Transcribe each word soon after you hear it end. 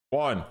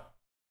One.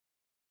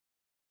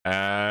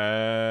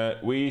 And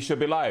we should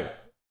be live.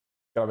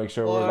 Gotta make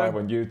sure we're live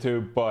on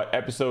YouTube. But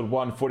episode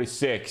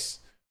 146,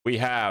 we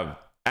have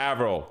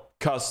Avril,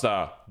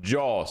 Costa,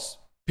 Jaws,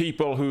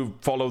 people who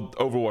followed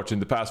Overwatch in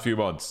the past few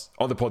months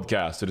on the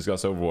podcast to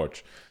discuss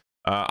Overwatch.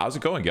 How's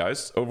it going,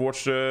 guys?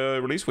 Overwatch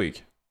release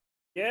week.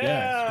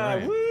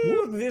 Yeah,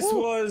 woo, this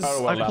was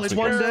a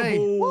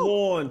terrible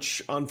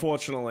launch,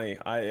 unfortunately.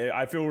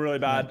 I feel really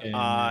bad.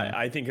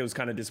 I think it was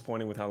kind of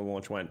disappointing with how the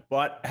launch went.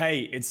 But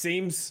hey, it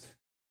seems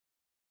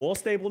more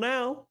stable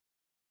now.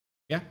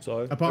 Yeah, so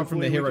apart from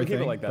the hero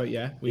thing, like that. But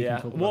yeah, we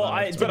can talk well,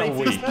 about did they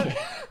fix that?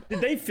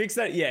 Did they fix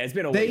that? Yeah, it's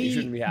been a week. It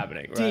shouldn't be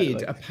happening, right?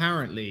 Did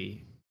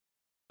apparently.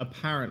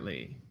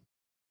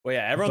 Well,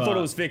 yeah, everyone thought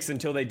it was fixed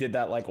until they did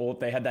that.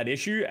 They had that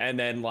issue, and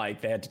then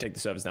they had to take the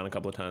service down a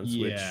couple of times.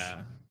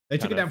 Yeah, they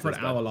took it down for an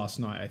hour last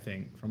night, I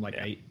think, from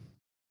 8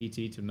 ET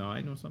to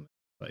 9 or something.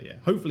 But yeah,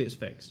 hopefully it's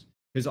fixed,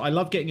 because I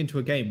love getting into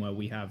a game where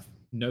we have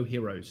no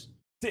heroes.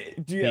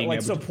 Do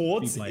you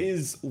supports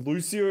is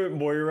Lucio,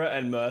 Moira,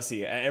 and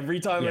Mercy.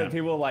 Every time that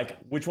people are like,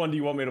 which one do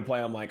you want me to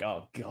play? I'm like,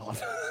 oh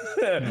god.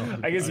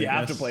 I guess you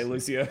have to play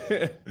Lucio.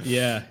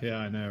 yeah,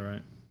 I know,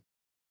 right?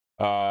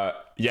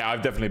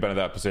 I've definitely been in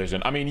that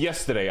position. I mean,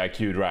 yesterday I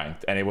queued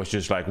ranked, and it was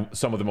just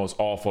some of the most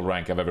awful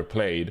rank I've ever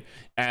played.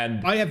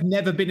 And I have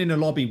never been in a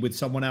lobby with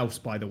someone else,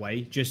 by the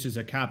way, just as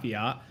a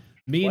caveat.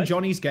 Me and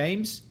Johnny's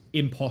games,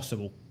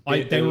 impossible.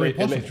 They were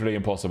impossible. Literally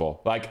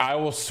impossible. I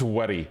was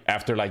sweaty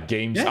after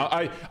games.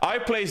 Yeah. I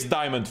placed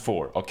Diamond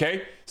 4,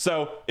 okay?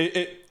 So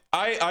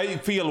I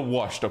feel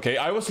washed, okay?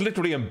 I was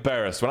literally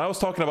embarrassed. When I was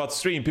talking about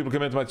stream, people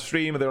come into my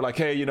stream and they were like,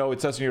 hey,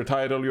 it says in your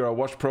title, you're a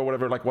Watch Pro,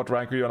 whatever, what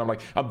rank are you? And I'm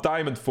like, I'm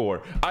Diamond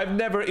 4. I've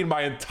never in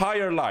my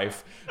entire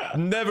life,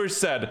 never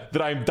said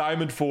that I'm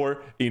Diamond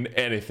 4 in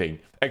anything.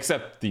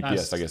 Except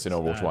DPS, I guess, in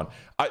Overwatch 1.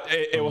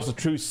 It was a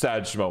true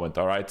sad moment,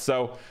 all right?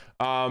 So,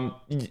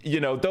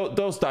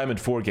 those Diamond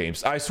 4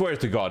 games, I swear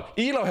to God,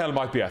 Elo Hell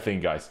might be a thing,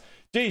 guys.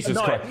 Jesus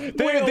Christ.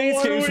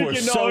 These games were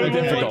so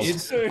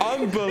difficult.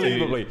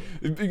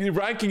 Unbelievably.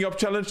 Ranking up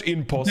challenge,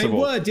 impossible.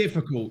 They were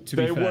difficult, to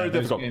be fair. They were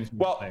difficult.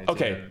 Well,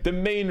 okay, the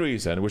main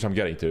reason, which I'm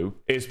getting to,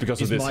 is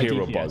because of this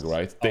hero bug,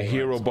 right? The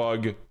hero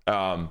bug,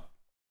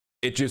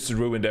 it just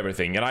ruined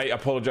everything. And I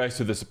apologize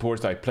to the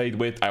supports I played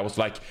with. I was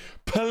like,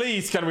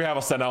 please, can we have a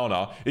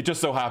Senana? It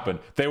just so happened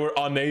they were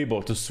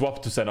unable to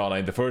swap to Senana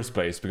in the first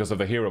place because of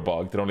the hero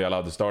bug that only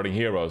allowed the starting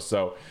heroes.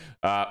 So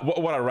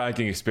what a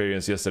ranking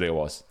experience yesterday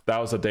was. That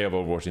was a day of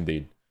Overwatch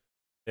indeed.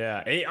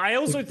 Yeah, I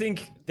also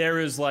think there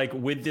is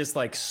with this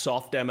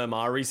soft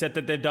MMR reset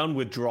that they've done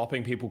with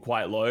dropping people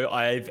quite low.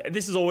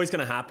 This is always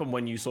going to happen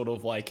when you sort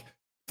of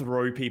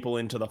throw people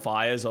into the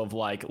fires of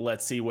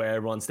let's see where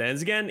everyone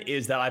stands again,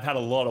 is that I've had a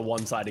lot of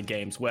one-sided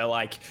games where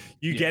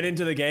you get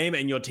into the game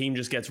and your team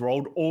just gets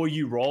rolled, or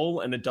you roll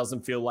and it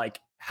doesn't feel like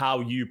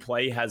how you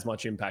play has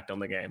much impact on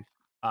the game.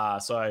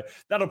 So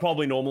that'll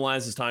probably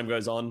normalize as time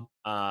goes on,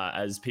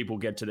 as people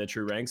get to their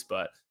true ranks,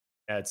 but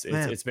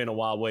it's been a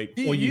wild week.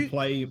 Or you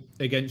play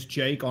against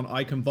Jake on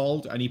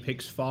Eichenwald and he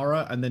picks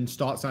Farah and then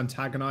starts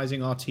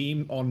antagonizing our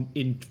team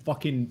in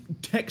fucking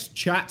text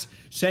chat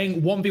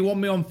saying 1v1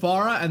 me on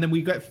Farah, and then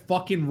we get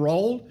fucking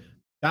rolled.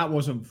 That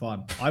wasn't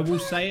fun. I will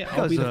say it.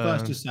 I'll be the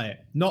first to say it.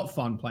 Not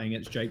fun playing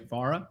against Jake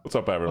Farah. What's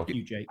up, Avril?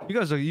 You, Jake.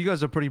 You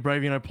guys are pretty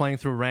brave, playing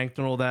through ranked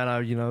and all that.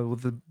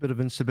 With a bit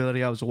of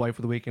instability, I was away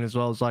for the weekend as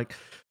well. I was like,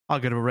 I'll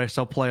get a rest.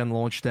 I'll play on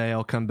launch day.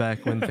 I'll come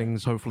back when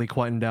things hopefully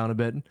quieten down a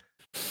bit.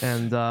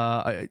 And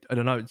I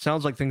don't know. It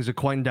sounds like things are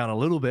quieting down a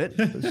little bit.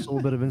 There's still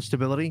a bit of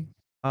instability.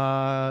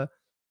 Should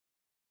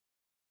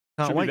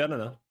be better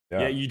now.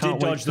 Yeah, you did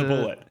dodge the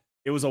bullet.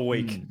 It was a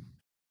week.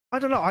 I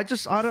don't know. I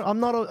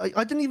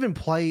didn't even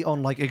play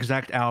on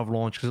exact hour of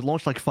launch because it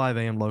launched 5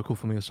 a.m. local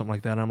for me or something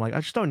like that. And I'm like, I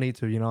just don't need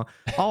to.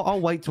 I'll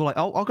wait till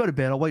I'll go to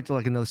bed. I'll wait till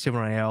another 7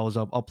 or 8 hours.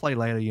 I'll play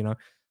later.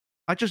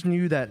 I just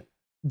knew that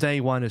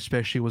day one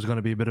especially was going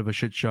to be a bit of a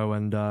shit show,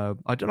 and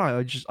I don't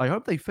know. I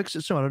hope they fix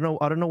it soon. I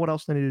don't know what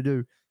else they need to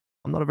do.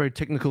 I'm not a very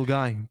technical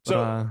guy. But,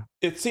 so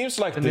it seems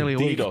like the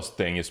DDoS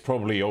thing is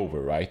probably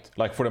over, right?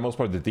 For the most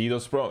part, the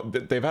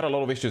DDoS they've had a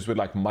lot of issues with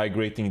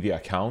migrating the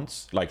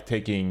accounts,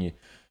 taking,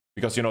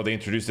 because they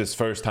introduced this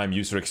first-time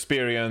user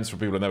experience for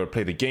people who never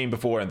played the game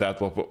before, and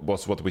that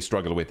was what we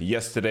struggled with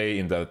yesterday.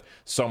 In that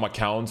some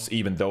accounts,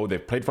 even though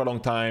they've played for a long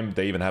time,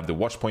 they even have the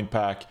Watchpoint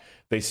pack,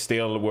 they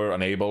still were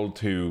unable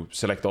to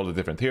select all the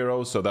different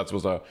heroes, so that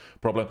was a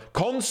problem.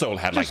 Console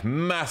had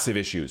massive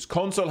issues.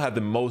 Console had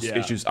the most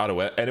issues out of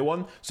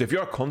anyone. So if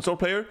you're a console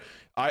player,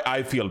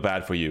 I feel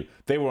bad for you.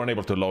 They were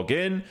unable to log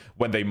in.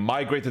 When they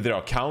migrated their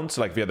accounts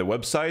via the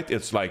website,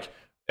 it's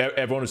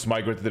everyone who's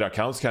migrated their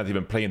accounts can't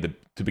even play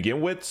to begin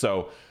with.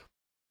 So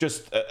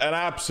just an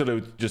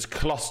absolute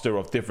cluster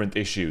of different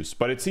issues.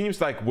 But it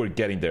seems like we're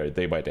getting there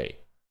day by day.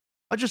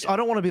 I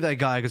don't want to be that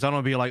guy because I don't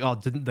want to be like, oh,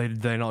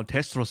 didn't they not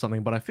test it or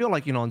something? But I feel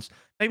like,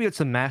 maybe it's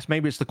the mass,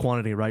 maybe it's the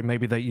quantity, right?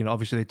 Maybe they,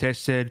 obviously they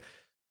tested,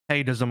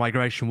 hey, does the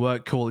migration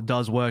work? Cool, it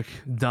does work,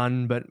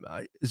 done. But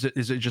is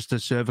it just a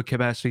server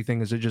capacity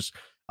thing? Is it just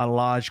a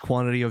large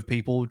quantity of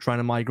people trying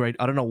to migrate?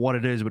 I don't know what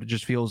it is, but it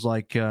just feels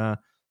like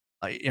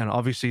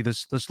obviously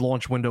this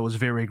launch window was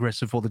very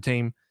aggressive for the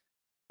team.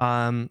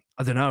 I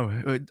don't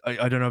know.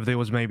 I don't know if there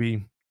was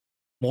maybe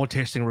more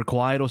testing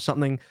required or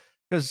something.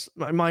 Because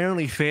my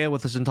only fear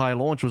with this entire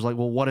launch was like,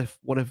 well, what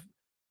if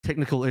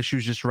technical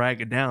issues just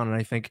drag it down? And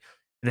I think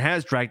it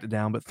has dragged it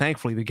down, but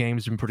thankfully the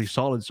game's been pretty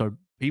solid, so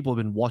people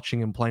have been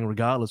watching and playing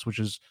regardless, which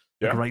is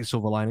a great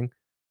silver lining.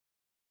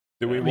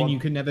 You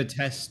can never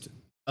test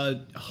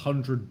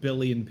 100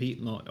 billion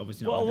people. Not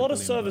obviously. Well, a lot of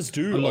servers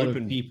do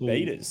open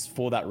betas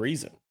for that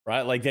reason,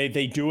 right? Like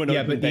they do an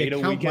open beta.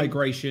 The account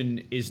migration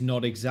is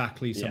not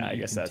exactly something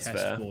you can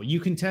test for. You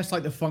can test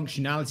like the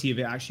functionality of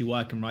it actually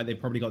working, right? They've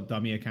probably got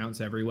dummy accounts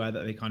everywhere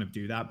that they kind of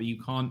do that, but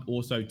you can't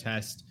also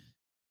test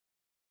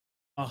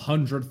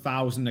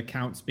 100,000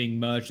 accounts being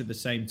merged at the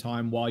same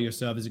time while your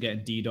servers are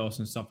getting DDoS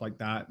and stuff like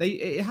that.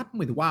 It happened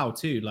with WoW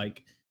too.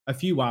 Like a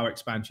few WoW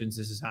expansions,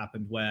 this has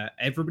happened where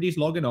everybody's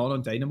logging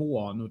on day number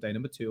 1 or day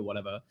number 2 or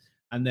whatever.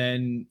 And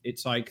then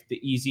it's like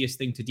the easiest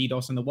thing to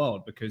DDoS in the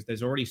world because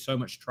there's already so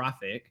much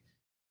traffic.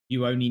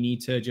 You only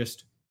need to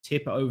just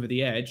tip it over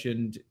the edge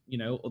and,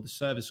 all the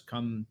servers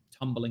come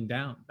tumbling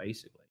down,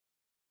 basically.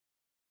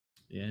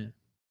 Yeah.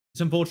 It's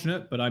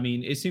unfortunate, but I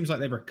mean, it seems like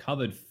they've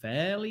recovered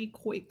fairly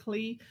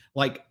quickly.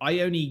 Like, I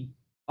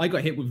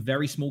got hit with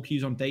very small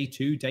queues on day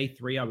 2. Day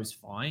 3, I was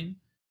fine.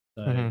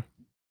 So,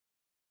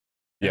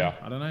 yeah.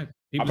 I don't know.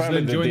 People still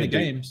enjoying the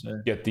game.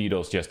 So. Get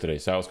DDoS yesterday,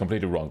 so I was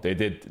completely wrong. They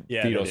did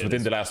DDoS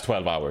within the last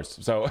 12 hours,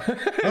 so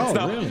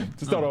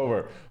it's not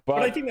over.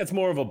 But I think that's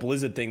more of a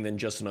Blizzard thing than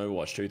just an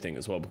Overwatch 2 thing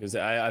as well, because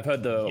I've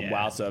heard the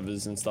WoW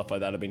servers and stuff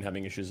like that have been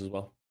having issues as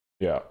well.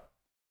 Yeah.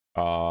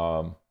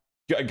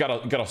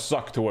 Gotta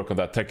suck to work on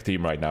that tech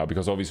team right now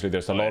because obviously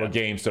there's a lot of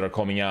games that are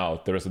coming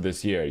out the rest of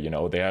this year.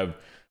 They have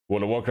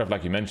World of Warcraft,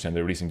 like you mentioned,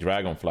 they're releasing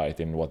Dragonflight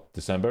in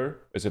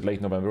December? Is it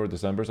late November or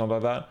December, something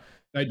like that?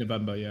 Late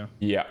November, yeah.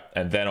 Yeah,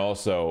 and then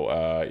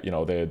also,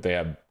 they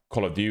have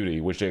Call of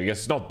Duty, which I guess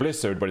is not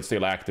Blizzard, but it's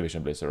still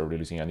Activision Blizzard are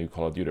releasing a new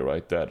Call of Duty,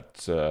 right?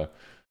 That's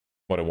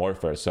Modern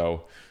Warfare.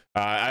 So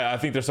I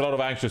think there's a lot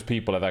of anxious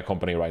people at that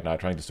company right now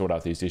trying to sort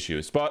out these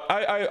issues. But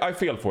I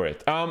feel for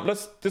it.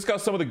 Let's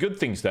discuss some of the good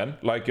things then.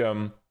 Like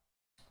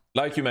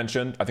you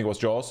mentioned, I think it was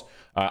Jaws.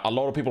 A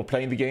lot of people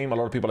playing the game, a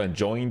lot of people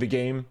enjoying the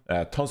game.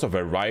 Tons of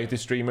variety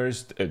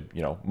streamers,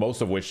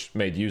 most of which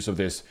made use of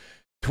this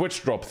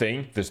Twitch drop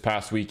thing this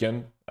past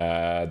weekend.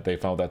 They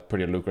found that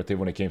pretty lucrative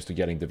when it comes to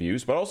getting the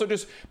views, but also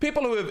just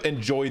people who have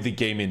enjoyed the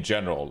game in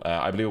general.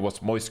 I believe it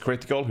was Moist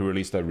Critical who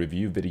released a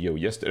review video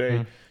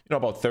yesterday,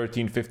 about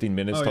 13-15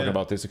 minutes talking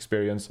about this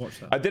experience.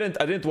 I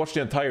didn't watch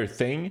the entire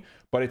thing,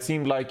 but it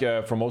seemed like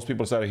from most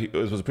people said it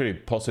was a pretty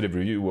positive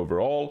review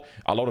overall.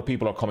 A lot of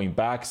people are coming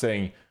back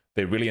saying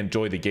they really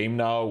enjoy the game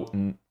now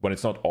when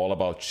it's not all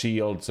about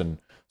shields and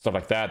stuff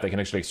like that. They can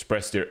actually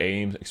express their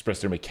aims,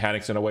 express their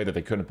mechanics in a way that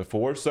they couldn't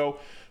before. So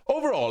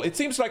overall, it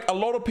seems like a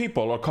lot of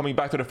people are coming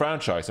back to the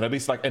franchise and at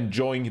least like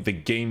enjoying the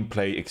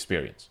gameplay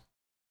experience.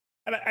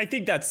 And I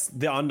think that's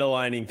the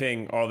underlining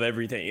thing of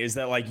everything is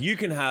that like you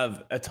can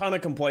have a ton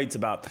of complaints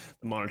about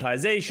the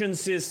monetization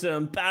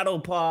system, battle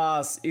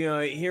pass,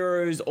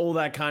 heroes, all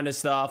that kind of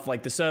stuff,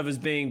 like the servers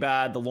being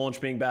bad, the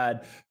launch being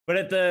bad. But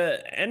at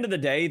the end of the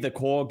day, the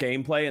core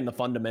gameplay and the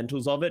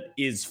fundamentals of it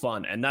is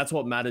fun. And that's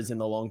what matters in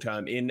the long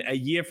term. In a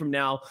year from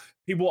now,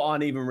 people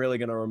aren't even really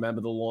going to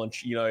remember the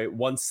launch.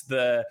 Once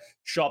the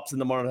shops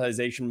and the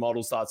monetization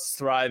model starts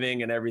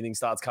thriving and everything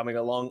starts coming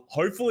along,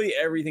 hopefully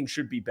everything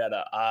should be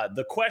better.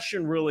 The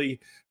question really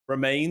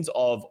remains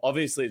of,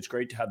 obviously it's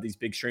great to have these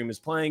big streamers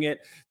playing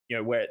it,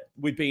 where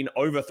we've been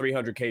over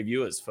 300k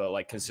viewers for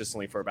like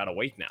consistently for about a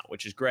week now,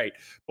 which is great.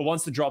 But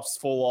once the drops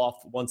fall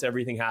off, once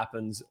everything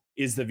happens,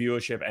 is the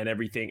viewership and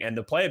everything and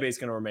the player base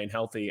going to remain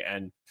healthy?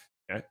 And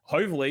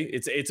hopefully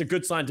it's a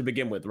good sign to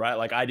begin with, right?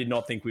 Like I did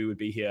not think we would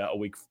be here a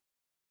week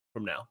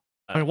from now.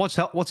 I mean, what's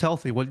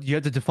healthy? Well, you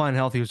have to define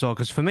healthy as well.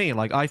 Because for me,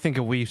 like I think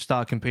if we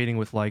start competing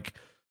with like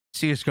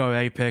CS:GO,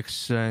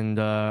 Apex, and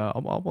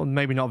well,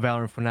 maybe not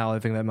Valorant for now. I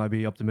think that might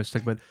be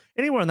optimistic, but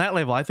anywhere on that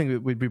level, I think it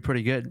would be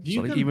pretty good.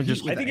 So like, even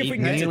just I think if we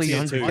can get to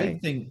tier 2, I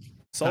think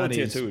solid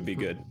tier 2 would be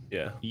good.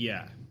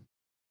 Yeah.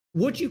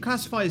 Would you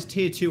classify as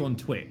tier 2 on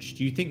Twitch?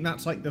 Do you think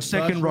that's like the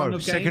second row?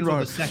 Second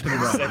row. Second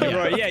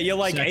row. Yeah, you're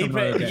like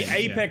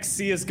Apex,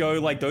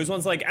 CS:GO, like those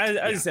ones. Like as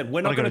I said,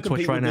 we're not going to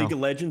compete with League of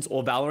Legends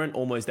or Valorant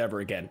almost ever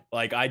again.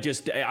 Like I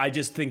just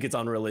think it's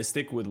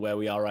unrealistic with where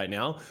we are right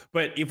now.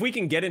 But if we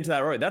can get into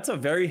that row, that's a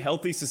very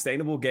healthy,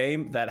 sustainable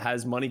game that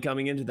has money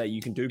coming into that.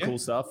 You can do cool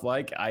stuff.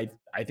 Like I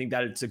think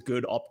that it's a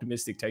good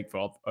optimistic take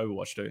for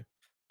Overwatch 2. Can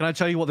I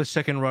tell you what the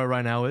second row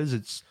right now is?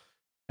 It's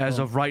as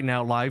of right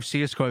now, live,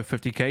 CSGO at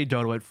 50k,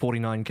 Dota at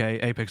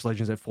 49k, Apex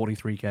Legends at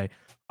 43k.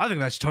 I think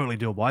that's totally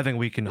doable. I think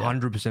we can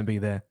 100% be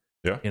there.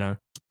 Yeah.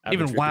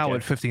 Even WoW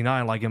at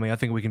 59, like, I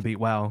think we can beat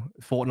WoW.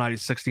 Fortnite at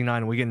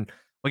 69, we can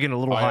We're getting a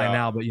little high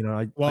now, but you know,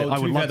 I to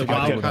would be love fair, the to go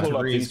WoW with that.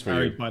 category is these for you.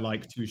 carried by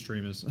like 2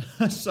 streamers,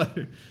 so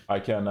I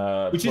can.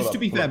 which is to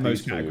be fair most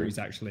these for you. categories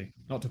actually.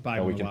 Not to bag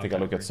And on we the can WoW take a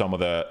look at category. some of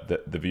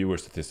the viewer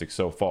statistics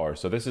so far.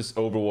 So this is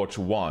Overwatch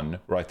 1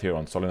 right here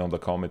on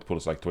Solidom.com. It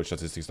pulls like Twitch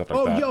statistics, stuff like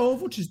Oh, that. yo,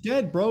 Overwatch is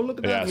dead, bro. Look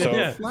at Yeah,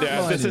 that. so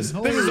this is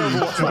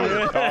Overwatch 1.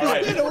 All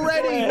right. It's dead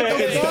already. What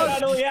the It's fuck?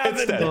 finally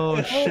happened. dead.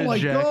 Oh, shit, my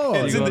Jack. God.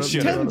 It's in the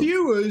shit. 10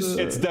 viewers.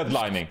 It's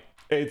deadlining.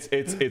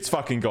 It's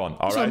fucking gone.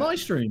 All It's right. on my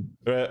stream.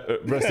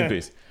 Rest in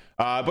peace.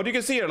 But you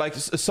can see here, like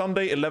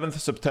Sunday, 11th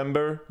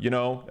September. You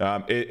know,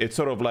 it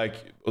sort of like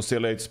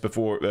oscillates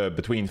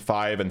between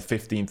 5 and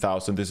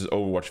 15,000. This is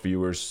Overwatch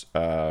viewers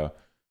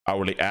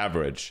hourly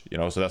average. You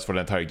know, so that's for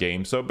the entire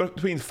game. So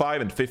between 5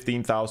 and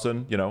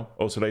 15,000. You know,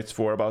 oscillates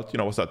for about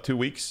what's that? 2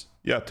 weeks?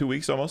 Yeah, 2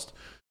 weeks almost.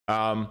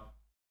 And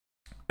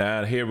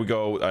here we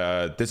go.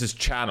 This is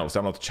channels.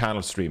 I'm not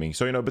channel streaming.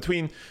 So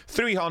between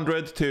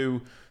 300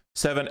 to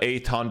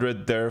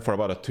 700-800 there for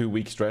about a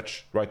 2-week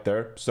stretch right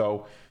there.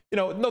 So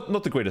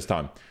not the greatest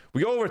time.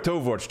 We go over to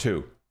Overwatch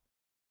 2.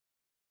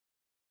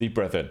 Deep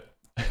breath in.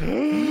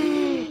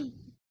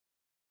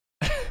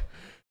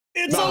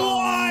 It's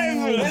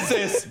alive!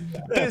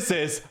 This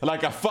is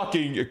like a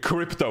fucking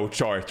crypto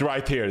chart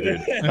right here,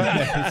 dude.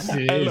 Yes,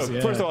 it And is, look,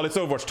 yeah. first of all, it's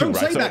Overwatch 2, Don't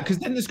right? say that, because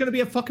then there's going to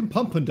be a fucking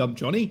pump and dump,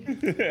 Johnny.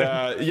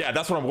 Yeah,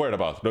 that's what I'm worried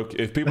about. Look,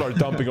 if people are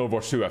dumping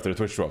Overwatch 2 after the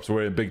Twitch drops,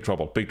 we're in big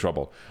trouble.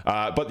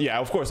 But yeah,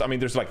 of course, I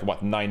mean, there's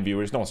like, 9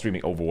 viewers? No one's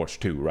streaming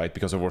Overwatch 2, right?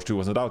 Because Overwatch 2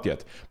 wasn't out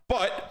yet.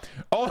 But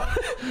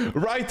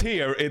right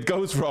here, it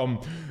goes from,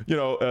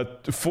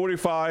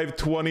 45,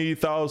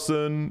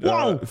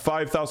 20,000,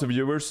 5,000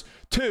 viewers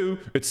to,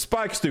 it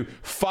spikes to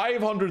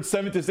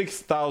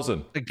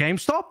 576,000. The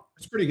GameStop?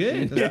 It's pretty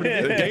good. That's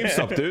pretty good.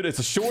 GameStop, dude. It's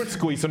a short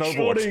squeeze on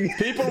Overwatch.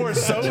 People were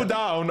so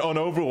down on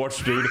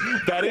Overwatch, dude,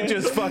 that it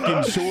just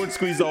fucking short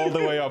squeezed all the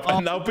way up.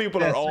 And now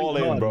people are all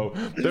in, bro.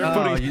 They're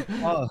putting...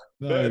 all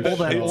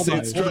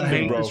It's trending,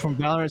 haters bro. from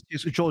Valorant,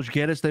 George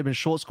Geddes, they've been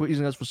short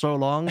squeezing us for so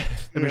long.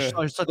 They've been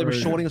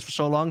shorting us for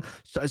so long.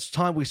 So it's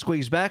time we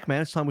squeeze back,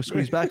 man. It's time we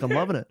squeeze back. I'm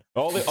loving it.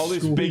 All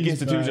these big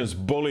institutions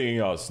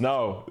bullying us.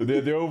 Now,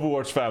 the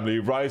Overwatch family,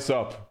 rise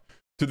up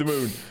to the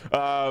moon.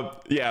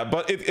 Yeah,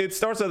 but it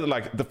starts at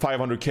like the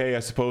 500k, I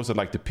suppose, at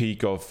like the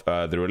peak of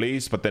the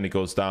release, but then it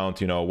goes down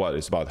to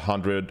it's about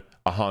 100,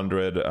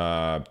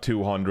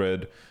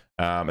 200,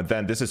 and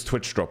then this is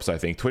Twitch drops. I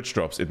think Twitch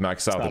drops, it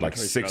maxes out at like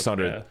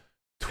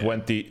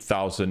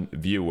 620,000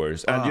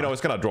 viewers, and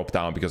it's gonna drop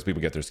down because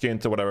people get their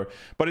skins or whatever,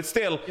 but it's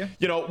still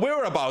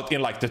we're about in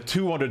like the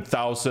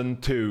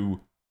 200,000 to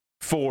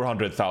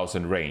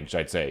 400,000 range,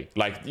 I'd say,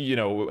 like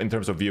in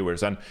terms of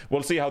viewers. And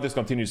we'll see how this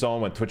continues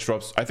on when Twitch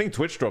drops. I think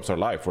Twitch drops are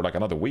live for like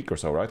another week or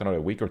so, right?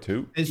 Another week or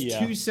two. There's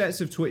 2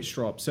 sets of Twitch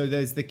drops. So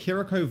there's the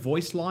Kiriko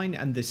voice line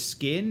and the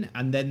skin,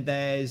 and then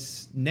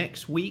there's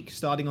next week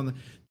starting on the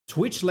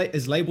Twitch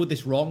has labeled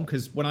this wrong,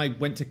 because when I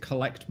went to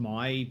collect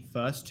my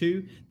first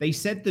 2, they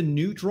said the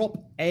new drop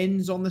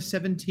ends on the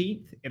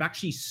 17th. It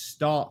actually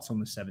starts on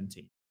the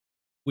 17th,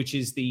 which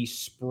is the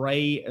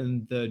spray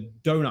and the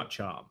donut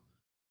charm.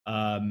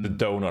 The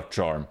donut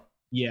charm.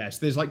 Yes,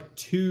 there's like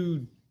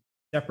 2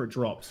 separate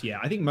drops. Yeah,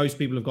 I think most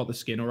people have got the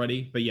skin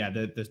already, but yeah,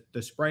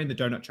 the spray and the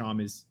donut charm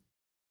is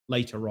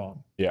later on.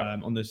 Yeah,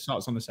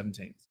 starts on the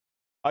 17th.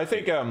 I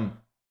think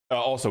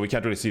also we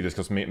can't really see this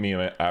because me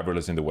and Avril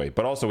is in the way,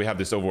 but also we have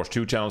this Overwatch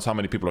 2 channels. How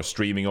many people are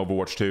streaming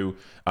Overwatch 2?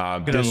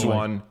 This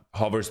one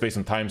hovers based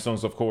on time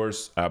zones, of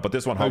course, but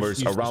this one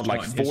hovers around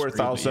like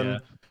 4,000,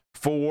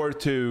 4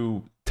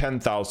 to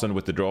 10,000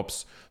 with the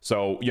drops.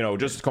 So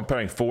just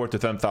comparing 4 to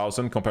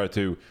 10,000 compared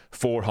to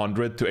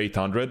 400 to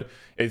 800,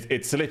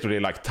 it's literally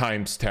like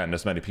times 10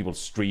 as many people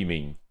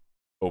streaming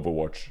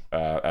Overwatch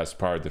as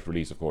part of the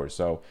release, of course.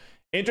 So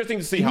interesting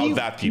to see how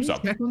that keeps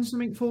up. Check on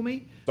something for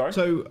me. Sorry.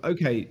 So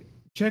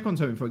check on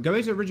something for me.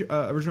 Go to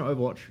original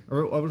Overwatch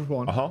or Overwatch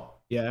 1.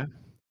 Yeah.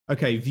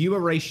 Okay, viewer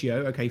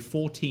ratio. Okay,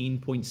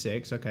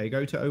 14.6. Okay,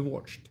 go to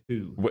Overwatch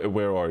 2.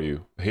 Where are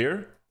you?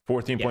 Here?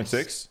 14.6.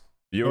 Yes.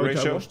 Viewer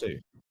ratio?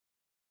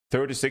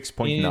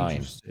 36.9.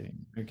 Interesting.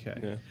 Okay.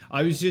 Yeah.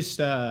 I was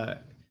just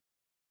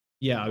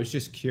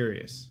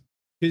curious,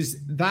 because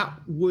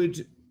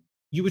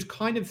you would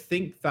kind of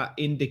think that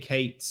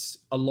indicates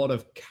a lot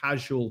of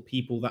casual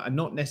people that are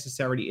not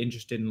necessarily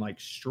interested in like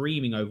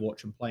streaming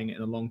Overwatch and playing it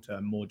in the long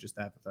term, more just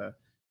there for the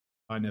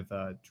kind of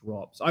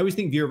drops. I always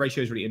think viewer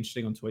ratio is really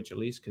interesting on Twitch, at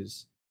least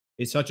because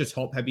it's such a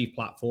top heavy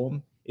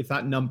platform. If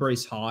that number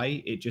is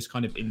high, it just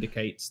kind of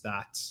indicates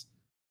that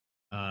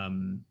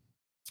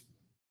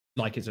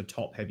like it's a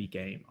top heavy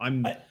game.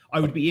 I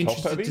would be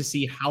interested to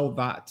see how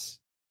that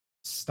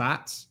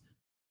stat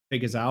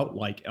figures out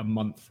like a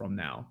month from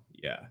now.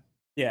 Yeah,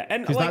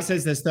 and because that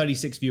says there's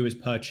 36 viewers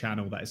per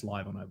channel that is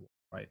live on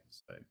Overwatch, right?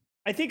 So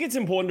I think it's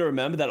important to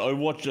remember that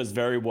Overwatch does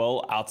very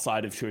well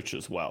outside of Twitch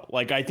as well.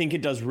 Like, I think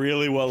it does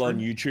really well on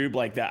YouTube,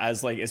 like that,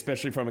 as like,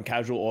 especially from a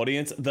casual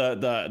audience.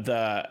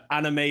 The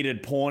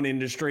animated porn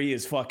industry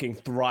is fucking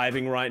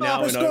thriving right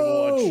now in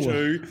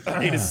Overwatch 2.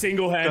 It is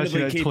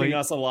single-handedly keeping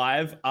us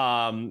alive.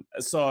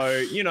 So,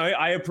 you know,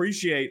 I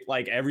appreciate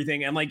like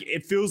everything, and like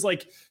it feels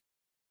like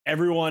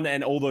everyone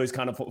and all those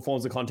kind of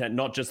forms of content,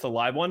 not just the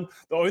live one.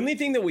 The only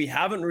thing that we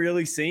haven't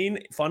really seen,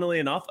 funnily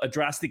enough, a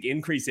drastic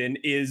increase in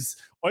is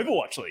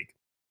Overwatch League.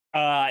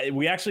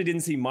 We actually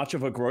didn't see much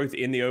of a growth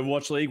in the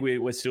Overwatch League.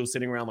 We're still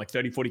sitting around like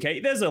 30,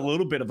 40K. There's a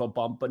little bit of a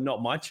bump, but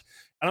not much.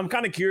 And I'm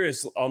kind of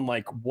curious on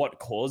like what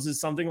causes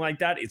something like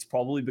that. It's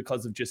probably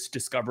because of just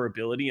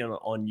discoverability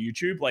on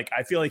YouTube. Like,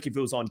 I feel like if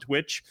it was on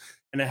Twitch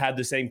and it had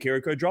the same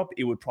Kiriko drop,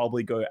 it would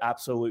probably go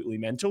absolutely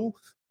mental,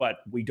 but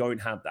we don't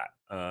have that.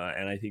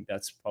 And I think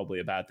that's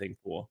probably a bad thing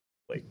for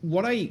like. I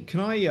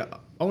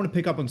want to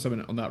pick up on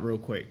something on that real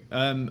quick.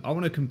 I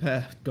want to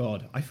compare.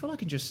 God, I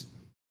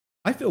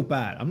feel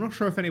bad. I'm not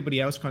sure if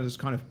anybody else kind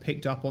of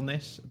picked up on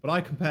this, but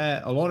I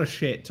compare a lot of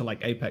shit to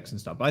like Apex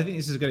and stuff. But I think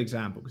this is a good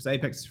example because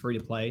Apex is free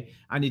to play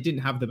and it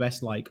didn't have the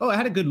best it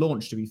had a good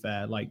launch, to be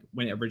fair. Like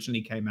when it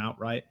originally came out,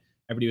 right?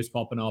 Everybody was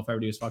popping off,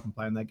 everybody was fucking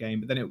playing that game,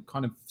 but then it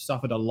kind of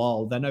suffered a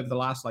lull. Then over the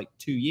last like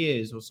 2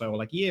 years or so, or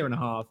like year and a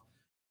half,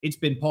 it's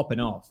been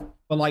popping off.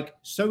 But like,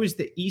 so is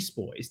the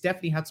esport. It's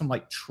definitely had some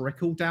like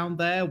trickle down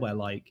there where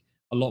like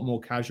a lot more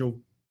casual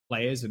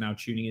players are now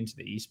tuning into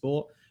the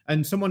esport.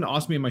 And someone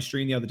asked me in my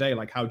stream the other day,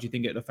 like, how do you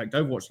think it'll affect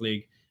Overwatch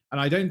League?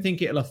 And I don't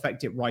think it'll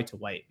affect it right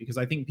away because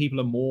I think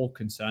people are more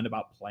concerned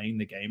about playing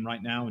the game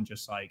right now and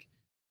just like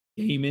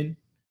gaming.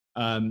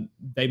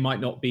 They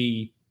might not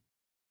be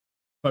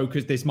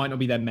focused. This might not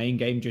be their main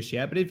game just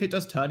yet, but if it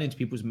does turn into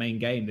people's main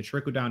game, the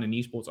trickle down in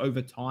esports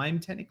over time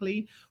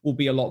technically will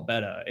be a lot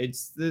better.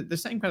 It's the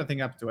same kind of thing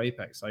happened to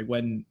Apex. Like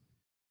when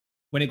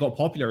it got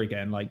popular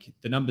again, like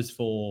the numbers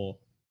for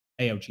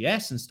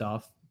ALGS and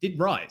stuff did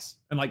rise,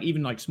 and like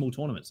even like small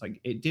tournaments, like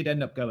it did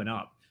end up going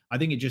up. I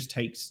think it just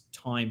takes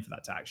time for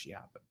that to actually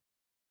happen.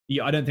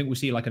 Yeah, I don't think we'll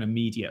see like an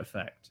immediate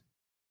effect.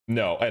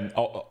 No, and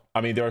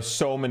I mean there are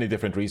so many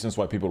different reasons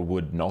why people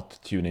would not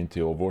tune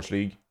into Overwatch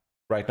League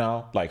right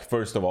now. Like,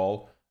 first of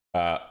all,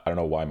 I don't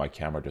know why my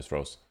camera just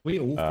froze. We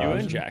all you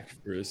and Jack,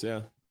 Bruce, yeah.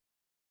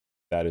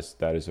 That is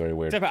very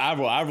weird. Except for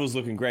Avril. Avril's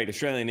looking great.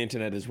 Australian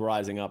internet is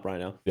rising up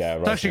right now. Yeah,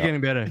 it's actually getting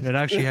better. It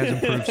actually has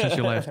improved since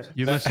you left.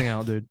 You're missing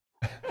out, dude.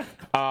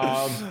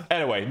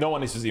 Anyway, no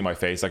one needs to see my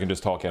face. I can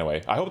just talk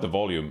anyway. I hope the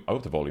volume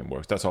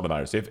works. That's all that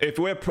matters. If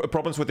we have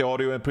problems with the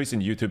audio, and please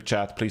in YouTube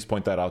chat, please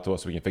point that out to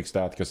us so we can fix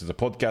that, because it's a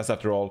podcast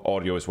after all.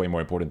 Audio is way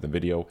more important than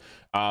video.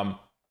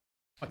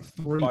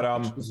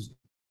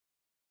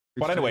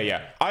 But anyway,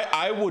 yeah,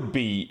 I would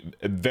be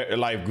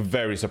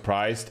very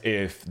surprised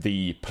if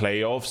the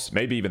playoffs,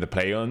 maybe even the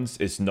play-ons,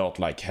 is not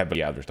like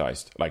heavily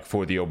advertised, like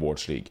for the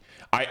Overwatch League.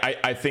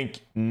 I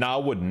think now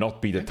would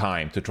not be the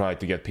time to try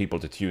to get people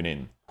to tune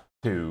in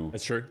to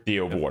That's true. the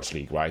Overwatch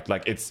League, right?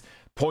 Like, it's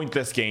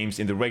pointless games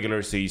in the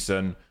regular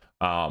season.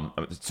 Some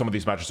of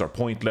these matches are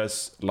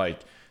pointless.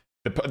 Like,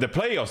 the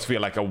playoffs feel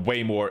like a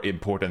way more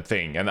important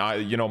thing. And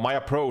my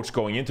approach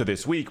going into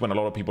this week, when a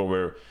lot of people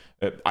were,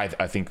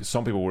 I think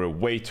some people were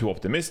way too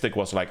optimistic,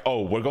 was like,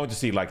 oh, we're going to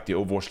see like the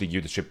Overwatch League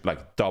viewership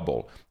like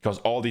double, because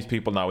all these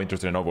people now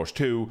interested in Overwatch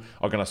 2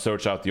 are gonna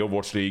search out the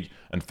Overwatch League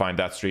and find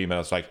that stream. And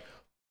it's like,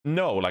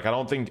 no, like I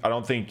don't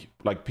think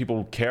like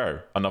people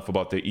care enough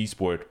about the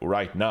esport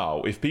right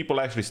now. If people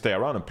actually stay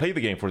around and play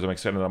the game for some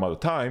extended amount of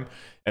time,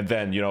 and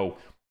then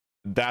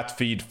that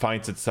feed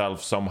finds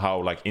itself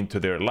somehow like into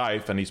their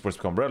life and esports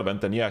become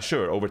relevant, then yeah,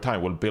 sure, over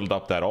time we'll build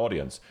up that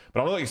audience. But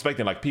I'm not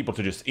expecting like people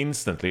to just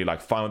instantly like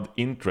find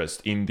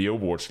interest in the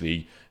Overwatch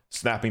League,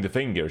 snapping the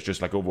fingers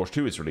just like Overwatch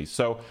 2 is released.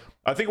 So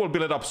I think we'll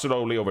build it up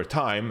slowly over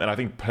time, and I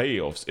think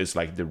playoffs is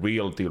like the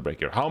real deal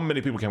breaker. How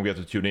many people can we get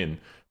to tune in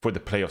for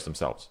the playoffs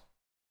themselves?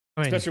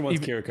 I mean, especially once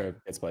Kiriko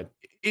gets played.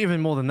 Even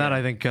more than that,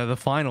 I think the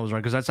finals,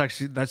 right? Because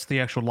that's the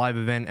actual live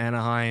event.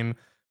 Anaheim,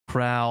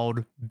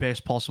 crowd,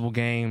 best possible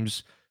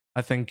games.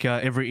 I think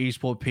every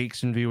esport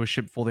peaks in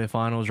viewership for their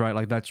finals, right?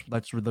 Like that's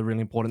the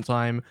really important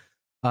time.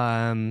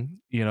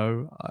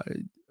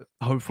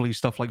 Hopefully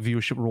stuff like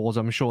viewership rules,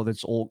 I'm sure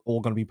that's all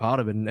going to be part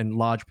of it, and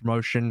large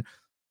promotion,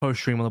 post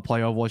stream on the Play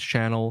Overwatch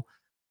channel.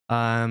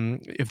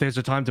 If there's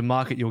a time to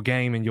market your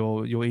game and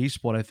your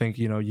esport, I think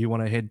you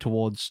want to head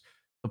towards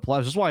the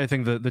players. That's why I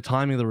think the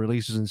timing of the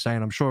release is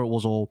insane. I'm sure it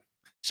was all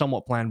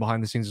somewhat planned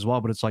behind the scenes as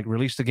well, but it's like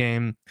release the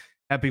game,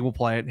 have people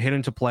play it, head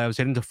into playoffs,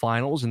 head into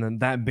finals, and then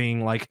that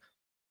being like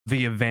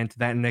the event,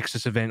 that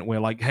Nexus event where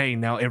like, hey,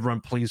 now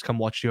everyone please come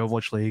watch the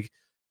Overwatch League,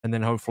 and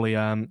then hopefully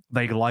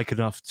they like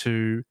enough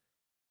to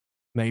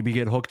maybe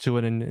get hooked to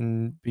it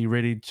and be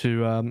ready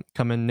to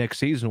come in next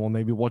season, or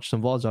maybe watch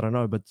some VODs. I don't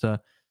know, but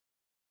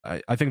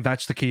I think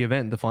that's the key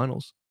event, the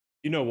finals.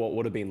 You know what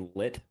would have been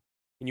lit?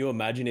 Can you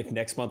imagine if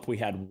next month we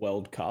had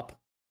World Cup?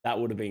 That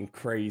would have been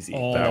crazy.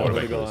 Oh, that would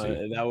have been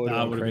crazy. That would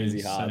have been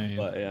crazy hard.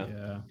 But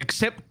yeah.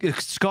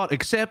 Except Scott,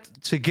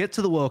 to get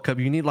to the World Cup,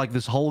 you need like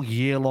this whole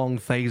year-long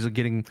phase of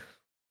getting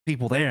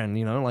people there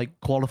and like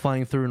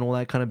qualifying through and all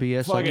that kind of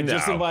BS. Fucking Like,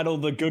 just invite all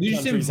the good You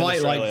just countries in invite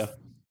Australia. like.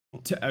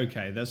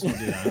 Okay, let's not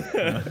do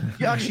that.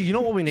 yeah, actually, you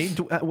know what we need?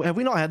 Have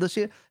we not had this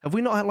yet? Have we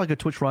not had like a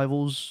Twitch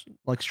Rivals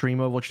like stream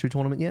Overwatch 2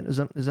 tournament yet? Has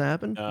that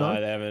happened? No,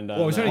 they haven't done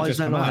Well, it's that. only Why just is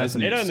that come not out,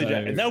 isn't It it? only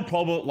So- they'll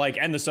probably like,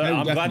 and They'll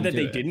I'm glad definitely that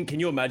they do it. didn't.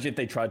 Can you imagine if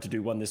they tried to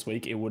do one this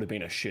week? It would have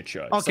been a shit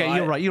show. Okay,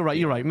 So you're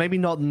right. Maybe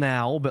not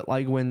now, but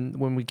like when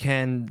we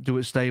can do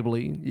it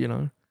stably,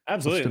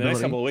 Absolutely, in the next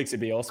stability. couple of weeks,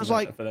 it'd be awesome It's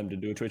like- for them to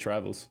do a Twitch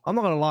Rivals. I'm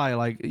not gonna lie,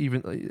 like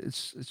even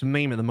it's a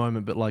meme at the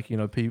moment, but like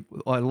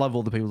people, I love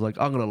all the people like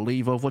I'm gonna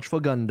leave Overwatch for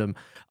Gundam.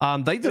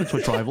 They did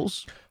Twitch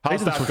Rivals. They How's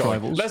did that Twitch going?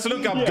 Rivals. Let's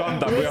look up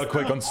Gundam real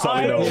quick on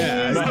Solid.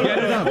 Yeah, get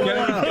it up.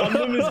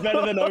 Gundam is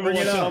better than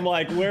Overwatch. And I'm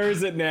like, where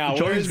is it now? Where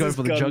Johnny's is going this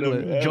for the Gundam juggler.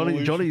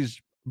 evolution?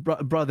 Johnny's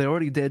bro, they're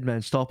already dead,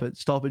 man. Stop it,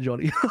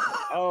 Johnny.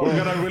 Oh, We're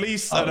gonna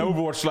release an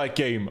Overwatch-like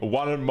game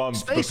 1 month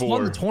Space before.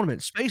 won the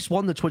tournament. Space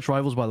won the Twitch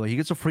Rivals, by the way. He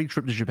gets a free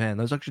trip to Japan.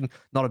 That's actually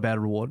not a bad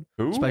reward.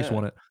 Who? Space Yeah.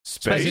 won it.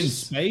 As in Space.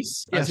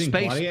 space? Yeah, As in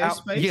Space. Gladiator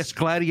space? Yes,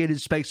 Gladiator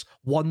Space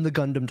won the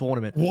Gundam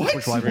tournament. What?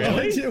 Twitch Rivals.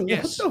 Really?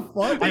 Yes.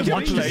 What the fuck? I Can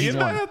watched you this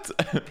play one.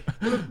 that?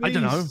 I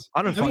don't know.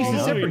 I don't No, fucking it's a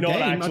know. separate not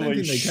game. I don't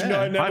actually. think they care. No,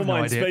 I never have no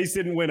mind. idea. Space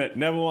didn't win it.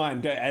 Never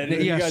mind. And you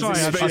Yeah, guys sorry,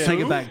 didn't I shit. take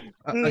it back.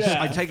 Yeah.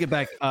 I take it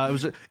back.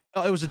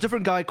 It was a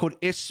different guy called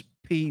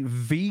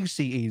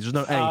SPVCE. There's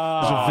no A. There's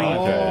a V.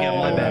 okay.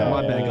 Yeah,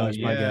 my bad, guys.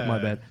 yeah. My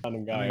bad.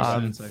 Gundam That guy.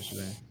 makes sense,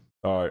 actually.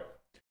 All right.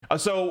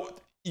 So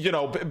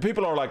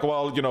people are like,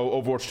 well,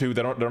 Overwatch 2.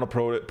 They're not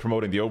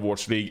promoting the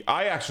Overwatch League.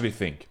 I actually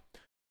think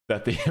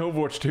that the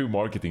Overwatch 2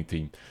 marketing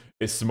team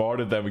is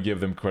smarter than we give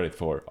them credit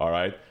for. All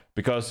right.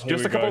 Because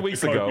just a couple of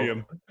weeks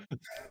ago,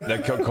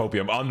 like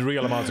copium,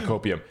 unreal amounts of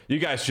copium. You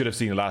guys should have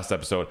seen the last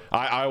episode.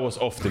 I was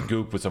off the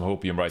goop with some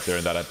hopium right there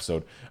in that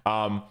episode.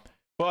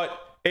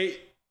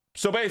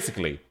 So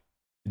basically,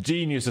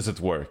 genius is at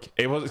work.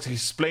 It was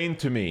explained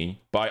to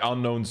me by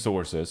unknown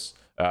sources,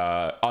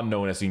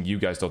 unknown as in you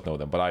guys don't know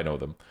them, but I know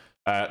them.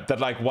 That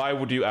like, why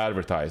would you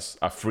advertise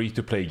a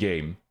free-to-play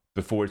game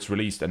before it's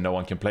released and no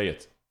one can play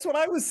it? That's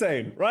what I was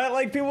saying, right?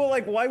 Like people were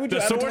like, why would you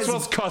The source advertise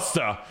was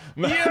Costa.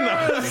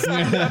 Yes!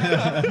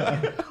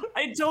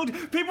 I told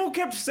people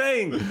kept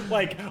saying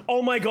like,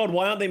 "Oh my god,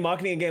 why aren't they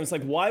marketing a game?" It's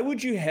like, why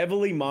would you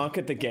heavily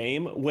market the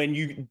game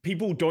when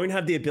people don't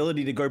have the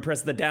ability to go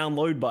press the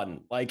download button?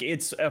 Like,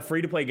 it's a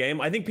free to play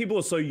game. I think people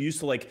are so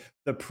used to like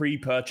the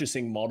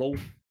pre-purchasing model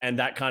and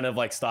that kind of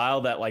like style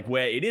that like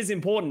where it is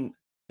important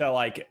to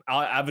like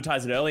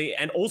advertise it early.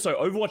 And also,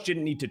 Overwatch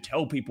didn't need to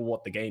tell people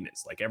what the game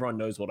is. Like everyone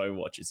knows what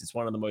Overwatch is. It's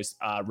one of the most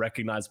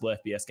recognizable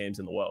FPS games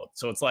in the world.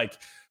 So it's like,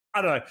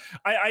 I don't know.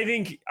 I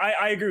think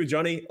I agree with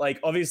Johnny. Like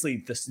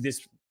obviously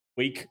this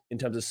week in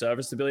terms of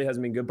server stability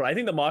hasn't been good, but I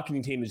think the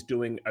marketing team is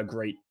doing a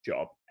great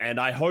job. And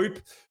I hope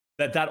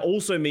that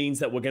also means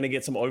that we're going to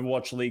get some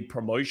Overwatch League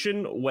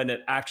promotion when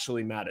it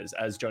actually matters,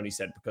 as Johnny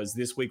said, because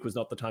this week was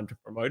not the time to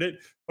promote it.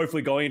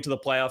 Hopefully going into the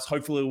playoffs,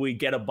 hopefully we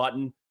get a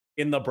button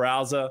in the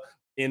browser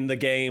in the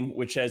game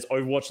which says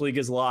Overwatch League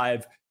is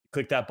live.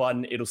 Click that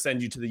button, it'll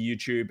send you to the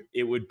YouTube.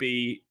 It would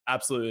be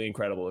absolutely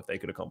incredible if they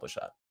could accomplish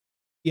that.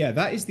 Yeah,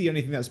 that is the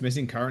only thing that's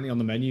missing currently on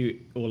the menu,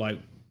 or like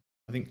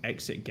I think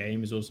exit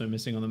game is also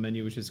missing on the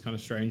menu, which is kind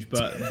of strange.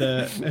 But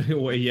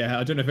well, yeah,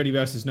 I don't know if anybody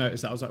else has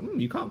noticed that. I was like,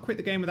 you can't quit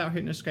the game without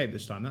hitting escape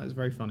this time. That is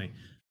very funny.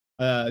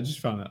 I just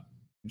found that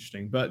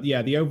interesting. But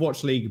yeah, the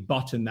Overwatch League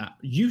button that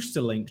used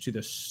to link to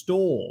the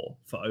store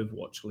for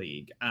Overwatch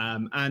League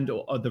and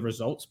the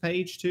results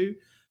page too,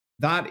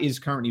 that is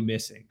currently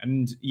missing.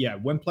 And yeah,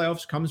 when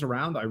playoffs comes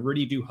around, I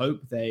really do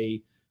hope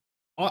they,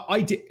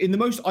 in the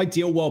most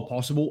ideal world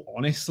possible,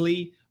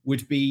 honestly,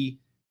 would be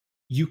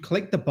you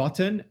click the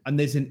button and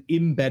there's an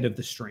embed of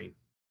the stream.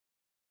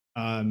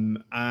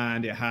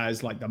 And it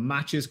has like the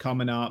matches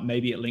coming up.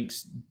 Maybe it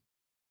links,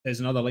 there's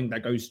another link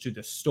that goes to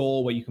the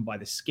store where you can buy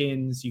the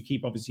skins. You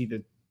keep obviously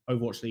the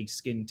Overwatch League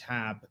skin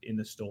tab in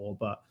the store,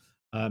 but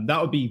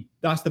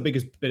that's the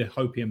biggest bit of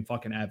hopium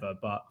fucking ever.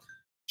 But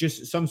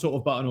just some sort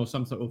of button or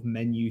some sort of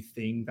menu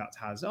thing that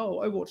has,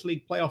 Overwatch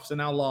League playoffs are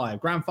now live,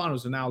 grand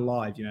finals are now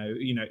live, you know,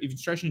 if you're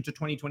stretching into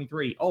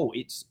 2023,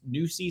 it's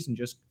new season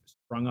just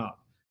sprung up.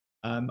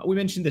 We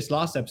mentioned this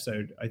last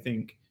episode, I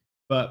think,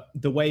 but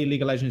the way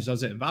League of Legends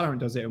does it and Valorant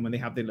does it, and when they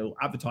have their little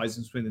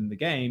advertisements within the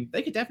game,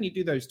 they could definitely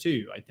do those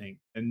too, I think.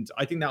 And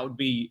I think that would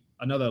be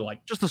another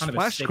like just a kind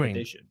splash of a sick screen.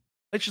 addition.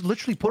 They should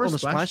literally put it on the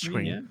splash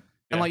screen. Yeah.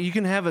 And like you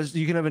can have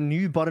a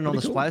new button on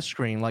the cool. splash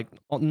screen, like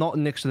not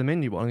next to the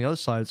menu, but on the other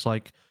side, it's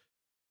like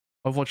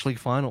Overwatch League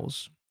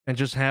Finals, and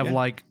just have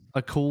like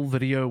a cool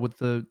video with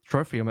the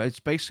trophy. I mean, it's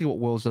basically what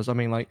Worlds does. I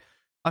mean, like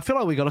I feel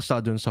like we got to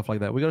start doing stuff like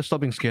that. We got to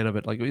stop being scared of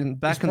it. Like back It's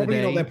in the probably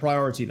day, not their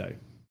priority though.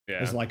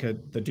 Yeah. It's like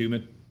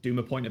the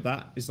Doomer point of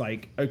that is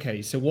like,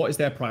 okay, so what is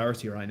their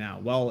priority right now?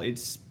 Well,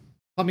 it's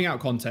pumping out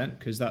content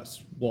because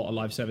that's what a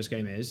live service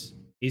game is.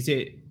 Is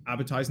it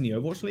advertising the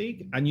Overwatch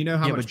League? And you know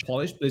how much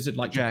polish Blizzard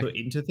like to put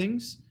into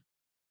things?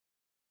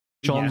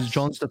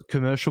 John's the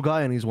commercial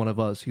guy, and he's one of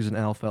us. He's an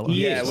our fellow.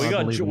 Yeah, we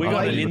got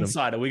an him.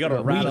 insider. We got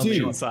a random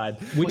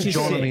inside. Which is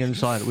John on the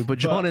inside. We put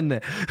John in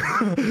there.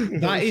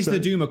 That is the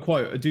Duma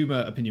quote, a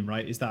Duma opinion,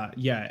 right? Is that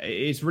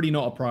it's really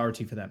not a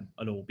priority for them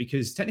at all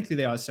because technically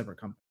they are a separate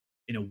company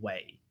in a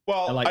way.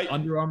 Well, they're like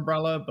under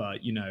umbrella, but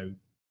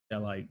they're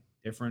like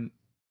different.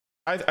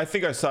 I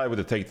think I side with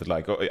the take that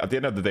like at the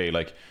end of the day,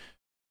 like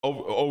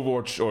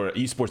Overwatch or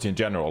esports in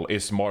general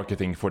is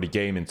marketing for the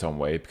game in some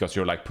way because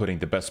you're like putting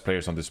the best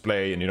players on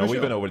display, and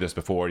we've been over this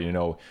before.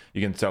 You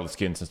can sell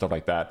skins and stuff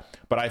like that.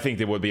 But I think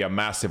there would be a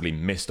massively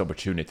missed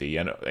opportunity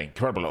and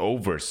incredible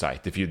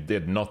oversight if you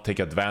did not take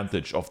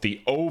advantage of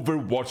the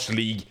Overwatch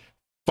League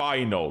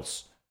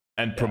finals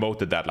and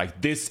promoted that.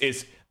 Like, this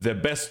is the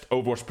best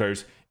Overwatch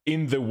players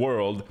in the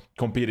world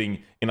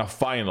competing in a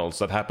finals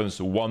that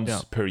happens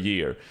once per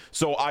year.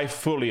 So I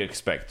fully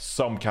expect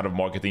some kind of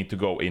marketing to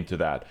go into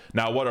that.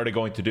 Now, what are they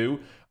going to do?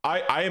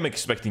 I am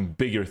expecting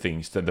bigger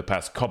things than the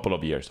past couple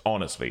of years,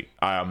 honestly.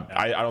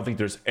 I don't think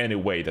there's any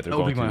way that they're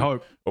going to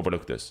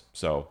overlook this.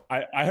 So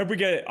I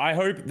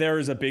hope there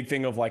is a big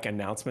thing of like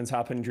announcements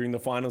happen during the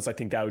finals. I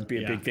think that would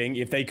be a big thing.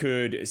 If they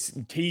could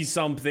tease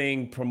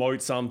something,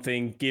 promote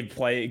something, give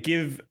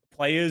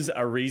players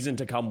a reason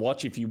to come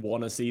watch if you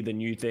want to see the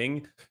new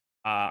thing.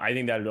 I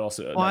think that'd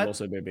also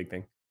be a big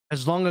thing.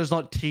 As long as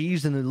not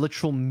teased in the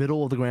literal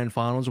middle of the grand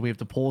finals, we have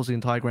to pause the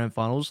entire grand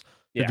finals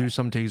to do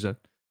some teaser.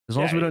 As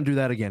long as we don't do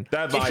that again.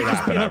 That might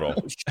happen,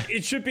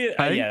 It should be.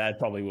 Yeah, that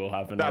probably will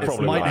happen. That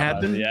probably might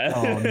happen. Yeah.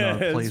 Oh,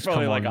 no, please, it's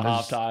probably like on,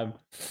 a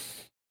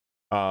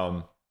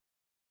halftime.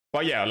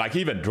 But yeah, like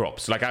even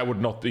drops. Like I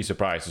would not be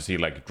surprised to see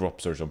like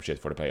drops or some shit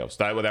for the playoffs.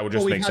 That would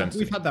just make sense.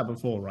 We've had that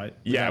before, right?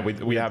 Yeah,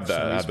 we have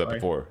had that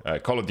before.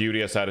 Call of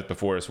Duty has had it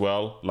before as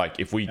well. Like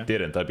if we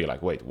didn't, I'd be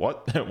like, wait,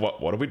 what?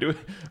 what are we doing?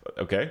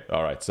 Okay,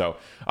 all right. So,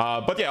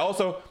 but yeah,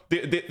 also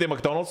the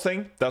McDonald's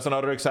thing. That's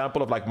another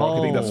example of like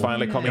marketing that's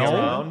finally coming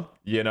around.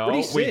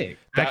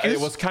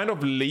 It was kind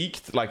of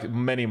leaked like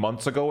many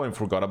months ago and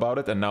forgot about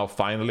it, and now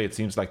finally it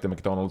seems like the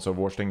McDonald's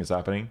Overwatch thing is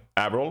happening.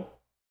 Avril?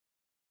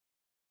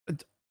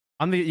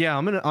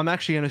 I'm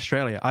actually in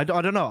Australia. I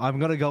don't know. I'm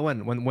gonna go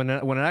in when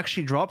it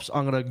actually drops.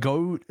 I'm gonna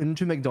go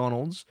into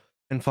McDonald's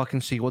and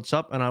fucking see what's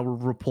up, and I will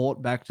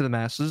report back to the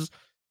masses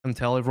and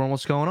tell everyone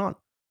what's going on.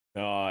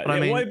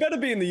 Well, it better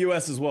be in the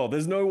US as well.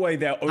 There's no way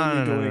they're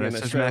only doing it in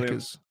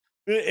Australia.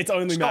 It's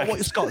only Scott.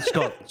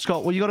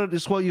 What you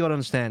gotta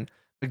understand.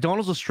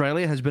 McDonald's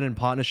Australia has been in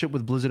partnership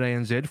with Blizzard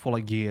ANZ for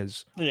like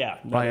years. Yeah,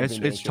 right.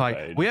 It's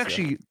tight. We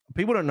actually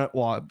people don't know.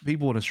 Well,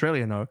 people in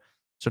Australia know.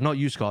 So not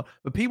you, Scott,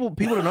 but people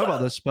don't know about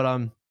this.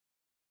 But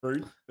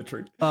the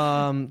truth.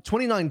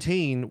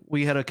 2019,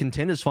 we had a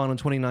contenders final in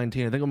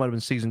 2019. I think it might have been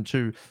season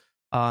 2,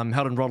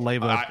 held in Rod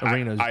Laver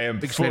arenas. I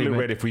am fully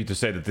ready for you to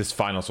say that this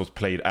finals was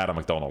played at a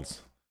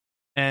McDonald's,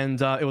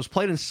 and it was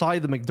played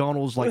inside the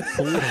McDonald's like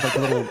pool,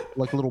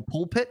 like a little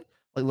pool pit,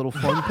 like a little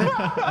foam pit.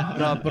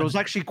 But it was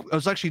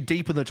actually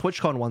deep in the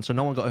TwitchCon one, so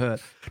no one got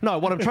hurt. No,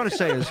 what I'm trying to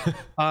say is,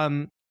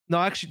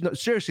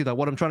 seriously though,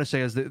 what I'm trying to say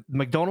is that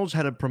McDonald's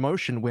had a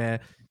promotion where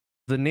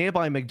the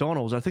nearby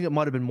McDonald's, I think it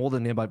might have been more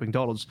than nearby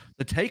McDonald's,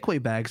 the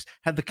takeaway bags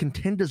had the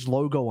Contenders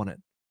logo on it.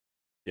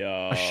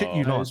 Yeah, I shit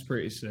you not. That was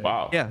pretty sick.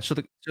 Wow. Yeah, so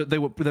they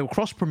were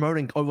cross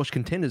promoting Overwatch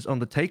Contenders on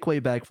the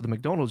takeaway bag for the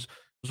McDonald's. It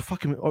was a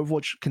fucking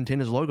Overwatch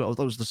Contenders logo. I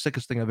thought it was the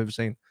sickest thing I've ever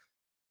seen.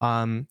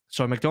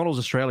 So McDonald's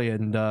Australia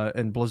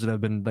and Blizzard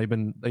they've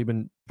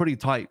been pretty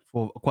tight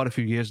for quite a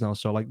few years now.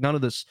 So like none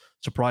of this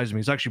surprised me.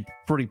 It's actually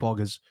pretty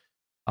poggers.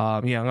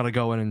 I'm gonna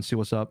go in and see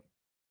what's up.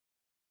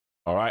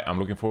 All right, I'm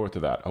looking forward to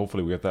that.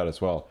 Hopefully we get that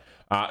as well.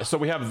 So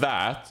we have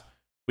that.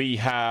 We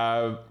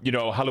have,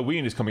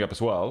 Halloween is coming up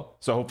as well.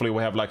 So hopefully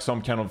we have like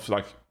some kind of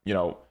like,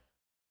 not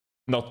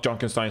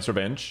Junkenstein's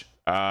Revenge.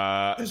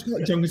 Let's go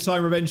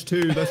Junkenstein Revenge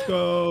 2. Let's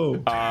go.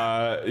 We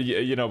got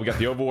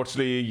the Overwatch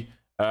League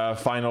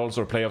finals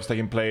or playoffs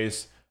taking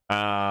place.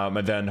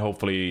 And then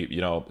hopefully,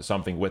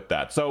 something with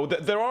that. So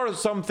there are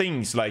some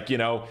things like, in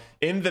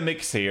the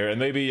mix here, and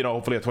maybe,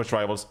 hopefully at Twitch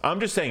Rivals. I'm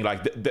just saying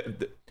like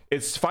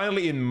it's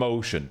finally in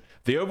motion.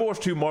 The Overwatch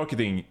 2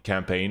 marketing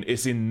campaign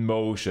is in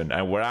motion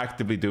and we're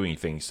actively doing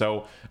things.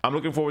 So I'm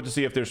looking forward to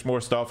see if there's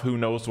more stuff. Who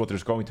knows what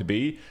there's going to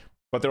be.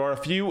 But there are a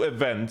few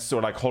events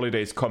or like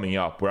holidays coming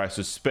up where I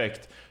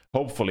suspect,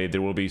 hopefully,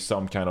 there will be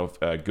some kind of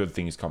good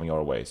things coming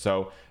our way.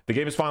 So the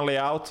game is finally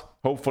out.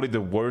 Hopefully the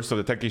worst of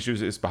the tech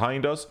issues is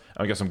behind us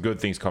and we got some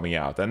good things coming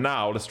out. And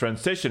now let's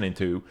transition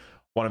into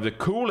one of the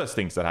coolest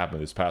things that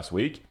happened this past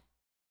week.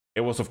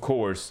 It was, of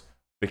course,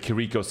 the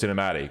Kiriko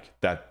cinematic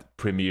that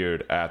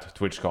premiered at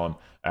TwitchCon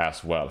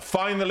as well.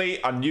 Finally,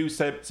 a new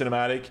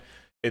cinematic.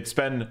 It's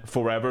been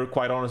forever,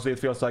 quite honestly, it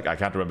feels like. I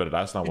can't remember the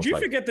last time. Did you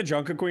forget the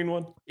Junker Queen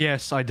one?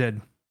 Yes, I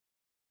did.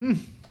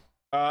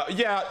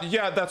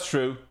 Yeah, that's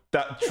true.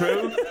 That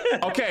true?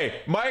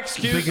 Okay, my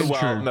excuse...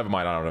 Well, never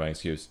mind, I don't have an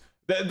excuse.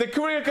 The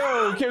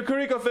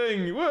Kuriko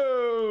thing.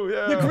 Whoa!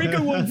 Yeah. The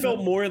Kuriko one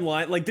felt more in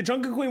line. Like the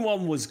Junker Queen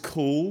one was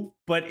cool,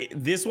 but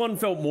this one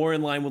felt more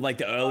in line with like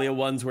the earlier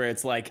ones where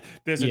it's like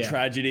there's a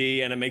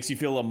tragedy and it makes you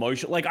feel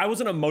emotional. Like I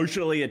wasn't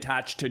emotionally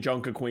attached to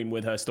Junker Queen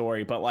with her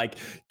story, but like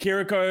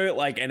Kiriko,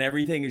 like and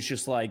everything is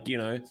just like, you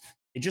know,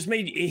 it just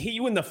made it hit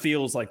you in the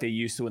feels like they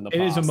used to in the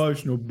past. It is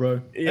emotional,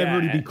 bro. Yeah.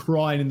 Everybody be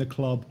crying in the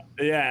club.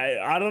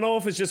 Yeah, I don't know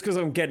if it's just because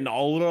I'm getting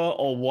older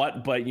or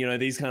what, but you know,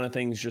 these kind of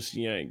things just,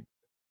 you know,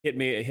 hit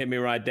me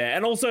right there.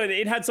 And also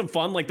it had some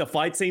fun. Like the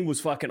fight scene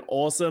was fucking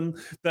awesome.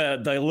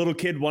 The little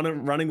kid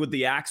running with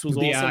the axe was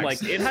awesome. Like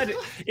it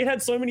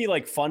had so many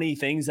like funny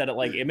things that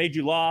it made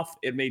you laugh,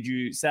 it made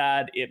you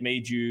sad, it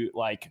made you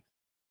like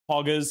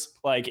poggers.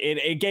 Like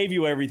it gave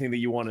you everything that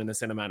you want in a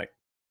cinematic.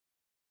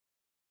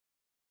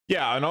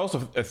 Yeah, and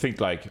also I think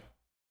like,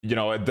 you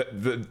know,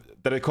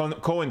 that it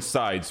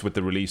coincides with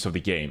the release of the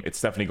game. It's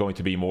definitely going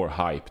to be more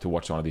hype to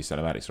watch one of these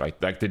cinematics, right?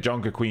 Like the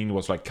Junker Queen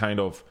was like kind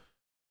of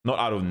not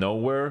out of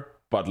nowhere,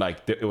 but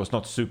like it was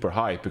not super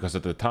hype because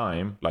at the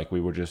time, like we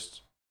were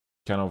just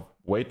kind of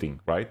waiting,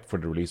 right, for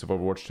the release of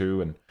Overwatch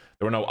 2, and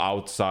there were no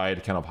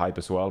outside kind of hype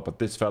as well. But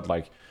this felt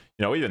like,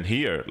 you know, even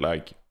here,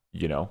 like,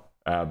 you know,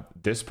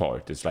 this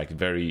part is like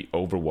very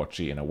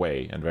Overwatchy in a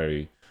way, and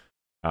very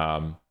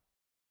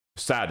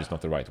sad is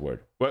not the right word.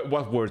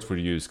 What words would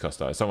you use,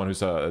 Costa? As someone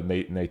who's a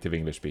native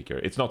English speaker,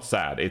 it's not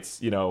sad. It's,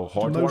 you know,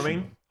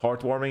 heartwarming.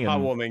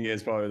 Heartwarming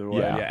is probably the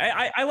word.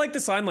 Yeah. I like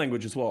the sign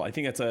language as well. I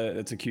think it's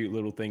a cute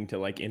little thing to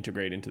like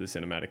integrate into the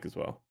cinematic as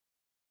well.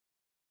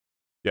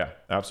 Yeah,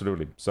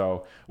 absolutely.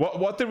 So,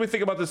 what did we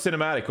think about the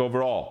cinematic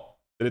overall?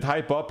 Did it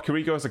hype up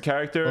Kiriko as a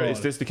character?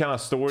 Is this the kind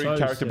of story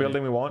character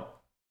building we want?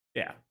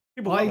 Yeah,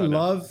 I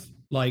love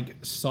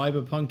like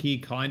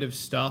cyberpunky kind of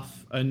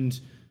stuff, and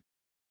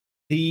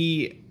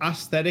the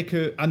aesthetic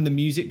and the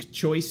music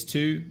choice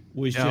too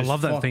was just. I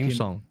love that theme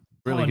song.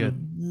 Really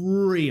good.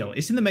 Real.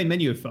 It's in the main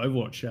menu of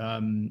Overwatch.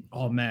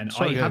 Oh man,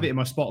 I have it in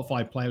my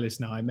Spotify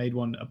playlist now. I made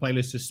a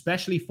playlist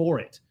especially for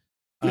it.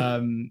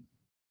 On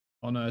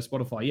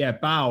Spotify. Yeah,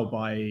 Bow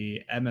by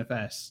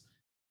MFS.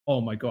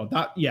 Oh my god,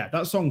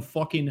 that song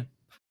fucking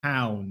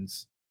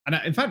pounds. And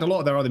in fact, a lot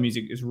of their other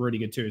music is really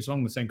good too. It's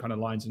along the same kind of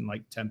lines and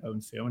like tempo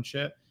and feel and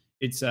shit.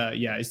 It's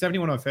it's definitely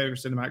one of my favorite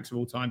cinematics of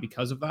all time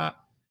because of that.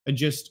 And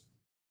just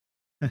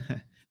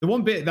the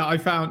one bit that I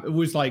found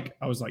was like,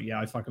 I was like, yeah,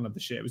 I fucking love the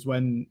shit. It was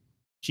when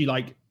she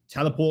like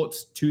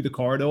teleports to the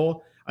corridor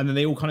and then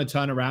they all kind of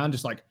turn around,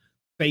 just like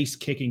face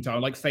kicking time,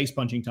 like face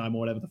punching time or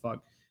whatever the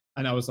fuck.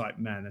 And I was like,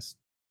 man,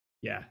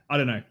 I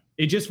don't know.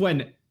 It just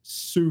went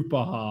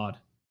super hard,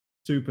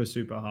 super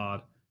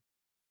hard.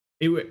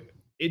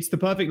 It's the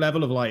perfect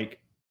level of like,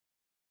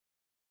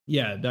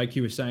 like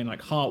you were saying,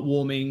 like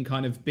heartwarming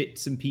kind of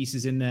bits and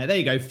pieces in there. There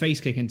you go,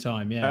 face kicking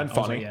time. Yeah, and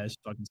funny. Like, it's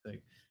fucking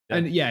sick. Yeah.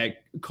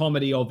 And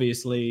comedy,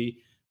 obviously.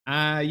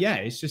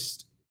 It's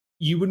just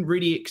you wouldn't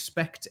really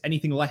expect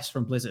anything less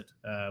from Blizzard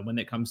when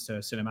it comes to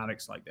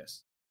cinematics like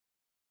this.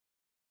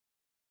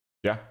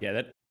 Yeah,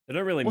 they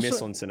don't really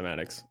miss on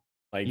cinematics.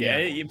 Like,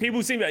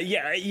 people seem to,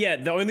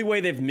 the only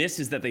way they've missed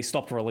is that they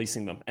stopped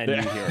releasing them and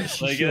new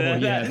heroes. Like,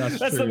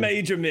 that's the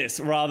major miss,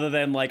 rather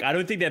than like, I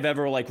don't think they've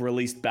ever like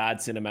released bad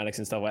cinematics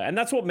and stuff like that. And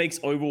that's what makes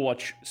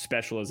Overwatch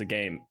special as a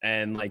game,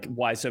 and like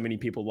why so many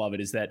people love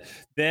it, is that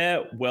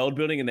their world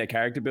building and their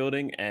character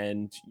building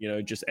and, you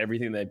know, just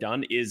everything they've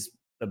done is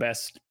the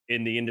best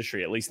in the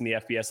industry, at least in the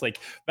FPS.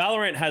 Like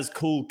Valorant has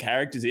cool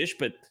characters-ish,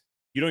 but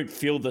you don't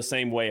feel the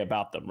same way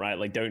about them, right?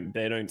 Like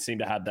they don't seem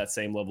to have that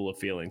same level of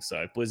feeling.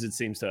 So Blizzard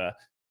seems to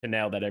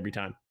nail that every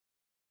time.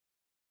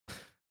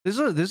 There's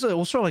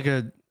also like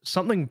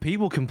something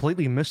people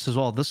completely missed as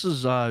well. This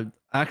is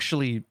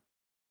actually,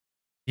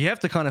 you have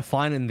to kind of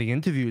find in the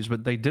interviews,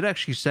 but they did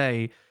actually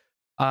say,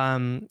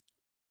 in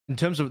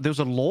terms of, there was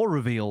a lore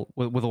reveal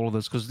with all of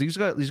this, because these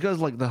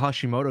guys like the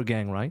Hashimoto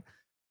gang, right?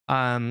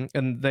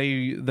 And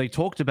they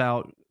talked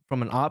about,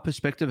 from an art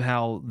perspective,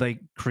 how they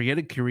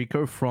created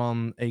Kiriko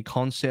from a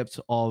concept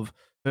of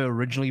her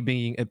originally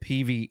being a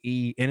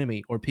PvE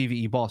enemy or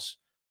PvE boss.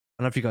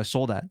 I don't know if you guys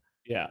saw that.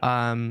 Yeah.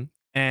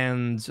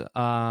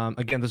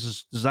 Again,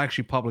 this is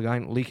actually public. I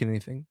ain't leaking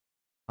anything.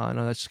 I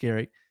know that's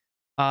scary.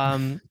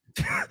 But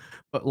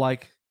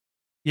like,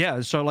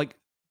 yeah. So like,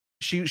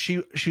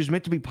 she's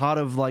meant to be part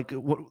of like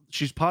what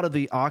she's part of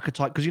the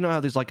archetype, because you know how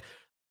there's like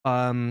what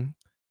are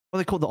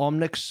they called, the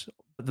Omnics,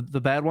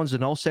 the bad ones, the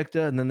Null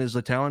Sector, and then there's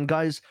the Talon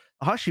guys.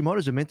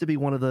 Hashimoto's are meant to be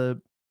one of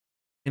the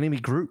enemy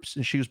groups,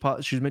 and she was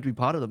meant to be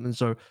part of them, and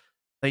so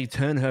they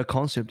turn her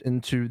concept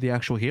into the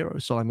actual hero.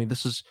 So I mean,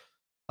 this is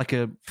like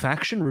a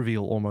faction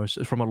reveal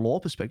almost from a lore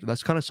perspective.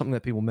 That's kind of something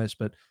that people miss,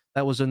 but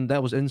that was in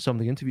some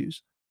of the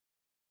interviews.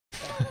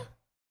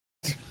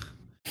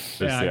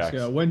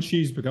 When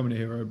she's becoming a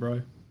hero,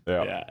 bro.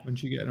 Yeah. When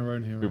she getting her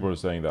own hero. People are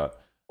saying that.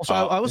 Also,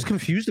 I was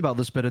confused about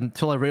this bit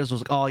until I realized I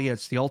was like, oh yeah,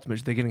 it's the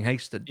ultimate. They're getting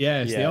hasted.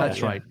 Yeah, it's the ultimate.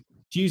 That's right.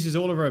 She uses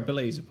all of her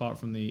abilities apart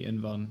from the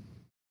Invuln.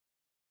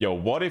 Yo,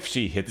 what if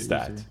she hits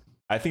that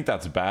I think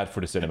that's bad for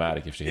the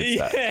cinematic if she hits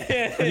that.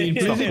 Yeah. I mean,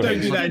 Blizzard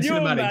don't do that in Can you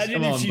cinematics. imagine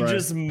Come if on, she bro.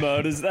 just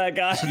murders that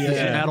guy? It's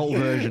an adult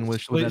version,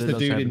 which Splits that the does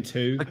dude happen. in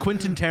two. The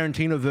Quentin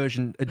Tarantino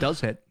version, it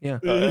does hit. Yeah.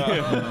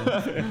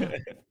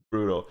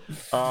 Brutal.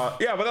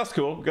 Yeah, but that's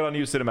cool. Got a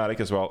new cinematic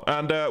as well.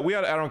 And we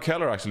had Aaron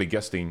Keller actually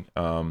guesting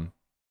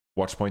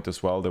Watchpoint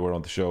as well. They were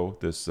on the show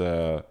this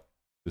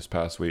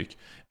past week.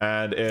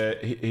 And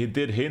he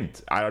did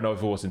hint, I don't know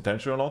if it was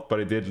intentional or not, but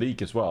it did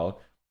leak as well,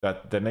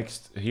 that the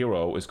next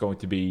hero is going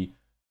to be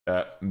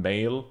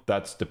male.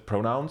 That's the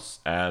pronouns.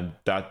 And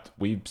that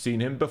we've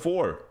seen him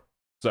before.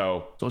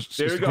 So it's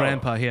there you go.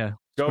 Grandpa here.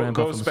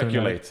 Go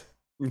speculate.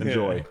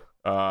 Enjoy.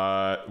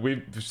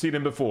 We've seen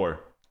him before.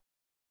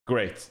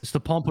 Great. It's the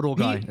Pompadour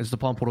guy. It's the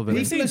Pompadour villain.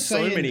 We've seen so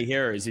saying- many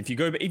heroes. If you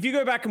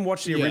go back and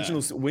watch the Yeah.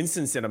 original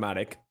Winston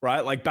cinematic,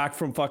 right? Like back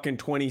from fucking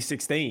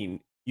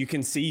 2016, you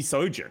can see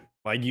Sojourn.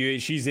 Like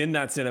she's in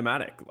that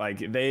cinematic. Like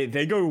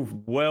they go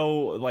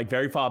well, like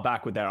very far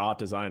back with their art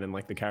design and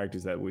like the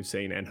characters that we've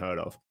seen and heard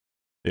of.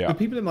 Yeah. The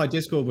people in my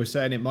Discord were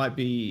saying it might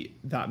be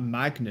that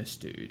Magnus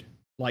dude,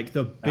 like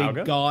the big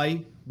Auga?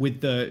 guy with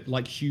the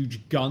like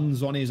huge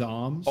guns on his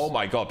arms. Oh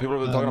my god, people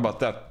have been talking about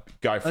that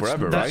guy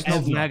forever, that's right?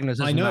 not Magnus.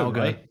 That's I know, Malga.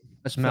 right?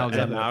 That's Is that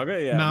Malga.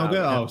 Malga? Yeah.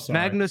 Malga. Oh, sorry.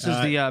 Magnus is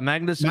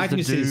Magnus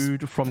Magnus is is- the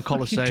dude from Chess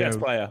Colosseo.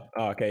 player.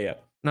 Oh, okay, yeah.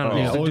 No, Oh. he's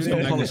Yeah, the always dude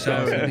from Magnus.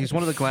 Colosseo. He's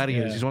one of the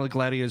gladiators. Yeah. He's one of the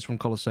gladiators from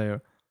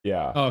Colosseo.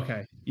 Yeah.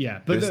 Okay,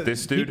 yeah, but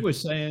This dude? people were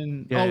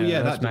saying, Yeah, oh yeah,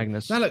 yeah, that's that dude.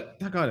 Magnus.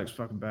 That guy looks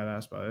fucking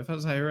badass, bro. If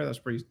that's how you hear it, that's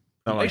pretty.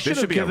 I'm like, They this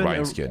should be a should've given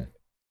Ryan a- skin. Come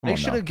They on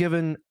should now. have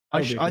given. That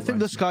would be a I good think one.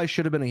 this guy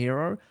should have been a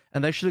hero,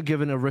 and they should have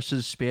given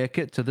Arissa's spear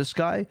kit to this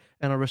guy,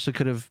 and Arissa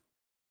could have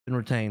been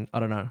retained. I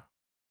don't know.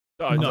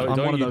 Oh, No, don't, I'm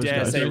don't one of you those dare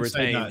guys. say Don't say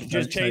retain. that. Just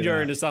Don't say change her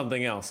that. into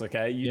something else,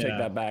 okay? You take Yeah.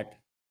 that back.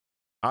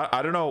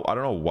 I don't know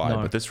why, No.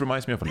 but this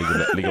reminds me of a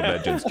League of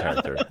Legends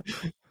character.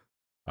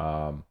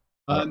 I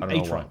don't know why.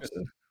 Aatrox.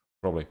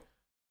 Probably.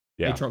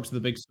 Yeah. Aatrox with the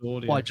big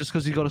sword. Why? Yeah. Just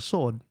because he got a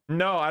sword?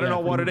 No, I don't Yeah,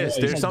 know what it is.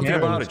 he's There's like something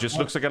Garen. about it. Just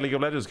looks like a League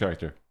of Legends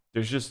character.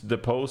 There's just the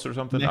pose or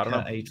something. I don't know.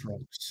 Mecha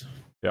Aatrox.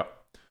 Yeah.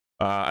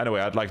 Anyway,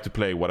 I'd like to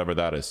play whatever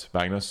that is.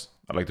 Magnus,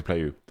 I'd like to play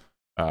you.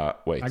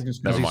 Wait,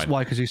 Magnus- never mind.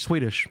 Why? Because he's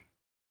Swedish.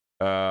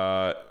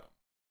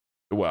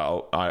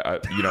 Well, I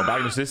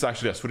Magnus is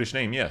actually a Swedish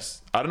name.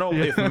 Yes, I don't know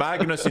if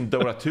Magnus in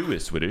Dota 2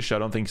 is Swedish. I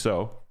don't think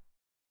so.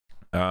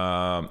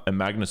 And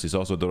Magnus is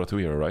also a Dota 2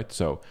 hero, right?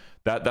 So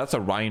that's a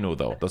rhino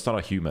though. That's not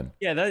a human.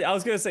 Yeah, I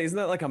was gonna say, isn't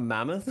that like a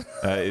mammoth?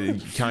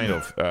 Kind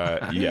of.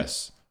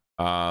 Yes.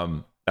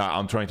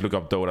 I'm trying to look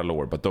up Dota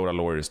lore, but Dota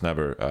lore is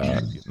never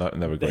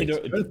never They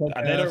great.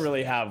 don't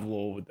really have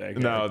lore with their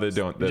No, they characters.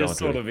 don't. They just don't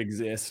sort really. of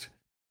exist.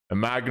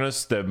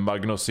 Magnus, the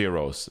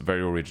Magnoceros,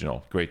 very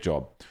original. Great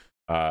job.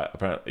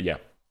 Apparently, yeah.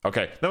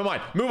 Okay, never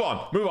mind. Move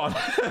on.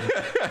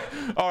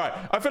 All right.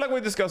 I feel like we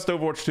discussed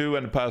Overwatch 2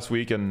 and the past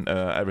week and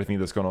everything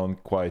that's gone on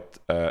quite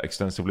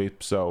extensively.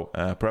 So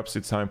perhaps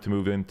it's time to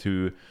move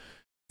into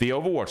the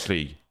Overwatch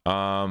League.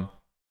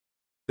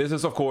 This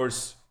is, of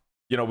course,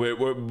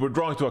 we're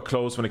drawing to a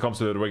close when it comes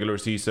to the regular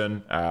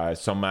season.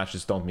 Some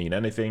matches don't mean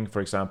anything. For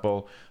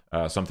example,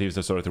 some teams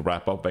have started to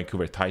wrap up.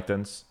 Vancouver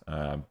Titans.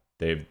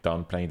 They've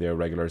done playing their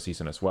regular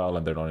season as well,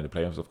 and they're not in the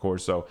playoffs, of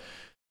course. So,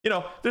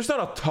 there's not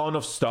a ton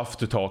of stuff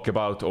to talk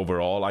about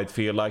overall, I'd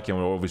feel like, and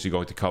we're obviously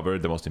going to cover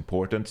the most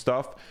important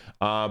stuff.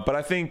 But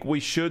I think we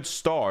should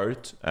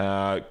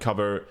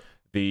cover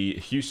the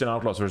Houston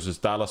Outlaws versus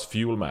Dallas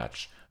Fuel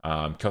match.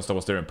 Costa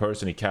was there in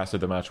person. He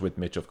casted the match with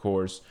Mitch, of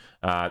course.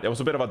 There was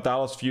a bit of a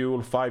Dallas Fuel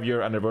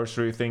 5-year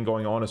anniversary thing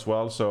going on as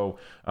well. So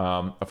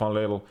a fun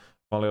little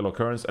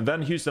occurrence. And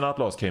then Houston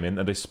Outlaws came in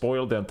and they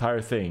spoiled the entire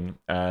thing.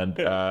 And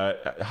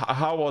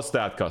how was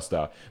that,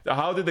 Costa?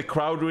 How did the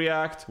crowd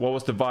react? What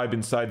was the vibe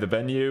inside the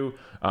venue?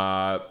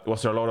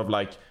 Was there a lot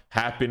of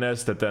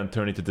happiness that then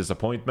turned into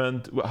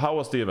disappointment? How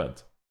was the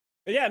event?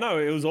 Yeah, no,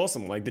 it was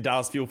awesome. Like the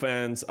Dallas Fuel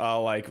fans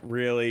are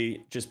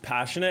really just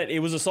passionate. It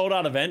was a sold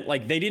out event.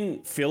 Like they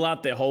didn't fill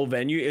out their whole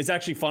venue. It's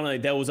actually funny.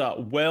 There was a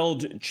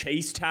world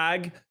chase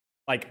tag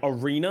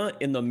arena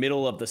in the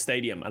middle of the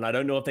stadium, and I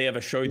don't know if they ever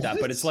showed that,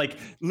 but it's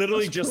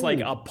literally That's just cool.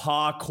 a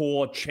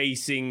parkour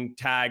chasing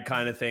tag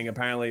kind of thing.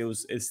 Apparently it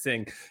was his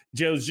thing.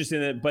 Joe was just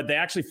in it, but they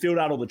actually filled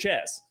out all the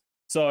chairs.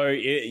 So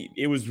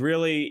it was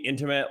really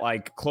intimate,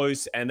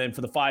 close. And then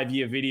for the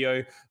 5-year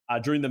video,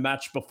 during the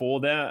match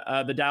before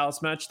the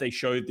Dallas match, they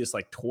showed this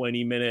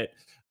 20-minute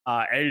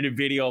edited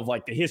video of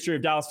the history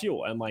of Dallas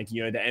Fuel and the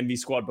MV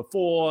squad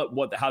before,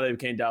 how they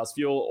became Dallas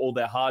Fuel, all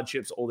their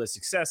hardships, all their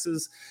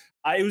successes.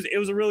 It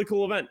was a really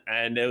cool event,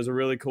 and it was a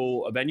really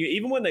cool venue.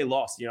 Even when they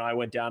lost, I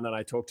went down and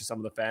I talked to some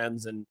of the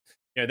fans, and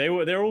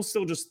they're all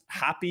still just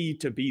happy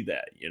to be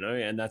there,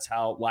 and that's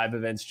how live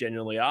events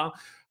generally are.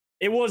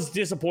 It was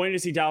disappointing to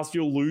see Dallas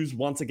Fuel lose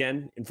once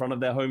again in front of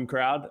their home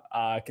crowd,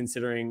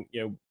 considering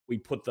we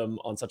put them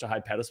on such a high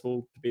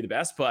pedestal to be the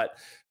best. But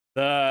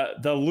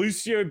the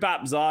Lucio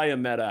Bapzaya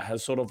meta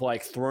has sort of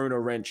thrown a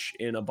wrench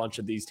in a bunch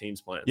of these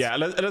teams' plans. Yeah,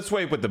 let's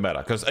wait with the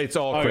meta because it's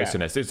all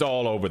craziness. It's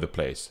all over the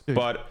place. Dude.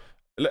 But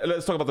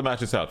let's talk about the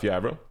match itself.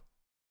 Yeah, bro.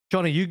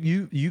 Johnny,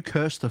 you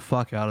cursed the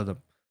fuck out of them.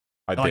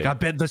 Like did. I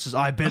bet this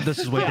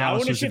is where Yeah, I Dallas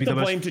wanna is to shift be the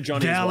the blame most to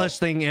Johnny as well. Dallas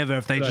thing ever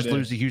if they Good just idea.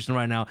 lose to Houston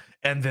right now,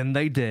 and then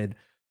they did.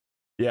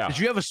 Yeah. Did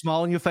you have a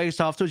smile on your face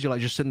afterwards? You're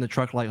like just sitting in the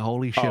truck, like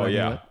holy shit! Oh I knew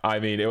yeah, it. I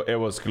mean it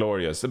was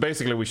glorious.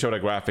 Basically, we showed a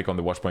graphic on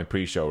the Watchpoint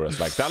pre-show. It's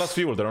like Dallas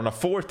Fuel, they're on a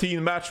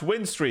 14-match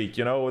win streak.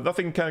 You know,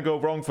 nothing can go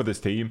wrong for this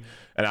team.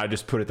 And I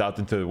just put it out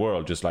into the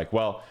world, just like,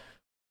 well,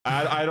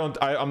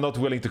 I'm not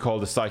willing to call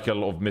the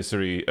cycle of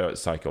misery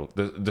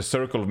the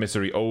circle of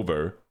misery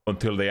over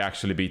until they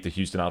actually beat the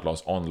Houston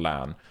Outlaws on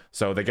LAN.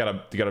 So they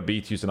gotta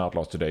beat Houston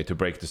Outlaws today to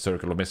break the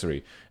circle of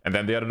misery, and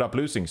then they ended up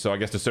losing. So I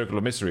guess the circle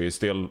of misery is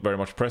still very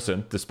much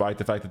present, despite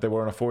the fact that they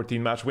were on a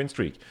 14-match win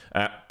streak.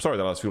 Sorry,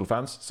 Dallas Fuel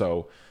fans.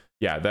 So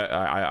yeah,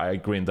 I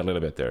grinned a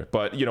little bit there,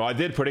 but you know, I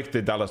did predict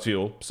the Dallas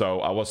Fuel, so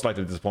I was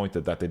slightly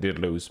disappointed that they did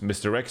lose.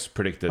 Mr. X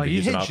predicted Like, the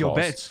you Houston hedged your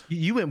Outlaws. bets.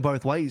 You went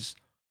both ways.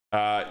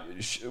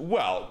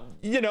 Well,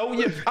 you know,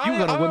 I'm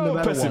gotta win no a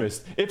matter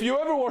pessimist. If you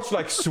ever watch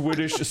like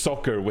Swedish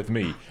soccer with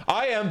me,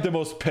 I am the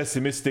most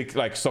pessimistic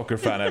like soccer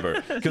fan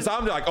ever, because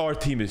I'm like, our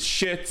team is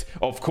shit.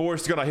 Of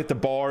course, it's gonna hit the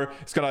bar.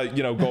 It's gonna,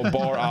 you know, go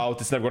bar out.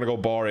 It's never gonna go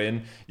bar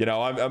in. You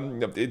know,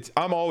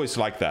 I'm always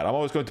like that. I'm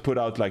always going to put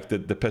out like the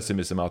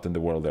pessimism out in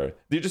the world there.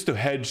 They're just to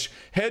hedge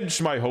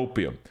my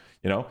hopium.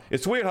 You know,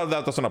 it's weird how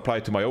that doesn't apply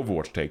to my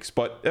Overwatch takes,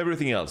 but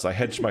everything else, I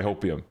hedge my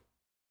hopium.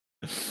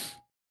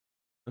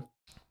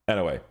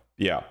 Anyway.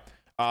 Yeah,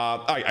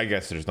 I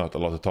guess there's not a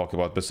lot to talk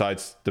about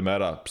besides the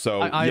meta.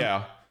 So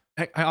yeah,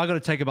 I got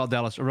to take about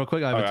Dallas real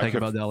quick. I have to take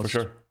about Dallas.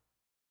 Sure.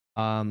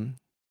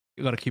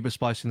 You got to keep it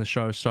spicy in the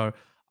show. So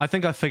I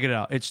think I figured it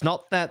out. It's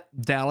not that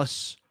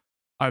Dallas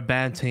are a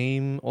bad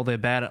team or they're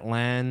bad at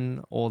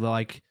LAN or they're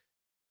like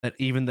that.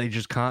 Even they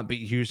just can't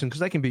beat Houston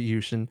because they can beat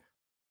Houston.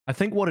 I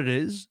think what it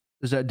is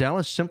that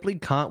Dallas simply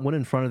can't win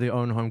in front of their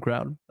own home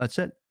crowd. That's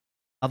it.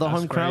 Other That's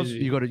home crowds,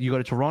 crazy. you go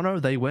to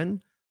Toronto, they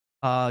win.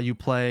 You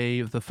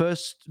play the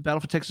first Battle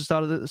for Texas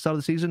start of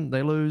the season,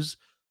 they lose.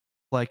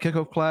 Play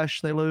Kickoff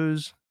Clash, they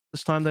lose.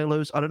 This time they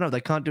lose. I don't know.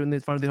 They can't do it in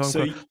front of their home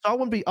crowd. So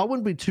I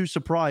wouldn't be too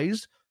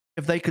surprised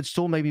if they could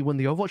still maybe win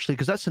the Overwatch League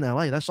because that's in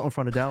LA. That's not in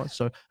front of Dallas.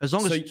 So as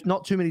long as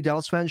not too many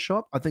Dallas fans show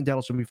up, I think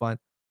Dallas will be fine.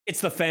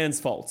 It's the fans'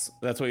 faults.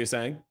 That's what you're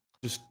saying.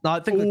 Just No, I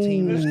think the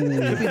team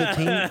could be the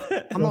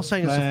team. I'm not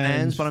saying it's the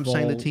fans, but I'm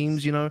saying the faults.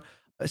 teams. You know,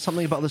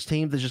 something about this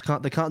team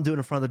they can't do it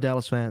in front of the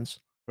Dallas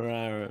fans.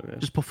 right.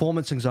 Just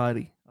performance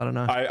anxiety. I don't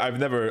know. I've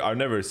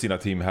never seen a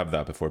team have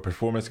that before.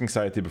 Performance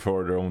anxiety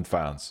before their own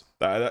fans.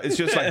 It's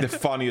just like the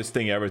funniest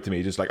thing ever to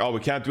me. Just like, oh, we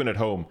can't win at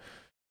home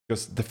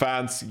because the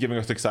fans giving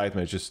us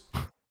excitement is just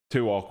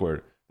too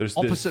awkward. There's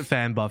opposite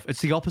fan buff.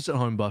 It's the opposite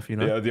home buff. You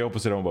know. Yeah, the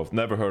opposite home buff.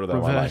 Never heard of that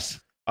Reverse.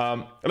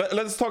 one.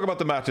 Let's talk about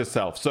the match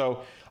itself.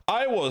 So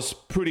I was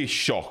pretty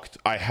shocked,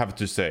 I have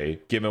to say,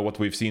 given what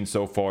we've seen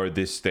so far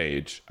this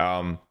stage.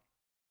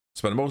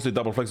 Spent mostly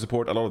double flex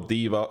support, a lot of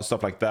diva,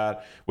 stuff like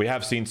that. We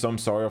have seen some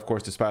Zarya, of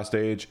course, this past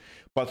stage.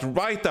 But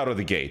right out of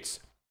the gates,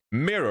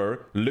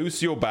 Mirror,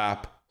 Lucio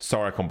Bap,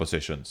 Zarya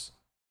compositions.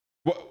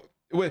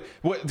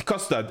 What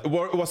Costa,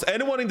 was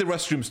anyone in the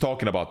restrooms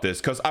talking about this?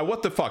 Because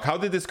what the fuck? How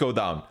did this go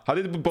down? How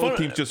did both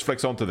teams just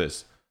flex onto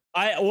this?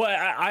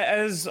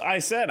 As I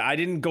said, I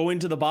didn't go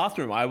into the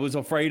bathroom. I was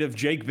afraid of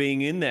Jake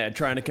being in there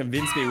trying to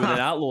convince me with an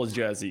Outlaws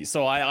jersey.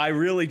 So I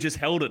really just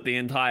held it the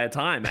entire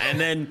time. And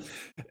then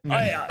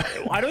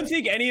I don't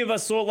think any of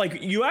us saw,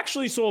 like, you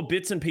actually saw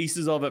bits and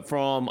pieces of it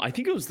from, I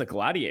think it was the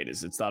Gladiators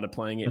that started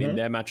playing it in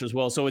their match as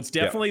well. So it's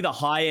definitely the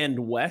high end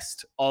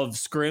west of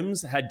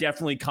scrims had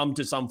definitely come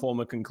to some form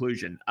of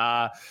conclusion.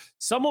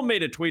 Someone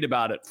made a tweet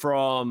about it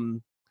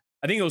from,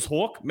 I think it was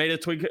Hawk made a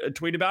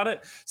tweet about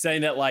it,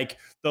 saying that like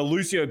the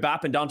Lucio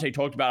Bap, and Dante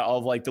talked about it,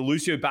 of like the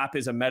Lucio Bap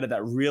is a meta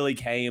that really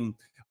came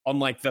on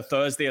like the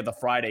Thursday or the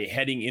Friday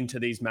heading into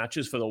these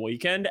matches for the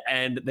weekend.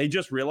 And they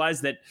just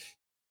realized that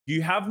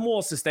you have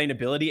more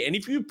sustainability. And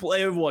if you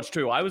play Overwatch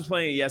 2, I was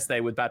playing it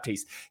yesterday with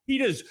Baptiste. He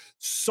does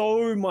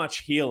so much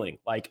healing,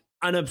 like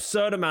an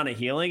absurd amount of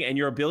healing, and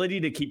your ability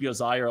to keep your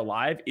Zarya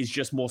alive is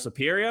just more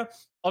superior.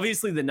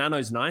 Obviously, the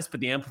nano's nice, but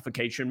the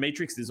amplification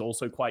matrix is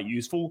also quite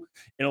useful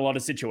in a lot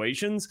of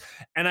situations.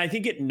 And I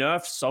think it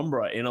nerfs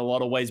Sombra in a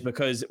lot of ways,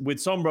 because with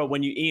Sombra,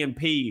 when you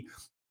EMP,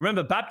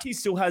 remember, Baptiste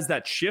still has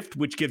that shift,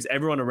 which gives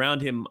everyone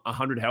around him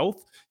 100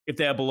 health if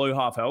they're below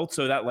half health.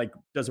 So that like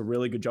does a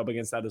really good job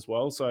against that as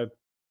well. So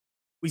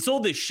we saw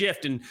this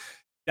shift, and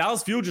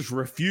Dallas Fuel just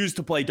refused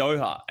to play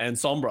Doha and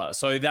Sombra.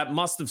 So that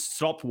must have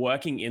stopped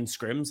working in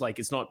scrims. Like,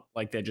 it's not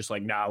like they're just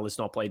like, nah, let's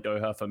not play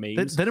Doha for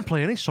memes. They didn't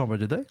play any Sombra,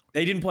 did they?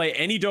 They didn't play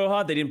any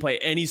Doha. They didn't play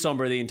any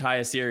Sombra the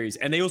entire series.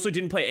 And they also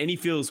didn't play any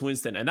Fearless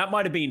Winston. And that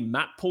might have been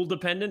map pool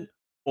dependent,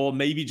 or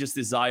maybe just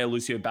this Zarya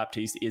Lucio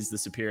Baptiste is the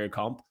superior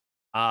comp.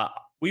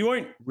 We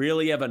won't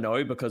really ever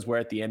know, because we're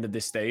at the end of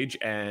this stage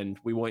and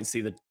we won't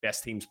see the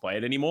best teams play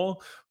it anymore.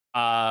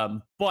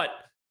 But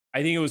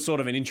I think it was sort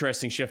of an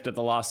interesting shift at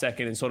the last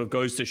second, and sort of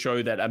goes to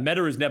show that a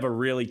meta is never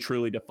really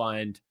truly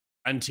defined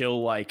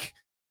until like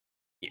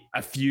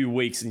a few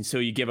weeks,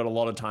 until you give it a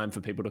lot of time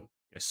for people to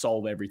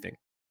solve everything.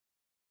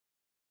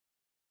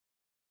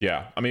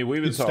 Yeah, I mean, we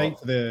even Good saw state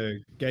for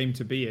the game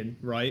to be in,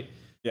 right?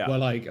 Yeah. Where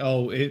like,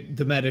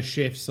 the meta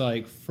shifts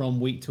like from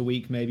week to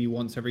week, maybe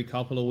once every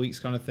couple of weeks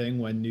kind of thing,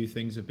 when new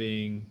things are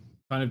being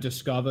kind of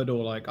discovered,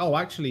 or like, oh,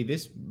 actually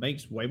this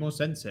makes way more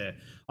sense here.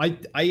 I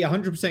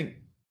 100%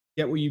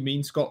 get what you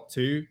mean, Scott,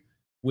 too,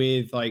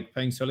 with like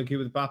playing solo queue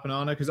with Bap and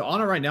Ana, because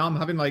Ana right now I'm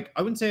having like,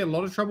 I wouldn't say a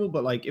lot of trouble,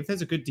 but like if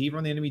there's a good diva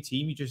on the enemy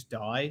team, you just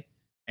die.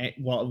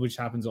 Well, which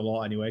happens a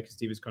lot anyway, because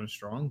diva's kind of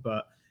strong,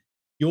 but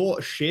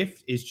your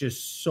shift is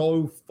just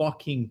so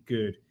fucking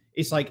good.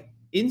 It's like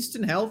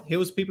instant health,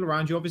 heals people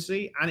around you,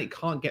 obviously, and it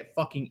can't get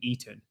fucking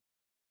eaten.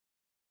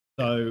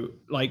 So,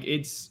 like,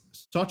 it's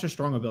such a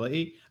strong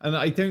ability, and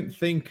I don't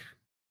think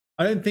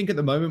at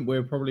the moment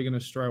we're probably going to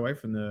stray away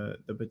from the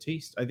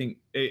Batiste. I think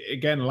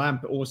again,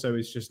 Lamp also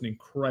is just an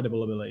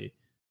incredible ability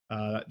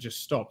that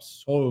just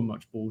stops so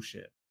much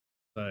bullshit.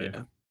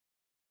 So,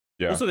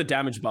 Yeah. Also, the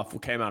damage buff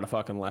came out of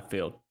fucking left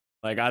field.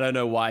 Like, I don't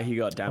know why he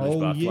got damage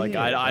buff. yeah, Like,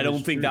 I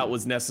don't think true. that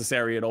was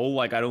necessary at all.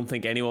 Like, I don't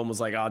think anyone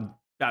was like,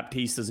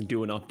 Baptiste doesn't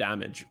do enough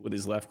damage with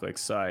his left click.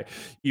 So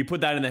you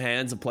put that in the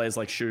hands of players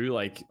like Shu,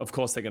 like, of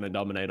course they're going to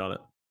dominate on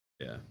it.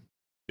 Yeah.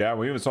 Yeah,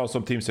 we even saw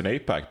some teams in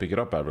APAC pick it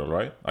up, Avril,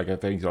 right? Like, I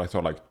think I saw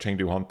like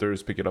Chengdu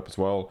Hunters pick it up as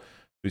well.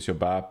 Lucio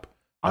Bap.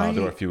 There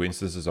were a few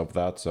instances of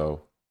that,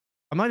 so.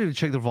 I might need to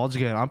check the VODs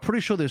again. I'm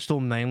pretty sure they're still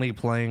mainly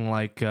playing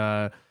like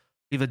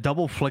either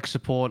double flick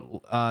support,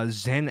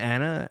 Zen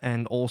Ana,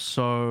 and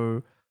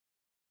also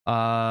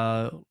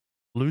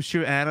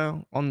Lucio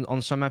Ana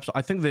on some maps.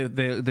 I think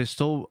they're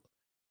still,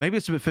 maybe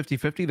it's a bit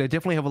 50-50. They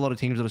definitely have a lot of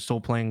teams that are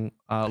still playing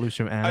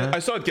Lucio Ana. I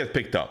saw it get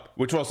picked up,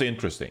 which was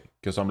interesting,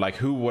 because I'm like,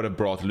 who would have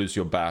brought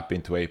Lucio Bap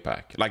into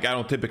APAC? Like, I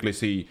don't typically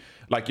see,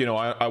 like, you know,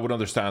 I would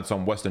understand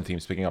some Western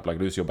teams picking up like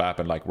Lucio Bap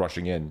and like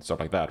rushing in, stuff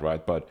like that,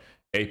 right? But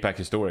APAC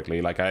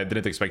historically, like, I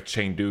didn't expect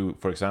Chengdu,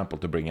 for example,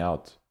 to bring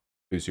out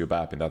Lucio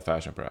Bap in that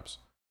fashion, perhaps.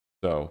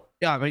 So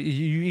yeah, I mean,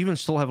 you even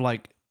still have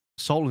like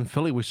Seoul and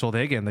Philly. We saw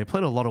there again. They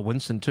played a lot of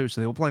Winston too, so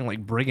they were playing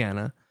like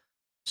Brigana.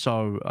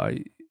 So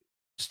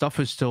stuff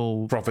is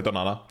still profit on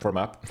Ana for a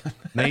map.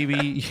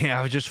 Maybe,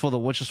 yeah, just for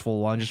one,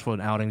 just for an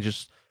outing,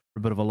 just for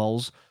a bit of a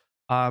lulz.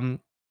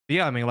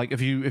 Yeah, I mean, like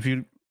if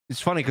you,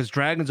 it's funny because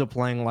Dragons are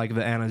playing like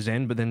the Ana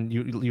Zen, but then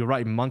you're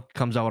right, Monk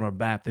comes out on a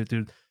BAP. They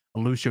do a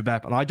Lucio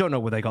BAP, and I don't know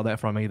where they got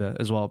that from either,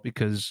 as well,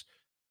 because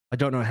I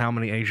don't know how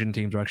many Asian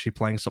teams are actually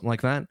playing something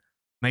like that.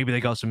 Maybe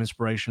they got some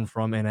inspiration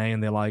from NA,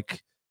 and they're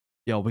like,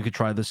 yo, we could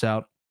try this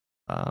out.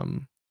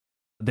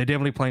 They're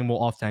definitely playing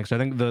more off tanks. I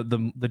think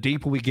the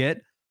deeper we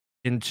get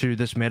into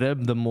this meta,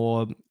 the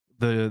more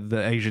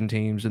the Asian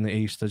teams in the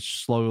East are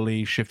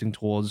slowly shifting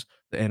towards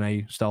the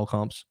NA style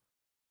comps.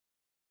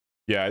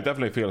 Yeah, it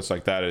definitely feels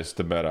like that is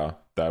the meta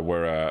that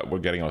we're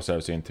getting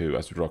ourselves into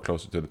as we draw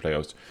closer to the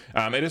playoffs.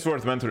 It is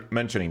worth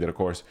mentioning that, of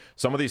course,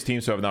 some of these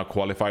teams who have now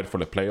qualified for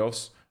the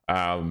playoffs,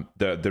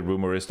 the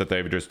rumor is that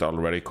they've just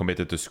already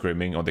committed to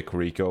scrimming on the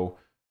Kuriko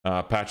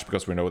patch,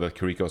 because we know that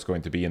Kuriko is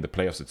going to be in the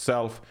playoffs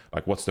itself.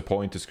 Like, what's the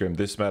point to scrim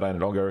this meta any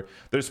longer?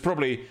 There's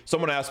probably,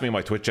 someone asked me in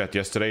my Twitch chat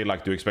yesterday,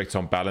 like, do you expect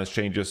some balance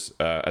changes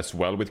as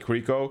well with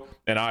Kuriko?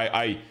 And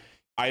I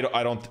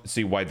don't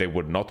see why they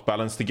would not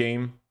balance the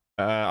game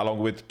along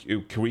with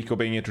Kuriko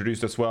being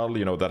introduced as well.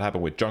 You know, that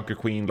happened with Junker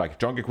Queen. Like,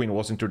 Junker Queen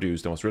was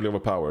introduced and was really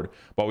overpowered,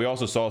 but we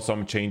also saw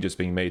some changes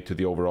being made to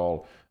the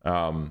overall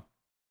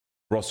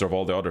roster of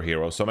all the other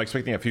heroes. So I'm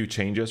expecting a few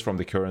changes from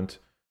the current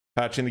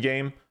patch in the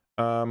game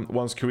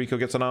once Kuriko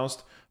gets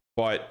announced,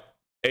 but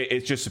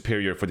it's just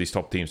superior for these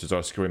top teams to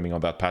start screaming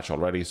on that patch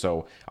already.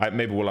 So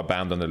maybe we'll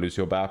abandon the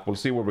Lucio BAP. We'll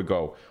see where we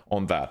go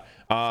on that.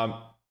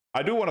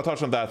 I do want to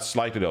touch on that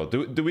slightly, though.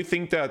 Do we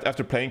think that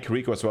after playing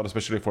Kuriko as well,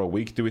 especially for a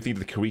week, do we think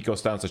that Kuriko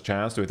stands a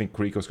chance? Do we think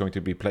Kuriko is going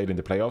to be played in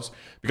the playoffs?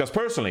 Because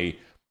personally,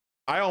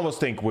 I almost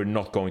think we're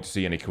not going to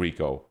see any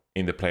Kuriko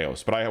in the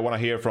playoffs. But I want to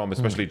hear from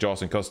especially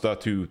Joss and Costa,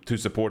 two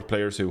support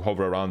players who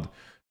hover around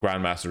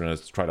Grandmaster and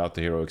has tried out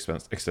the hero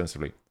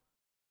extensively.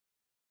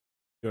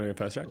 You want to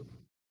go first, Jack?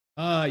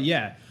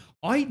 Yeah.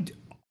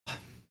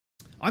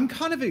 I'm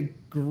kind of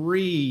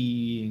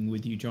agreeing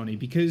with you, Johnny,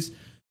 because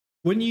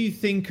when you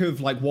think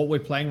of like what we're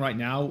playing right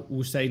now,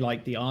 we'll say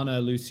like the Ana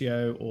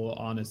Lucio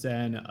or Ana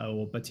Zen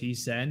or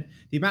Batiste Zen,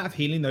 the amount of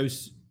healing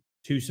those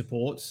two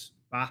supports,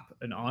 Bap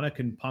and Ana,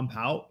 can pump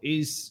out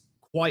is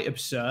quite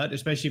absurd,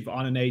 especially if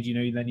Ana nade, you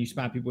know, then you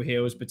spam people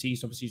heals.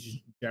 Batiste obviously just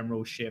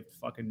general shift,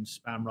 fucking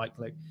spam right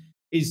click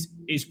is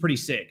pretty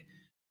sick.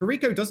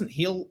 Kuriko doesn't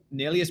heal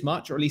nearly as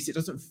much, or at least it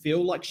doesn't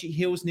feel like she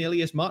heals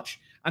nearly as much.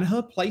 And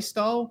her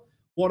playstyle,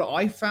 what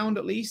I found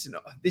at least, and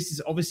this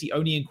is obviously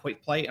only in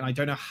quick play, and I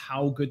don't know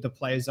how good the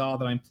players are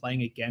that I'm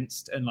playing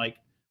against. And like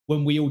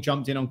when we all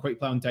jumped in on quick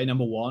play on day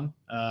number 1,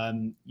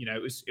 you know,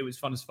 it was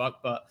fun as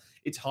fuck, but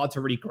it's hard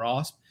to really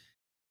grasp.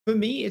 For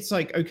me, it's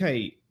like,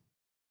 okay,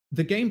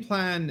 the game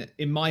plan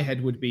in my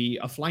head would be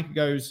a flanker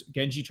goes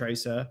Genji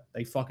Tracer,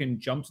 they fucking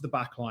jump to the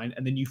backline,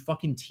 and then you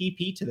fucking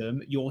TP to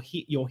them, you're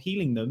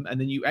healing them, and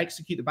then you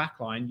execute the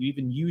backline, you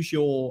even use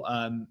your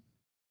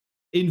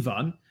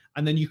invuln,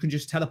 and then you can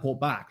just teleport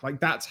back. Like,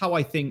 that's how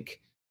I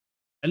think,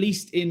 at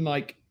least in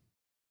like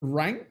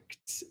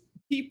ranked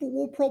people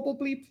will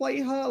probably play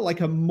her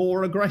like a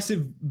more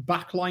aggressive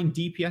backline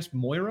DPS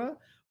Moira,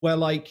 where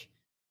like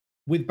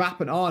with Bap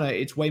and Ana,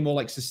 it's way more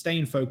like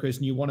sustained focus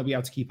and you want to be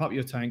able to keep up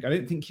your tank. I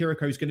don't think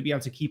Kiriko is going to be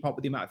able to keep up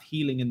with the amount of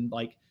healing and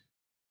like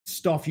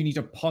stuff you need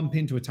to pump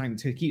into a tank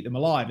to keep them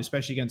alive,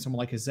 especially against someone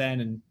like a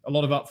Zen and a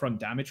lot of upfront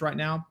damage right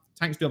now.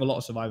 Tanks do have a lot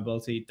of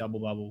survivability, double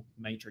bubble,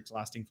 Matrix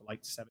lasting for like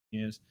 7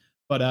 years.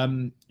 But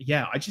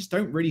yeah, I just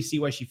don't really see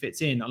where she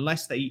fits in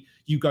unless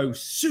you go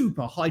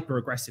super hyper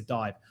aggressive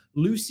dive.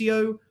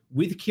 Lucio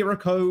with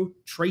Kiriko,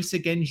 Tracer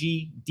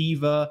Genji,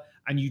 Diva,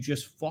 and you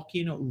just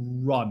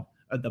fucking run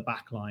at the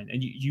back line.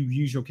 And you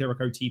use your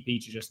Kiriko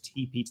TP to just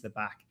TP to the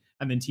back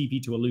and then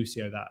TP to a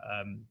Lucio that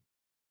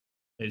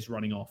is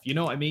running off. You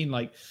know what I mean?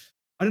 Like,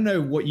 I don't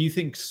know what you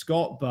think,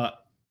 Scott,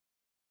 but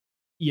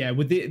yeah,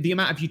 with the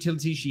amount of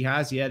utility she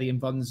has, yeah, the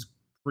Invun's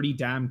pretty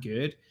damn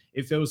good.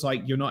 It feels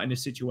like you're not in a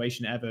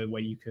situation ever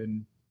where you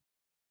can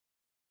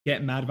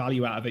get mad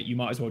value out of it. You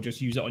might as well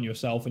just use it on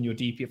yourself and your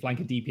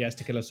flank a DPS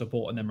to kill a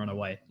support and then run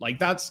away. Like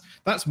that's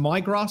my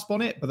grasp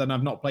on it, but then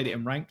I've not played it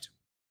in ranked.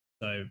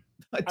 So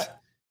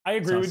I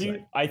agree with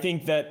you. I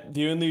think that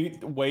the only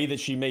way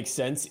that she makes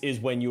sense is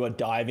when you are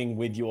diving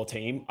with your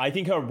team. I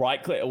think her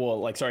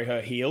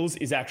her heals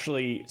is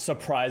actually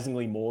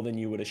surprisingly more than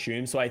you would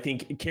assume. So I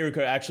think Kiriko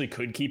actually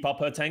could keep up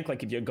her tank.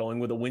 Like if you're going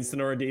with a Winston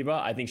or a Diva,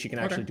 I think she can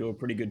actually do a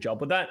pretty good job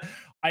with that.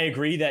 I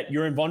agree that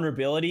your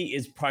invulnerability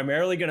is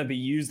primarily going to be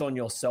used on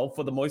yourself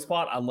for the most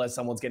part, unless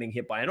someone's getting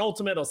hit by an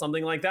ultimate or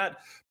something like that.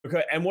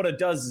 And what it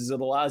does is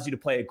it allows you to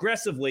play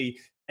aggressively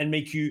and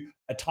make you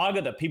a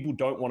target that people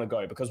don't want to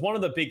go. Because one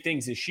of the big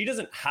things is she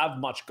doesn't have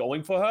much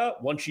going for her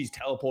once she's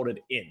teleported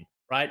in,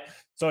 right?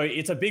 So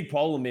it's a big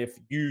problem if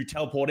you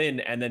teleport in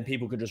and then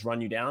people could just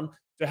run you down.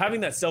 So having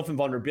that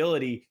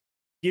self-invulnerability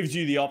gives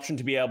you the option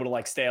to be able to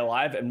like stay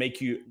alive and make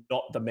you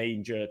not the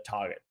major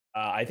target.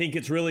 I think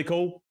it's really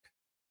cool.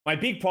 My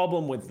big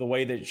problem with the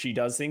way that she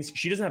does things,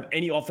 she doesn't have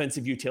any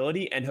offensive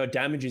utility and her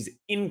damage is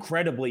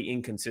incredibly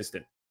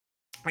inconsistent.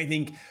 I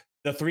think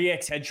the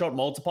 3x headshot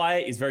multiplier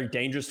is very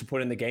dangerous to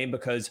put in the game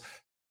because,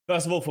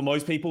 first of all, for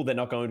most people, they're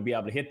not going to be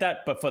able to hit that.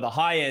 But for the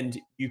high end,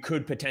 you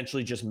could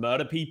potentially just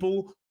murder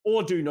people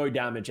or do no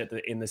damage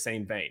in the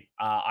same vein.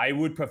 I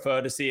would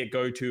prefer to see it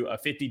go to a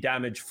 50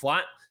 damage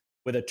flat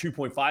with a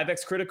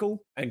 2.5x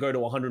critical and go to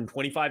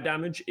 125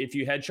 damage if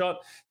you headshot.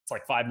 It's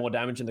like 5 more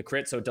damage in the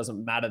crit, so it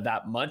doesn't matter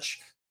that much.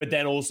 But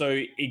then also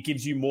it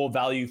gives you more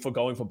value for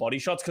going for body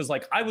shots. Cause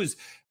like I was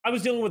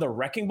dealing with a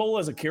wrecking ball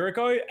as a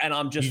Kiriko and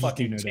I'm just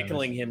fucking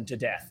tickling him to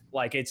death.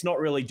 Like it's not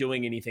really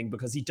doing anything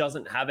because he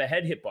doesn't have a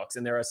head hitbox.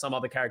 And there are some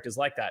other characters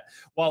like that.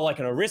 While like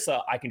an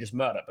Orisa, I can just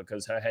murder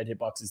because her head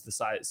hitbox is the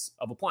size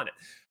of a planet.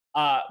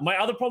 My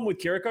other problem with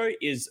Kiriko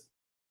is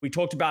we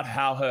talked about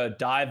how her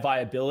dive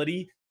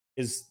viability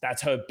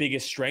that's her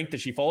biggest strength that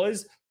she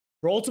follows.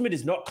 Her ultimate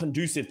is not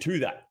conducive to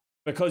that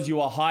because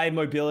you are high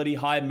mobility,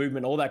 high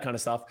movement, all that kind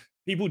of stuff.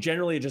 People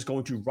generally are just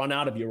going to run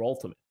out of your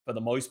ultimate for the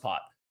most part.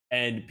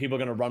 And people are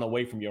going to run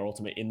away from your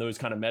ultimate in those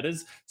kind of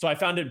metas. So I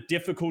found it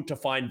difficult to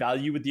find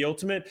value with the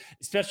ultimate,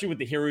 especially with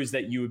the heroes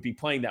that you would be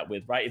playing that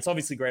with, right? It's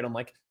obviously great on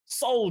like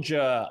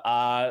Soldier,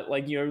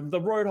 the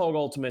Roadhog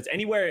ultimates,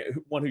 anywhere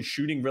one who's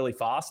shooting really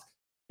fast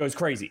goes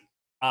crazy.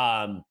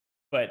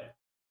 But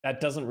that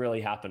doesn't really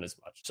happen as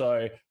much.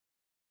 So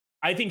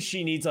I think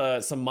she needs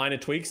some minor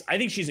tweaks. I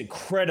think she's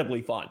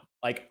incredibly fun,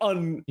 like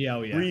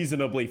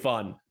unreasonably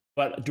fun.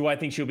 But do I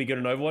think she'll be good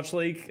in Overwatch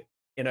League?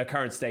 In her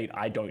current state,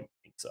 I don't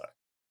think so.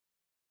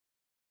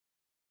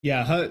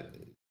 Yeah,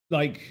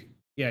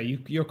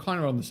 you're kind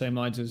of on the same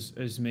lines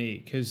as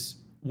me, because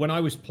when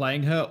I was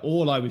playing her,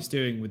 all I was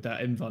doing with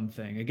that invuln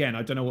thing, again,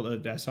 I don't know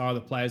what the SR of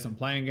the players I'm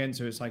playing against,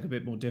 so it's like a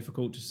bit more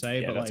difficult to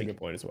say. Yeah, but that's like, a good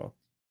point as well.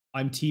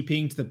 I'm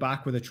TPing to the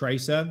back with a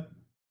Tracer.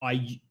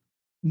 I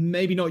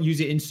maybe not use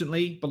it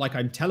instantly, but like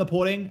I'm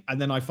teleporting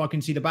and then I fucking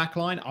see the back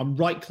line. I'm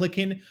right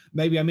clicking.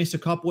 Maybe I miss a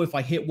couple. If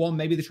I hit one,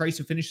 maybe the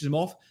Tracer finishes them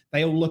off.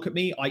 They all look at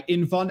me. I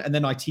invuln and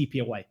then I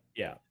TP away.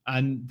 Yeah.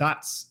 And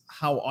that's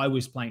how I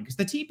was playing, because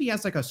the TP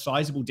has like a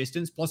sizable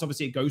distance. Plus,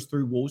 obviously, it goes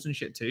through walls and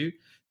shit too.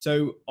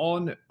 So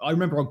I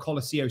remember on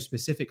Colosseo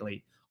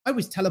specifically, I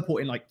was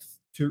teleporting like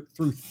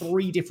through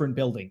 3 different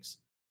buildings,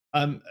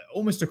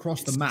 almost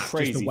across the map,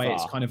 just the way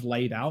it's kind of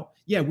laid out.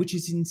 Yeah, which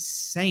is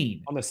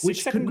insane. On a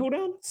 6-second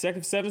cooldown,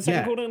 7-second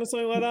cooldown or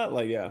something like that.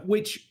 Like, yeah.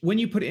 Which, when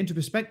you put it into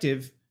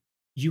perspective,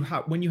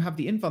 when you have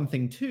the invuln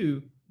thing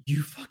too,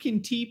 you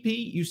fucking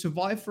TP, you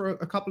survive for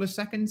a couple of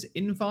seconds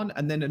invuln,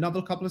 and then another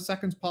couple of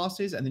seconds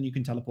passes, and then you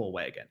can teleport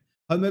away again.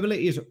 Her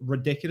mobility is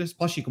ridiculous.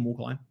 Plus, you can walk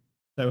line.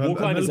 So walk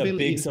line is a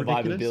big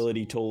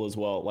survivability tool as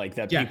well, like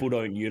that people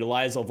don't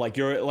utilize. Of like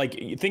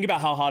think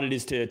about how hard it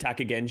is to attack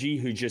a Genji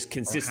who just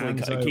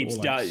consistently keeps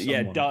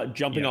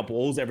jumping up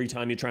walls every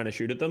time you're trying to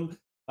shoot at them.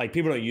 Like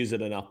people don't use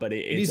it enough, but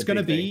it is going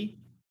to be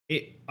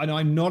it. And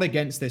I'm not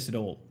against this at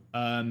all.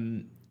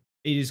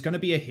 It is going to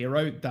be a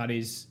hero that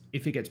is,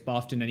 if it gets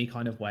buffed in any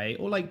kind of way,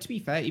 or like, to be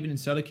fair, even in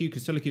solo queue,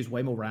 because solo queue is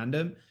way more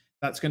random,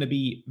 that's going to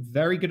be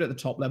very good at the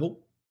top level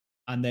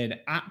and then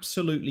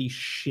absolutely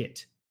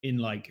shit in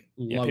like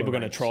lower people are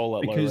going to troll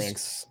at low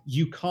ranks.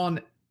 You can't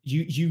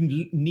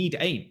you need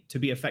aim to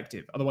be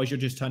effective. Otherwise, you're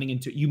just turning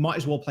into. You might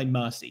as well play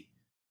Mercy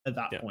at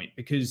that point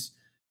because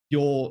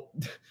you're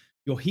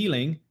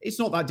healing. It's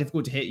not that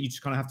difficult to hit. You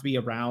just kind of have to be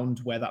around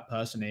where that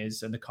person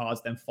is, and the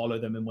cards then follow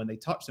them. And when they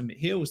touch them, it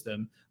heals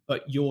them.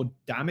 But your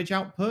damage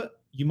output,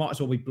 you might as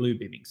well be blue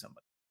beaming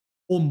somebody.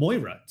 Or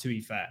Moira, to be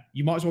fair.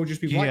 You might as well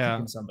just be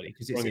right-clicking somebody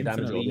because it's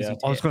infinitely easy to hit.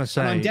 I was going to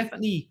say. And I'm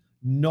definitely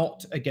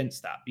not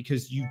against that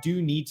because you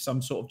do need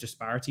some sort of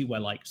disparity where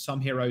like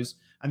some heroes,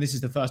 and this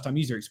is the first time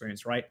user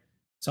experience, right?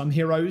 Some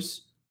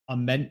heroes are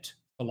meant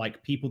for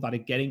like people that are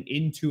getting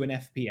into an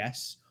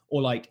FPS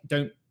or like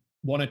don't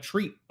want to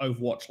treat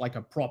Overwatch like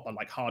a proper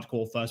like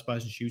hardcore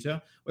first-person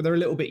shooter where they're a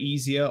little bit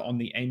easier on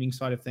the aiming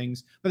side of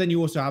things. But then you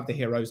also have the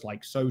heroes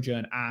like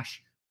Sojourn,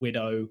 Ashe,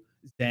 Widow,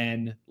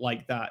 Zen,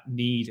 like that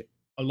need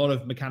a lot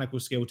of mechanical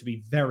skill to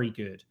be very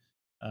good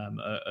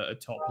at a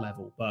top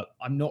level, but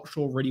I'm not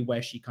sure really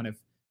where she kind of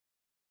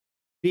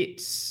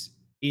fits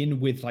in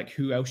with like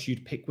who else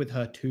you'd pick with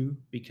her too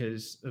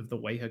because of the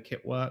way her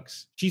kit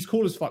works. She's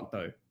cool as fuck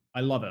though.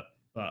 I love it.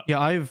 But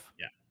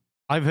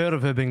I've heard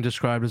of her being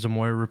described as a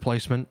Moira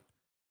replacement.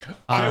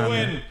 I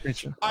win.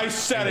 I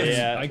said it.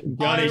 Yeah,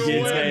 Johnny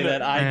did say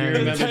that. I do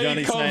remember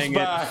Johnny saying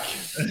back.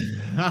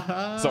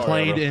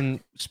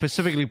 it.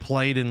 Specifically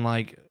played in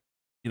like,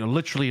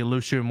 literally a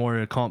Lucio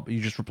Moira comp, but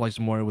you just replace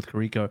Moira with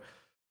Kiriko.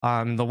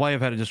 The way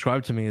I've had it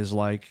described to me is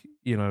like,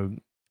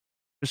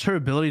 just her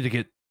ability to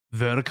get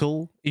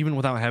vertical, even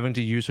without having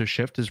to use her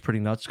shift, is pretty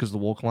nuts because the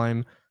wall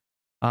climb.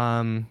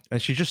 And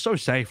she's just so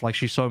safe. Like,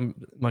 she's so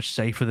much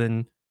safer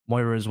than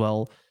Moira as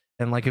well.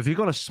 And like, if you've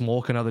got to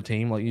smork another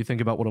team, like you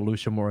think about what a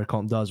Lucio Moira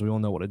comp does. We all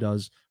know what it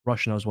does.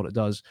 Rush knows what it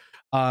does.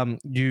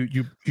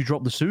 You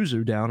drop the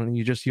Suzu down, and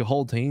your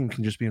whole team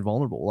can just be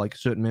invulnerable. Like,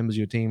 certain members of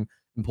your team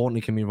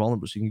importantly can be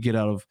invulnerable, so you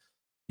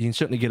can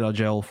certainly get out of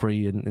jail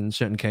free in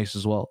certain cases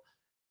as well.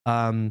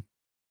 I've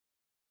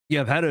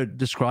had her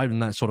described in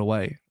that sort of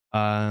way.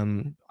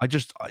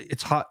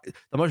 It's hard.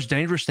 The most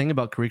dangerous thing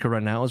about Kiriko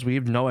right now is we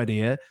have no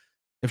idea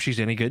if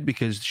she's any good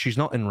because she's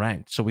not in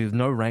ranked, so we have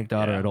no ranked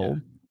data at all.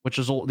 Which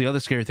is all. The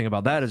other scary thing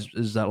about that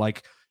is that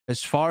like,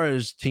 as far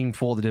as Team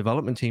 4, the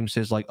development team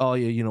says like, oh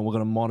yeah, we're going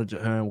to monitor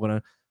her and we're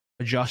going to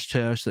adjust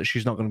her so that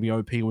she's not going to be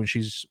OP when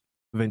she's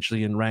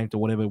eventually in ranked or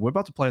whatever. We're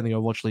about to play in the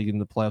Overwatch League in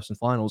the playoffs and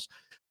finals.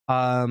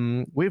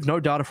 We have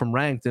no data from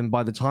ranked, and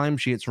by the time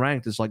she hits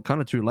ranked, it's like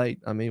kind of too late.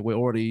 I mean, we're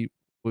going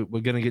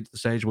to get to the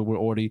stage where we're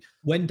already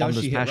when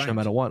does she hit ranked? No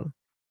matter what.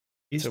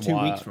 It's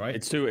 2 weeks, right?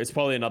 It's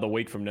probably another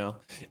week from now.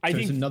 I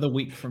think it's another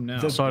week from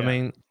now. I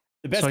mean,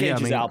 the best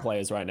gauge is our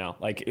players right now.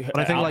 Like,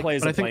 our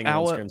players are playing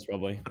on scrims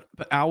probably.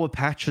 But our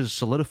patch is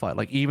solidified.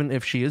 Like, even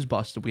if she is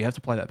busted, we have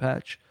to play that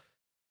patch.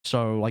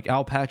 So like,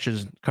 our patch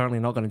is currently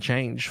not going to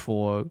change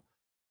for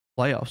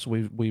playoffs.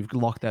 We've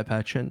locked that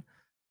patch in.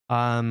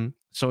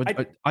 So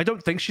I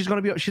don't think she's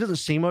going to be. She doesn't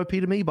seem OP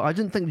to me, but I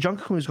didn't think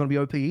Jungkook was going to be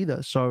OP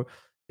either. So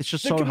it's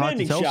just so hard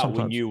to tell shout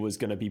sometimes. We knew was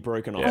going to be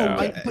broken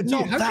off. But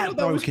not that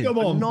broken. Come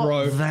on,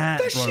 bro. That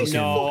broken.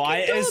 No,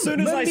 as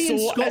soon as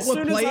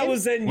I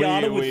was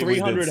Zenyatta with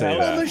 300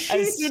 health,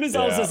 as soon as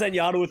I was a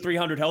Zenyatta with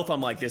 300 health, I'm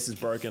like, this is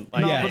broken.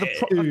 Like,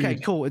 okay,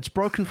 cool. It's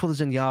broken for the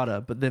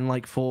Zenyatta, but then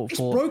like it's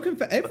broken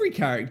for every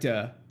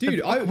character,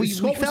 dude. We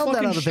found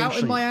that out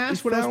eventually. My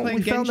ass when I was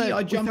playing Genji.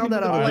 I jumped out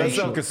of the Let's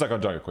get stuck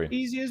on Jungle Queen.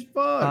 Easy as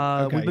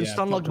fuck. We've been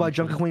stunlocked by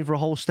Jungle Queen for a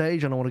whole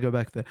stage. I don't want to go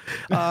back there.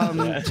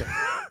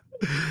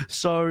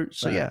 So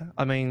yeah,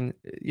 I mean,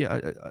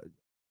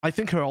 I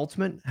think her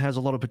ultimate has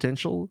a lot of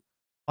potential.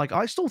 Like,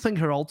 I still think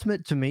her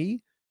ultimate, to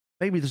me,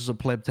 maybe this is a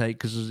pleb take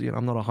because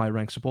I'm not a high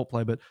rank support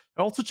player, but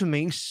her ultimate to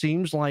me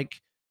seems like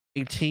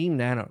a team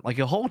nano. Like,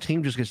 a whole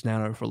team just gets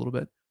nano for a little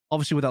bit,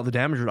 obviously without the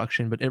damage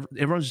reduction, but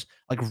everyone's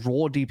like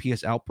raw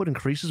DPS output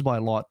increases by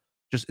a lot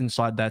just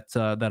inside that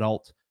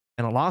ult,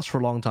 and it lasts for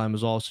a long time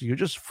as well. So you're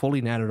just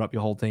fully nanoed up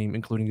your whole team,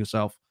 including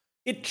yourself.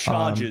 It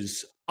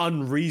charges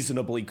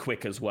unreasonably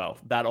quick as well.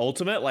 That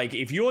ultimate, like,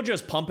 if you're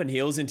just pumping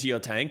heals into your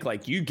tank,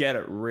 like, you get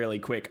it really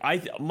quick.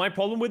 My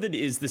problem with it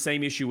is the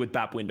same issue with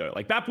BAP window.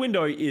 Like, BAP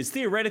window is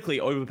theoretically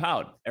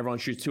overpowered. Everyone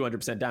shoots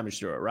 200% damage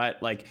through it, right?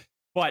 Like,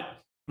 but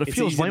it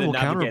feels way more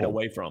counterable.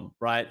 Away from,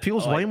 right? It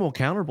feels way more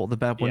counterable, the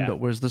BAP window.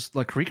 Whereas this,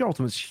 like, Kiriko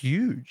ultimate's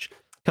huge,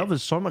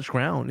 covers so much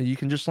ground, and you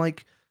can just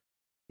like.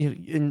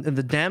 And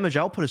the damage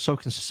output is so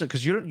consistent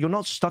because you're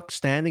not stuck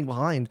standing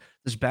behind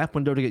this BAP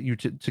window to get you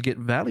to get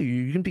value.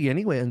 You can be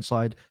anywhere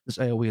inside this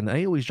AoE, and the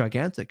AoE is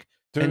gigantic.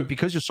 And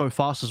because you're so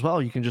fast as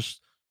well, you can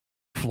just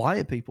fly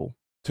at people.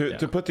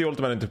 To put the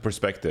ultimate into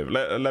perspective,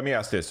 let me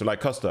ask this. So, like,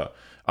 Costa,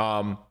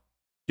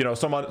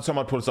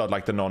 someone pulls out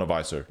like the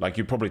nano-visor, like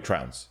you probably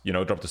trans,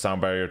 drop the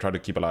sound barrier, try to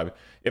keep alive.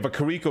 If a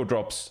Kiriko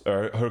drops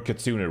her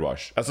Kitsune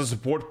rush, as a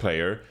support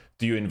player,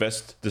 do you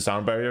invest the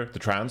sound barrier, the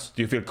trans?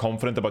 Do you feel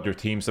confident about your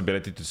team's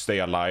ability to stay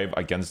alive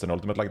against an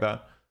ultimate like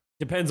that?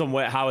 Depends on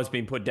how it's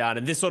been put down.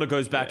 And this sort of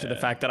goes back to the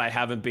fact that I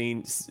haven't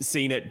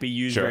seen it be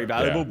used very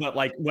valuable. But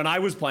like, when I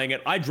was playing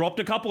it, I dropped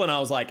a couple and I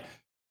was like,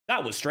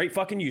 that was straight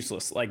fucking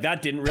useless. Like,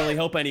 that didn't really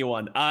help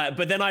anyone.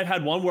 But then I've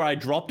had one where I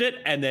dropped it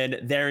and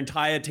then their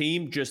entire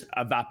team just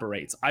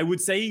evaporates. I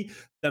would say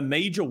the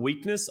major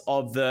weakness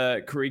of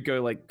the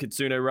Kiriko, like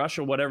Kitsune Rush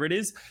or whatever it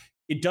is,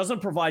 it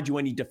doesn't provide you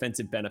any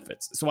defensive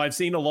benefits. So I've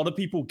seen a lot of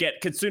people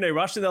get Kitsune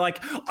Rush and they're like,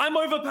 I'm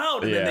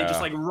overpowered. And then they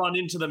just like run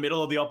into the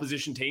middle of the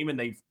opposition team and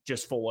they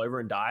just fall over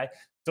and die.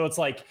 So it's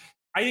like,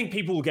 I think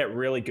people will get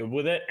really good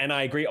with it. And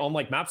I agree on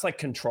like maps like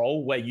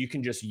Control, where you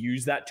can just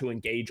use that to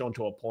engage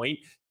onto a point.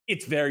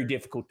 It's very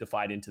difficult to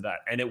fight into that.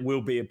 And it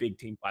will be a big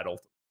team fight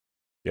ultimately.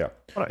 Yeah.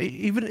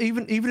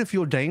 Even if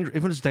you're dangerous,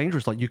 if it's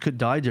dangerous, like you could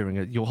die during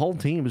it. Your whole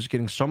team is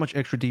getting so much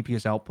extra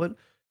DPS output,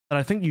 and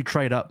I think you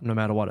trade up no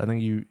matter what. I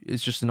think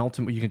it's just an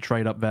ultimate. You can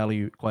trade up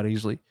value quite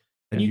easily,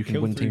 and you can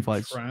win team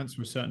fights. Trance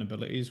with certain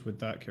abilities with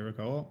that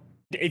Kiriko.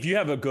 If you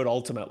have a good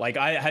ultimate, like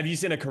have you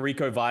seen a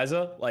Kiriko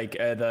visor? Like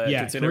the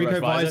Kiriko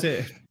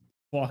visor,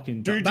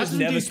 fucking dude just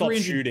never stops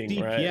shooting.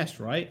 DPS,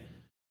 right?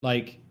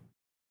 Like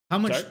how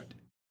much? Sorry?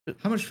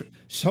 How much?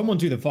 Someone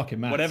do the fucking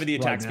math. Whatever the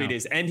attack speed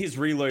is, and his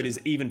reload is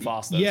even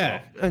faster.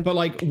 Yeah, but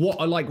like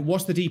what? Like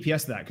what's the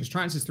DPS of that? Because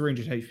Trance is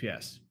 300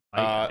 HPS.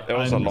 It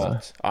was a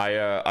lot. I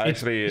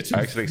actually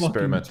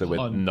experimented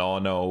with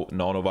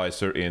Nano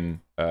Visor in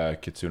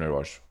Kitsune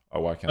Rush.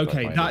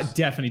 Okay, that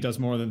definitely does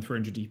more than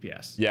 300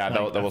 DPS. Yeah,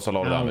 like, that was a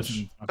lot of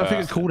damage. Don't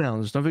forget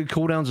cooldowns. Don't forget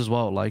cooldowns as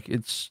well. Like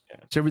it's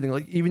everything.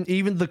 Like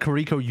even the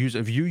Kiriko user,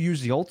 if you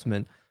use the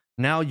ultimate,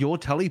 now your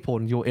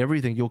teleport and your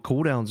everything, your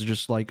cooldowns are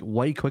just like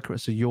way quicker.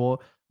 So your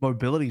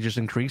mobility just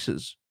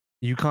increases.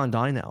 You can't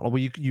die now. Well,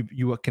 you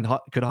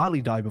could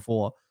hardly die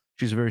before.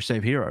 She's a very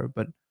safe hero,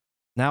 but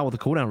now with the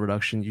cooldown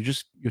reduction,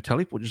 your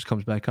teleport just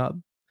comes back up.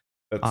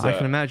 I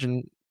can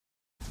imagine.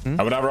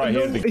 Whenever I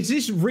hear is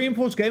this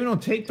Reinforced Gaming on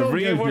TikTok?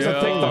 Reinforced on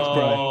TikTok,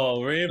 bro.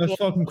 Oh, that's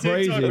fucking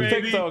crazy.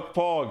 TikTok,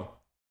 Pog.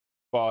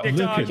 But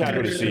I can't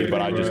really see,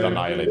 but I just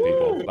annihilate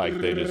people. Like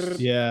they just.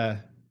 Yeah.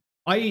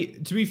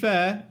 To be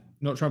fair,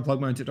 not trying to plug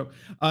my own TikTok.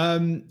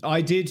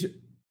 I did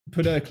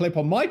put a clip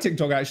on my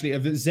TikTok actually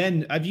of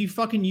Zen. Have you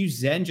fucking used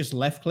Zen? Just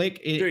left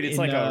click. Dude, it's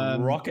like a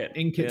rocket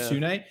in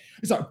Kitsune. Yeah.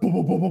 It's like boom,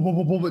 boom, boom, boom,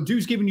 boom, boom, boom.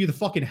 Dude's giving you the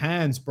fucking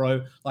hands,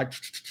 bro. Like,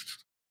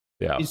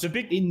 yeah, it's a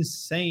big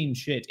insane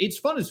shit. It's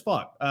fun as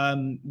fuck.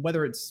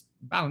 Whether it's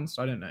balanced,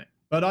 I don't know.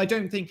 But I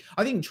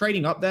think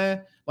trading up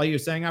there, like you were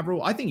saying,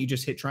 Avril, I think you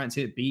just hit Trance,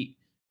 hit beat,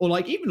 or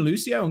like even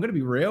Lucio. I'm gonna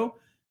be real,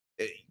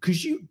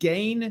 because you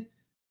gain.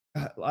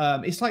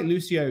 It's like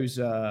Lucio's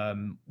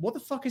what the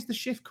fuck is the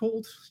shift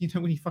called? You know,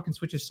 when he fucking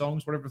switches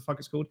songs, whatever the fuck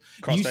it's called.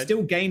 Crossfade. You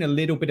still gain a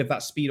little bit of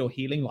that speed or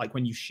healing, like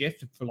when you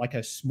shift for like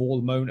a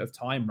small moment of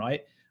time,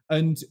 right?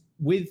 And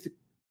with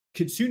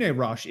Kitsune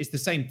Rush, it's the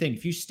same thing.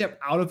 If you step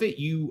out of it,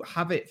 you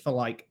have it for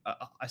like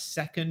a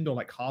second or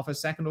like half a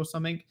second or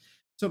something.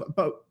 So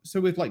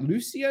with like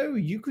Lucio,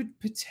 you could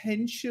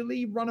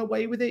potentially run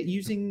away with it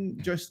using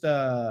just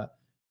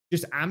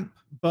amp,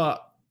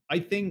 but I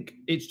think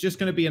it's just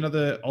going to be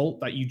another ult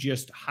that you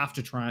just have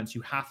to trance,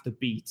 you have to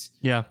beat.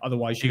 Yeah.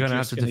 Otherwise, you're going to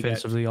have to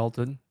defensively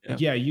ulted.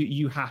 Yeah,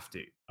 you have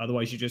to.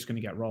 Otherwise, you're just going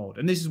to get rolled.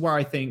 And this is where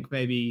I think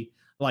maybe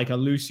like a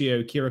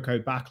Lucio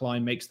Kiriko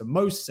backline makes the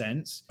most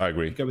sense. I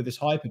agree. To go with this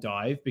hyper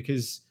dive,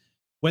 because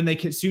when they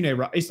Kitsune,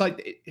 it's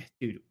like,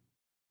 dude,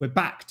 we're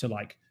back to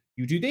like,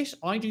 you do this,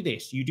 I do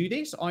this, you do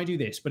this, I do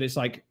this. But it's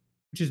like,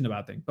 which isn't a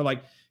bad thing. But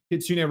like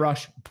Kitsune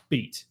Rush,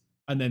 beat.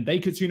 And then they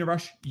Kitsune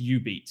Rush, you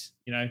beat,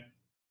 you know?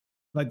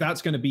 Like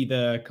that's going to be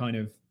the kind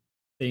of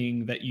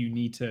thing that you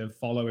need to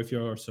follow if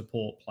you're a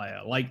support player.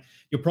 Like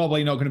you're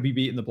probably not going to be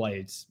beating the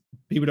Blades.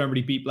 People don't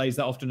really beat Blades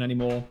that often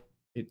anymore.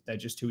 They're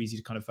just too easy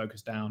to kind of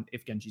focus down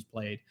if Genji's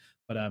played.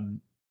 But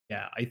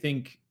yeah, I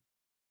think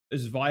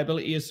as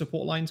viability as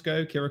support lines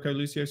go, Kiriko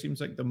Lucio seems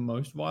like the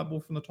most viable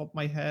from the top of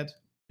my head.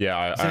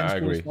 Yeah, I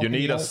agree. You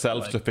need a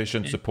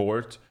self-sufficient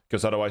support,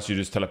 because otherwise you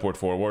just teleport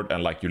forward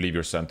and like you leave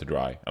your center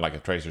dry, and like a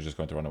Tracer's just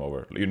going to run them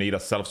over. You need a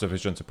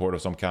self-sufficient support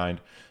of some kind.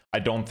 I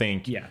don't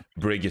think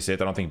Brig is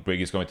it. I don't think Brig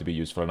is going to be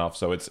useful enough.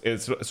 So it's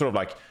sort of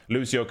like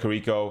Lucio,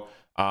 Kiriko,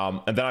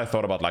 and then I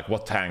thought about like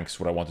what tanks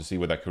would I want to see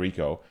with that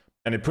Kiriko,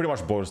 and it pretty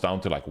much boils down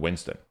to like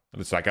Winston.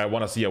 It's like I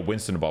want to see a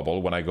Winston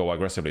bubble when I go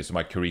aggressively, so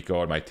my Kiriko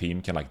or my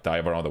team can like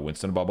dive around the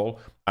Winston bubble.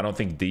 I don't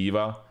think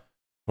Diva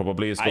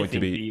probably is going to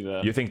be.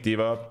 Diva. You think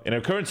Diva in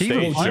her current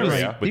stage? Sure,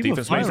 yeah, with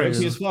defense matrix.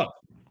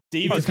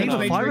 Diva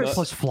fire rate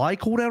plus fly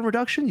cooldown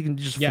reduction. You can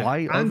just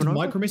fly and over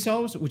micro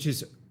missiles, which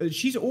is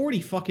she's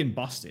already fucking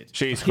busted.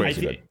 She's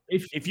crazy.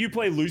 If you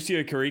play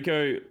Lucio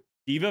Kiriko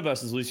Diva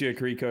versus Lucio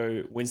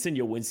Kiriko Winston,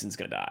 your Winston's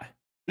gonna die.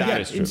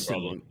 That is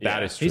true.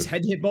 That is true. His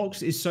head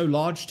hitbox is so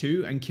large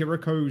too, and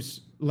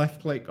Kiriko's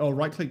left click or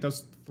right click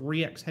does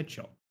 3x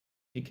headshot.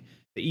 Like,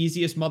 the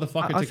easiest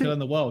motherfucker to kill in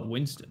the world,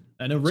 Winston.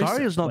 And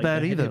Zarya's not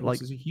bad either. Like,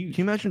 can you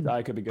imagine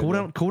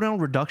cooldown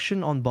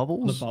reduction on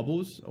bubbles? The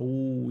bubbles?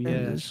 Oh, yeah.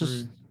 It's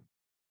just...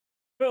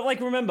 But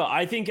like, remember,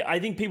 I think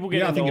people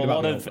get into a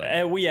lot of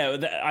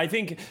I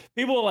think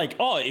people are like,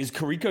 oh, is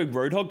Kiriko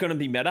Roadhog going to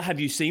be meta? Have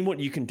you seen what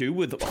you can do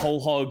with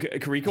whole hog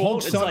Kiriko?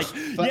 Hog It's like,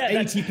 for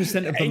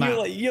 80% of the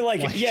map. You're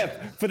like, yeah,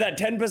 for that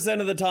 10%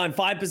 of the time,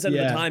 5% of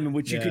the time in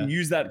which you can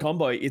use that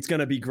combo, it's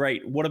going to be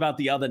great. What about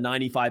the other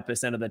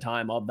 95% of the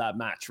time of that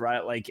match,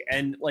 right? Like,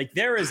 and like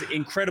there is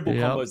incredible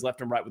combos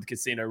left and right with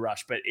Casino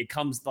Rush, but it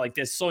comes like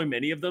there's so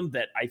many of them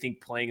that I think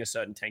playing a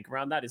certain tank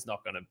around that is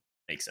not going to.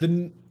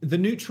 The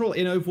neutral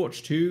in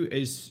Overwatch 2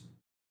 is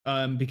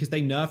because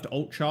they nerfed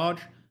ult charge,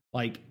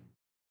 like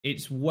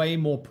it's way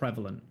more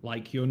prevalent.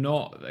 Like you're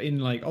not in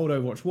like old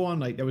Overwatch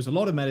 1, like there was a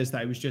lot of metas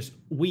that it was just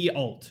we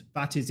ult.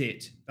 That is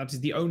it. That is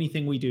the only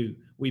thing we do.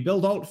 We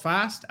build ult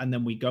fast and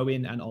then we go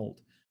in and ult.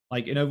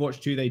 Like in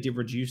Overwatch 2, they did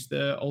reduce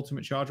the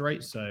ultimate charge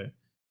rate, so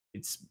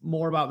it's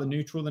more about the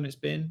neutral than it's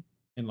been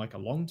in like a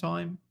long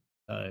time.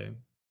 So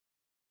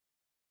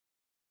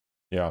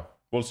yeah.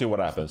 We'll see what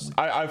happens.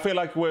 I feel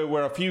like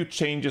we're a few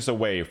changes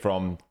away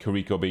from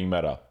Kiriko being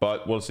meta,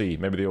 but we'll see.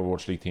 Maybe the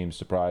Overwatch League team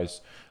surprise.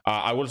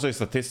 I will say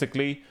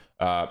statistically,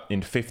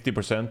 in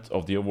 50%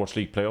 of the Overwatch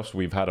League playoffs,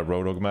 we've had a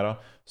Roadhog meta.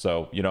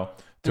 So, you know,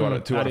 two out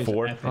of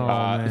four.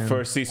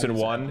 First season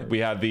 1, we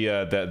had the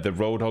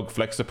Roadhog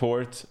flex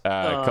support.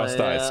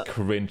 Costa is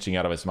cringing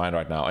out of his mind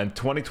right now. And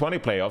 2020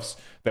 playoffs,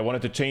 they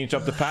wanted to change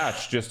up the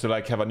patch just to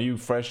like have a new,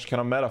 fresh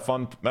kind of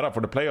fun meta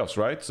for the playoffs,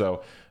 right?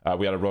 So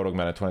we had a Roadhog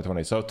meta in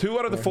 2020. So 2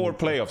 out of the 4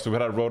 playoffs, we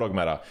had a Roadhog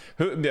meta.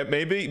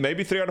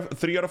 Maybe 3 out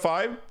of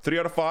 5. 3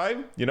 out of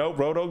 5. You know,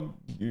 Roadhog,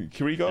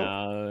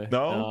 Kiriko.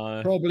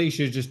 No. Probably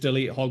should just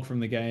delete Hog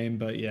from the game,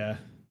 but yeah.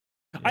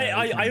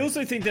 I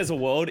also think there's a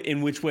world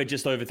in which we're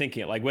just overthinking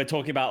it. Like we're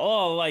talking about,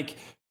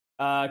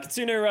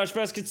 Kitsune Rush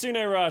versus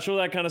Kitsune Rush, all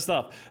that kind of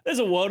stuff. There's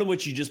a world in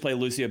which you just play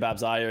Lucio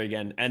Babzaya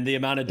again, and the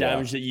amount of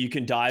damage that you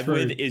can dive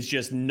with is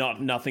just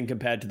nothing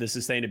compared to the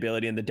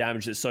sustainability and the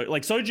damage that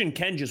Sojin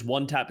can just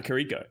one tap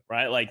Kiriko,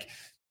 right? Like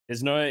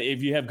there's no,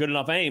 if you have good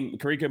enough aim,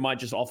 Kiriko might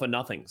just offer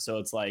nothing. So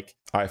it's like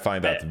I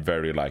find that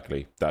very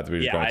likely that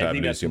we're going to have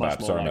Lucio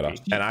Babzaya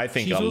meta, and I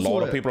think a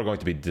lot of people are going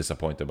to be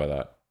disappointed by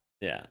that.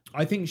 Yeah,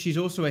 I think she's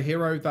also a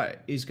hero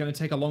that is going to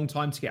take a long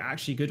time to get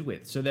actually good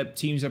with. So that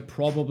teams are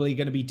probably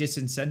going to be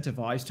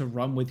disincentivized to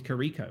run with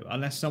Kiriko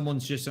unless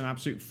someone's just an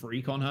absolute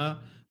freak on her.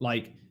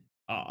 Like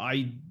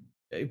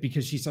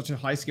because she's such a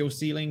high skill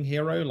ceiling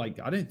hero. Like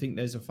I don't think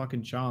there's a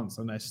fucking chance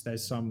unless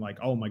there's some like,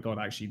 oh my god,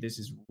 actually this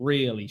is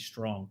really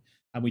strong,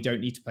 and we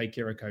don't need to play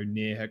Kiriko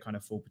near her kind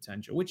of full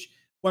potential, which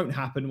won't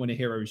happen when a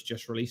hero is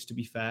just released. To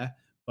be fair,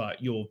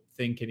 but you're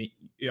thinking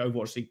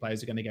Overwatch League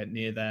players are going to get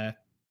near there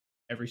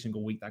every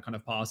single week that kind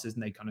of passes,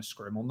 and they kind of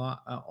scrim on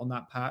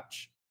that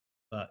patch.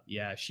 But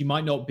yeah, she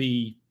might not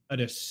be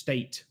at a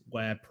state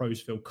where pros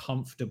feel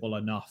comfortable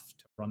enough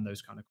to run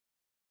those kind of.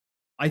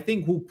 I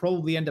think we'll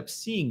probably end up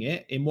seeing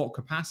it. In what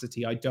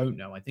capacity, I don't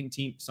know. I think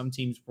some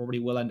teams probably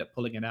will end up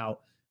pulling it out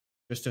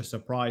just to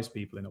surprise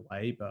people in a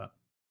way, but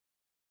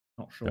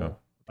not sure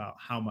about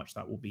how much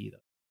that will be though.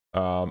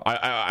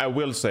 I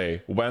will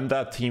say when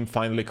that team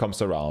finally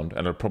comes around, and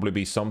it'll probably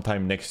be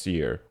sometime next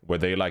year, where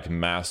they like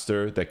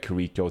master the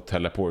Kiriko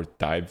teleport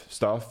dive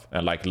stuff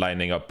and like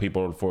lining up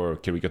people for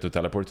Kiriko to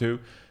teleport to,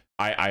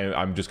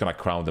 I'm just gonna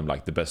crown them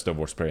like the best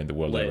Overwatch player in the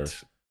world ever.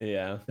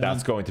 Yeah,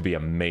 that's going to be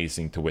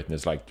amazing to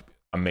witness, like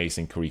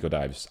amazing Kiriko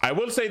dives. I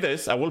will say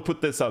this, I will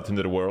put this out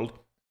into the world.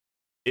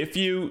 If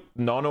you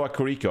nano a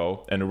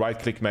Kiriko and right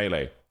click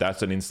melee,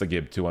 that's an insta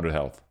gib 200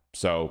 health.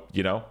 So,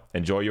 you know,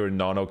 enjoy your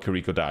nano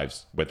Kiriko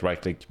dives with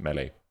right-click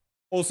melee.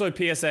 Also,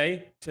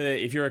 PSA,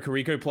 if you're a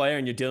Kiriko player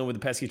and you're dealing with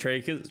the pesky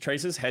traces,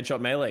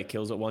 headshot melee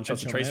kills it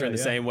one-shots a tracer in the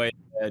same way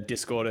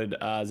Discorded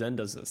Zen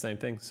does the same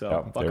thing.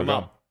 So, fuck them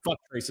up. Fuck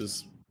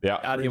traces. Yeah.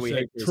 Out of here, we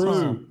hate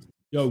True.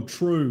 Yo,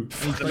 true.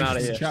 Them out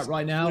of here. Chat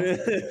right now.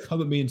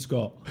 Come at me and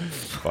Scott.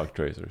 Fuck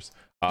tracers.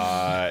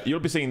 You'll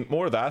be seeing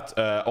more of that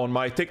on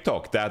my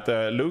TikTok. That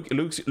Luke in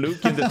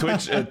the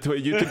Twitch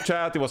YouTube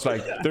chat, it was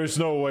like, there's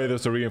no way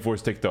there's a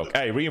reinforced TikTok.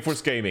 Hey,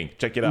 reinforced gaming,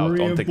 check it out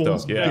on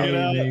TikTok.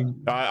 Yeah,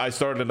 I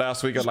started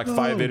last week at like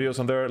 5 videos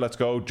on there. Let's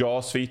go.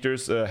 Jaws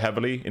features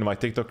heavily in my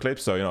TikTok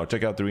clips, so you know,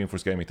 check out the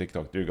reinforced gaming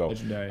TikTok. There you go.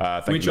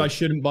 Which I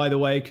shouldn't, by the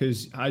way,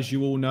 because as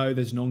you all know,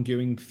 there's an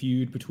ongoing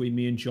feud between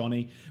me and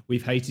Johnny.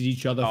 We've hated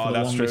each other for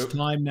the longest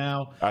time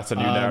now. That's a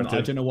new narrative.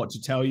 I don't know what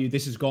to tell you.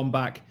 This has gone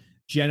back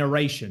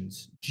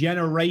generations.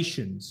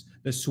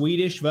 The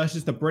Swedish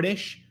versus the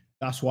British.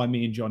 That's why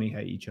me and Johnny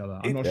hate each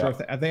other. I'm not sure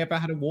if have they ever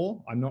had a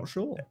war. I'm not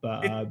sure,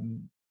 but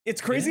it's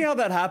crazy how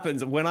that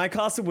happens. When I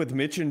casted with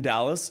Mitch in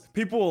Dallas,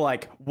 people were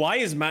like, "Why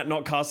is Matt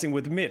not casting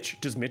with Mitch?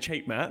 Does Mitch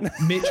hate Matt?"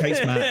 Mitch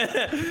hates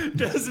Matt.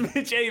 Does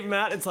Mitch hate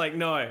Matt? It's like,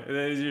 no,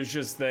 it's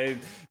just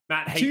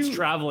Matt hates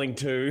traveling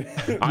too.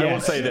 I will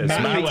say this: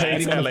 Matt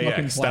hates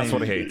LAX. That's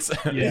what he hates.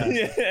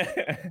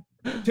 Yeah.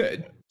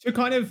 To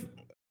kind of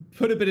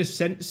put a bit of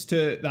sense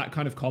to that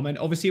kind of comment.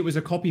 Obviously, it was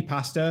a copy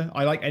pasta.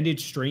 I like ended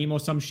stream or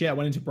some shit. I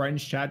went into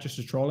Bren's chat just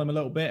to troll him a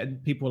little bit,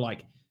 and people were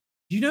like,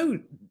 "You know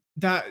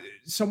that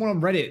someone on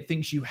Reddit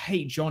thinks you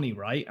hate Johnny,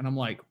 right?" And I'm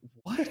like,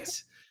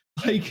 "What?"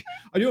 like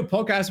I do a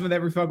podcast with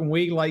every fucking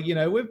week, like, you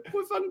know, we're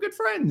fucking good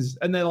friends.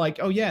 And they're like,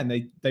 oh yeah, and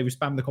they would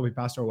spam the copy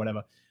pasta or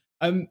whatever.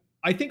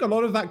 I think a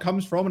lot of that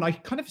comes from, and I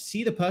kind of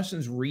see the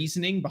person's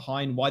reasoning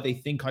behind why they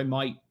think I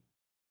might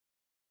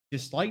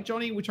dislike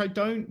Johnny, which I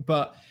don't,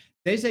 but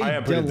there's a I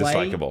am pretty delay.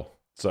 dislikable.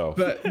 So,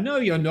 but no,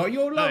 you're not.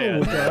 You're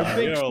lovable, bro.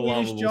 Big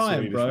Swedish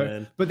giant, Swedish bro.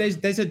 man. But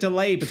there's a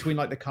delay between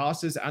like the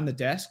casters and the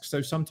desk.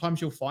 So sometimes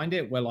you'll find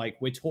it where like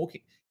we're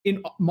talking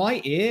in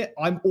my ear.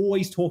 I'm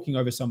always talking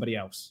over somebody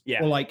else.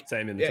 Yeah, or like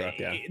same in the truck.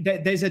 Yeah,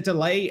 there's a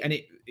delay, and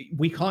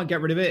we can't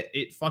get rid of it.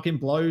 It fucking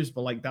blows,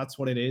 but like that's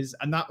what it is,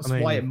 and that's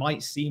why it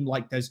might seem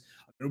like there's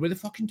a little bit of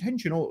fucking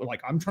tension, or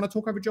like I'm trying to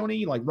talk over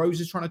Johnny, like Rose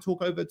is trying to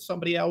talk over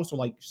somebody else, or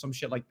like some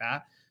shit like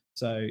that.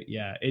 So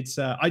yeah, it's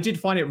I did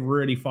find it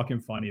really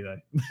fucking funny though.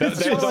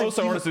 That's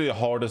also honestly the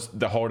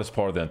hardest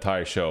part of the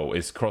entire show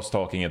is cross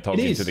talking and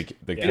talking to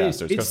the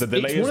casters, because the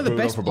delay is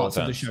brutal for both ends.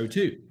 Of the show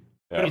too.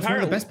 Yeah. It's one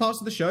of the best parts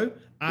of the show,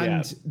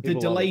 and the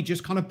delay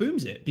just kind of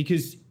booms it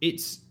because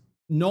it's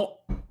not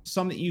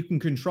something you can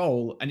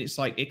control, and it's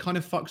like it kind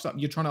of fucks up.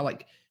 You're trying to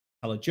like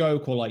tell a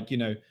joke or like, you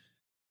know,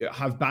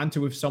 have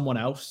banter with someone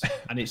else,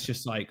 and it's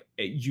just like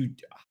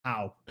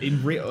how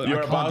in real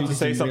you're about to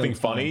say something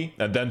funny,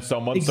 and then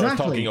someone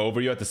starts talking over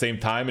you at the same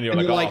time, and you're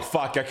like, oh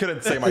fuck, I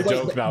couldn't say my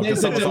joke now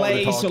because someone's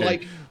already talking. So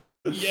like,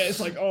 yeah, it's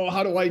like, oh,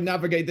 how do I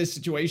navigate this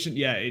situation?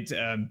 Yeah, it's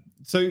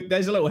so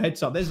there's a little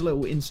heads up, there's a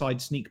little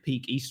inside sneak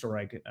peek Easter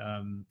egg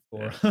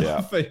for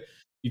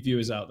you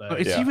viewers out there.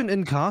 It's even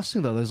in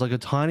casting though. There's like a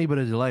tiny bit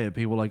of delay.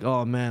 People are like,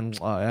 oh man,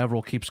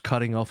 Avril keeps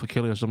cutting off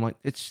Achilles. I'm like,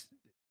 it's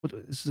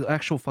the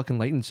actual fucking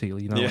latency,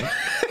 you know? Yeah.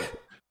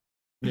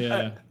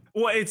 Yeah.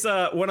 Well, it's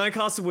when I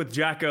casted with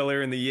Jack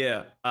earlier in the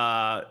year,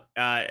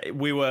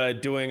 we were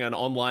doing an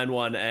online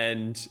one,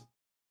 and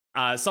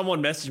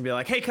someone messaged me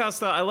like, "Hey,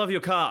 caster, I love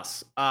your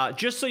cast.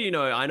 Just so you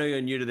know, I know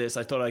you're new to this.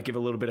 I thought I'd give a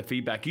little bit of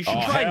feedback. You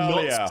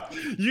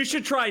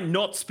should try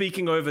not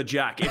speaking over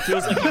Jack. It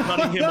feels like you're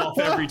cutting him off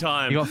every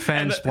time. You got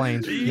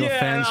fansplained.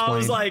 I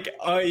was like,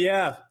 oh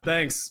yeah,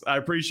 thanks, I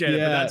appreciate it.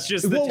 But that's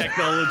just the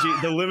technology,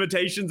 the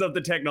limitations of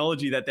the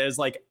technology. That there's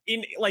like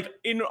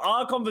in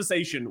our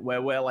conversation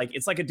where we're like,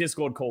 it's like a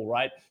Discord call,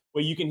 right?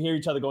 Where you can hear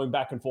each other going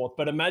back and forth.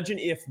 But imagine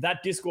if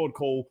that Discord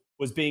call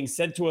was being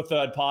sent to a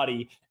third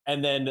party,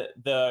 and then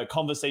the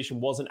conversation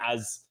wasn't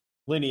as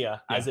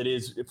linear as it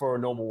is for a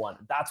normal one.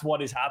 That's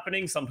what is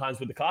happening sometimes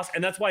with the cast.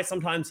 And that's why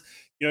sometimes,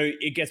 you know,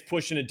 it gets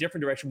pushed in a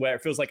different direction where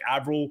it feels like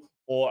Avril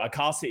or a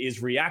caster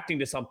is reacting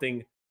to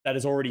something that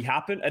has already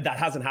happened, that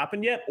hasn't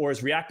happened yet, or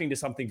is reacting to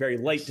something very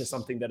late to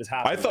something that has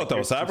happened. I thought that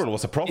was Avril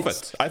was a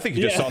prophet. I think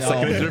he just saw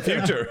something into the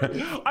future.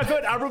 I've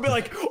heard Avril be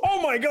like,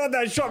 oh my God,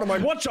 that shot. I'm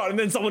like, what shot? And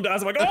then someone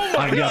dies. I'm like, oh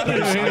my God,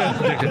 that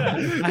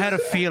shot. I had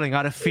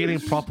a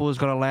feeling Proper was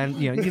going to land.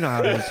 You know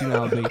how it is. You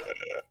know how it be.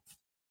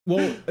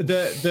 Well,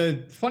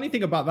 the funny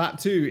thing about that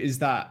too is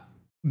that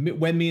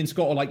when me and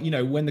Scott are like, you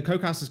know, when the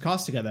co-casters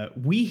cast together,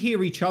 we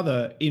hear each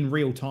other in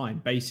real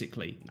time,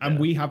 basically. And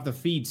we have the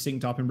feed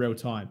synced up in real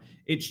time.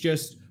 It's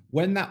just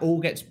when that all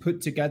gets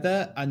put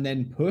together and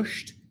then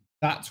pushed,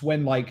 that's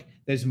when like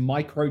there's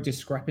micro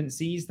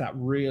discrepancies that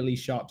really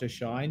start to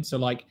shine. So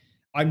like,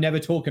 I'm never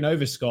talking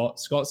over Scott.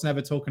 Scott's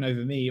never talking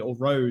over me or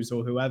Rose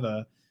or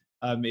whoever.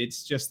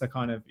 It's just the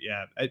kind of,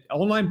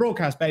 online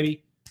broadcast,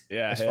 baby.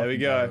 Yeah, here we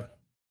go.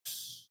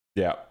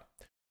 Yeah.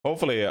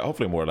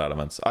 Hopefully more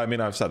elements. I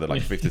mean, I've said it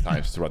like 50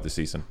 times throughout the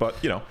season, but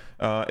you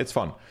know, it's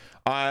fun.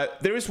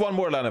 There is one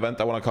more LAN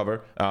event I want to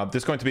cover.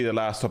 This is going to be the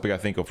last topic, I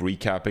think, of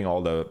recapping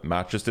all the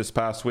matches this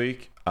past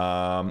week.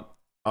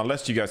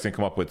 Unless you guys can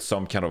come up with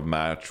some kind of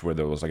match where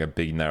there was like a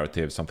big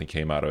narrative, something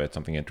came out of it,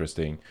 something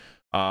interesting.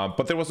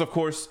 But there was, of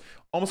course,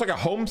 almost like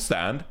a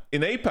homestand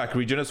in APAC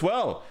region as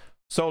well.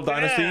 Seoul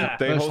Dynasty,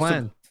 they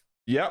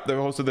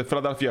hosted the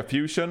Philadelphia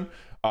Fusion.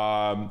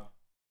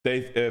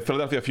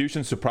 Philadelphia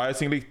Fusion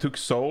surprisingly took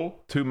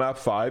Seoul to map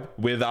 5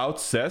 without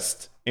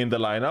Zest in the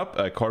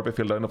lineup. Carpe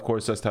filled in, of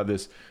course. Zest had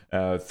this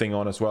thing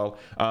on as well.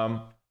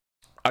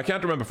 I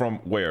can't remember from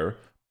where.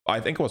 I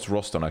think it was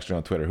Roston actually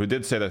on Twitter who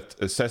did say that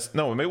Zest,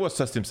 no, maybe it was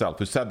Zest himself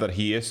who said that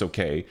he is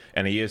okay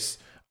and he is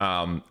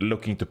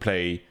looking to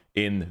play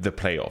in the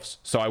playoffs.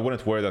 So I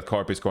wouldn't worry that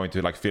Carpe is going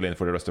to like fill in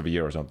for the rest of the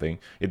year or something.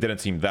 It didn't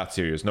seem that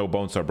serious. No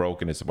bones are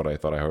broken is what I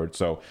thought I heard.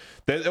 So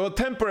there's a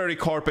temporary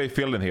Carpe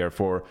fill in here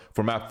for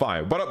map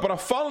 5. But a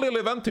fun little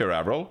event here,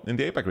 Avril, in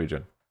the APAC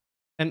region.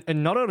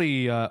 And not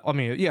only, I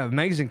mean, yeah,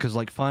 amazing because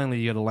like finally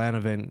you get a LAN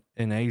event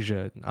in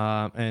Asia.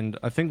 And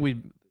I think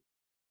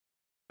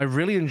I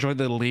really enjoyed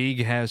that the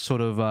league has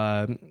sort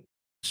of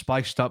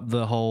spiced up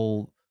the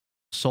whole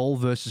Seoul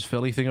versus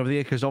Philly thing over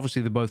there because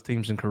obviously they're both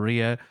teams in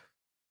Korea.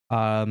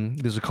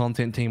 There's a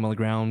content team on the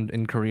ground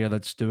in Korea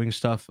that's doing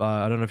stuff.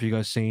 I don't know if you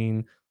guys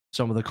seen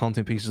some of the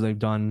content pieces they've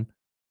done.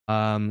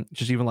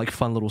 Just even like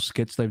fun little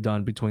skits they've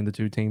done between the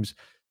two teams.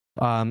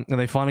 And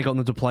they finally got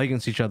them to play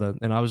against each other.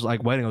 And I was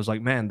like waiting. I was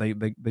like, man, they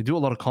do a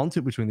lot of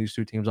content between these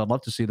two teams. I'd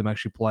love to see them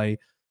actually play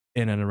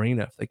in an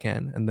arena if they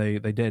can. And they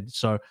did.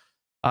 So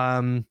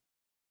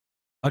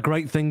a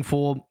great thing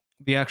for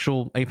the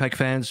actual APAC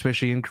fans,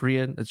 especially in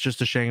Korea. It's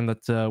just a shame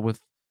that with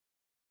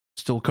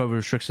still COVID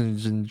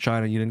restrictions in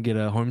China, you didn't get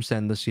a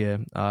homestand this year.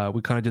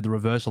 We kind of did the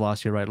reverse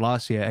last year, right?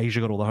 Last year,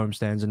 Asia got all the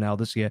homestands, and now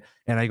this year,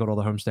 NA got all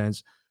the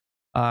homestands.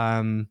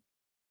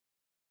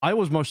 I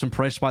was most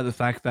impressed by the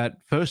fact that,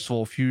 first of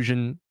all,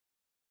 Fusion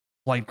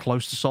played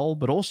close to Seoul,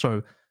 but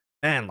also,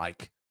 man,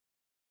 like,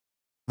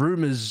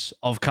 rumors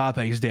of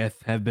Carpe's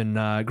death have been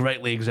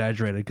greatly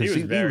exaggerated because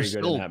he was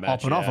still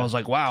popping off. I was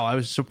like, wow, I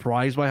was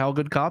surprised by how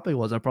good Carpe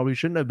was. I probably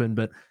shouldn't have been,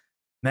 but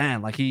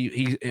man, like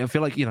I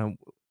feel like,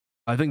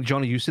 I think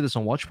Johnny, you see this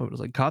on Watch, but it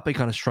was like Carpe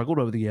kind of struggled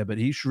over the year, but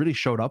he really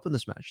showed up in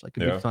this match like a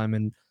big time.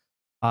 And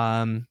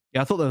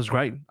I thought that was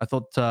great. I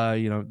thought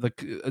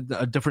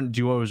a different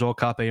duo as well,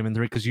 Carpe and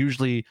M3, because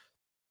usually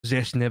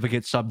Zest never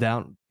gets subbed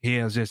out.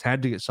 Here, Zest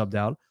had to get subbed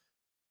out.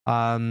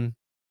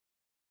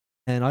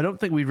 And I don't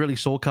think we really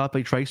saw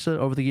Carpe Tracer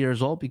over the year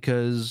as well,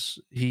 because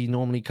he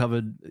normally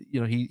covered,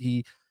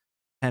 he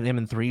had M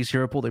and 3's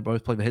hero pool. They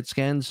both play the hit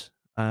scans.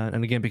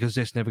 And again, because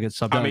Zest never gets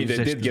subbed out. I mean, they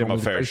did give him a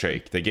fair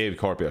shake. They gave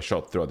Carpe a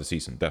shot throughout the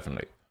season,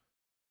 definitely.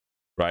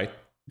 Right?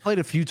 Played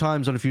a few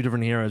times on a few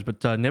different heroes,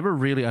 but never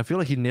really, I feel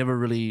like he never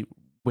really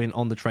went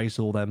on the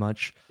Tracer all that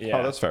much. Yeah.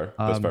 Oh, that's fair.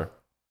 That's fair.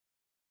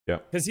 Yeah,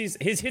 because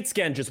his hit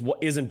scan just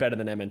isn't better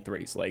than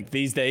MN3's. Like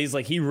these days,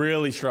 like he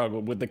really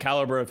struggled with the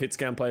caliber of hit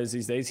scan players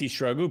these days. He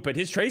struggled, but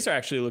his Tracer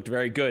actually looked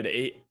very good.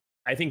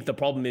 I think the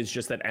problem is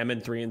just that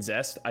MN3 and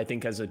Zest, I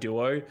think as a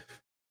duo,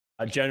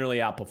 generally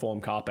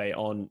outperform Carpe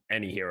on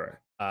any hero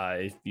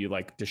if you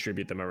like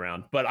distribute them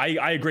around. But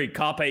I agree,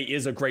 Carpe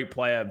is a great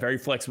player, very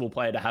flexible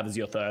player to have as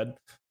your third.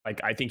 Like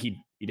I think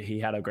he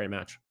had a great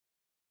match.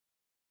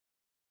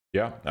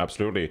 Yeah,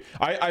 absolutely.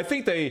 I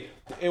think it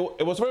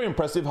was very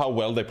impressive how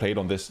well they played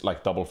on this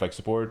like double flex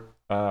support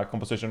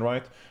composition,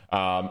 right?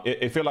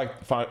 It feel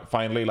like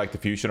finally like the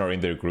Fusion are in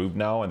their groove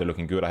now and they're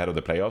looking good ahead of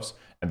the playoffs.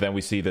 And then we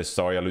see this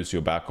Zarya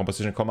Lucio back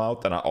composition come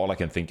out, and all I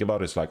can think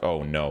about is like,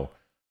 oh no.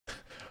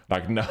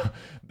 Like, no,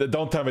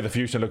 don't tell me the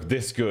Fusion look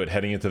this good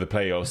heading into the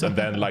playoffs, and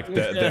then like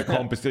their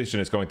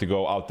composition is going to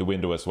go out the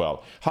window as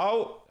well.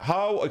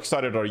 How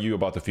excited are you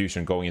about the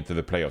Fusion going into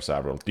the playoffs,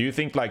 Avril? Do you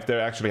think like they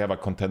actually have a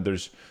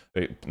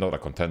not a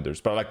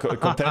contenders, but like a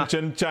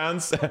contention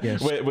chance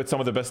with some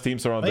of the best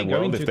teams around the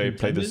world if they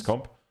play this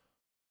comp?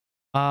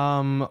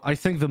 I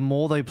think the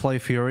more they play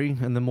Fury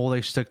and the more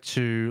they stick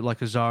to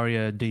like a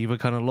Zarya Diva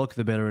kind of look,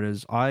 the better it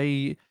is.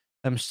 I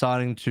am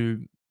starting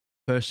to,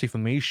 personally for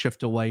me,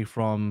 shift away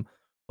from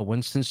the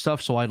Winston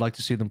stuff, so I'd like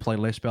to see them play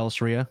less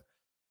Balisria.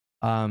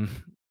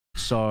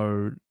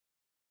 So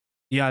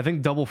yeah, I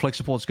think double flex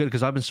support is good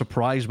because I've been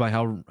surprised by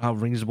how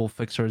reasonable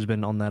Fixer has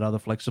been on that other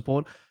flex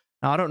support.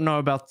 Now I don't know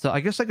about I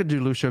guess I could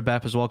do Lucio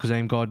BAP as well because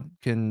Aim God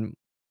can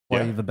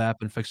play the BAP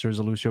and Fixer as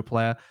a Lucio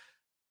player.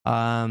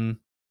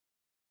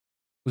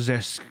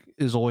 Zesk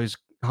is always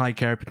high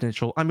carry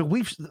potential. I mean,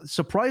 we've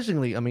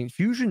surprisingly,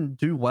 Fusion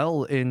do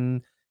well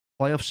in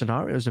playoff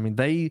scenarios. I mean,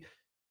 they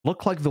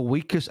look like the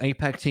weakest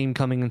APAC team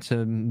coming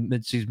into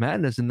Mid-Season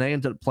Madness, and they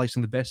ended up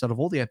placing the best out of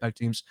all the APAC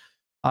teams.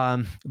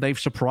 They've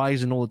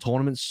surprised in all the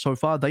tournaments so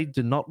far. They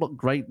did not look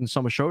great in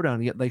Summer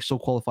Showdown, yet they still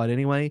qualified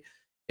anyway.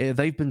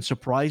 They've been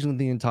surprising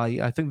the entire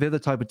year. I think they're the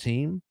type of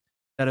team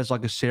that is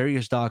like a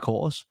serious dark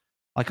horse.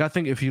 Like I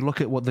think if you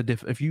look at what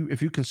if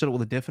you consider what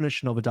the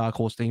definition of a dark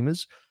horse team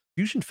is,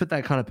 Fusion fit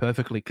that kind of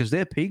perfectly because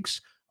their peaks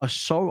are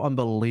so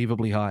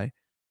unbelievably high.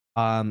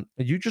 And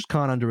you just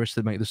can't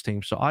underestimate this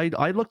team. So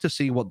I look to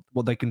see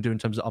what they can do in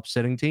terms of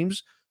upsetting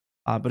teams.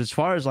 But as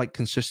far as like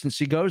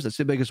consistency goes, that's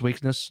their biggest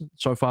weakness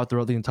so far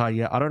throughout the entire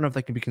year. I don't know if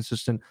they can be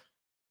consistent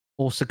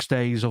all 6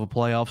 days of the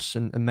playoffs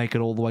and make it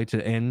all the way to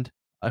the end.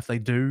 If they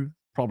do,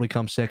 probably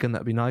come second.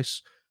 That'd be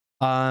nice.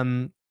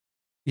 I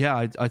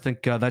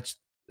think that's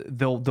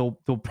they'll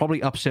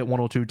probably upset 1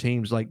 or 2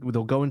 teams. Like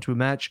they'll go into a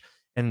match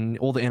and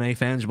all the NA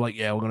fans will be like,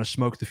 yeah, we're going to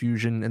smoke the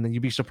Fusion, and then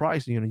you'd be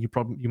surprised.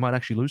 You might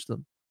actually lose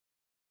them.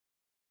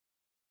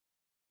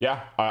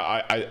 Yeah,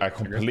 I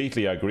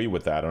completely agree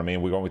with that. I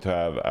mean, we're going to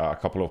have a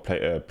couple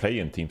of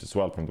play-in teams as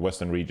well from the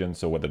Western region.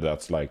 So whether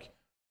that's like,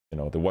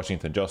 the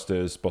Washington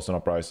Justice, Boston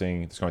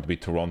Uprising, it's going to be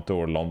Toronto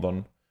or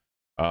London.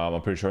 I'm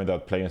pretty sure in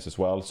that play-ins as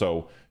well.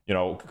 So,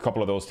 a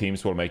couple of those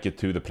teams will make it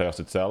to the playoffs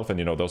itself. And,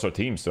 those are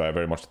teams that I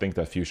very much think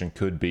that Fusion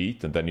could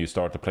beat. And then you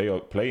start the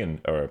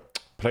play-in or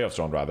playoffs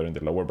round rather in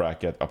the lower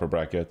bracket, upper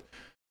bracket.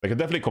 They can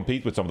definitely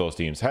compete with some of those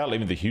teams. Hell,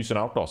 even the Houston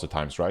Outlaws at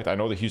times, right? I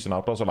know the Houston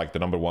Outlaws are like the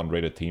number 1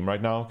 rated team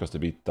right now because they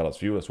beat Dallas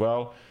Fuel as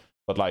well.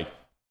 But like,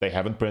 they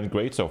haven't been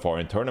great so far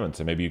in tournaments,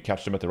 and maybe you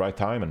catch them at the right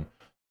time, and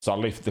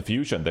suddenly the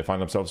Fusion, they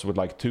find themselves with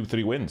like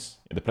 2-3 wins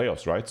in the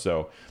playoffs, right?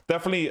 So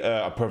definitely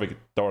a perfect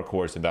dark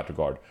horse in that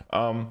regard.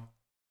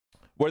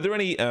 Were there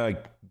any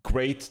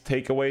great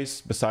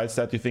takeaways besides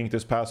that you think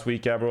this past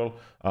week, Avril?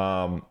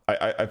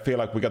 I feel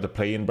like we got the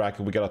play-in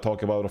bracket we got to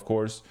talk about, of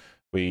course.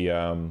 We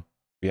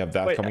have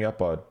that coming up,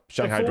 but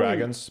Shanghai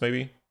Dragons,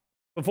 maybe?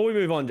 Before we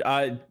move on,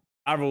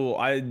 Avril,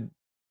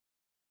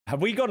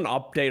 have we got an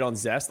update on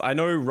Zest? I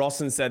know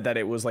Rossin said that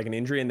it was like an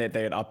injury and that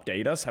they'd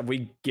update us. Have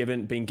we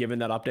been given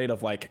that update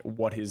of like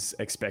what his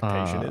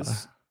expectation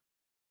is?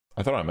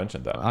 I thought I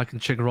mentioned that. I can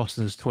check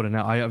Roston's Twitter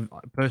now. I've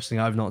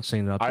not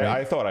seen that.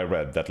 I thought I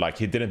read that like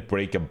he didn't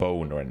break a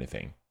bone or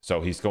anything,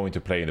 so he's going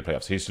to play in the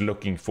playoffs. He's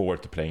looking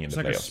forward to playing in the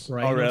playoffs.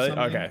 Oh, really?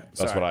 Okay.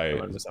 That's what I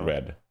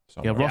read.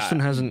 Yeah,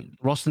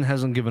 Roston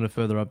hasn't given a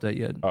further update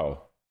yet.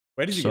 Oh.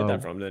 Where did you get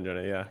that from then,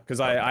 Johnny? Yeah, because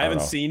I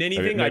haven't seen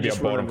anything. Maybe I just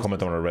a bottom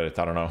comment on Reddit.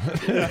 I don't know.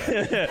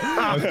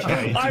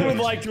 Okay. I would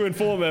like to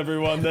inform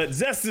everyone that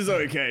Zest is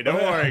okay.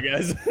 Don't worry,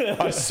 guys.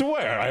 I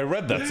swear I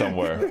read that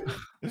somewhere.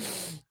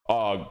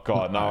 Oh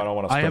god, now I don't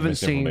want to spread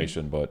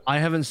misinformation, but I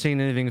haven't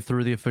seen anything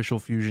through the official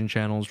Fusion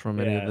channels from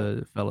any of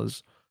the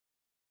fellas.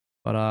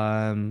 But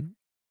I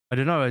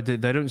don't know. They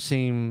don't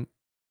seem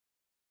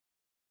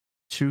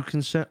too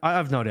concerned. I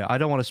have no idea. I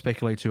don't want to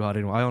speculate too hard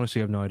anyway. I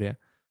honestly have no idea.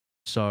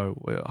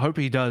 So I hope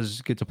he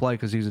does get to play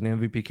because he's an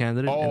MVP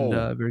candidate and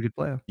a very good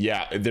player.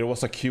 Yeah, there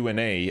was a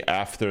Q&A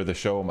after the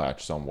show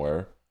match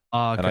somewhere.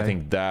 Okay. And I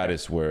think that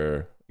is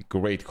where...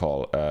 Great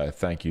call.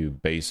 Thank you,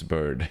 Base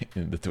Bird,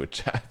 in the Twitch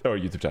chat or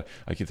YouTube chat.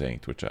 I keep saying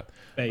Twitch chat.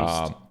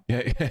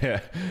 Yeah.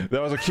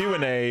 There was a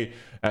Q&A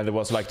and there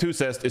was like two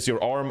Cest, is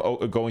your arm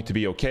going to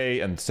be okay?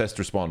 And Cest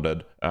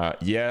responded,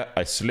 yeah,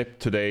 I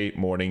slipped today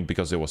morning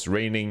because it was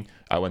raining.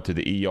 I went to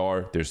the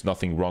ER. There's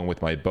nothing wrong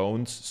with my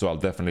bones, so I'll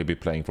definitely be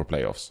playing for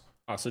playoffs.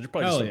 Oh, so just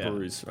probably just a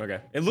bruise. Okay.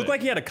 It looked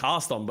like he had a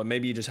cast on, but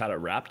maybe he just had it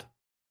wrapped.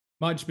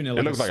 Might just been it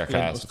looks like a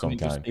cast of some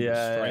kind.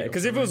 Yeah,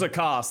 because if it was a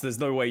cast, there's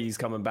no way he's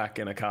coming back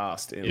in a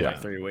cast in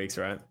like 3 weeks,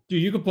 right?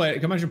 Dude, you could play.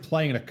 Can imagine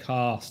playing in a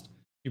cast.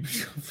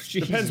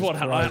 Depends what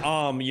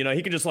arm. You know,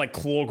 he could just like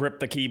claw grip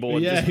the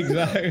keyboard. Yeah,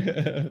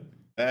 exactly.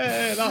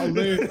 Hey, that'll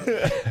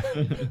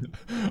do.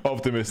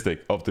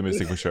 Optimistic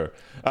for sure.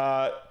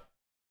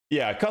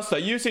 Yeah, Costa,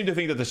 you seem to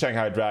think that the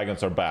Shanghai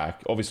Dragons are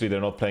back. Obviously,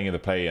 they're not playing in the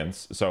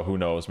play-ins, so who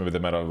knows? Maybe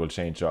the meta will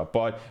change up.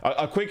 But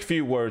a quick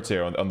few words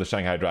here on the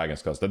Shanghai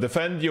Dragons, Costa.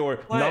 Defend your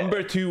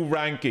number 2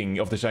 ranking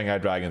of the Shanghai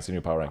Dragons in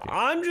your power ranking.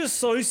 I'm just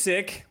so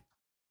sick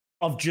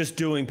of just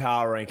doing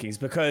power rankings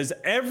because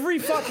every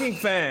fucking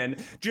fan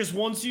just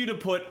wants you to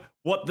put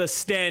what the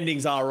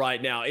standings are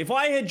right now. If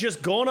I had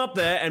just gone up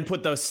there and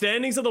put the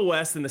standings of the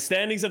West and the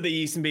standings of the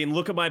East and been,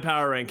 look at my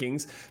power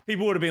rankings,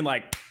 people would have been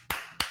like...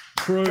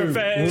 True.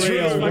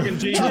 Fucking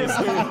genius.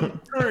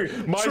 True.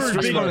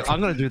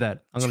 I'm gonna do that.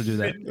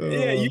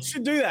 Yeah, you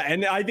should do that,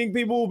 and I think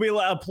people will be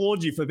like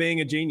applaud you for being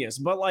a genius.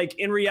 But like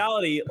in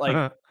reality,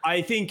 like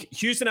I think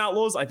Houston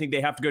Outlaws, I think they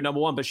have to go number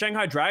 1, but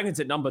Shanghai Dragons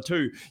at number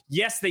 2.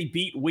 Yes, they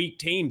beat weak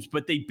teams,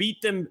 but they beat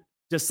them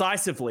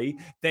decisively.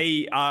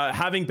 They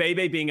having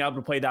Bebe being able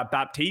to play that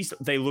Baptiste,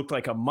 they looked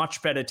like a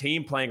much better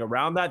team playing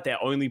around that.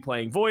 They're only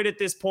playing Void at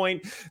this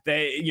point.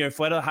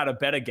 Fleta had a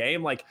better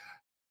game. Like,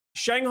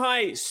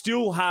 Shanghai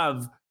still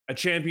have a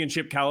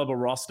championship caliber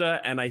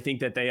roster, and I think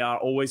that they are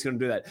always going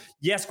to do that.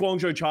 Yes,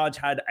 Guangzhou Charge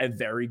had a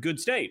very good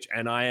stage,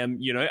 and I am,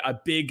 a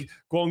big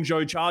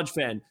Guangzhou Charge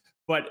fan,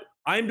 but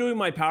I'm doing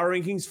my power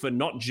rankings for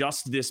not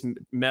just this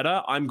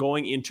meta. I'm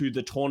going into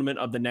the tournament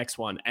of the next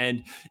one.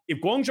 And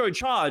if Guangzhou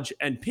Charge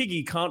and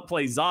Piggy can't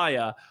play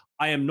Xayah,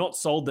 I am not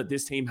sold that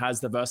this team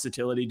has the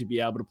versatility to be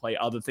able to play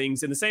other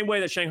things in the same way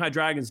that Shanghai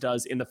Dragons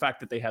does, in the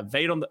fact that they have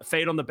Fade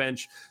on the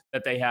bench,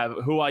 that they have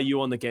Who Are You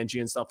on the Genji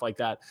and stuff like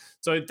that.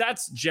 So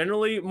that's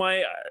generally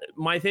my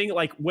thing.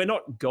 Like, we're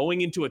not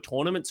going into a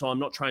tournament, so I'm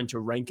not trying to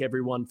rank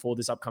everyone for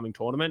this upcoming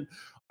tournament.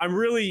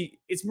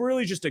 It's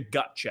really just a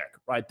gut check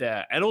right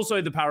there. And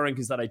also the power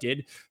rankings that I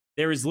did,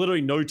 there is literally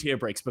no tier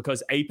breaks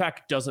because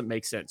APAC doesn't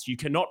make sense. You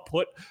cannot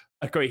put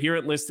a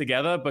coherent list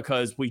together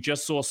because we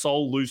just saw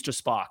Seoul lose to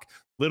Spark.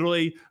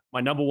 Literally,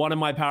 my number 1 in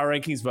my power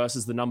rankings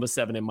versus the number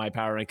 7 in my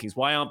power rankings.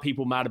 Why aren't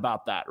people mad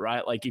about that,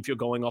 right? Like, if you're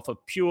going off of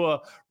pure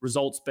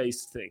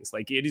results-based things.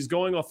 Like, it is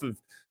going off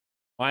of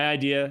my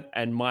idea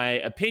and my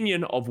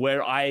opinion of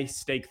where I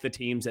stake the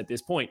teams at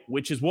this point,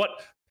 which is what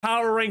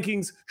power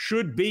rankings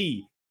should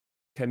be.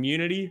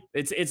 Community.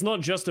 It's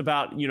not just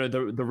about,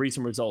 the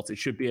recent results. It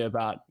should be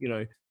about,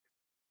 your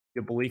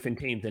belief in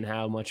teams and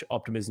how much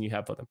optimism you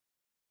have for them.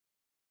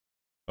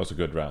 That was a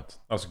good rant.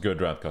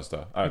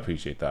 Costa. I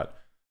appreciate that.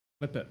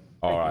 Flip it.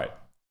 All right.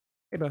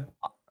 Hey, bro.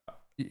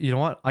 You know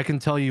what? I can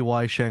tell you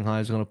why Shanghai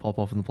is going to pop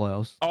off in the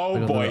playoffs.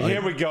 Oh boy,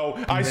 here we go.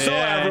 I saw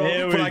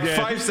Avro for like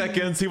 5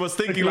 seconds. He was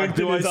thinking like,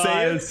 do I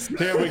say it?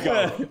 Here we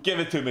go. Give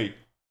it to me.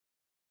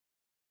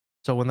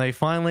 So when they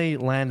finally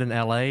land in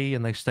LA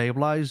and they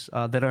stabilize,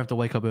 they don't have to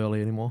wake up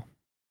early anymore.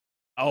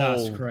 Oh,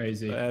 that's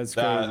crazy. That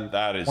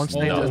is once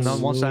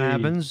that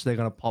happens, they're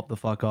going to pop the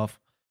fuck off.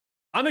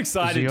 I'm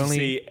excited to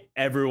see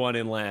everyone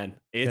in LAN.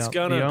 It's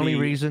gonna be lit. The only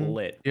reason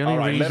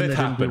they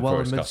didn't do well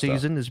in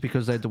mid-season is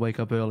because they had to wake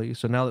up early.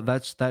 So now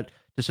that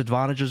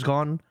disadvantage is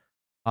gone,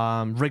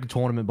 rigged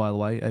tournament, by the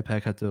way,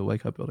 APAC had to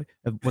wake up early.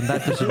 When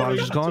that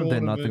disadvantage is gone,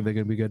 then I think they're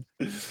gonna be good.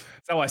 Is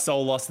that why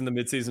Seoul lost in the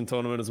mid-season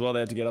tournament as well?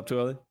 They had to get up too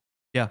early.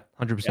 Yeah,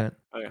 100%.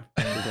 Yeah.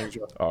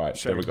 All right,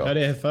 there we go. Heard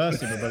it here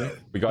first, everybody.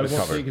 We got it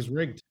covered. League is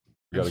rigged.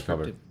 We got it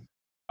covered.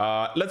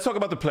 Let's talk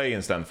about the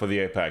play-ins then for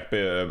the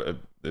APAC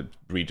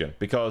region,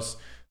 because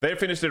they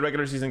finished their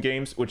regular season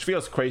games, which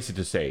feels crazy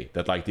to say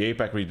that like the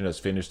APAC region has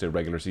finished their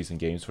regular season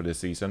games for this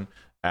season,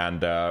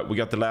 and we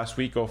got the last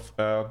week of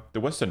the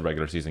Western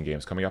regular season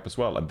games coming up as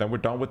well, and then we're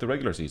done with the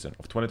regular season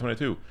of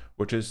 2022,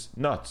 which is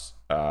nuts.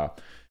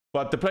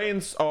 But the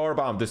play-ins are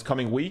about this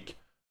coming week.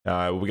 We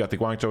got the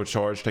Guangzhou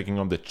Charge taking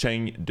on the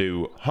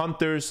Chengdu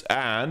Hunters,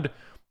 and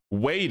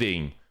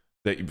waiting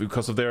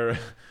because of their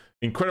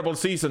incredible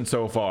season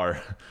so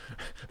far,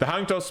 the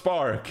Hangzhou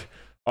Spark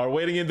are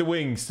waiting in the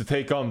wings to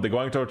take on the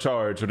Guangzhou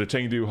Charge or the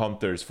Chengdu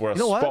Hunters for a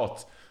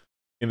spot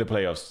in the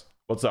playoffs.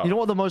 What's up? You know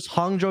what the most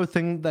Hangzhou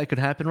thing that could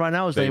happen right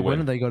now is they win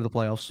and they go to the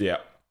playoffs. Yeah.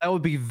 That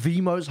would be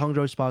the most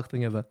Hangzhou Spark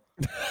thing ever.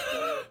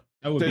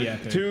 That would be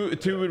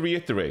epic. To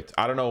reiterate,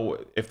 I don't know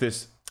if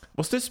this...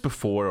 Was this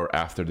before or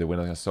after the win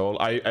against Seoul?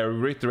 I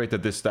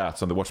reiterated this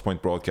stats on the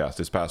Watchpoint broadcast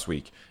this past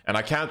week, and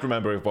I can't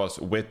remember if it was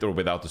with or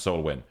without the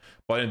Seoul win.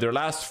 But in their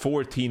last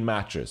 14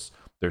 matches,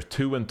 they're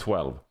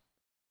 2-12.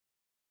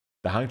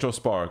 The Hangzhou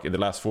Spark in the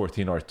last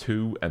 14 are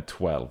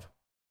 2-12.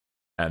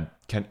 And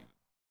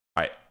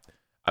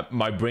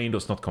my brain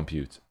does not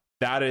compute.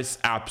 That is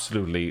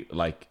absolutely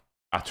like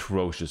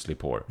atrociously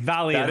poor.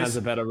 Valiant has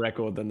a better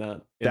record than that.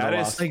 They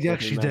actually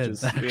did.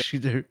 They actually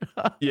do.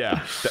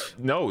 Yeah.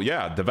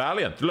 The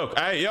Valiant. Look,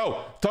 hey,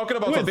 yo, talking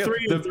about something.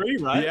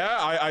 3-3, right?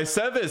 Yeah, I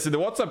said this in the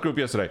WhatsApp group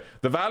yesterday.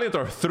 The Valiant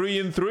are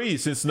 3-3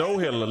 since Snow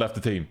Hill left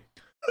the team.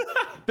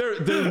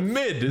 They're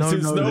mid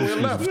since Snow Hill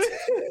left.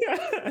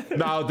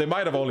 Now they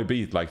might have only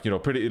beat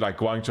pretty like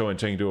Guangzhou and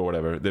Chengdu or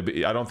whatever.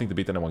 I don't think they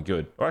beat anyone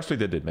good. Or actually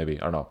they did, maybe.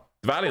 I don't know.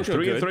 The Valiant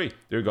 3-3.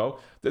 There you go.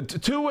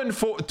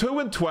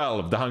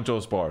 2-12. The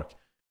Hangzhou Spark.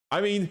 I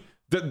mean,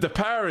 the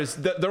Paris,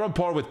 they're on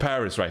par with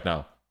Paris right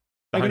now.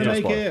 They're going to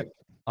make it.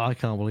 I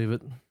can't believe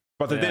it.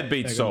 But they did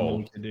beat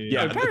Seoul.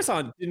 Yeah, Paris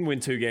didn't win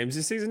 2 games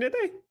this season, did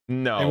they?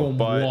 No,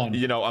 but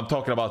I'm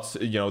talking about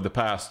the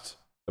past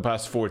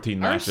 14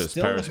 matches.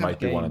 Paris might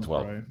be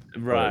 1-12.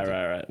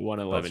 Right.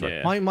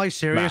 1-11. Yeah. My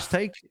serious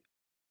take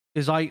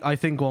is I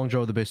think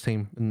Guangzhou are the best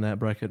team in that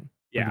bracket. 100%.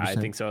 Yeah, I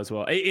think so as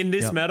well. In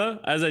this meta,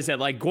 as I said,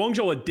 like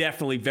Guangzhou are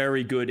definitely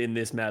very good in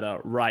this meta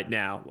right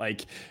now.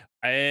 Like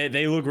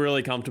they look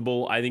really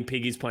comfortable. I think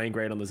Piggy's playing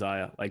great on the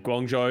Xayah. Like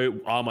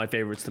Guangzhou are my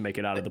favorites to make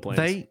it out of the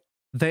play-ins.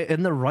 They're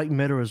in the right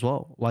meta as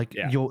well. Like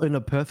you're in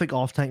a perfect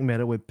off-tank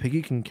meta where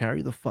Piggy can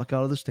carry the fuck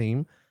out of this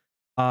team.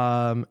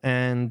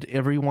 And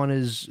everyone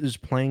is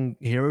playing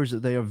heroes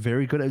that they are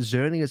very good at.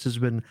 Xerneas has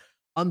been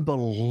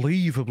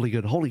unbelievably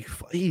good.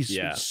 He's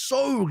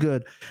so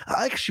good.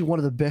 Actually, one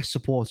of the best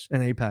supports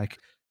in APAC.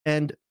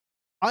 And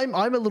I'm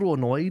a little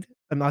annoyed,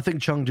 and I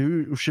think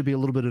Chengdu should be a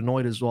little bit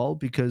annoyed as well,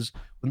 because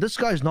when this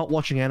guy's not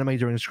watching anime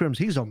during scrims,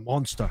 he's a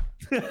monster.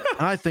 And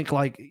I think,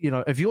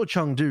 if you're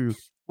Chengdu,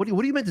 what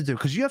are you meant to do?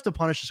 Because you have to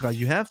punish this guy.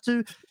 You have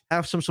to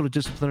have some sort of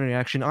disciplinary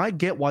action. I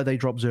get why they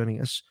dropped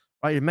Xerneas,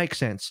 right? It makes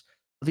sense.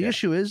 But the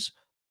issue is,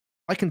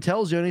 I can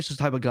tell Xerneas is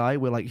the type of guy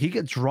where he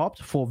gets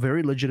dropped for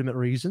very legitimate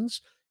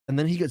reasons, and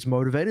then he gets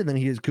motivated, then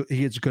he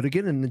gets good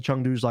again, and then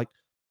Chengdu's like,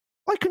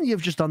 why couldn't you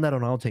have just done that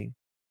on our team?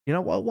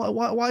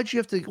 Why'd you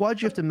have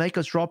to make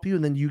us drop you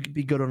and then you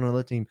be good on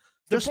another team?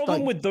 The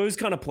problem with those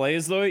kind of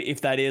players, though,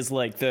 if that is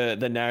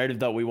the narrative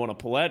that we want to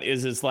pull at,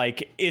 is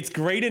it's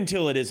great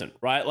until it isn't,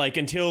 right? Like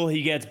until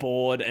he gets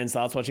bored and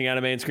starts watching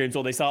anime and screams,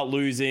 or they start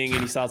losing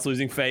and he starts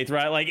losing faith,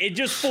 right? Like it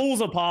just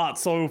falls apart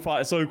so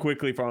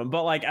quickly from him.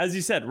 But as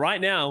you said, right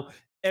now,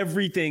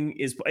 everything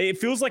it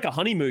feels like a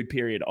honeymoon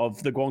period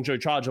of the Guangzhou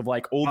Charge of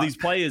all these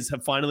players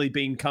have finally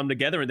come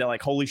together and they're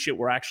like, holy shit,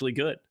 we're actually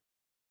good.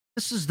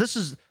 This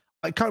is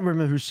I can't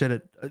remember who said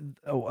it.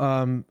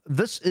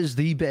 This is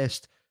the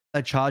best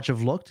that Charge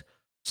have looked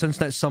since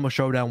that Summer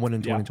Showdown win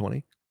in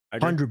 2020.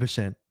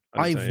 100%.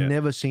 I've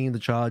never seen the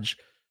Charge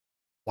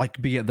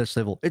be at this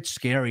level. It's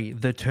scary,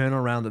 the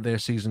turnaround that their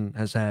season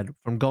has had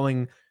from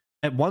going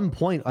at one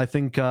point, I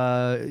think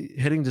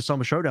heading to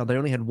Summer Showdown, they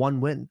only had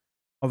 1 win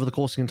over the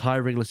course of the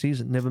entire regular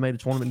season, never made a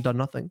tournament and done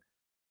nothing.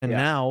 And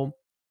now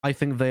I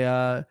think they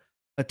are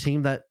a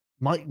team that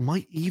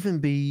might even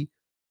be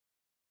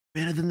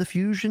better than the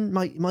Fusion,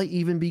 might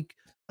even be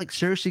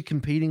seriously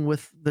competing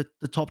with the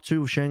top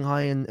 2 of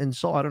Shanghai and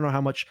Seoul. I don't know how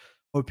much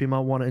opium I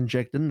want to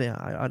inject in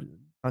there. I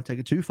can't take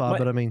it too far,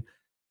 but I mean,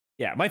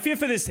 yeah, my fear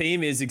for this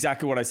team is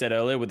exactly what I said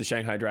earlier with the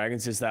Shanghai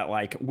Dragons, is that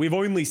we've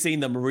only seen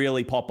them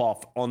really pop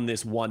off on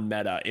this one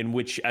meta, in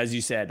which, as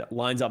you said,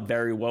 lines up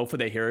very well for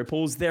their hero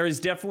pools. There is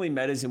definitely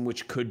metas in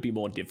which could be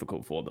more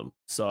difficult for them.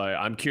 So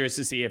I'm curious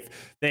to see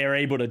if they are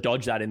able to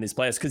dodge that in this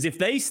playoffs. Because if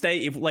they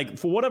stay,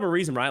 for whatever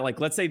reason, right,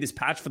 let's say this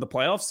patch for the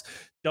playoffs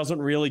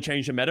doesn't really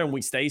change the meta and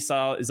we stay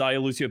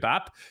Xayah, Lucio,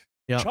 Bap,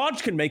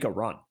 Charge can make a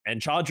run, and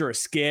Charge are a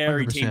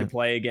scary 100%. Team to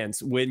play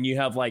against when you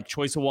have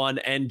Choice of One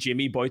and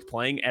Jimmy both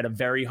playing at a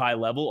very high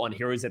level on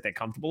heroes that they're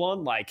comfortable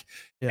on.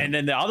 And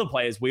then the other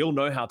players, we all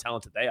know how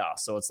talented they are.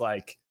 So it's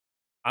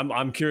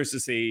I'm curious to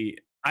see.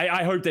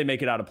 I hope they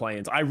make it out of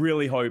play-ins. I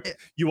really hope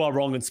you are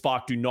wrong and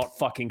Spark do not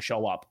fucking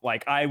show up.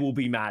 I will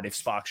be mad if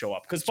Spark show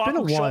up, because Spark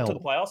will show up to the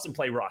playoffs and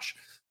play Rush.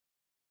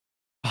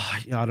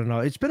 I don't know.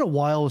 It's been a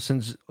while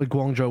since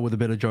Guangzhou with a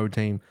better Joe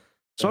team.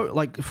 So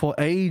like for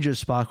ages,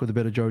 Spark with a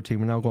better Joe team,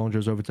 and now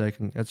Guangzhou's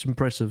overtaking. It's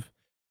impressive.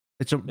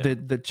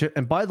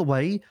 And by the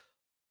way,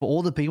 for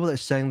all the people that are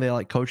saying their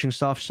like coaching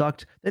staff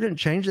sucked, they didn't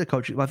change their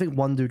coaching. I think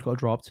one dude got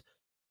dropped.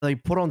 They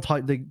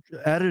they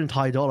added in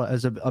Ty Dollar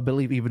as I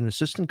believe even an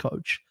assistant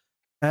coach,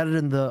 added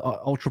in the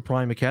Ultra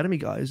Prime Academy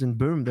guys, and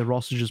boom, their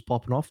roster's just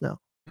popping off now.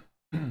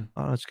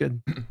 That's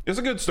good. It's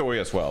a good story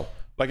as well.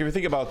 Like if you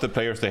think about the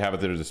players they have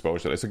at their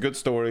disposal, it's a good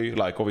story.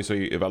 Like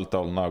obviously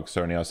Eveltal, now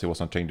Xerneas, he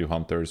was on Chengdu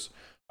Hunters.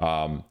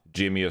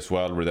 Jimmy as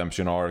well,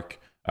 Redemption Arc.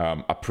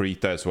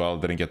 Aprita as well,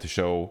 didn't get to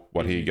show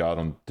what he got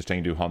on the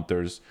Chengdu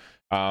Hunters.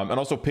 And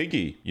also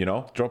Piggy,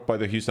 dropped by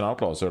the Houston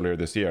Outlaws earlier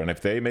this year. And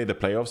if they made the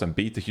playoffs and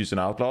beat the Houston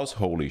Outlaws,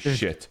 holy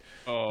shit.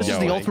 This is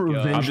the ultimate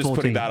revenge tour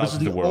team. This is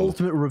the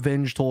ultimate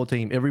revenge tour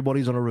team.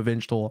 Everybody's on a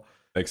revenge tour.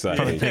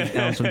 Exactly. Trying to take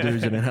down some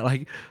dudes in it.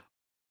 Like,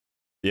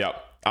 yeah.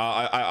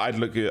 I'd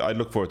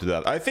look forward to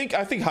that. I think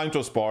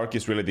Hangzhou Spark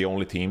is really the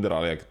only team that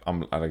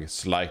I'm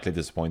slightly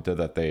disappointed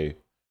that they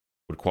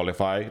would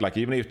qualify. Like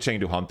even if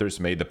Chengdu Hunters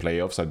made the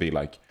playoffs, I'd be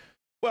like,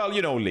 well,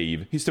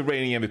 leave. He's the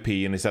reigning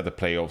MVP and he's at the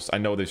playoffs. I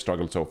know they've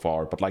struggled so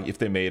far, but like if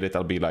they made it,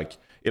 I'll be like,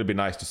 it'll be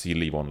nice to see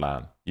leave on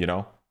LAN,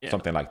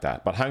 something like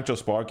that. But Hangzhou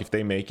Spark, if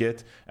they make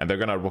it and they're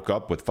gonna rook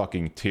up with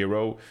fucking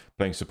Tiro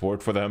playing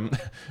support for them,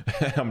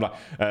 I'm like,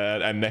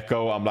 and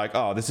Neko, I'm like,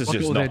 oh, this is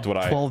just not what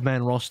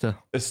 12-man roster.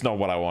 It's not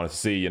what I wanted to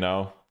see,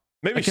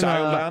 Maybe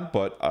LAN,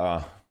 but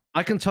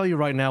I can tell you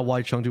right now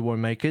why Chengdu won't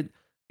make it.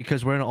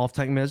 Because we're in an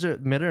off-tank meta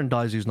and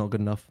Daizu's not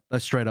good enough.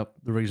 That's straight up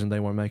the reason they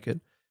won't make it.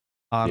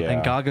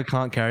 And Gaga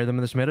can't carry them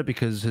in this meta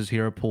because his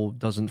hero pool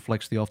doesn't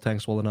flex the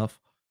off-tanks well enough.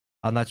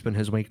 And that's been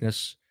his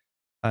weakness.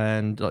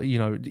 And,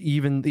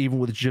 even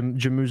with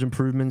Jimu's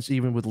improvements,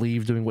 even with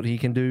Leave doing what he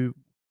can do,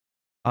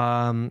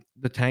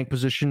 the tank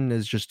position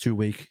is just too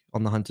weak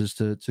on the Hunters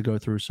to go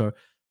through. So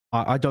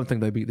I don't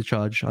think they beat the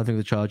Charge. I think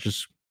the Charge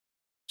just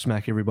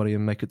smack everybody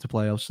and make it to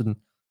playoffs and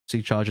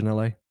see Charge in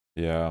LA.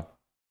 Yeah.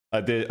 I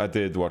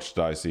did watch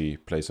Dicey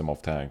play some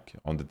off tank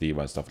on the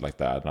Diva and stuff like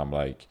that, and I'm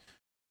like,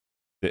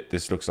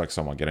 this looks like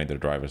someone getting their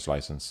driver's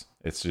license.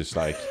 It's just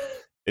like,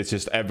 it's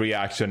just every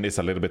action is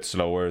a little bit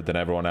slower than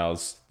everyone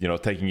else.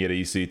 Taking it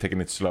easy,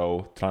 taking it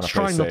slow, trying to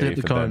play safe, not to hit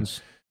the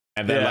cones.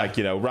 And then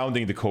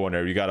rounding the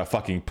corner, you got a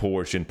fucking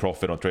Porsche in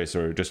Profit on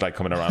Tracer, just like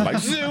coming around like,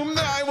 zoom,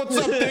 what's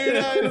up, dude?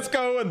 Hey, let's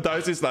go. And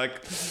Dicey's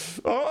like,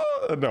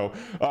 oh no,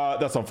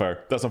 that's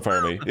unfair. That's unfair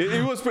to me.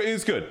 It was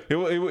good.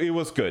 It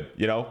was good,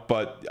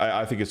 But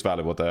I think it's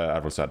valid what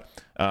Avril said.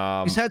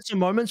 He's had some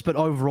moments, but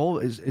overall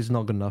is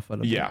not good enough. I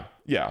don't think.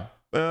 Yeah.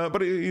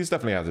 But he's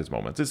definitely has his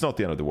moments. It's not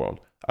the end of the world.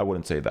 I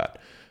wouldn't say that.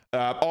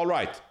 All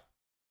right.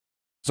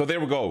 So there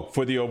we go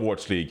for the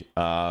Overwatch League.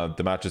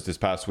 The matches this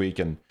past week,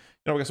 and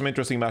we got some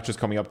interesting matches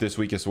coming up this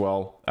week as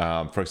well.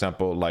 For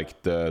example,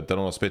 like the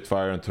London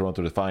Spitfire and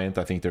Toronto Defiant.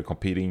 I think they're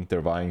competing.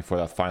 They're vying for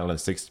that final and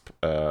sixth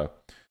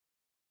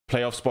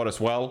playoff spot as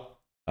well.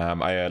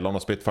 London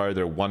Spitfire,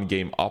 they're one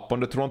game up on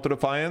the Toronto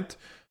Defiant.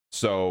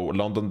 So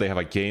London, they have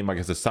a game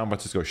against the San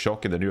Francisco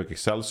Shock and the New York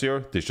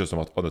Excelsior. This just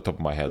on the top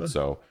of my head,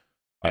 so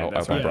I hope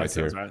I'm right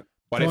here. Right.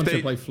 But if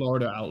they play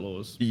Florida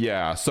Outlaws,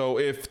 so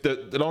if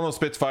the London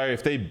Spitfire,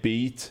 if they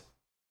beat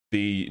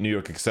the New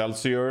York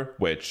Excelsior,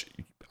 which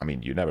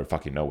you never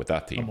fucking know with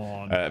that team. Come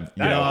on.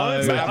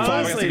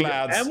 Honestly,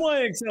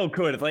 NYXL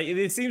could. Like,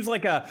 it seems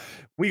like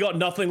we got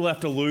nothing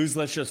left to lose.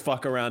 Let's just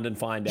fuck around and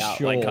find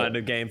out. Like kind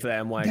of game for the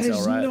NYXL,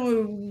 There's right?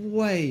 no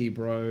way,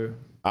 bro.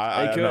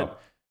 I don't know.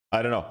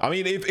 I don't know. I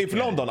mean, if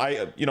London,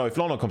 if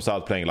London comes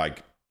out playing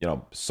like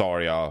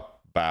Saria,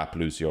 BAP,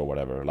 Lucio, or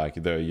whatever, like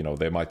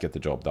they might get the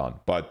job done.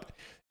 But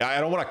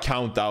I don't want to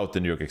count out the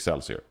New York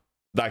Excelsior.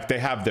 Like they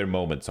have their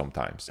moments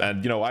sometimes,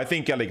 and I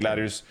think LA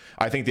Gladiators,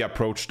 I think they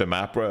approached the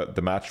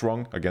match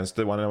wrong against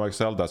the one in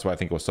NYXL. That's why I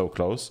think it was so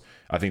close.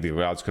 I think the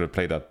Gladiators could have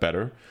played that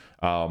better.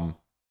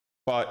 But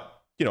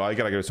I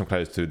gotta give some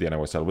credit to the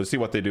NYXL. We'll see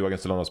what they do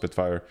against the London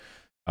Spitfire.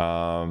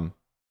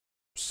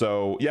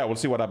 So yeah, we'll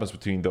see what happens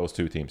between those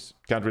two teams.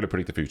 Can't really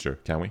predict the future,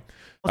 can we?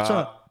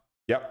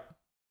 Yep.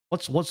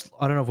 What's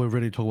I don't know if we're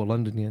ready to talk about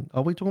London yet.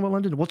 Are we talking about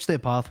London? What's their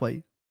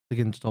pathway to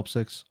get into top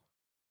 6?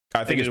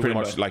 I think it's pretty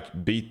much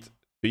like beat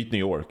New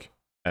York,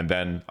 and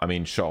then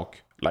Shock.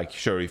 Like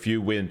sure, if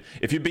you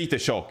beat the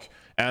Shock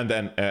and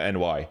then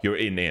NY, you're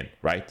in,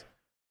 right?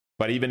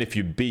 But even if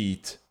you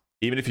beat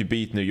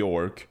New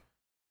York,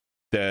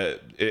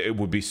 it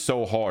would be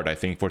so hard, I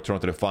think, for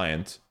Toronto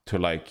Defiant to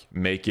like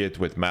make it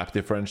with map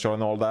differential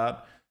and all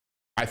that.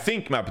 I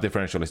think map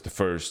differential is the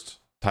first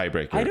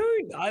tiebreaker. Part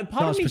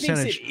of me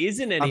thinks it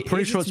isn't any. I'm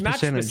pretty sure it's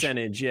match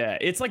percentage. Yeah,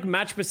 it's like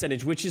match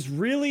percentage, which is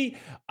really.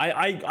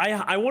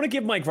 I want to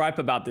give my gripe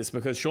about this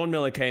because Sean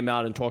Miller came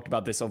out and talked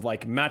about this of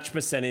like match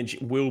percentage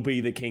will be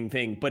the king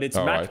thing, but it's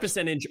match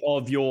percentage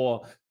of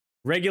your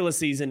regular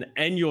season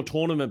and your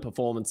tournament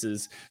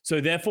performances. So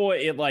therefore,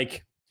 it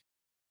like.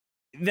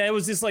 There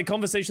was this like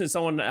conversation that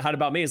someone had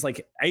about me. It's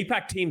like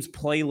APAC teams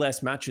play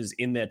less matches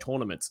in their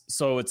tournaments,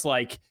 so it's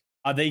like.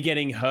 Are they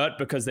getting hurt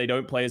because they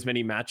don't play as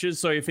many matches?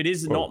 So if it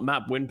is not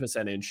map wins,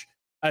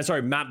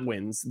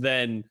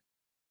 then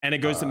and it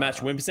goes to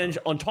match win percentage.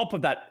 On top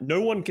of that,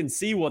 no one can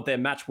see what their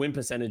match win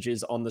percentage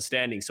is on the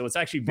standings. So it's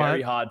actually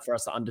very hard for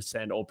us to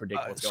understand or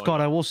predict what's going on.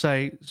 Scott, I will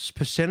say,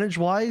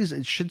 percentage-wise,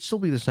 it should still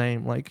be the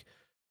same. Like,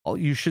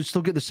 you should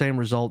still get the same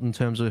result in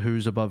terms of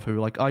who's above who.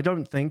 Like, I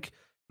don't think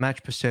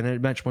match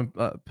win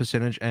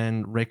percentage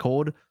and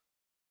record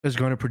is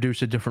going to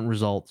produce a different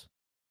result.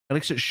 At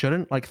least it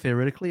shouldn't. Like,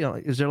 theoretically,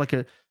 is there like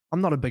a? I'm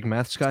not a big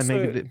maths guy. So,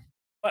 maybe.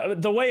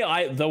 The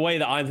way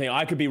that I'm thinking,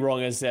 I could be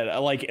wrong. As I said,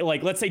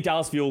 like let's say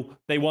Dallas Fuel,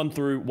 they won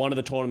through one of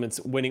the tournaments,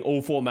 winning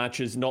all 4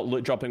 matches,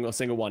 not dropping a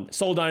single one.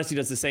 Seoul Dynasty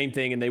does the same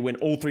thing, and they win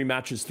all 3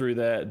 matches through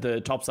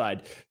the top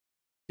side.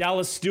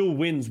 Dallas still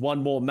wins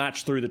one more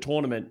match through the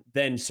tournament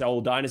than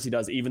Seoul Dynasty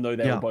does, even though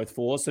they were both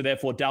 4. So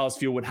therefore, Dallas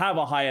Fuel would have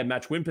a higher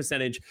match win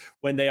percentage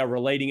when they are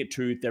relating it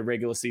to their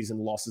regular season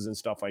losses and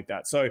stuff like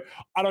that. So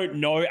I don't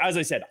know. As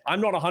I said,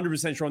 I'm not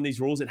 100% sure on these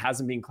rules. It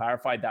hasn't been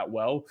clarified that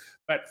well.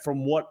 But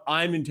from what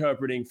I'm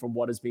interpreting from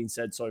what has been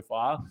said so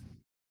far,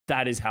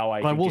 that is how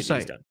I will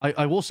say.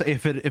 I will say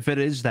if it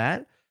is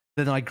that,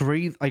 then I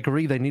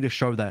agree. They need to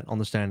show that on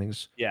the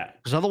standings. Yeah.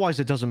 Because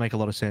otherwise, it doesn't make a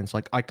lot of sense.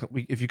 Like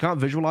if you can't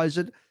visualize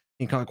it,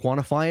 you can't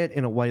quantify it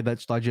in a way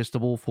that's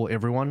digestible for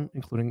everyone,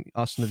 including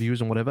us and the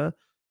viewers and whatever.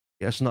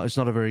 Yeah, it's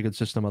not a very good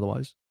system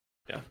otherwise.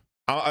 Yeah.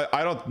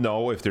 I don't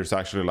know if there's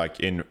actually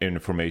like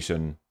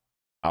information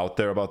out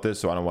there about this,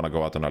 so I don't want to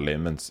go out on a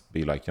limb and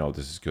be like,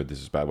 this is good, this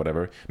is bad,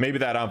 whatever. Maybe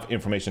that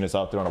information is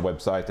out there on a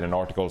website in an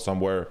article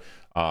somewhere.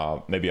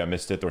 Maybe I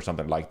missed it or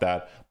something like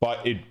that.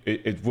 But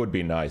it would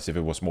be nice if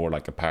it was more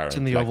like apparent. It's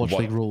in the like Overwatch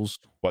League rules.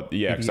 But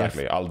yeah, PDF.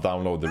 Exactly. I'll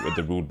download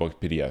the rulebook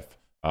PDF.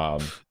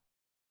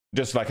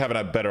 Just like having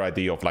a better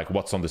idea of like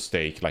what's on the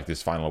stake like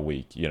this final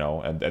week,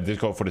 and just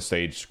go for the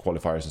stage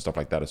qualifiers and stuff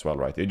like that as well,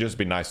 right? It'd just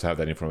be nice to have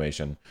that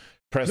information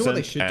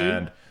present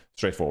and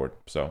straightforward.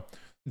 So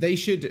they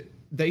should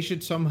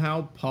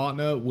somehow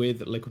partner with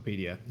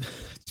Liquipedia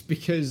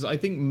because I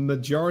think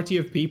majority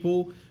of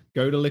people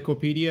go to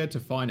Liquipedia to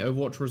find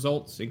Overwatch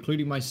results,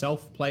 including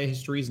myself, player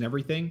histories and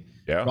everything,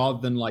 rather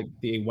than like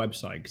the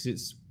website because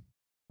it's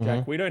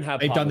Jack, we don't have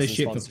they've done this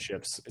shit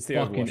sponsorships. It's the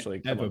Overwatch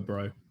League ever,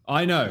 bro.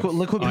 I know.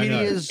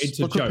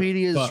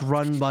 Liquipedia is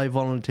run by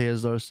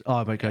volunteers. Though.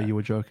 Oh, okay, you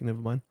were joking.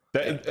 Never mind.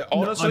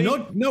 Honestly,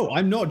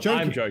 I'm not joking.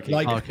 I'm joking.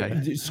 Like,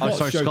 okay.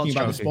 Scott's joking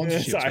about the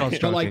sponsorship.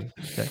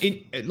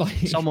 But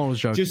someone was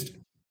joking. Just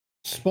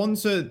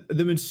sponsor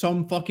them in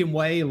some fucking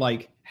way.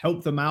 Like,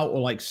 help them out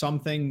or like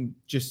something.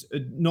 Just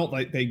not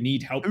like they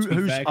need help. Are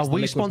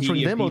we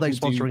sponsoring them or are they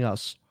sponsoring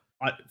us?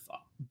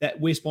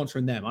 That we're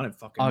sponsoring them. I don't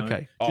fucking know.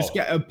 Okay. Just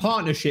get a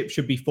partnership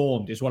should be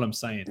formed is what I'm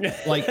saying.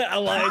 Like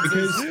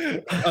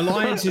because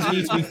alliances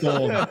need to be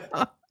formed.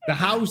 The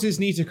houses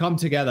need to come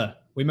together.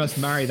 We must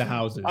marry the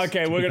houses.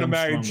 Okay, we're going to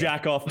marry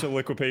Jack off to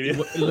Liquipedia.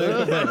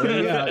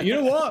 Yeah. You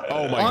know what?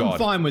 Oh my God. I'm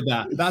fine with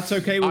that. That's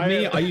okay with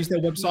me. I use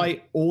their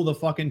website all the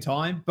fucking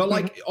time. But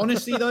like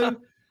honestly though,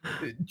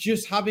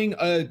 just having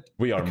a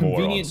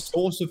convenient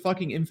source of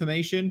fucking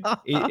information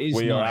is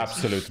we are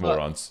absolute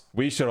morons.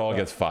 We should all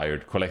get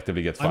fired,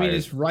 collectively get fired. I mean,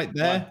 it's right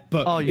there,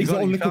 but is it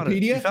on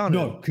Wikipedia?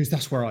 No, because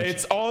that's where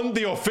it's on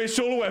the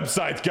official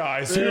website,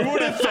 guys. Who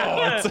would have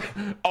thought?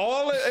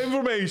 All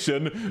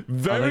information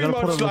very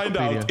much lined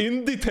out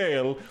in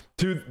detail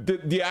to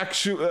the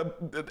actual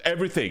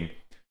everything.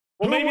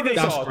 Well, maybe they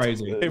that's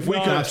crazy. If we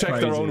could have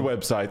checked our own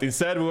website.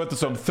 Instead, we went to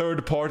some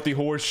third-party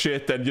horse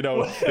shit, and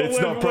it's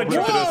not proper. To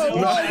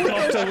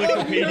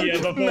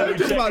Wikipedia before we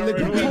check our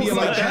Wikipedia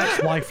like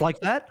that. Life like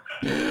that?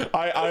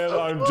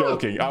 I'm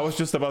joking. I was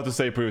just about to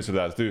say previously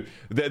that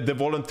the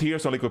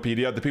volunteers on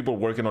Liquipedia, the people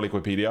working on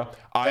Liquipedia,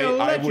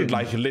 I would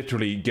like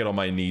literally get on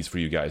my knees for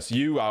you guys.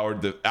 You are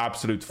the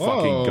absolute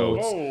fucking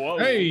goats.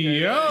 Hey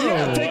yo!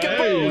 Yeah, take a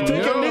bow,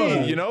 take a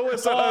knee.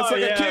 It's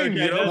like a king.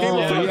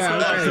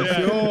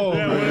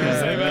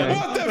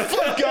 What the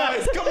fuck,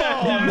 guys? Come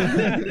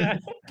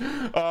on!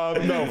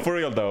 No, for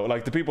real though.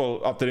 Like the people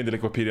updating the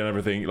Liquipedia and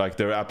everything, like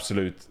they're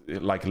absolute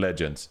like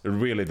legends.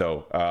 Really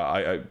though.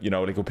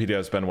 Liquipedia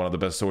has been one of the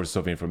best sources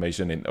of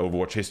information in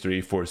Overwatch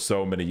history for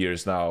so many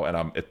years now, and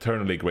I'm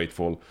eternally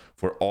grateful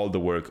for all the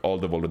work all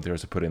the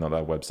volunteers have put in on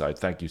that website.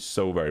 Thank you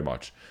so very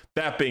much.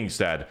 That being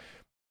said,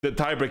 the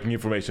tie-breaking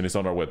information is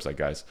on our website,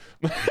 guys.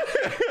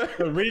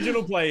 The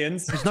regional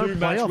play-ins to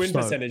match win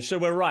percentage. So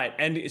we're right.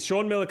 And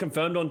Sean Miller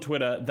confirmed on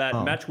Twitter that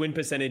match win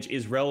percentage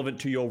is relevant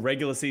to your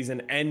regular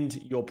season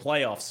and your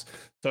playoffs.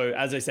 So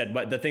as I said,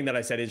 but the thing that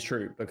I said is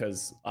true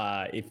because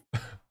if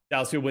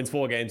Dallas Fuel wins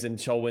 4 games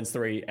and Seoul wins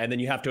 3, and then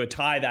you have to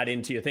tie that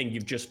into your thing,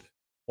 you've just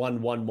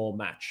won one more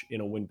match in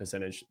a win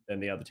percentage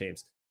than the other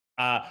teams.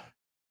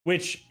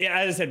 Which,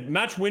 as I said,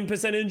 match win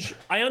percentage,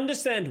 I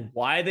understand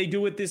why they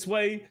do it this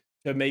way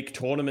to make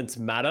tournaments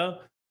matter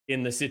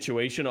in the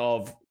situation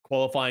of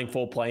qualifying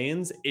for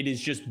play-ins. It is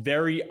just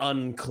very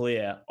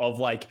unclear of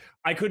like,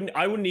 I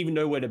wouldn't even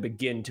know where to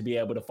begin to be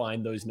able to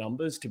find those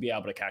numbers to be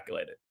able to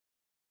calculate it.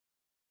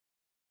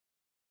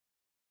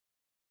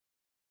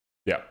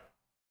 Yeah.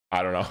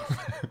 I don't know.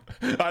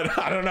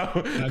 I don't know.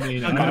 I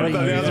mean, I don't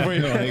know the answer for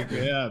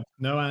you.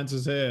 No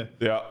answers here.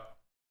 Yeah.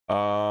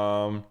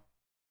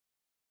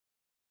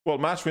 Well,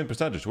 match win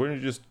percentage.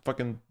 Wouldn't you just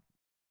fucking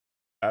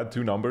add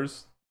 2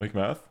 numbers, make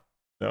math?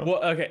 No.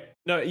 Well, okay,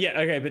 no, yeah,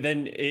 okay, but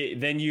then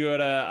you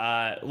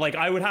gotta like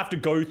I would have to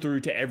go through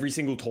to every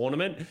single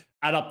tournament,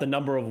 add up the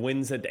number of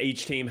wins that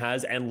each team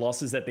has and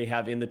losses that they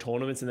have in the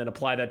tournaments, and then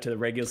apply that to the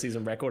regular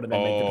season record, and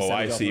then make the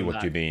percentage. I see off of what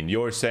that. you mean.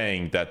 You're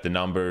saying that the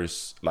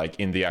numbers, like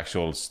in the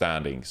actual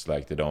standings,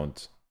 like they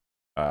don't.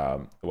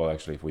 Well,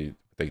 actually, if we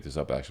take this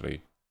up,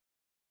 actually.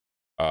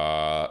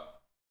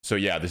 So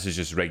yeah, this is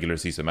just regular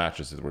season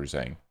matches, is what you're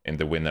saying, in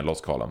the win and loss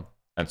column.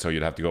 And so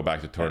you'd have to go back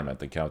to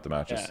tournament and count the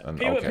matches. Yeah. And,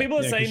 People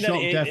are saying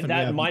that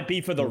that might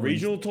be for the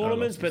regional losses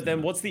tournaments, but then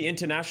there. what's the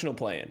international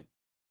play-in?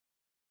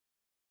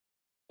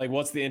 Like,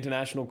 what's the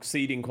international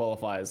seeding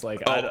qualifiers?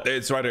 Like,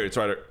 it's right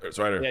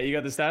here. Yeah, you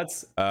got the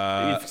stats.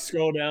 If you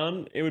scroll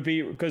down, it would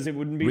be because it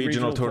wouldn't be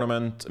regional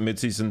tournament,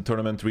 mid-season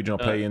tournament, regional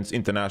play-ins,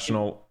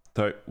 international.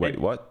 Wait,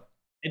 what?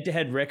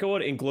 Head-to-head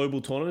record in global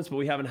tournaments, but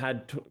we haven't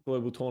had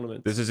global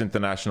tournaments. This is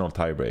international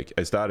tiebreak.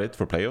 Is that it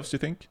for playoffs? You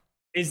think?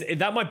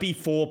 That might be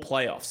for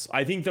playoffs.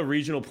 I think the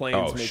regional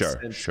play-ins makes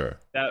sense. Sure.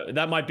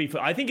 That might be for.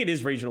 I think it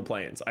is regional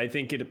play-ins. I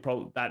think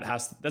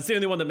that's the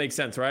only one that makes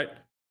sense, right?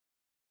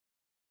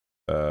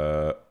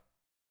 I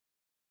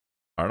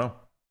don't know.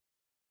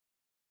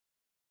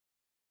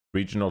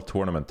 Regional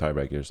tournament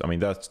tiebreakers. I mean,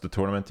 that's the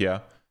tournament,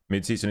 yeah.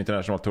 Mid-season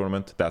international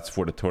tournament. That's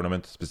for the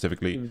tournament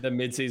specifically. The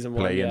mid-season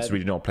one. Play-ins,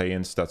 regional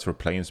play-ins. That's for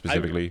play-ins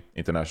specifically.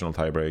 International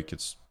tiebreak.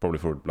 It's probably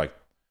for like.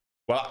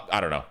 Well, I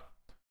don't know.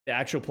 The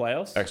actual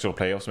playoffs? Actual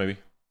playoffs, maybe.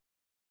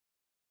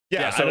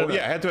 Yeah, so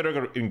head-to-head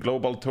record in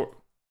global tour.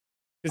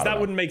 Because that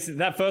wouldn't make sense.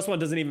 That first one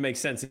doesn't even make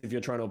sense if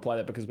you're trying to apply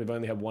that, because we've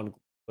only had one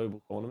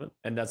global tournament,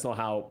 and that's not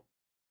how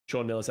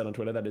Sean Miller said on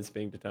Twitter that it's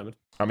being determined.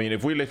 I mean,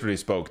 if we literally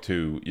spoke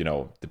to,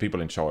 the people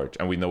in charge,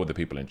 and we know the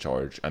people in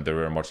charge, and they're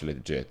very much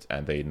legit,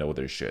 and they know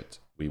their shit,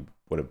 we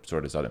would have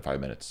sorted this out in 5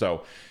 minutes.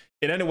 So,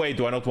 in any way,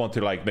 do I not want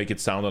to like make it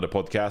sound on the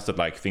podcast that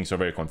like things are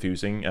very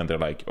confusing and they're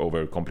like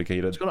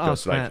overcomplicated?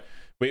 Because like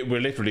we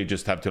literally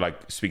just have to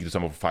like speak to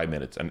someone for 5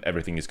 minutes and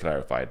everything is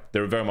clarified.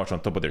 They're very much on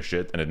top of their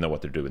shit and they know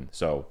what they're doing.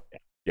 So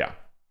yeah,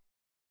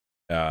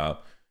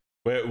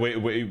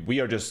 we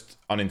are just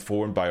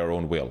uninformed by our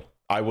own will.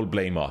 I will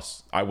blame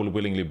us. I will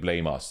willingly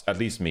blame us. At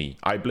least me.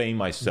 I blame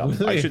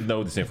myself. I should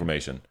know this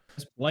information.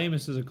 Just blame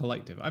us as a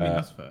collective. I mean,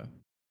 that's fair.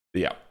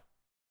 Yeah.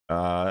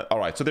 All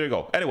right. So there you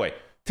go. Anyway,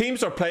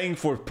 teams are playing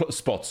for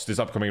spots this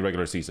upcoming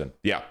regular season.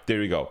 Yeah,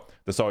 there you go.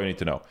 That's all you need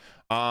to know.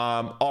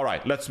 All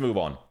right. Let's move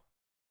on.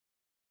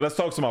 Let's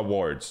talk some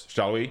awards,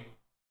 shall we?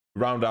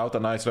 Round out a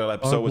nice little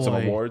episode with some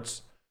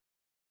awards.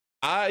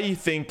 I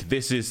think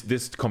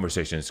this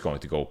conversation is going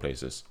to go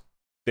places.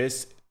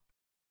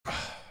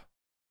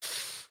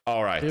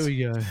 All right. Here we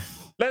go.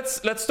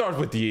 Let's start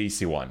with the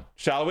easy one,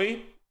 shall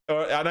we?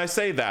 And I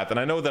say that, and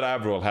I know that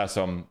Avril has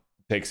some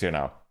takes here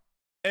now.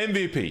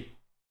 MVP.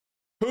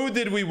 Who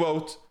did we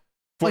vote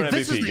for MVP,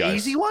 this is the guys?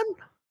 easy one?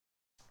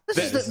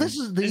 This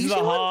is the easy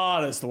one?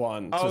 hardest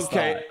one.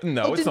 Okay,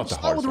 no, it's not the hardest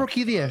Start with one.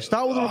 Rookie of the Year.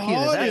 Start with Rookie of the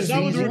Year. That's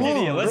Start with easy. Rookie of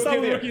the Year. Let's start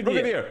with Rookie of the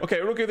Year.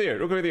 Okay, Rookie of the Year.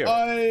 Rookie of the Year.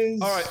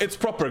 All right, it's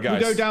proper,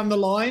 guys. We go down the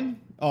line.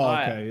 Oh,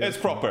 Alright, okay. It's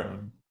proper.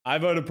 I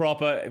voted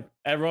proper.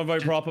 Everyone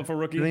vote proper for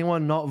Rookie? Did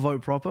anyone not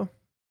vote proper?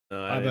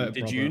 No, I voted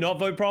did proper. you not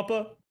vote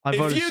proper? I If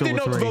voted you did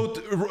Silver not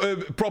 3.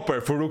 vote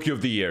proper for Rookie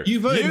of the Year, You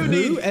voted who?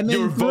 need And then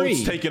your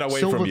votes three. taken away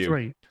Silver from you.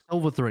 3.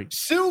 Silver 3.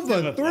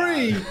 Silver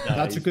 3.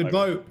 That's a he's good like-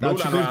 vote.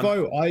 That's a Mulan good Ran.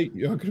 vote.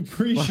 I could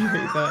appreciate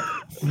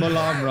that.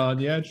 Milan run,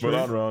 yeah, true.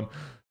 Well done, Ron.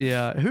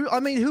 Yeah.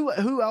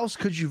 Who else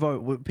could you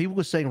vote? People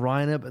were saying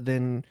Ryan, but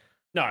then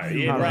No, Right,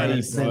 yeah,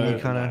 right. then you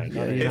kinda-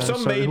 yeah. If some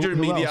so major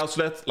who media else?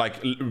 outlet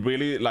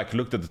really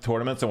looked at the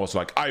tournaments and was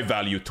like, I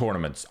value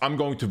tournaments, I'm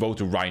going to vote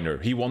to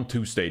Reiner. He won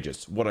 2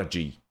 stages. What a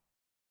G.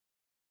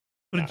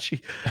 what did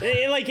she?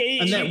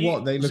 And then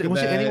what? They look at was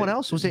it their- anyone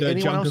else? Was it the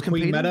anyone else Junker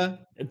Queen competing? meta.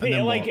 and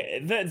then Like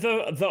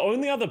what? the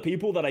only other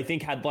people that I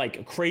think had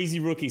like crazy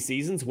rookie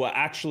seasons were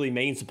actually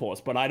main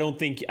supports, but I don't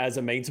think as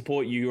a main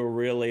support you are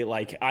really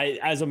like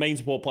as a main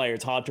support player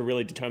it's hard to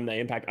really determine their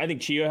impact. I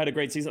think Chio had a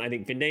great season. I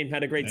think Findame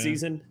had a great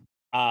season.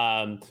 Do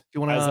you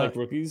want As to like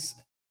rookies.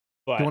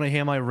 But do you want to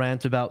hear my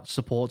rant about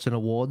supports and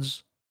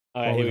awards?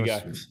 all right, here we go.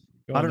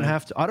 Go I on don't then.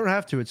 have to. I don't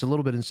have to. It's a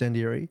little bit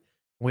incendiary.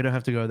 We don't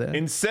have to go there.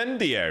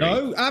 Incendiary.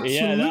 No,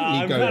 absolutely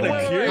I'm go kinda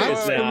there.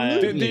 curious now.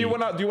 Absolutely. Do you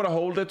wanna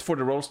hold it for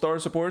the Roll Star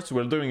supports?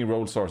 We're doing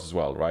Roll Stars as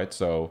well, right?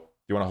 So do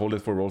you wanna hold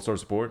it for Roll Star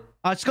support?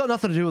 It's got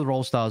nothing to do with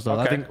Roll Stars though.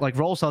 I Okay. think like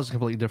Roll Stars is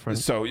completely different.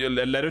 So you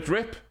let it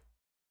rip.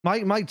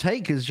 My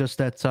take is just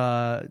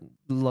that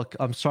look,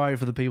 I'm sorry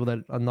for the people that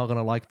are not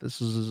gonna like this.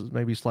 This is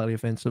maybe slightly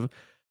offensive.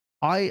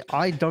 I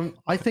think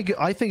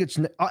it's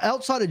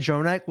outside of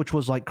Jonak, which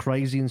was like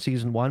crazy in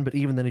season 1, but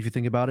even then if you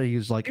think about it, he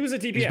was a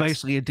DPS. he's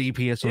basically a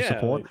DPS or Yeah,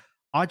 support. like-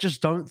 I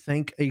just don't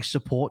think a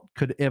support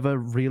could ever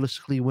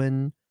realistically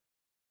win.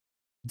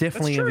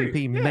 Definitely That's true,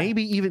 MVP. yeah.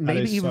 Maybe even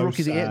is so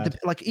Rookie of the Year. sad.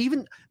 Like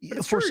even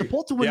That's for a true.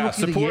 support to win Yeah,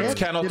 Rookie of the Year, supports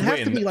cannot it'd have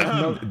to win be like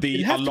the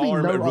it'd have to be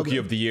Alarm no Rookie other-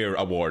 of the Year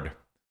award.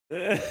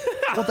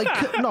 Well, they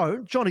could, no,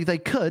 Johnny, they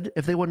could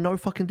if there were no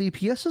fucking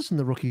DPSs in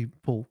the rookie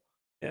pool.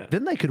 Yeah.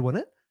 Then they could win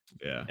it.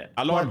 Yeah.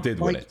 Alarm But, did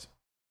win like, it.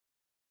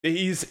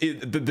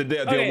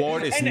 The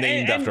award is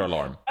named after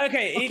Alarm.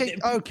 Okay.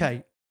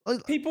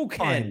 People can.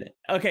 Fine.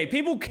 Okay,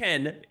 people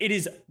can. It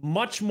is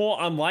much more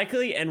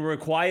unlikely and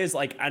requires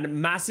like a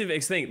massive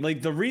thing.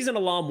 Like the reason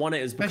Alarm won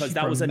it is because Especially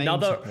that for was main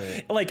another.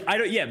 support. Like I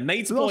don't. Yeah,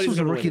 main Who support else is was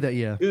a gonna rookie win. that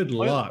year? Good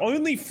luck.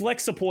 Only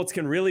flex supports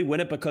can really win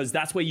it because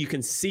that's where you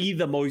can see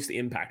the most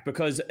impact.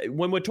 Because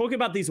when we're talking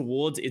about these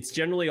awards, it's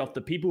generally off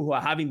the people who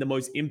are having the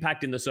most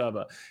impact in the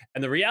server.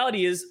 And the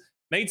reality is,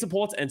 main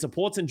supports and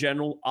supports in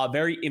general are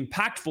very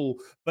impactful,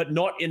 but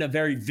not in a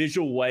very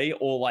visual way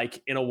or like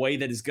in a way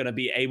that is going to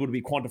be able to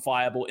be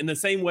quantifiable in the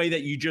same way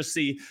that you just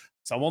see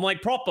someone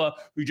like Proper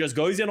who just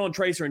goes in on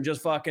Tracer and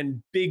just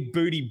fucking big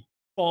booty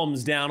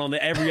bombs down on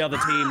every other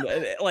team.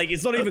 Like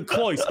it's not even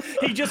close.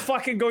 He just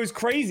fucking goes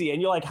crazy.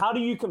 And you're like, how do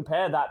you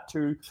compare that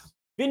to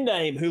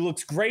Vindame, who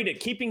looks great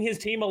at keeping his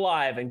team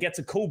alive and gets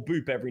a cool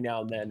boop every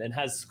now and then and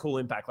has cool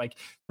impact? Like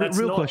that's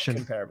Real not question.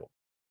 comparable.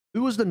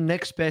 Who was the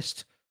next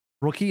best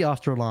rookie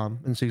after Alarm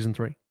in season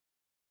 3?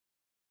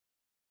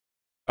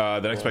 The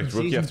next best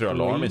rookie Season after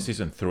Alarm 3? in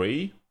season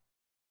 3.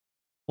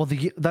 Well,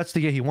 that's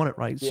the year he won it,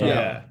 right? So,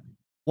 Yeah.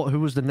 who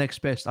was the next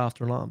best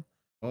after Alarm?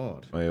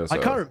 God. Oh, yeah, I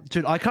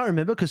so- can't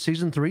remember because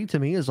season 3 to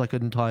me is like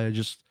an entire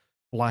just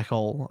black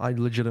hole. I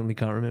legitimately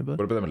can't remember.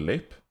 What about them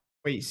Lip?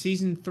 Wait,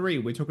 season 3,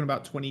 we're talking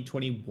about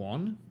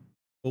 2021?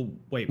 Oh,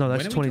 wait. No,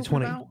 that's when are we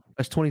talking 2020. about?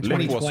 That's Lip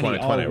 2020. was 2020,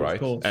 2020, of right?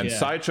 course, And yeah.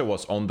 Sideshow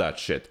was on that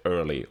shit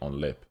early on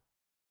Lip.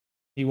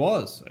 He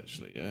was,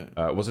 actually,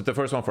 yeah. Was it the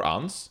first one for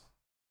Ans?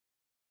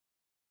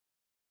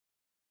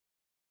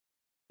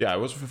 Yeah, it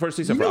was the first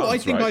season You for know, I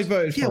Ans, think right? I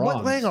voted Yeah, for why-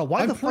 Arns. hang on,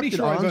 why I'm the fuck pretty did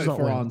sure I Arns voted not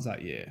for win? Arns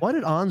that year. Why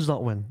did Arns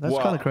not win? That's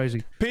Well, kind of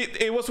crazy.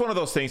 It was one of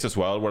those things as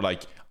well where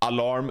like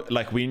Alarm,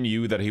 like we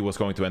knew that he was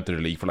going to enter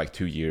the league for like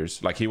 2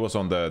 years. Like he was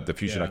on the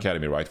Fusion Yeah.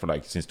 Academy, right? For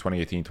like since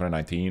 2018,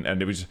 2019.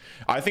 And it was,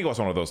 I think it was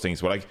one of those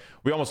things where like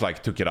we almost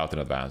like took it out in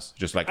advance.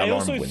 Just like I Alarm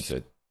also wins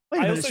it. Wait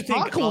a I minute, also think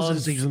Sparkle was in Arns-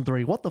 season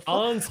 3. What the fuck?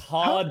 Arn's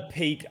hard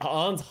peaked.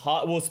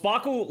 Well,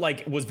 Sparkle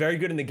like was very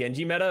good in the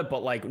Genji meta,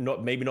 but like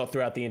maybe not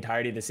throughout the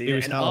entirety of the season.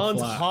 was And hella Arn's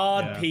flat,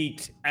 hard yeah.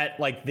 peaked at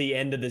like the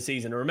end of the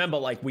season. And remember,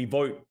 like we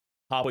vote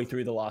halfway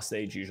through the last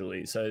stage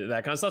usually, so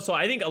that kind of stuff. So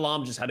I think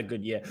Alarm just had a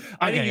good year.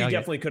 I think you Okay.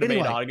 definitely could have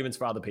Anyway. made arguments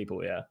for other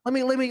people. Yeah. Let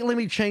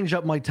me change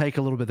up my take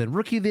a little bit then.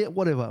 Rookie there,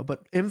 whatever.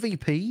 But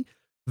MVP,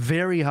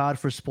 very hard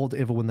for a sport to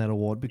ever win that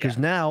award because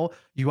now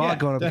you are Yeah,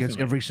 going up against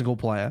definitely. every single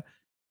player.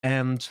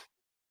 And,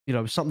 you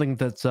know, something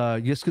that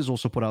Yiska's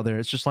also put out there,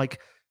 it's just like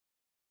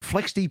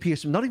flex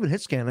DPS, not even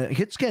hit scan.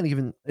 Hit scan,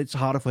 even it's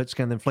harder for hit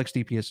scan than flex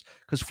DPS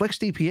because flex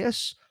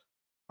DPS,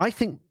 I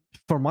think,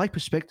 from my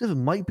perspective,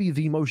 might be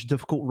the most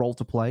difficult role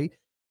to play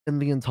in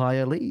the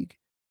entire league.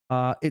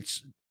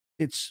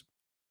 It's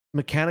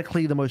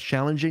mechanically the most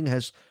challenging,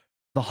 has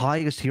the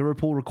highest hero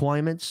pool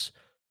requirements.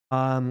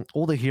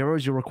 All the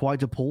heroes you're required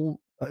to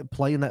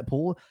play in that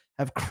pool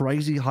have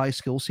crazy high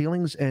skill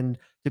ceilings, and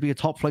to be a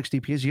top flex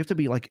DPS, you have to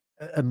be like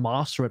a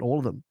master at all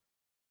of them.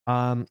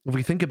 If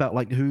we think about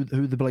like who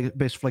the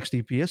best flex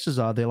DPSs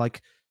are,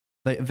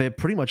 they're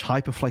pretty much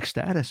hyper flex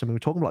status. I mean, we're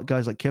talking about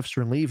guys like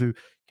Kevster and Leave who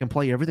can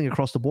play everything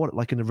across the board at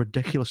like in a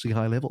ridiculously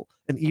high level,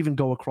 and even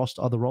go across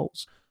to other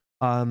roles.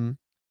 And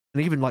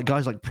even like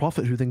guys like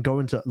Prophet who then go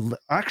into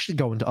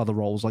other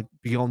roles like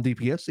beyond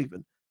DPS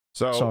even.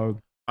 So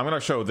I'm going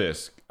to show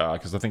this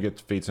because I think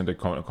it feeds into the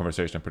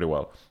conversation pretty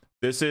well.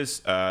 This is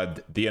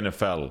the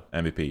NFL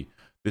MVP.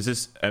 This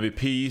is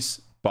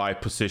MVPs by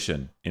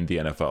position in the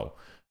NFL.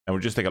 And we'll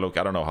just take a look.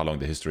 I don't know how long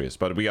the history is,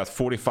 but we got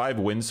 45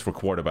 wins for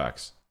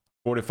quarterbacks.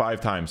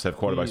 45 times have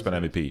quarterbacks been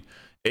MVP.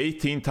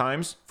 18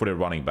 times for the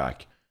running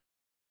back.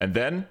 And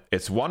then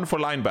it's 1 for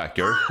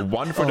linebacker,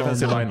 1 for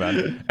defensive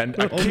lineman, and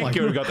a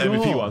kicker got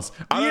MVP once.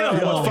 I don't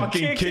know what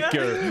fucking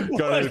kicker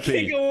got MVP.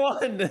 Kicker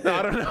won.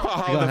 I don't know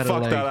how the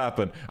fuck that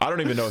happened. I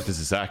don't even know if this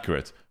is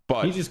accurate.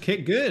 But He just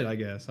kicked good, I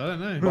guess. I don't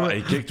know. well,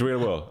 he kicked real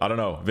well. I don't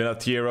know.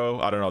 Vinatiero,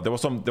 I don't know. There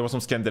was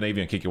some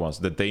Scandinavian kicker once.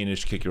 The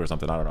Danish kicker or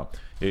something. I don't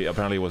know.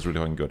 Apparently it was really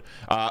fucking good.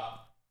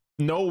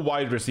 No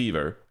wide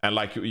receiver. And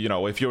like, you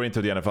know, if you're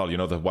into the NFL, you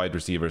know the wide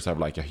receivers have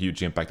like a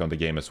huge impact on the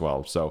game as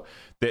well. So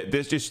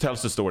this just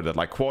tells the story that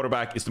like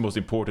quarterback is the most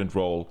important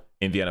role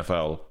in the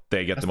NFL.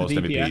 They get the most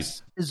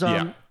MVPs.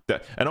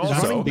 And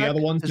also the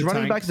other one's is the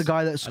running back tanks, the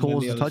guy that and then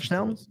scores the other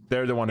touchdown? supports.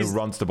 they're the one who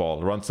runs the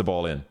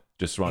ball in.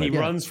 Just run He it.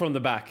 runs from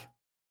the back.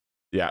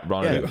 Yeah,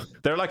 running.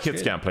 They're like hit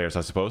scan players,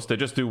 I suppose. They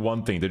just do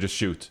one thing. They just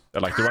shoot.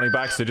 They're like the running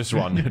backs. They just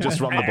run. Just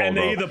run the ball, And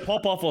they bro. either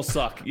pop off or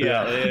suck.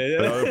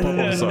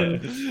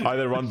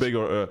 Either run big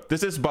or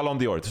this is Ballon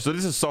d'Or. So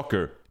this is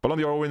soccer. Ballon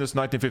d'Or winners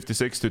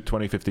 1956 to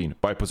 2015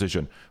 by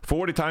position.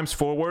 40 times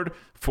forward,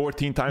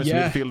 14 times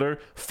midfielder,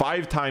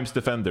 5 times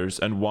defenders,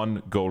 and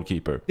 1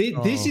 goalkeeper.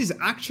 This is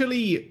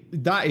actually,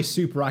 that is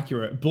super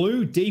accurate.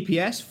 Blue,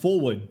 DPS,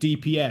 forward,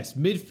 DPS,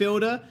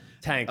 midfielder,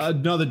 Tank.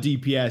 another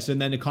DPS, and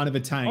then a kind of a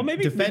tank. Or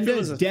maybe Defender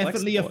midfielder's is a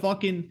definitely a flex sport.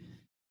 fucking...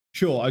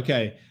 Sure,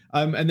 okay.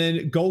 And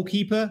then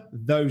goalkeeper,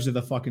 those are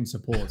the fucking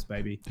supports,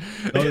 baby.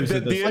 Those are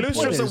The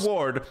Illustrious supports.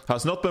 Award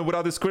has not been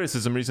without its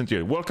criticism recent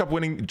year. World Cup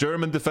winning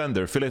German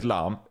defender Philipp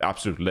Lahm,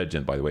 absolute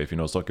legend by the way if you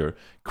know soccer,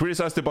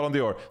 criticized the Ballon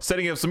d'Or,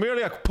 setting it up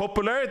merely a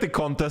popularity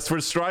contest for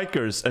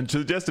strikers and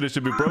suggested it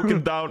should be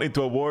broken down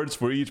into awards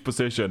for each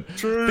position.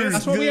 True. This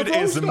That's why we dude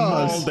have is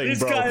All-Stars. molding, This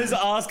bro. guy is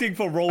asking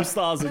for roll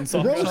stars in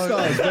soccer. Roll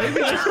stars,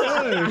 baby. Let's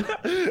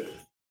go.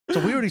 So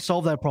we already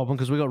solved that problem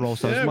because we got roll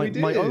stars. Yeah, my we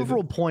did.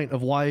 overall point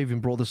of why I even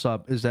brought this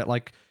up is that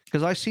like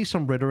because I see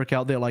some rhetoric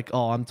out there like,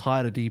 oh, I'm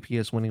tired of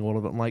DPS winning all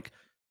of it. I'm like,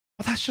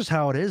 but that's just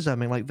how it is. I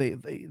mean, like they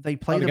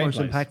play the most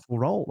impactful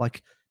role.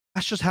 Like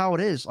that's just how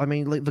it is. I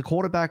mean, like the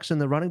quarterbacks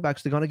and the running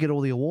backs, they're gonna get all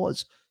the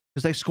awards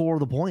because they score all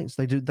the points.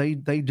 They do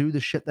the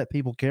shit that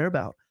people care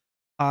about.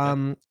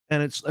 And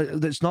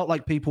it's not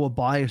like people are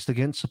biased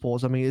against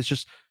supports. I mean, it's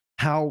just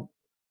how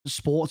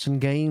sports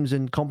and games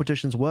and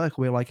competitions work.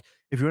 Where like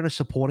if you're in a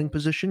supporting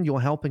position, you're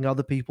helping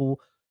other people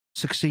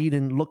succeed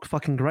and look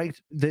fucking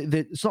great.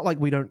 It's not like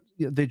we don't.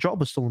 Their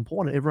job is still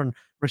important. Everyone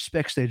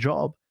respects their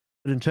job,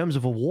 but in terms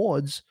of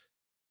awards,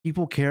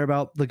 people care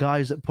about the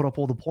guys that put up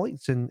all the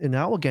points. In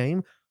our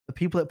game, the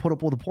people that put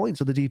up all the points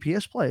are the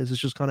DPS players.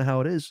 It's just kind of how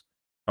it is.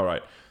 All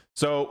right.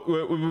 So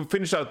we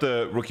finished out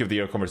the Rookie of the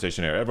Year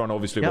conversation here. Everyone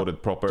obviously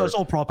voted proper. So it's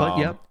all proper,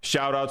 yeah.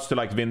 Shout outs to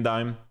like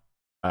Vindime,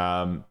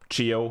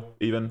 Chio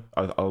even.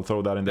 I'll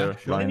throw that in there.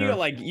 sure. And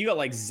Liner. you got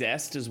like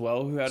Zest as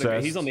well, who had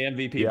Zest. he's on the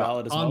MVP Yeah.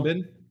 ballot as well.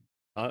 Armbin.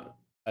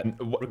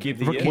 Rookie of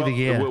the Rookie Year. of the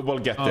Year. We'll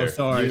get Oh, there.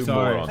 sorry, You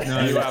sorry. moron.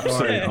 No, You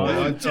absolutely sorry.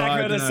 moron.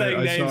 Jack heard us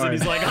saying names and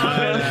he's like,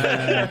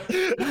 I thought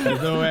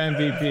we're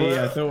MVP.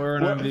 I thought we were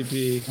an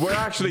MVP. We're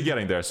actually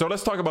getting there. So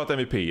let's talk about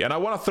MVP. And I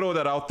want to throw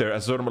that out there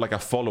as sort of like a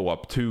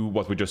follow-up to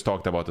what we just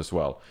talked about as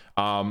well.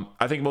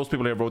 I think most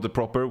people here voted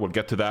proper. We'll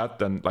get to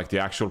that and like the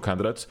actual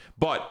candidates.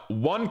 But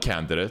one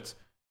candidate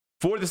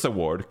for this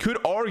award could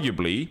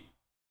arguably,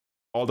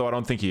 although I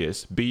don't think he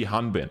is, be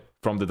Hanbin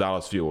from the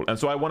Dallas Fuel. And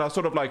so I want to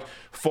sort of like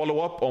follow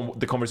up on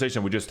the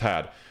conversation we just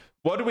had.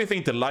 What do we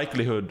think the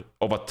likelihood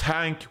of a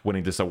tank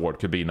winning this award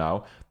could be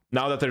now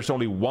that there's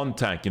only one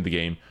tank in the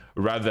game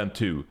rather than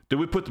two? Do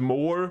we put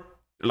more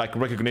like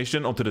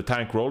recognition onto the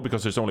tank role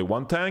because there's only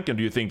one tank? And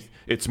do you think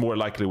it's more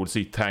likely we'll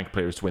see tank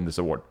players win this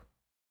award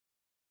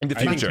in the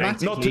future?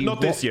 Not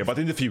this year, but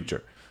in the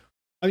future.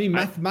 I mean,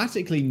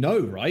 mathematically, no,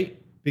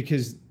 right?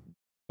 Because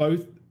both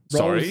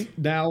roles Sorry?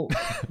 now,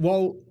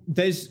 well,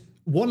 there's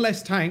one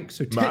less tank,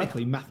 so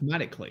technically,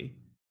 mathematically,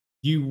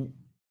 you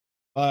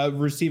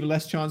receive a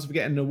less chance of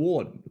getting an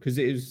award because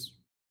it is,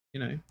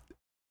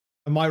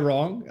 Am I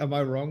wrong? Am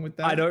I wrong with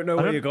that? I don't know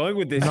where you're going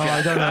with this. No,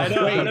 I don't know. I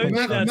don't Wait, think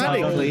that's how it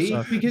mathematically,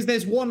 works. because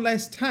there's one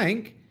less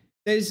tank,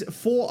 there's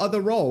 4 other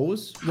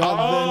roles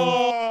rather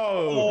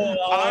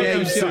I Yeah,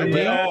 you see what I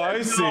mean?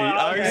 I see.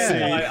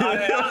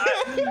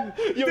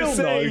 You're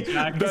saying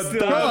that than.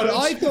 God,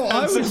 I thought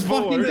I was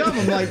fucking dumb.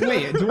 I'm like,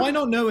 wait, do I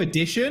not know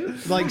addition?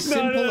 Like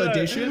simple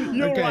addition?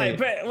 You're Okay. right,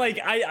 but like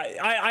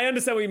I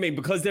understand what you mean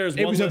because there's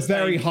It one was a less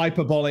very tank.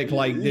 hyperbolic,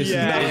 like this is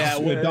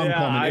a dumb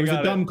comment. It was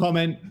a dumb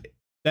comment.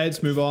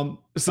 Let's move on.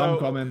 Dumb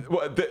comment.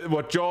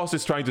 What Jaws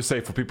is trying to say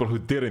for people who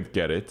didn't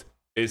get it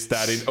is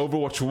that in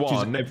Overwatch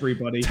 1,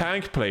 everybody.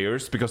 tank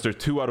players, because they're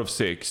 2 out of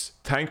 6,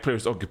 tank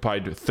players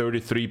occupied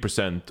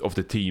 33% of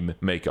the team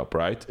makeup,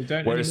 right?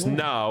 Whereas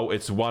now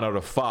it's 1 out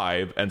of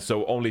 5, and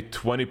so only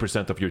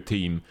 20% of your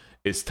team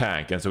is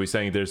tank. And so he's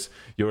saying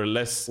you're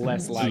less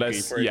likely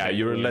for a tank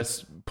you're player.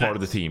 less part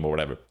of the team or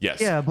whatever.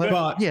 Yes. Yeah,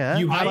 but yeah,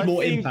 you have I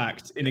more think-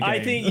 impact in a game. I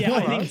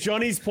think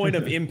Johnny's point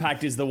of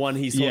impact is the one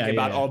he's talking Yeah,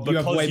 about. yeah. Of You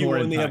have way because you more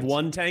only have impact.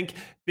 one tank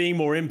being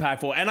more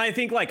impactful. And I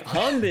think like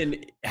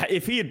Hanbin,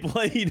 if he had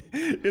played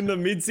in the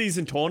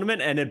mid-season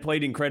tournament and had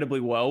played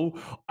incredibly well,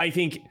 I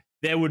think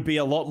there would be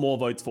a lot more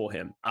votes for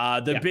him.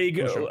 The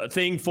big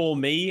thing for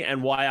me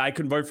and why I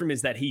couldn't vote for him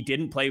is that he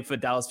didn't play for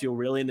Dallas Fuel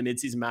really in the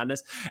mid-season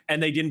madness,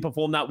 and they didn't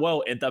perform that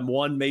well at the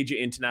one major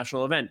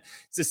international event.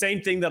 It's the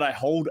same thing that I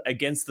hold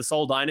against the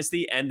Seoul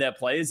Dynasty and their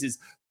players is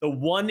the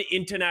one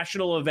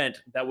international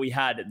event that we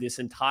had this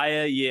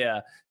entire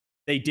year,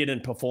 they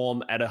didn't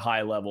perform at a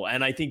high level.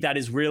 And I think that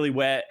is really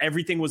where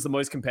everything was the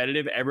most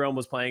competitive. Everyone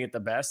was playing at the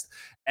best,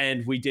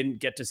 and we didn't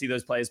get to see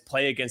those players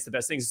play against the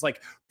best things. It's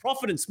like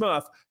Prophet and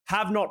Smurf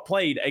have not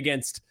played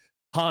against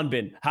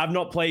Hanbin, have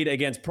not played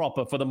against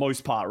Proper for the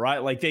most part, right?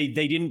 Like they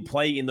didn't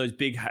play in those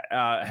big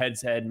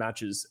head-to-head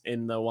matches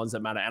in the ones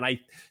that matter. And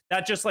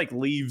that just like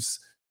leaves,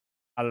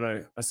 I don't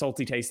know, a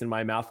salty taste in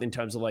my mouth in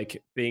terms of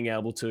like being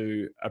able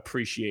to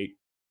appreciate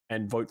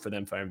and vote for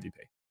them for MVP.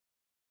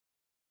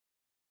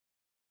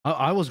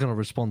 I was gonna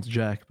respond to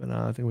Jack, but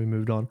I think we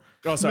moved on.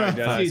 Oh, sorry.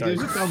 Sorry. sorry.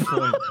 There's a dumb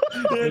point.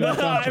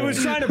 I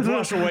was trying to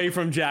brush away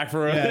from Jack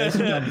for a It's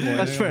a dumb point.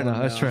 That's fair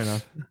enough. That's fair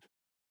enough.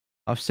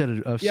 I've said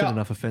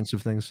enough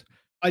offensive things.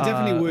 I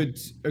definitely would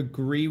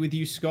agree with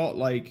you, Scott.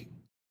 Like,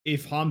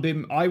 if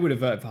Hanbin, I would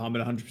have voted for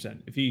Hanbin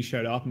 100%. If he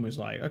showed up and was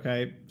like,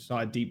 okay,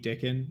 started deep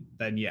dicking,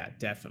 then yeah,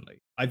 definitely.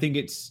 I think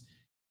it's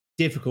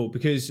difficult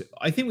because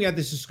I think we had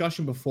this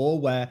discussion before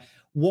where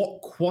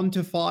what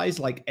quantifies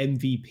like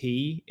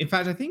MVP. In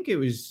fact, I think it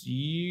was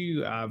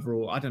you,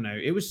 Avril. I don't know.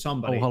 It was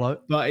somebody. Oh, hello.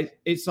 But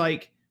it's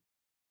like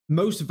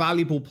most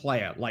valuable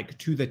player, like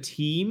to the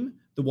team,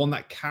 the one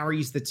that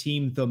carries the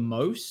team the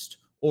most,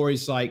 or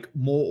is like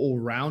more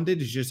all-rounded,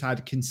 has just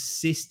had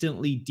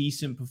consistently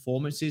decent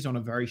performances on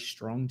a very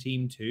strong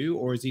team too,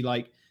 or is he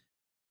like,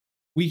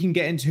 we can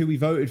get into who we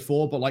voted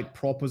for, but like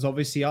Proper's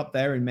obviously up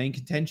there in main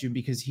contention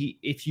because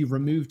if you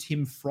removed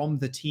him from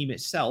the team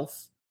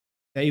itself,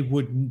 they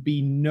would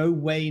be no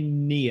way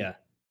near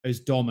as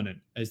dominant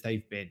as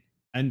they've been.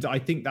 And I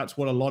think that's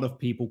what a lot of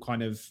people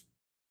kind of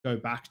go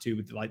back to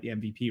with like the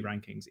MVP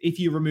rankings. If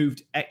you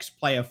removed X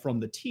player from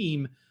the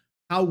team,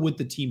 how would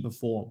the team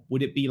perform?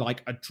 Would it be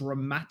like a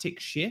dramatic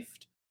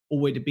shift? Or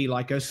would it be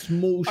like a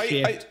small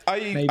shift?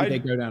 Maybe they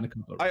go down a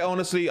couple of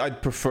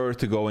I'd prefer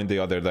to go in the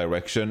other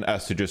direction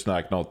as to just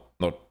like not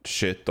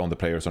shit on the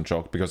players on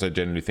Chalk, because I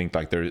genuinely think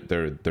like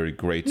they're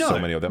great, so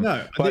many of them.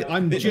 No, but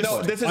this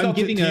is not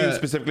to you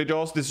specifically,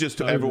 Jaws. This is just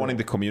to everyone in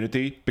the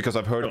community, because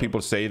I've heard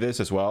people say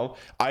this as well.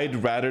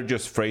 I'd rather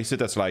just phrase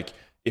it as like,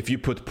 if you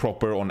put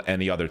Proper on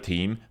any other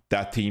team,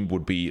 that team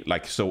would be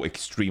like so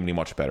extremely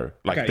much better.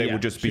 Like they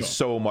would just be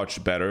so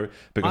much better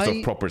because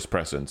of Proper's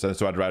presence. And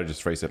so I'd rather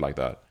just phrase it like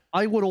that.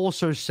 I would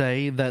also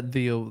say that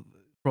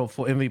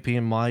for MVP,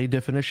 in my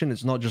definition,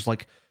 it's not just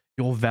like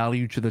your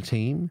value to the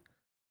team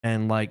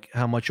and like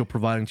how much you're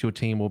providing to a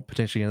team or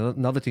potentially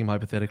another team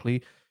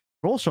hypothetically,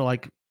 but also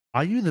like,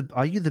 are you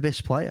the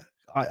best player?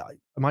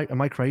 Am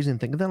I crazy in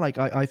thinking that? Like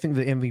I think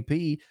the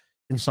MVP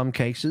in some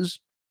cases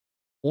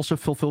also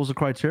fulfills the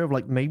criteria of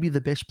like maybe the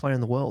best player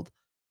in the world.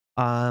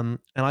 And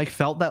I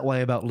felt that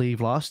way about Leave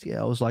last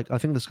year. I was like, I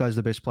think this guy's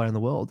the best player in the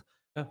world.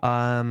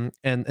 Yeah.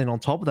 And on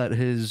top of that,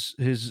 his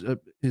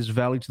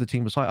value to the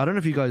team was high. I don't know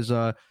if you guys,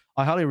 I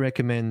highly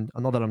recommend,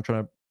 not that I'm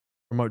trying to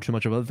promote too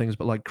much of other things,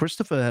 but like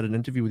Christopher had an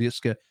interview with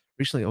Yiska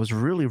recently. It was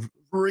really,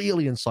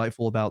 really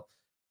insightful about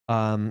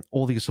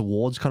all these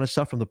awards kind of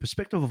stuff from the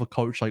perspective of a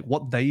coach, like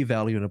what they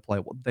value in a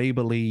player, what they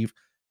believe,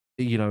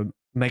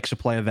 makes a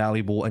player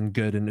valuable and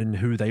good, and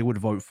who they would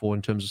vote for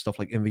in terms of stuff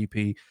like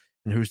MVP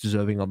and who's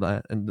deserving of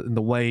that. And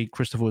the way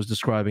Christopher was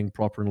describing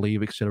Proper and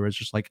Leave, etc., it's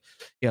just like,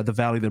 yeah, the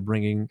value they're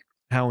bringing,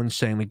 how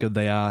insanely good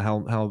they are,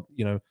 how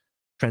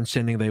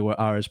transcending they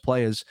are as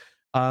players.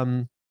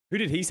 Who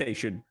did he say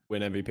should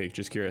win MVP?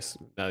 Just curious.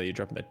 Now that you're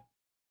dropping it.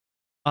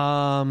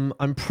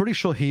 I'm pretty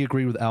sure he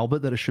agreed with Albert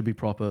that it should be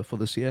Proper for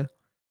this year.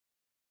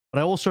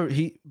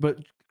 But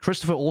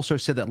Christopher also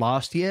said that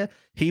last year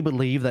he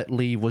believed that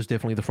Leave was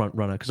definitely the front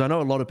runner, because I know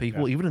a lot of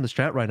people, even in this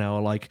chat right now,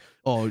 are like,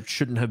 "Oh, it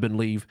shouldn't have been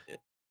Leave."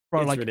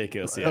 Bro, it's like,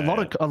 ridiculous. A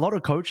lot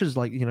of coaches,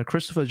 like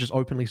Christopher just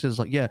openly says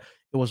like, "Yeah,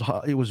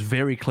 it was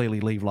very clearly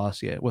Leave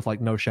last year with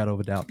like no shadow of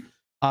a doubt."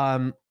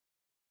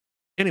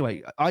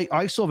 Anyway,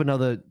 I still have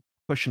another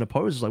question to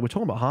pose. Like, we're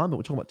talking about Harmon,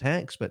 we're talking about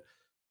tanks, but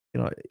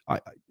I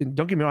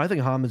don't get me wrong, I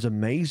think Harmon's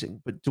amazing,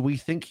 but do we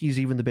think he's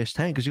even the best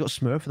tank? Because you got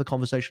Smurf for the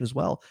conversation as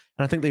well,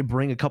 and I think they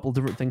bring a couple of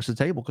different things to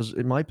the table. Because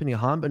in my opinion,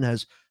 Harmon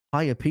has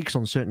higher peaks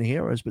on certain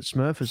heroes, but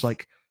Smurf is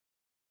like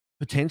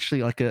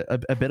potentially like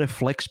a better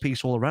flex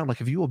piece all around.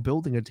 Like if you were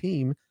building a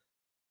team,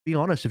 be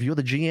honest, if you're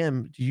the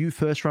GM, do you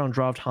first round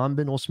draft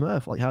Harmon or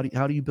Smurf? Like how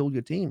do you build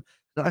your team?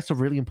 That's a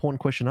really important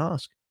question to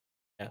ask.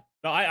 Yeah.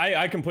 No,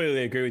 I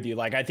completely agree with you.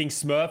 Like, I think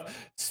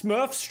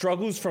Smurf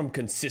struggles from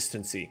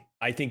consistency.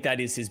 I think that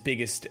is his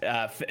biggest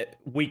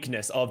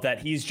weakness, of that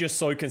he's just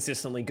so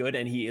consistently good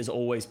and he is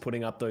always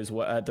putting up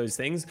those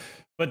things.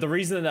 But the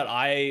reason that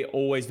I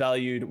always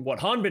valued what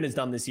Hanbin has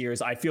done this year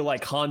is I feel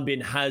like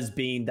Hanbin has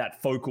been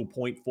that focal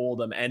point for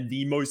them and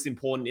the most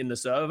important in the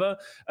server,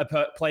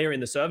 player in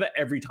the server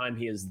every time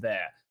he is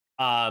there.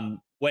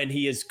 When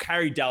he has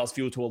carried Dallas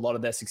Fuel to a lot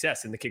of their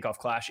success in the kickoff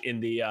clash in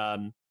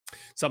the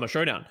Summer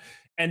Showdown.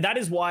 And that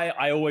is why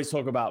I always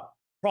talk about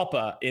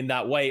Proper in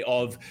that way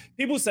of,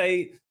 people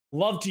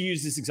love to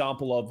use this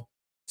example of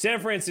San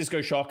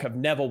Francisco Shock have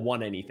never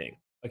won anything,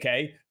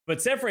 okay?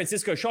 But San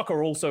Francisco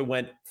Shocker also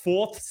went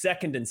 4th,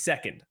 2nd, and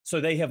 2nd. So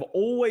they have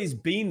always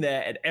been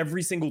there at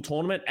every single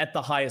tournament at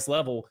the highest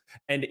level.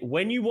 And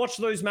when you watch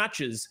those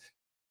matches,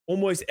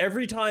 almost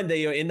every time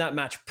they are in that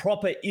match,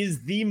 Proper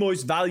is the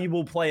most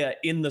valuable player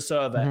in the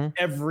server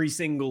every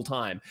single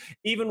time.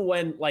 Even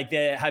when like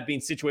there have been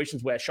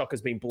situations where Shock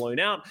has been blown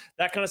out,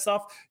 that kind of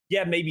stuff.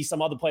 Yeah, maybe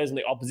some other players on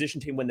the opposition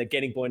team, when they're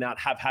getting blown out,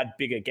 have had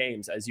bigger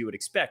games, as you would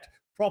expect.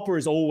 Proper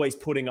is always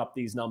putting up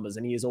these numbers,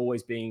 and he is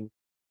always being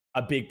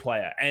a big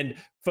player. And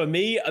for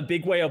me, a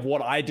big way of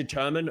what I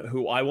determine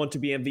who I want to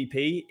be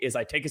MVP is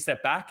I take a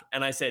step back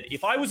and I said,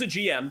 if I was a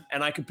GM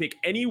and I could pick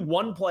any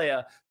one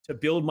player to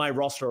build my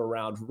roster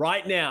around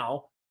right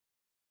now,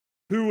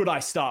 who would I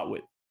start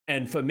with?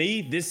 And for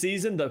me, this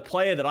season, the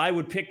player that I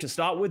would pick to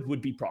start with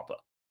would be Proper.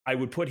 I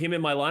would put him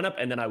in my lineup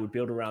and then I would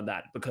build around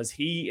that, because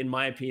he, in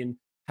my opinion,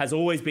 has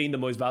always been the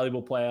most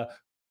valuable player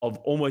of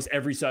almost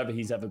every server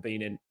he's ever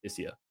been in this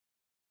year.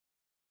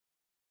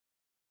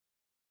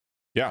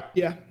 Yeah.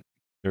 Yeah.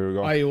 There we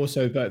go. I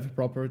also vote for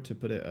Proper, to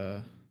put it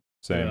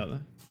Same. out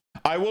there.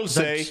 I will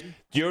say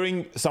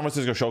during San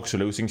Francisco Shock's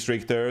losing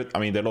streak there, I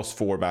mean, they lost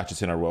 4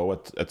 matches in a row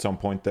at some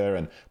point there,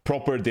 and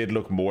Proper did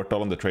look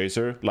mortal on the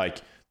Tracer.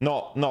 Like,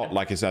 not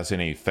like it's as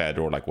any fed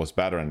or like was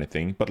bad or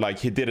anything, but like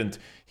he didn't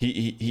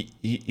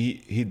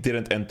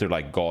enter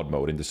like God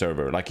mode in the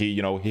server. Like he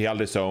held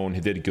his own,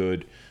 he did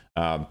good,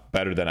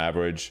 better than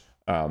average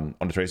on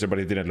the Tracer, but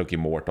he didn't look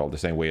immortal the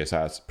same way as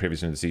has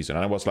previously in the season.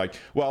 And I was like,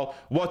 well,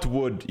 what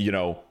would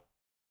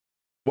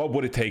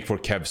it take for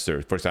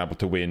Kevster, for example,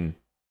 to win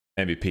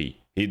MVP?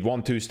 He'd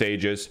won 2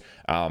 stages.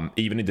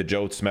 Even in the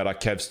Jotes meta,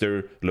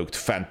 Kevster looked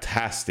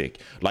fantastic.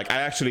 Like,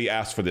 I actually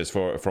asked for this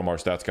from our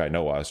stats guy,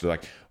 Noah. I was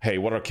like, hey,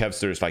 what are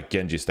Kevster's, like,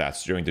 Genji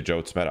stats during the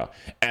Jotes meta?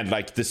 And,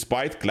 like,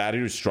 despite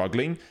Gladiator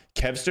struggling,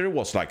 Kevster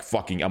was, like,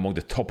 fucking among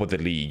the top of the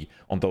league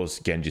on those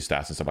Genji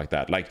stats and stuff like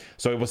that. Like,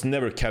 so it was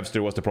never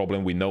Kevster was the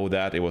problem. We know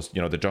that. It was,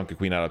 the Junker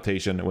Queen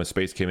adaptation. When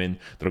Space came in,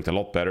 they looked a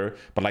lot better.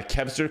 But, like,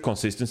 Kevster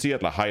consistency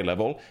at a high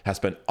level has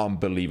been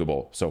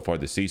unbelievable so far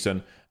this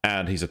season.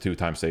 And he's a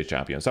 2-time stage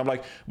champion. So I'm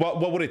like, well,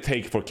 what would it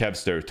take for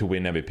Kevster to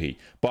win MVP?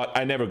 But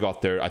I never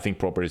got there. I think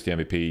Proper is the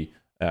MVP.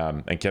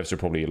 And Kevster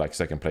probably like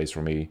second place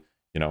for me.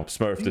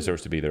 Smurf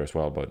deserves to be there as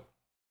well. But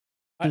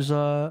did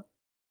all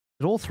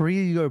 3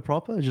 of you go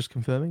Proper? Just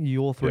confirming,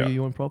 you all 3 of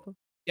you went Proper?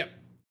 Yep.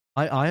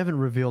 I haven't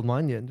revealed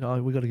mine yet.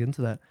 We got to get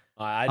into that.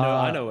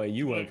 I know where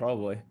you went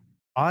probably.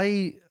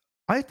 I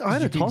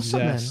had a toss up,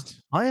 man.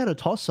 I had a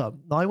toss up.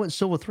 I went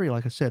silver 3,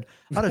 like I said.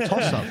 I had a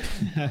toss up.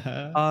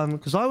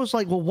 Because I was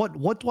like, well,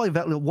 what do I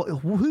value?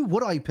 Who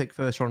would I pick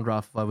first round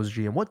draft if I was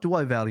GM? What do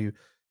I value?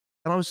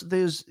 And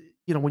there's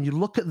when you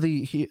look at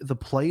the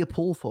player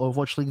pool for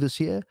Overwatch League this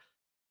year,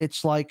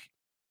 it's like,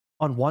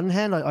 on one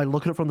hand, I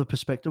look at it from the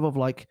perspective of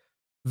like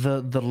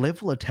the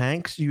level of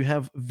tanks. You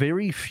have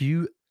very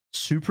few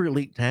super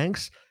elite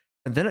tanks.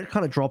 And then it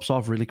kind of drops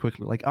off really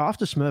quickly. Like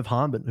after Smurf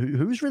Harmon,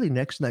 who's really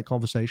next in that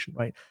conversation,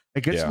 right?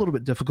 It gets a little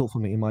bit difficult for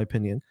me, in my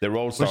opinion. The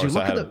role stars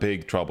I had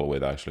big trouble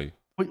with, actually.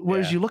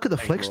 Whereas you look at the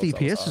flex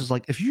DPS, is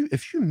like if you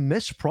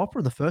miss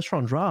Proper the first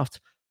round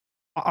draft,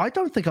 I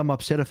don't think I'm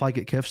upset if I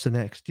get Kevster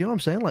next. You know what I'm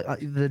saying? Like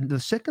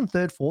the second,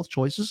 third, fourth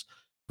choices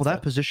for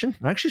that position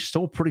are actually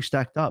still pretty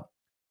stacked up.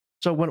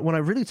 So when I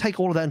really take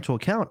all of that into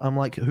account, I'm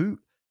like, who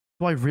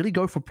do I really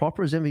go for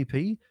Proper as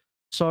MVP?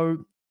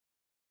 So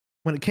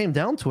when it came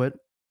down to it,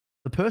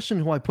 the person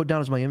who I put down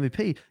as my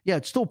MVP,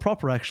 it's still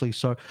Proper actually.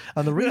 So,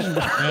 and the reason,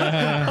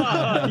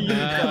 I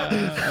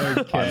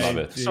love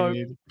it. So,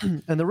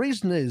 and the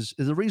reason is,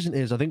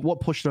 I think what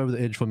pushed it over the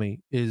edge for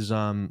me is,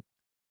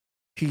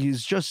 he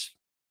just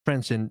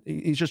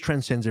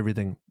transcends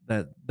everything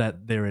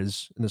that there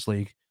is in this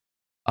league.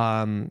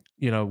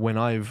 When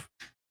I've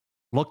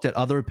looked at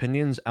other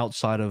opinions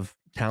outside of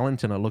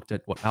talent, and I looked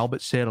at what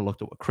Albert said, I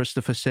looked at what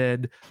Christopher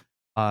said.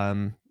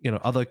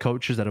 Other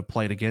coaches that have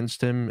played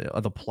against him,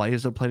 other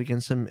players that have played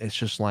against him, it's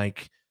just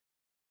like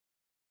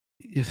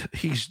if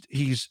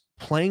he's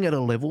playing at a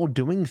level,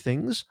 doing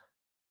things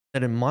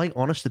that, in my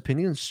honest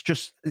opinion,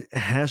 just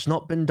has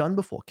not been done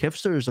before.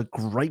 Kevster is a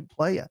great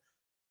player,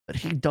 but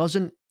he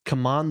doesn't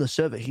command the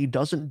server. He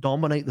doesn't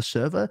dominate the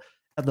server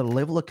at the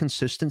level of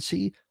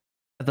consistency,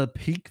 at the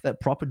peak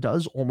that Proper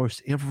does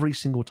almost every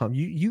single time.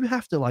 You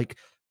have to like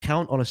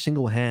count on a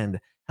single hand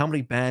how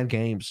many bad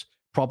games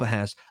Proper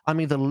has. I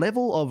mean, the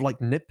level of like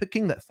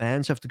nitpicking that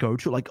fans have to go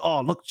to, like,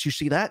 oh, look, you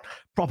see that?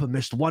 Proper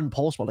missed 1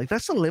 pulse spot. Like,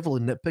 that's the level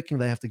of nitpicking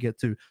they have to get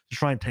to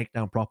try and take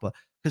down Proper,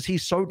 because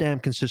he's so damn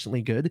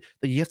consistently good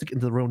that you have to get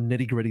into the real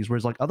nitty gritties.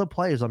 Whereas like other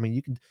players, I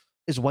mean,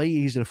 it's way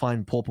easier to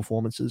find poor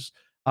performances.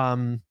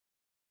 But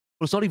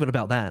it's not even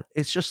about that.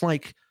 It's just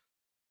like,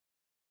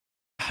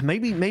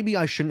 maybe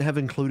I shouldn't have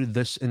included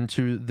this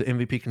into the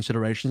MVP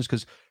considerations,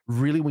 because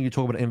really when you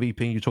talk about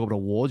MVP, you talk about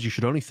awards, you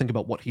should only think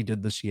about what he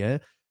did this year.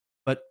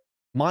 But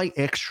my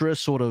extra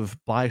sort of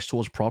bias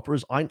towards Proper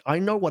is I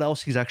know what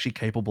else he's actually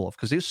capable of,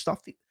 because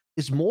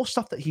there's more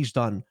stuff that he's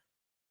done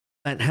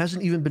that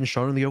hasn't even been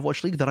shown in the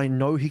Overwatch League that I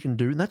know he can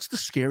do. And that's the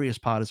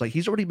scariest part, is like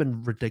he's already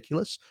been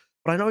ridiculous,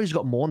 but I know he's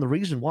got more. And the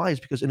reason why is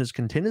because in his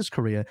contenders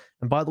career,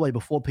 and by the way,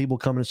 before people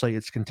come and say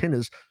it's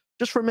contenders,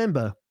 just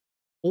remember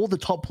all the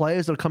top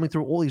players that are coming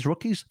through, all these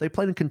rookies, they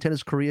played in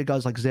contenders career,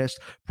 guys like Zest,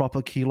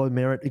 Proper, Kilo,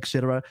 Merit,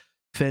 etc.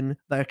 Finn,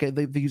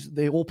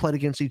 they all played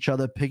against each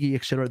other, Piggy,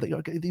 etc.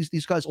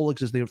 These guys all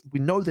exist. We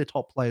know they're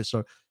top players,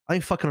 so I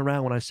ain't fucking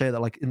around when I say that.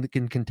 Like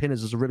in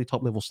contenders, is a really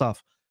top level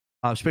stuff.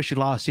 Especially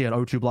last year at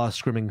O2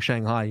 Blast scrimming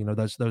Shanghai.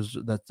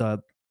 O2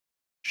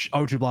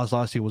 Blast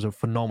last year was a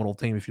phenomenal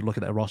team. If you look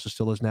at that roster,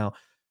 still is now.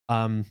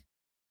 When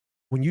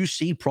you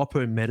see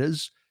Proper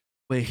metas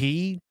where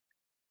he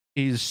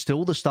is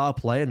still the star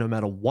player, no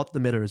matter what the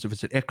meta is. If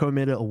it's an Echo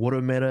meta, a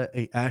Water meta,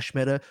 a Ash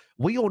meta,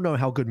 we all know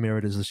how good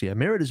Merit is this year.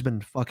 Merit has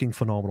been fucking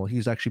phenomenal.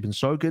 He's actually been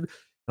so good. And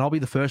I'll be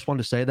the first one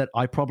to say that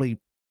I probably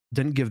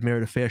didn't give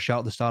Merit a fair shout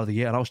at the start of the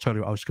year. And I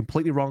was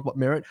completely wrong about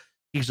Merit.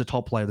 He's a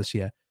top player this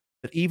year.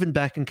 But even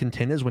back in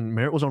contenders, when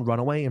Merit was on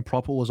Runaway and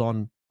Proper was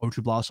on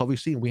O2 Blast,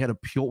 obviously, and we had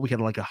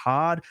like a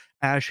hard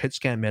Ash hit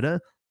scan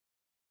meta,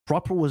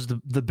 Proper was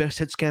the best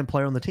hit scan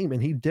player on the team,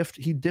 and he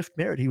diffed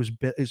Merit.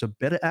 He's a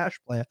better Ash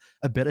player,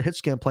 a better hit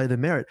scan player than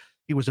Merit.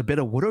 He was a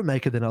better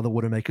Widowmaker than other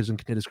Widowmakers in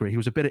Contenders career. He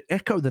was a better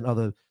Echo than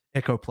other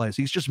Echo players.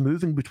 He's just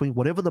moving between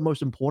whatever the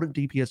most important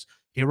DPS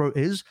hero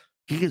is.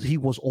 He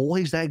was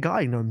always that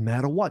guy, no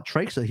matter what.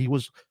 Tracer, he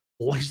was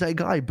always that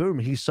guy. Boom.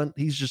 He's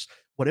just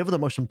whatever the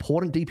most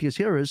important DPS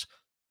hero is.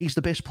 He's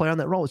the best player on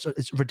that role.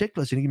 It's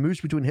ridiculous, and he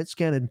moves between hit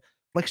scan and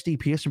flex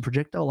DPS and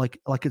projectile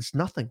like it's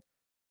nothing.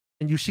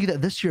 And you see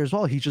that this year as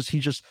well. He just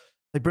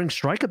they bring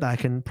Striker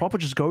back, and Proper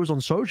just goes on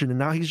Sojin, and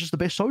now he's just the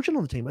best Sojin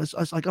on the team.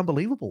 It's like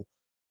unbelievable.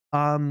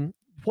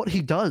 What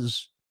he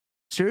does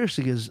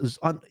seriously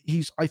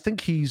I think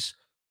he's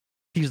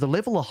the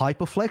level of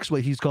Hyperflex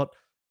where he's got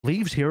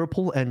leaves, hero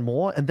pull, and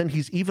more, and then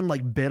he's even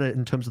like better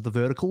in terms of the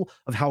vertical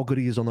of how good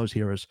he is on those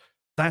heroes.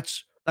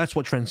 That's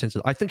what transcends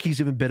it. I think he's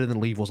even better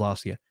than Leave was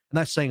last year, and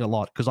that's saying a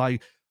lot because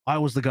I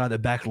was the guy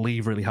that backed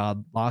Leave really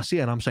hard last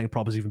year, and I'm saying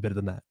Proper's even better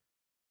than that.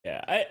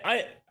 Yeah,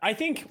 I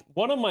think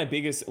one of my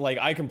biggest, like,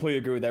 I completely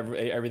agree with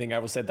everything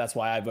Avril said. That's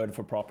why I voted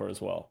for Proper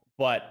as well.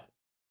 But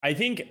I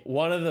think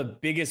one of the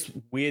biggest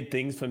weird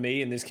things for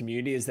me in this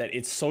community is that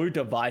it's so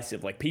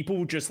divisive. Like,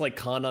 people just like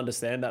can't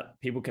understand that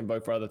people can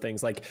vote for other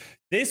things. Like,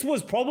 this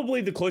was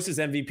probably the closest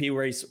MVP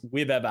race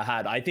we've ever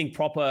had. I think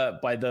Proper,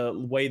 by the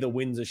way the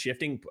winds are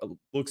shifting,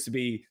 looks to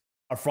be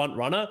a front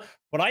runner.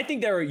 But I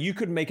think you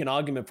could make an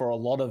argument for a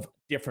lot of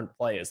different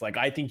players. Like,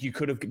 I think you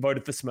could have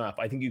voted for Smurf.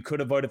 I think you could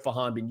have voted for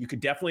Hanbin. You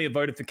could definitely have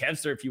voted for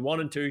Kevster if you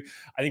wanted to.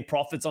 I think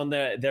Prophet's on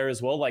there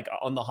as well, like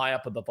on the high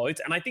up of the votes.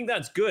 And I think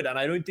that's good. And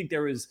I don't think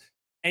there is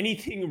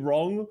anything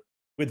wrong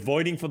with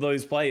voting for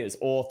those players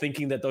or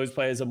thinking that those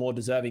players are more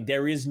deserving.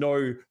 There is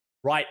no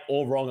right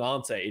or wrong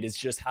answer. It is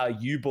just how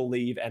you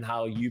believe and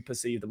how you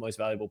perceive the most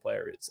valuable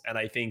player is. And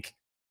I think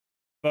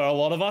for a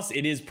lot of us,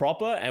 it is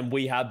Proper, and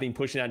we have been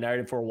pushing that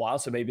narrative for a while,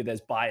 so maybe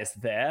there's bias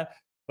there.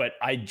 But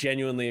I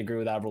genuinely agree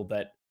with Avril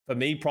that for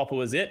me, Proper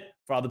was it.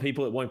 For other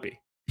people, it won't be.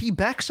 He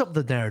backs up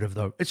the narrative,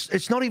 though.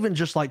 It's not even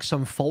just like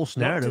some false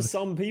narrative. Not to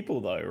some people,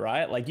 though,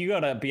 right? Like, you got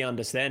to be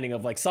understanding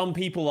of, like, some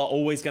people are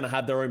always going to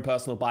have their own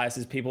personal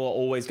biases. People are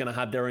always going to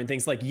have their own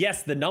things. Like,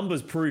 yes, the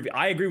numbers prove,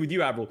 I agree with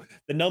you, Avril.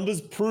 The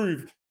numbers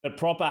prove that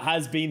Proper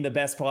has been the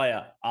best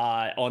player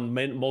on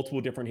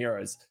multiple different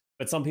heroes.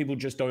 But some people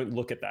just don't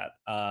look at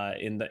that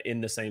in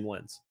the same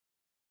lens.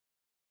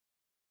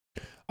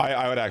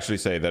 I would actually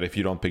say that if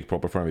you don't pick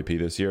Proper for MVP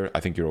this year, I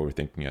think you're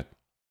overthinking it.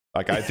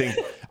 Like, I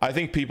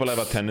think people have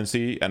a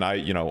tendency, and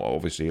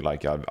obviously,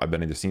 like, I've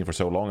been in the scene for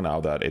so long now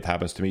that it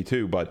happens to me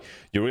too, but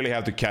you really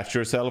have to catch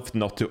yourself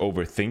not to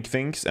overthink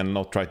things and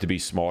not try to be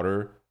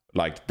smarter,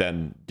 like,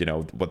 than,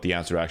 what the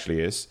answer actually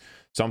is.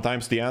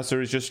 Sometimes the answer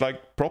is just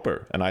like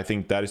Proper, and I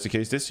think that is the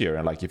case this year.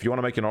 And like, if you want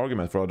to make an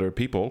argument for other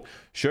people,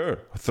 sure,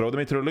 throw them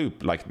into the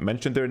loop, like,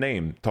 mention their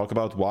name, talk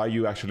about why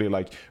you actually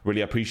like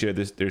really appreciate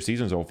their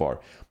season so far.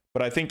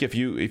 But I think if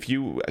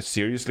you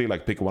seriously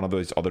like pick one of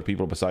those other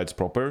people besides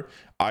Proper,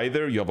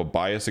 either you have a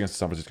bias against the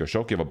San Francisco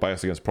Shock, you have a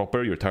bias against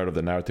Proper, you're tired of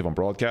the narrative on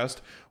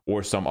broadcast,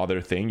 or some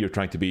other thing, you're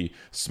trying to be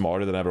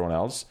smarter than everyone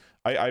else.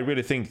 I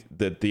really think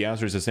that the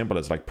answer is as simple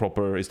as, like,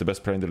 Proper is the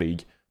best player in the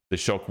league. The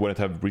Shock wouldn't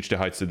have reached the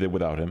heights they did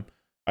without him.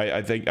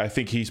 I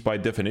think he's by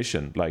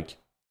definition like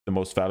the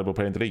most valuable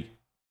player in the league.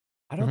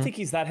 I don't think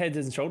he's that heads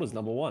and shoulders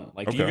number one.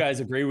 Like, do you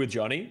guys agree with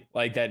Johnny?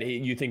 Like, that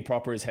you think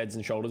Proper is heads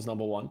and shoulders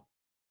number one?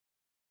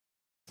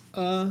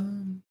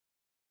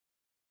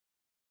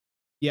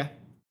 Yeah.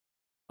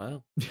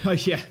 Wow.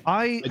 Yeah,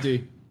 I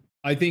do.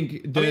 I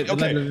think the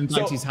level of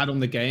impact he's had on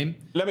the game.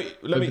 Let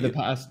me the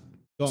past.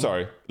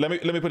 Sorry. Let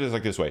me put it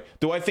like this way.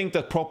 Do I think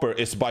that Proper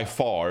is by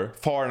far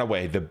and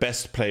away the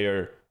best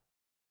player,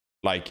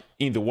 like,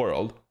 in the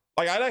world?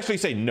 Like, I'd actually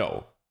say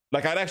no.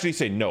 Like, I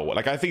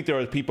think there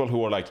are people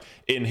who are, like,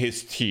 in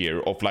his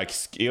tier of, like,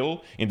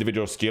 skill,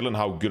 individual skill, and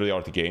how good they are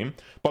at the game.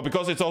 But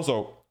because it's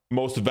also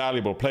most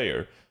valuable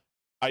player,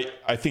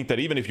 I think that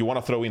even if you want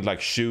to throw in, like,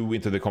 Shu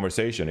into the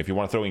conversation, if you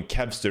want to throw in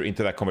Kevster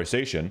into that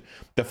conversation,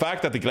 the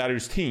fact that the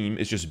Gladiators team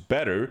is just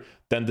better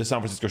than the San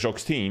Francisco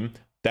Shock's team,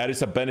 that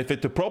is a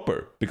benefit to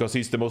Proper, because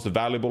he's the most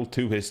valuable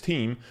to his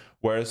team,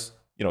 whereas,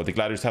 the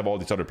Gladiators have all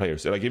these other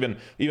players. Like,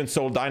 even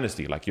Soul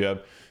Dynasty, like, you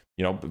have,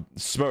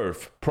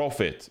 Smurf,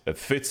 Prophet,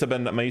 Fitz have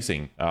been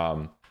amazing.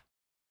 And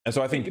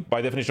so I think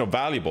by definition of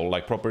valuable,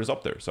 like, Proper is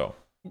up there, so...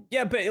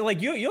 Yeah, but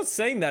like you're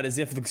saying that as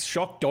if the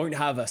Shock don't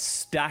have a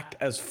stacked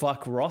as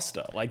fuck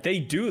roster. Like, they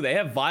do. They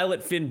have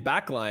Violet Finn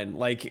backline.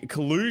 Like,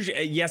 Kaluj,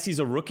 yes, he's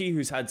a rookie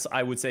who's had,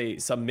 I would say,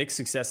 some mixed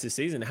success this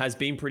season, has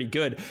been pretty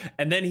good.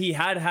 And then he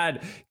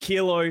had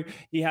Kilo,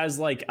 he has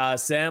like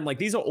Sam. Like,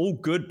 these are all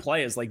good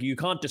players. Like, you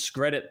can't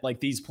discredit like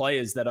these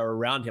players that are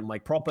around him.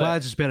 Like, Proper.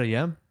 Glad's is better,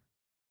 yeah.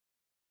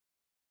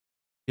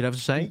 You'd have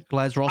to say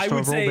Glad's roster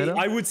overall better?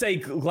 I would say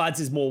Glad's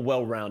is more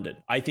well-rounded.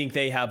 I think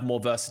they have more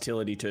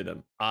versatility to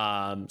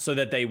them, so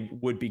that they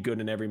would be good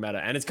in every meta.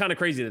 And it's kind of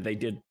crazy that they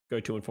did go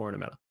 2-4 in a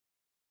meta.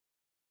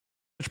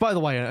 Which, by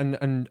the way,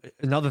 and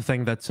another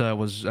thing that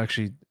was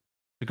actually,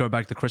 to go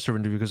back to the Christopher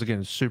interview, because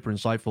again, it's super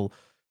insightful,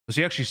 was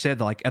he actually said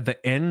that, like, at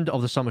the end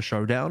of the Summer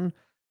Showdown,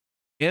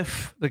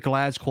 if the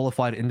Glads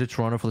qualified into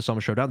Toronto for the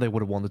Summer Showdown, they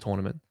would have won the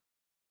tournament.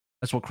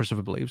 That's what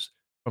Christopher believes.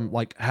 from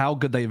like how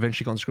good they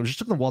eventually got on screen. It just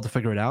took them a while to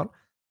figure it out.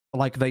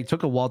 Like they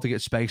took a while to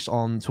get space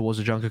on towards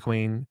the Junker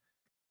Queen,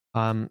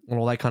 and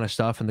all that kind of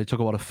stuff, and they took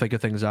a while to figure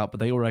things out. But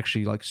they were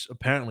actually like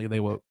apparently they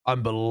were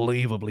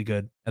unbelievably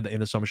good at the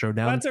end of Summer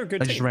Showdown. Plats are a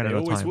good team. They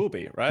always will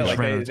be, right?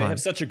 Like they have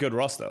such a good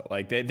roster.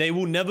 Like they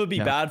will never be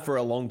bad for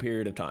a long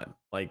period of time.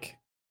 Like,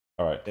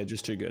 all right, they're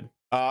just too good.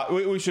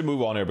 We should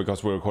move on here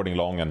because we're recording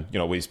long, and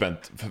we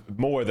spent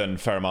more than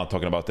fair amount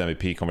talking about the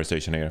MVP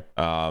conversation here.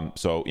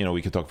 So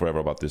we could talk forever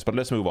about this, but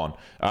let's move on.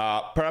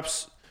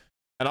 Perhaps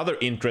another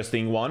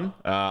interesting one.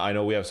 I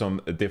know we have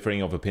some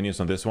differing of opinions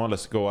on this one.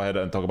 Let's go ahead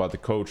and talk about the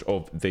coach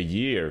of the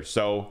year.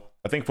 So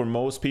I think for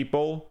most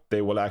people,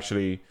 they will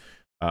actually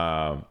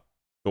go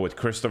with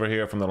Christopher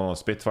here from the London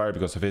Spitfire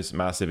because of his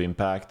massive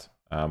impact.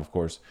 Of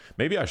course,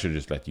 maybe I should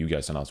just let you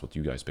guys announce what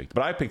you guys picked.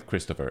 But I picked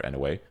Christopher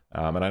anyway.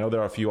 And I know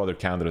there are a few other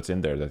candidates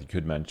in there that you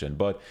could mention.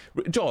 But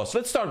Joss,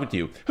 let's start with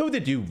you. Who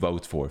did you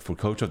vote for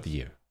Coach of the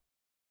Year?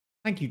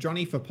 Thank you,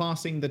 Johnny, for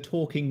passing the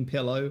talking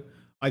pillow.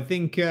 I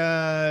think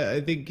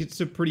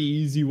it's a pretty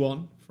easy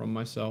one from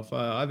myself.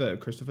 I voted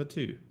Christopher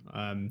too.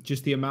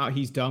 Just the amount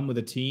he's done with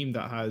a team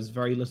that has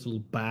very little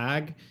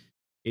bag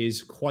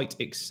is quite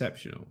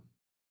exceptional.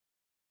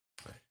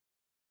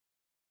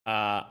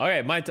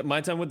 Okay, my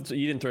time with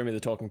you didn't throw me the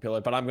talking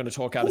pillow, but I'm going to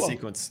talk out of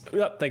sequence.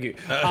 Yep, thank you.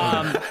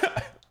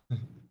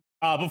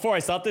 Before I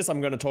start this, I'm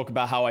going to talk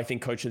about how I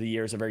think Coach of the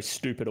Year is a very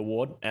stupid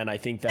award, and I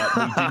think that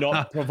we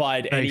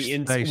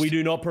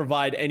do not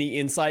provide any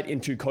insight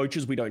into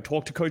coaches. We don't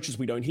talk to coaches.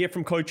 We don't hear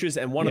from coaches,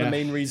 and one of the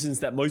main reasons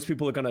that most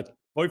people are going to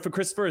vote for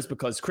Christopher is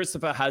because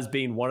Christopher has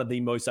been one of the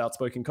most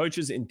outspoken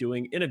coaches in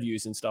doing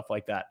interviews and stuff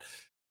like that.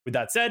 With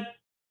that said,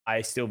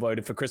 I still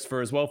voted for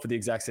Christopher as well for the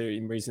exact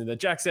same reason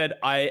that Jack said.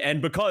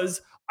 And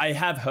because I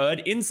have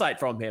heard insight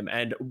from him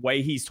and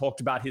way he's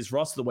talked about his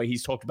roster, the way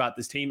he's talked about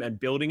this team and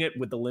building it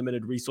with the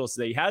limited resources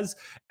that he has,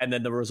 and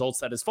then the results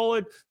that has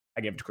followed,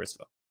 I gave it to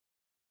Christopher.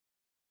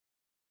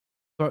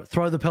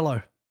 Throw the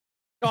pillow.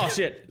 Oh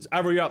shit!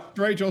 Hurry up.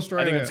 Straight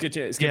Australia. I think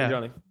it's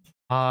Johnny.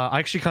 I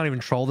actually can't even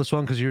troll this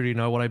one because you already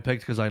know what I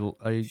picked because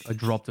I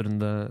dropped it in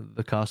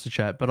the caster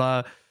chat.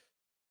 But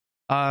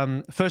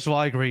first of all,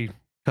 I agree.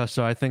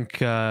 So I think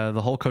the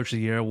whole Coach of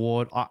the Year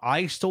award,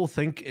 I still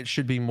think it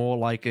should be more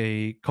like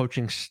a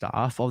coaching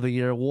staff of the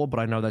year award, but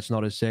I know that's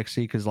not as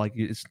sexy because like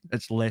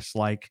it's less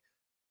like,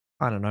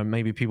 I don't know,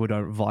 maybe people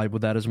don't vibe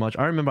with that as much.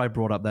 I remember I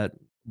brought up that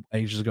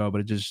ages ago,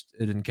 but it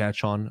didn't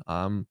catch on.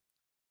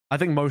 I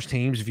think most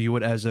teams view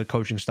it as a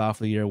coaching staff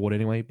of the year award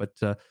anyway, but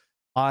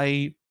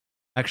I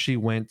actually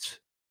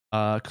went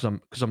because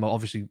I'm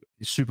obviously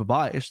super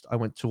biased. I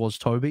went towards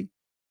Toby.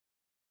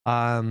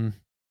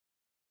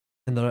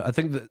 And I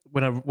think that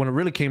when it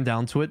really came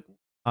down to it,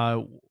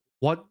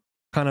 what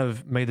kind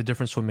of made the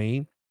difference for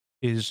me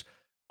is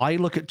I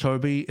look at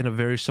Toby in a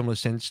very similar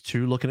sense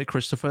to looking at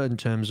Christopher in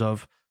terms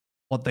of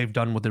what they've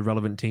done with their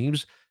relevant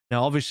teams.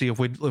 Now, obviously, if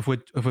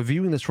we're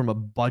viewing this from a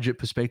budget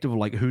perspective, of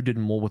like who did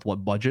more with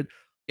what budget,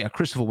 yeah,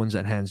 Christopher wins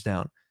that hands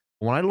down.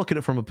 When I look at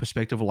it from a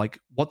perspective of like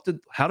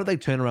how did they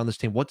turn around this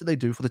team? What did they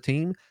do for the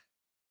team?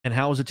 And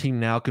how is the team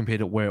now compared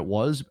to where it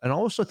was? And I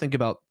also think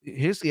about,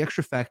 here's the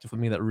extra factor for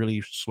me that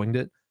really swinged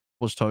it,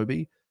 was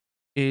Toby,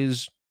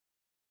 is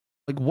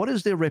like what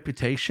is their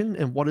reputation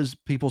and what is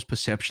people's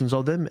perceptions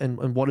of them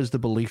and what is the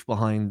belief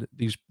behind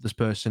this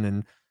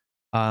person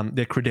and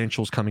their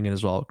credentials coming in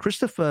as well.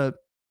 Christopher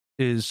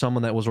is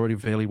someone that was already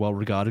fairly well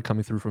regarded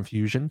coming through from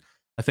Fusion.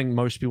 I think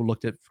most people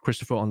looked at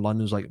Christopher on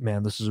London as like,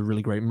 man, this is a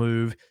really great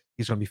move.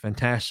 He's going to be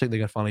fantastic. They're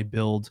going to finally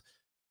build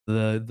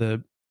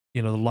the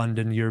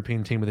London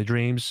European team of their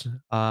dreams.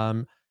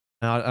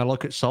 And I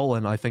look at Sol,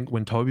 and I think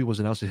when Toby was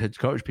announced as head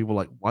coach, people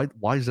were like,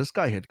 why is this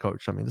guy head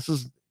coach? I mean,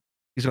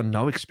 he's got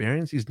no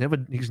experience. He's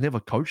never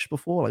coached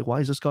before. Like, why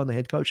is this guy the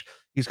head coach?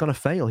 He's gonna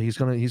fail. He's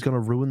gonna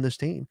ruin this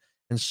team.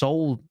 And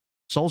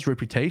Sol's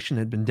reputation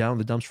had been down in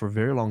the dumps for a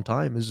very long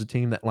time as a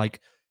team that like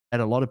had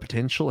a lot of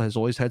potential, has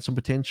always had some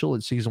potential.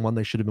 In season one,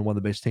 they should have been one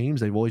of the best teams.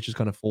 They've always just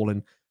kind of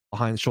fallen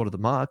behind short of the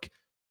mark.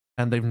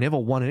 And they've never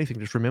won anything.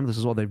 Just remember this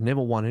as well. They've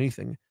never won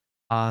anything.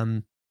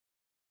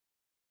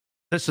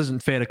 This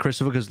isn't fair to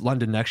Christopher because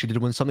London actually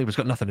did win something, but it's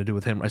got nothing to do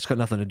with him. Right? It's got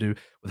nothing to do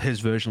with his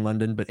version of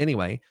London. But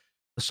anyway,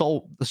 the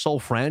Sol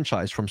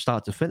franchise from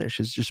start to finish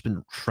has just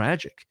been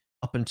tragic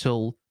up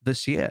until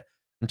this year.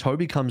 And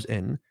Toby comes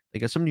in, they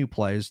get some new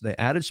players, they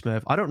added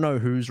Smurf. I don't know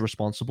who's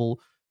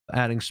responsible for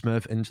adding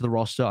Smurf into the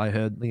roster. I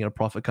heard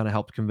Prophet kind of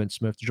helped convince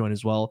Smurf to join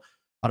as well.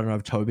 I don't know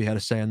if Toby had a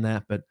say in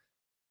that, but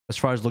as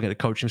far as looking at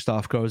coaching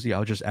staff goes, yeah,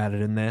 I'll just add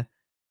it in there.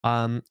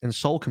 And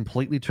Sol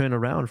completely turned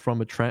around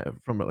from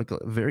a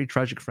very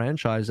tragic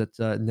franchise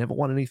that never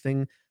won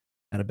anything,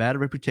 had a bad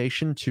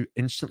reputation, to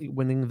instantly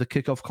winning the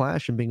kickoff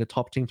clash and being a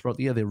top team throughout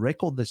the year. Their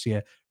record this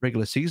year,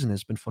 regular season,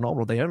 has been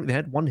phenomenal. They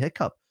had one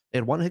hiccup. They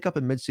had one hiccup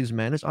in midseason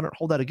madness. I don't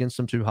hold that against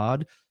them too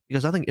hard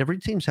because I think every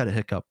team's had a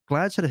hiccup.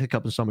 Glad's had a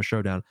hiccup in Summer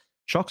Showdown.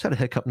 Shock's had a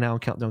hiccup now in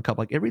Countdown Cup.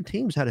 Like every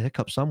team's had a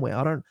hiccup somewhere.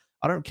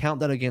 I don't count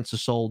that against the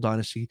Sol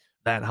dynasty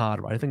that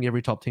hard, right? I think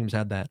every top team's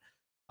had that.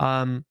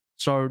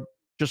 So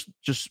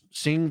just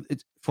seeing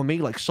it for me,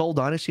 like Seoul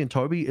Dynasty and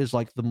Toby is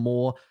like the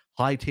more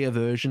high tier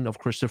version of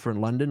Christopher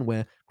in London,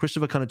 where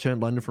Christopher kind of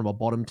turned London from a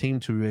bottom team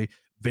to a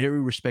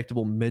very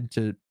respectable mid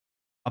to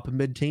upper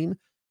mid team.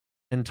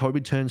 And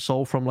Toby turned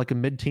Seoul from like a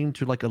mid team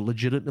to like a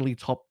legitimately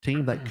top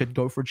team that could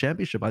go for a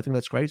championship. I think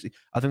that's crazy.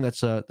 I think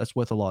that's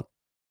worth a lot.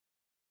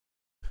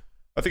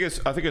 I think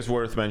it's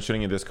worth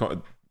mentioning in this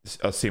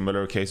a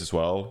similar case as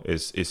well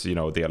is the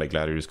LA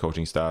Gladiators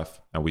coaching staff,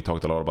 and we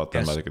talked a lot about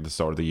them I think at the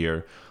start of the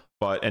year.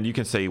 And you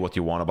can say what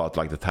you want about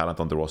like the talent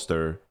on the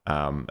roster,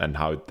 and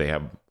how they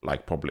have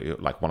like probably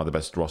like one of the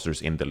best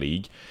rosters in the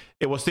league.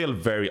 It was still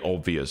very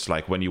obvious,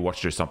 like when you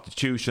watch their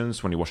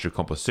substitutions, when you watch their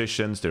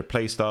compositions, their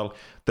play style,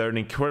 they're an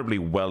incredibly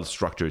well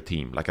structured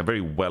team, like a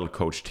very well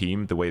coached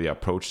team. The way they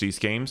approach these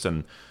games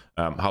and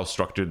how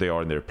structured they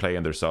are in their play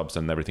and their subs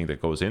and everything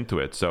that goes into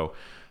it. So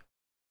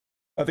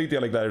I think the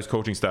LA Gladiators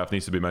coaching staff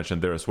needs to be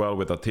mentioned there as well,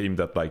 with a team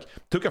that like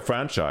took a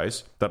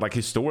franchise that like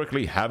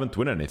historically haven't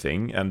won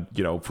anything, and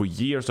for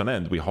years on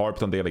end we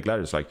harped on the LA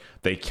Gladiators like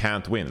they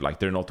can't win, like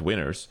they're not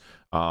winners.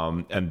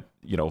 And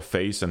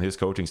Face and his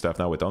coaching staff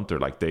now with Hunter,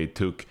 like they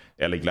took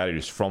LA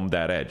Gladiators from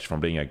that edge, from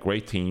being a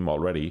great team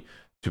already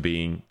to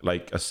being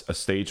like a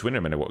stage winner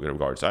in many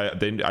regards.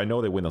 I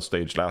know they win on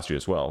stage last year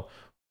as well,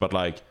 but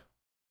like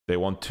they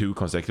won 2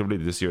 consecutively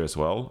this year as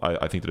well.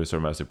 I think they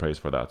deserve massive praise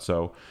for that.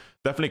 So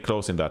definitely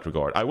close in that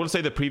regard. I will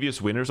say the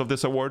previous winners of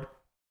this award,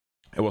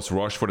 it was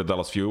Rush for the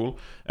Dallas Fuel,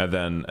 and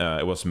then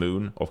it was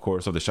Moon, of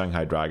course, of the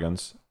Shanghai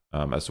Dragons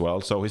as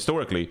well. So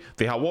historically,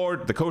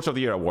 the Coach of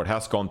the Year award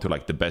has gone to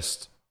like the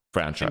best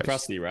franchise. And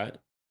Krusty, right?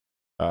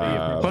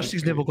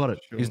 Krusty's never got it.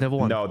 He's never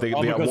won. No, the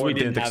award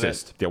didn't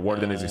exist. The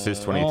award didn't exist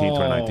 2018,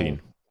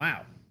 2019.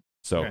 Wow.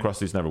 So Okay.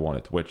 Krusty's never won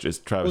it, which is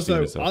Travis.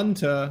 Also,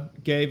 Hunter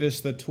gave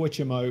us the Twitch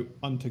emote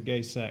Hunter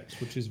Gay Sex,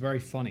 which is very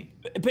funny.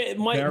 But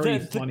Very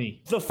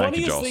funny. The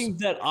funniest Joss. thing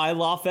that I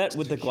laugh at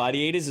with the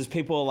Gladiators is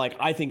people are like,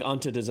 I think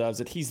Unter deserves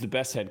it. He's the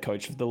best head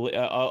coach of the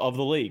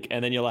league.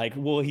 And then you're like,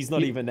 well, he's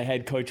not even the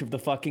head coach of the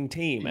fucking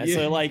team. And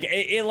so like,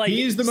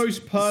 he is the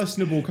most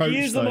personable coach. He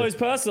is the most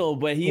personal,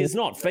 but he is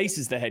not. Face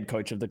is the head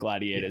coach of the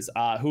Gladiators,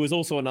 who is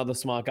also another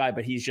smart guy,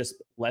 but he's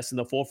just less in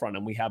the forefront,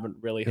 and we haven't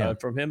really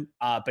heard from him.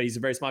 But he's a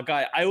very smart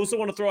guy. I also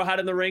want to throw a hat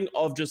in the ring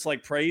of just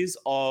like praise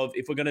of,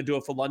 if we're going to do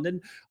it for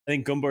London, I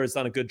think Gumbo has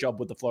done a good job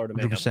with the Florida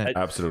Mayhem. 100%.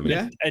 Absolutely.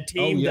 Yeah. A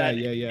team that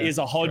yeah. is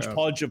a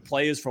hodgepodge of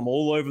players from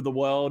all over the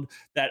world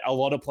that a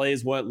lot of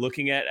players weren't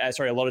looking at.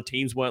 A lot of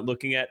teams weren't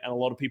looking at, and a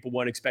lot of people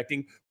weren't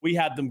expecting. We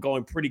had them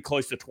going pretty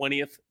close to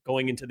 20th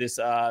going into this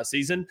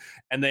season,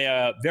 and they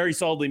are very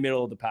solidly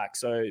middle of the pack.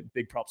 So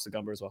big props to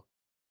Gumbo as well.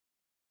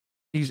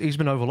 He's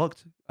been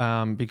overlooked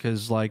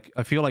because like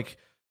I feel like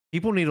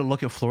people need to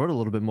look at Florida a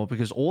little bit more,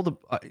 because all the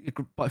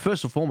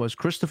first and foremost,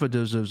 Christopher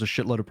deserves a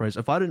shitload of praise.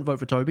 If I didn't vote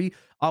for Toby,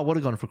 I would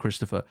have gone for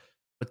Christopher.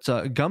 But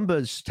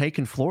Gumba's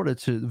taken Florida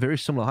to very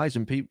similar heights,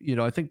 and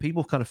I think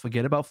people kind of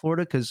forget about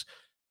Florida because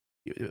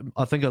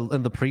I think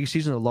in the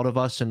preseason, a lot of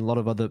us and a lot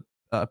of other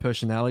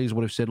personalities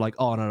would have said like,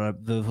 "Oh no,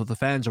 the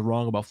fans are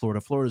wrong about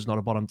Florida. Florida's not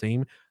a bottom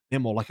team; they're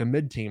more like a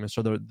mid team." And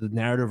so the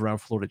narrative around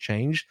Florida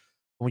changed.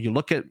 When you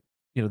look at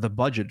the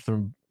budget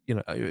from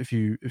if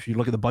you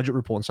look at the budget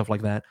report and stuff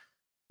like that,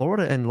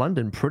 Florida and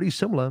London pretty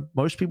similar.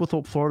 Most people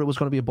thought Florida was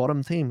going to be a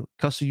bottom team.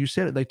 Custer, you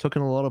said it. They took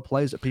in a lot of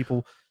players that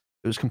people.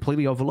 It was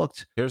completely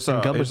overlooked. Here's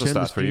a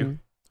stat for you.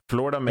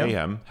 Florida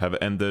Mayhem have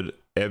ended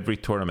every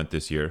tournament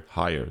this year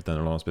higher than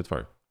the London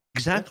Spitfire.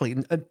 Exactly.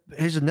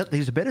 Here's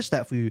a better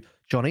stat for you,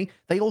 Johnny.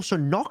 They also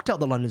knocked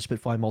out the London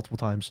Spitfire multiple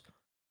times.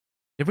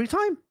 Every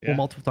time? Or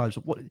multiple times?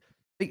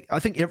 I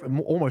think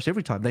almost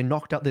every time they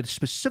knocked out. They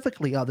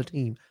specifically are the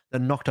team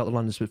that knocked out the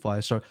London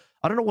Spitfire. So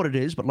I don't know what it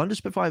is, but London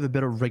Spitfire have a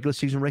better regular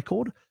season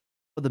record.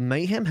 But the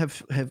Mayhem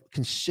have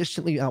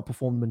consistently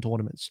outperformed them in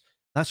tournaments.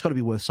 That's got to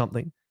be worth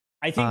something.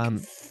 I think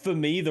for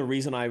me, the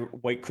reason I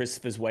weight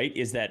Christopher's weight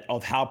is that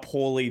of how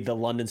poorly the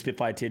London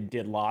Spitfire team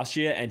did last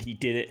year, and he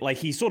did it like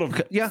he sort of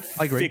I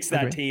agree. fixed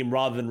that team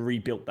rather than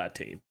rebuilt that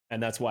team,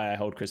 and that's why I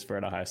hold Christopher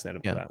at a higher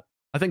standard for that.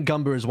 I think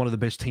Gumba is one of the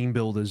best team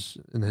builders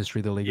in the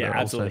history of the league. Yeah,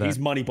 absolutely. He's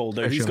Moneyball,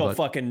 dude. He's got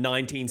fucking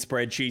 19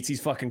 spreadsheets. He's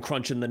fucking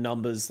crunching the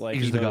numbers. Like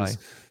he's the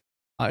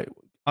guy.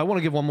 I want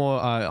to give one more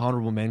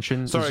honorable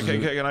mention. Sorry,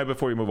 can I,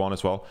 before you move on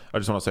as well, I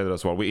just want to say that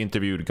as well. We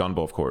interviewed Gunbo,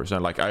 of course,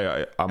 and like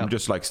I'm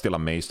just like still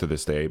amazed to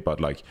this day.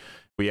 But like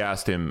we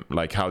asked him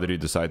like, how did he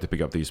decide to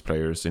pick up these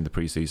players in the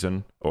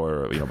preseason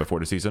or before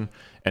the season?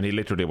 And he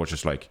literally was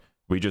just like,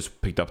 we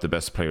just picked up the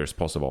best players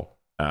possible.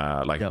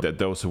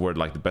 Those who were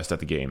like the best at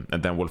the game,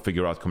 and then we'll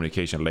figure out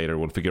communication later.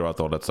 We'll figure out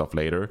all that stuff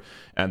later.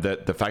 And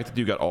the fact that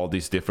you got all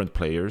these different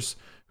players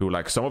who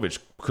like some of which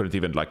couldn't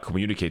even like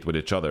communicate with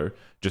each other,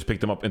 just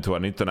picked them up into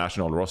an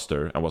international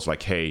roster and was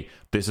like, hey,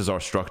 this is our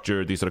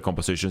structure, these are the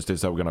compositions, this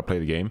is how we're gonna play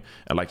the game,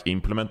 and like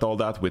implement all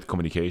that with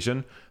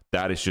communication.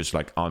 That is just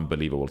like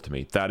unbelievable to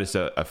me. That is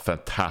a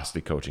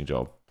fantastic coaching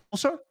job.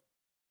 Also,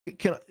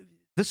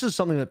 this is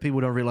something that people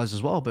don't realize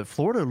as well, but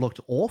Florida looked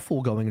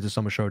awful going into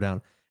Summer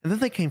Showdown, and then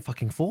they came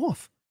fucking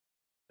fourth.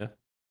 Yeah.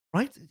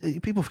 Right?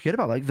 People forget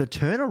about like the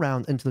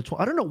turnaround into the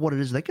I don't know what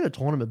it is. They get a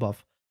tournament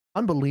buff.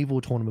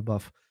 unbelievable tournament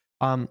buff.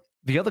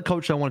 The other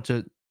coach I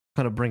wanted to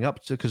kind of bring up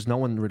because no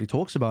one really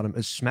talks about him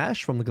is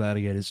Smash from the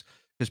Gladiators.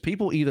 Because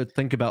people either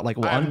think about like,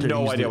 well, I have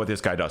no idea the, what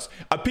this guy does.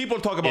 People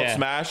talk about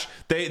Smash.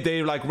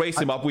 They like raise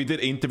him up. We did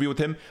interview with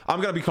him.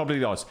 I'm gonna be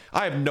completely honest.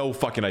 I have no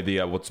fucking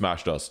idea what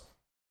Smash does.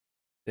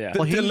 Yeah.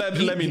 Well,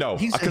 let me know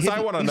because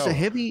I want to know.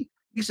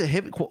 He's a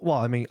heavy. Well,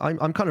 I mean,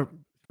 I'm kind of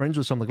friends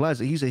with some of the guys.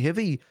 He's a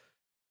heavy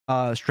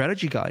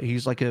strategy guy.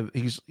 He's like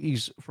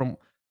he's from.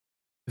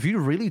 If you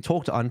really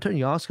talk to Unter and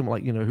you ask him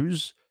like, you know,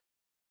 who's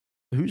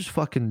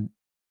fucking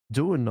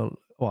doing the.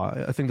 Well,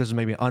 I think this is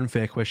maybe an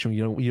unfair question.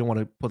 You don't want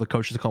to put the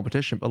coach as a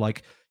competition, but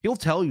like he'll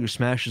tell you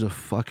Smash is a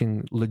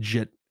fucking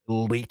legit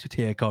elite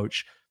tier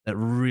coach that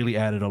really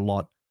added a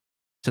lot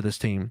to this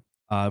team.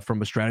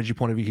 From a strategy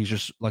point of view, he's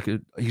just like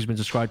he's been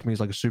described to me as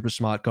like a super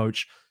smart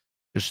coach,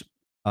 just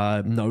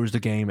knows the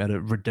game at a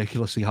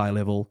ridiculously high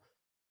level.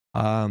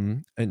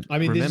 And I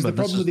mean, this is the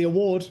problem with the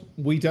award.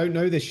 We don't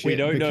know this shit. We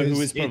don't know who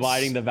is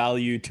providing the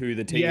value to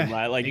the team,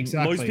 right? Like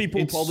most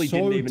people probably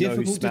didn't even know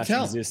who Smash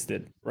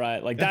existed,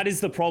 right? Like that is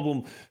the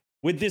problem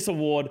with this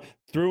award.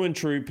 Through and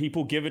true,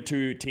 people give it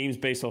to teams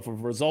based off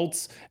of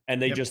results,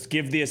 and they just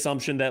give the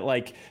assumption that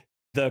like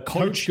the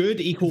coach good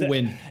equal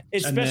win.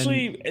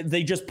 Especially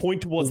they just point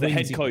towards the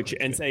head coach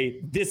and say,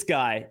 this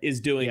guy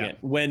is doing it.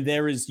 When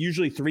there is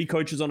usually 3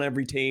 coaches on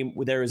every team,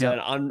 where there is an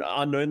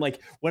unknown.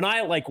 Like when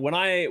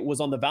I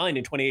was on the Valiant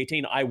in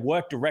 2018, I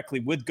worked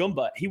directly with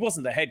Goomba. He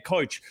wasn't the head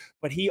coach,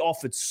 but he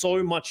offered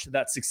so much to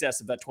that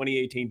success of that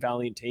 2018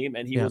 Valiant team.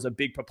 And he was a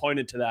big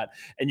proponent to that.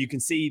 And you can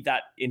see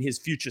that in his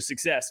future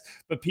success,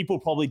 but people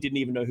probably didn't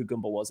even know who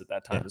Goomba was at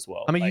that time as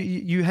well. I mean,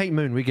 you hate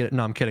Moon. We get it.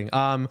 No, I'm kidding.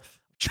 I'm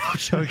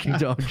joking,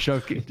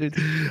 dude.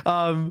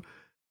 But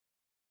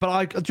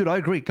I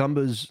agree.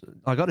 Gumba's.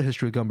 I got a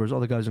history with Gumba's.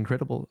 Other guy's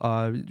incredible.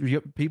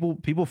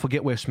 People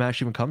forget where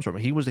Smash even comes from.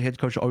 He was the head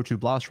coach of O2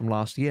 Blast from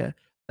last year.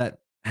 That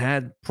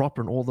had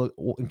Proper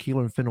and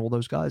Kilo and Finn, all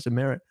those guys in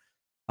Merit.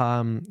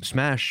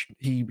 Smash.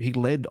 He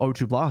led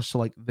O2 Blast to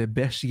like their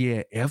best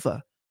year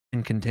ever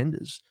in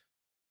contenders.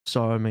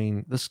 So I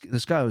mean, this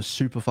guy was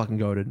super fucking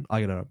goated. I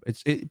don't know.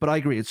 But I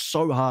agree. It's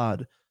so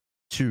hard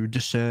to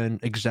discern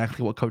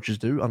exactly what coaches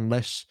do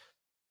unless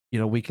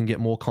we can get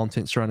more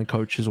content surrounding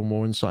coaches or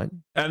more insight.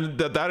 And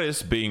that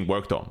is being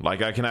worked on.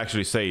 Like I can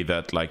actually say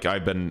that like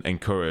I've been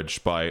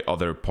encouraged by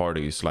other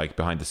parties like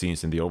behind the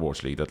scenes in the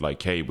Overwatch League that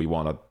like, hey, we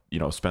want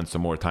to spend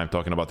some more time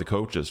talking about the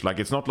coaches. Like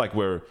it's not like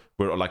we're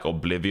like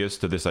oblivious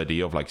to this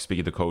idea of like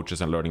speaking to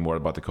coaches and learning more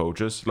about the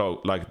coaches.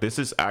 Like this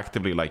is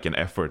actively like an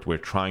effort we're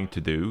trying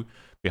to do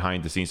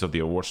behind the scenes of the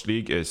Overwatch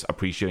League, is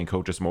appreciating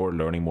coaches more,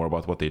 learning more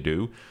about what they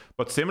do.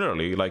 But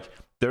similarly, like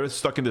they're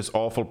stuck in this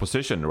awful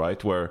position,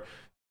 right, where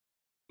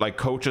like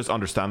coaches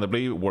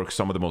understandably work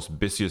some of the most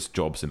busiest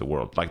jobs in the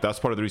world. Like that's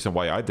part of the reason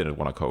why I didn't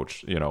want to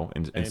coach,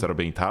 instead of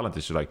being talented.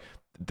 It's just like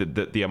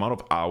the amount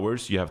of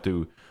hours you have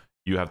to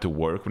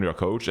work when you're a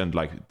coach, and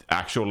like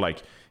actual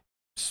like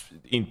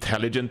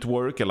intelligent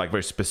work and like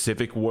very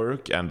specific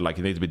work, and like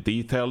it needs to be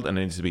detailed and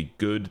it needs to be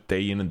good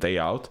day in and day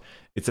out.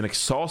 It's an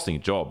exhausting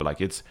job.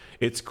 Like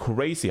it's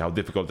crazy how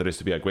difficult it is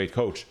to be a great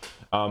coach.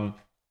 And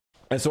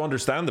so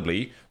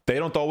understandably, they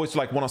don't always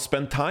like want to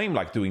spend time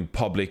like doing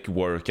public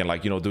work and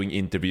like, doing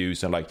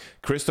interviews. And like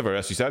Christopher,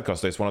 as you said,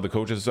 Costa, is one of the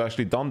coaches who's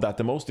actually done that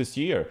the most this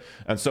year.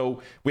 And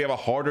so we have a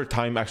harder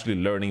time actually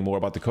learning more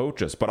about the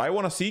coaches. But I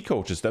want to see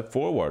coaches step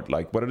forward,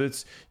 like whether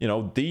it's,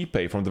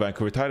 Deepay from the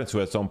Vancouver Titans, who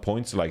at some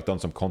points like done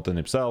some content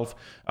himself.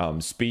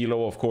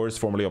 Spilo, of course,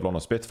 formerly of London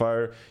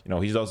Spitfire.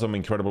 He's done some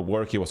incredible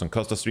work. He was on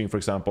Costa Stream, for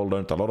example,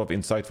 learned a lot of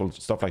insightful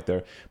stuff like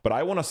there. But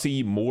I want to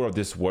see more of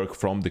this work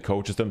from the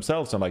coaches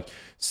themselves and like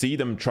see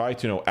them try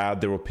to, add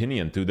their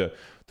opinion to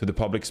the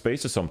public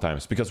spaces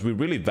sometimes, because we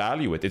really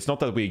value it. It's not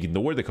that we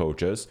ignore the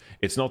coaches.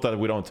 It's not that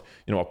we don't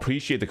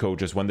appreciate the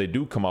coaches when they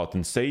do come out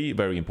and say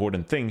very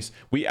important things.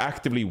 We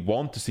actively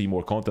want to see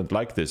more content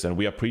like this, and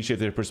we appreciate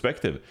their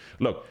perspective.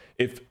 Look,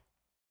 if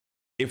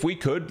we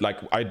could, like,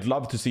 I'd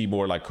love to see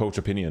more like coach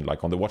opinion,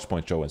 like on the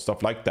Watchpoint show and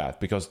stuff like that,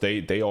 because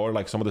they are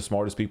like some of the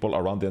smartest people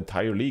around the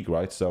entire league,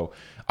 right? So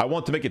I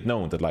want to make it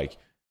known that like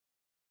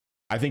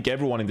I think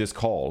everyone in this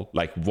call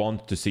like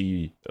want to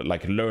see,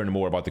 like, learn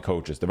more about the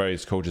coaches, the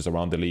various coaches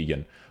around the league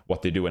and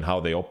what they do and how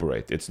they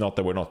operate. It's not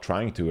that we're not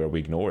trying to or we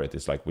ignore it.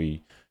 It's like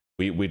we'd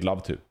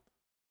love to.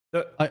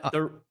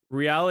 The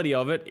reality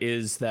of it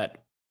is that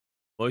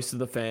most of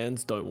the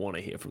fans don't want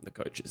to hear from the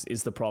coaches.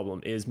 Is the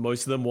problem? Is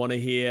most of them want to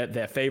hear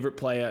their favorite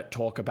player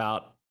talk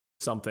about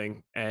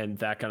something and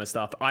that kind of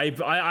stuff.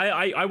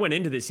 I went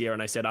into this year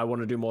and I said I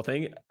want to do more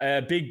thing.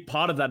 A big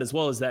part of that as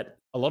well is that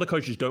a lot of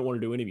coaches don't want to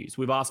do interviews.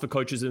 We've asked for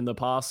coaches in the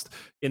past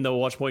in the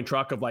Watchpoint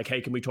truck of like,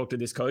 hey, can we talk to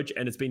this coach?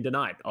 And it's been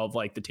denied of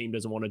like the team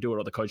doesn't want to do it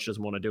or the coach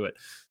doesn't want to do it.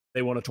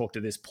 They want to talk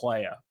to this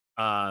player.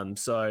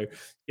 So,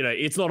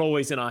 it's not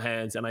always in our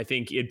hands. And I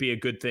think it'd be a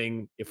good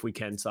thing if we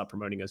can start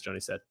promoting, as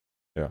Johnny said.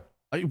 Yeah.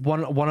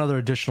 One other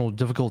additional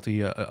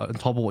difficulty on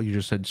top of what you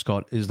just said,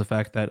 Scott, is the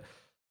fact that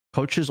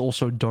coaches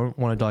also don't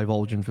want to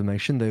divulge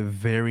information. They're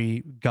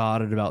very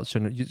guarded about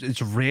certain.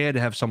 It's rare to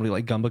have somebody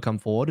like Gumba come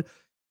forward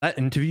that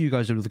interview you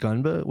guys did with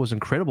Gunber was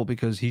incredible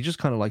because he just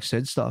kind of like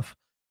said stuff.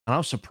 And I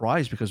was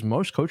surprised because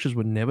most coaches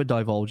would never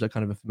divulge that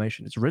kind of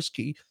information. It's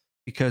risky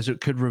because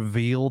it could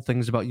reveal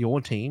things about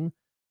your team,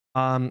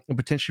 and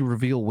potentially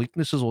reveal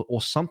weaknesses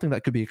or something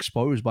that could be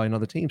exposed by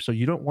another team. So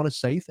you don't want to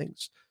say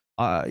things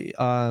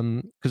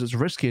because it's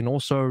risky. And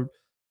also,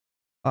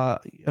 I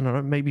don't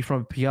know, maybe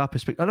from a PR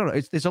perspective, I don't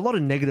know. There's a lot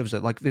of negatives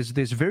that like there's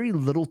very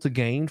little to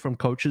gain from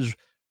coaches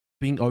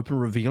being open,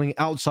 revealing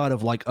outside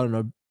of like, I don't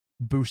know,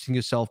 boosting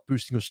yourself,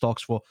 boosting your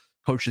stocks for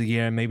coach of the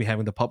year, and maybe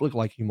having the public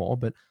like you more.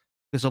 But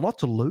there's a lot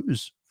to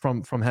lose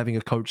from having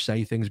a coach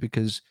say things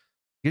because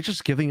you're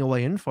just giving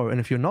away info. And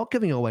if you're not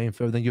giving away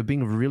info, then you're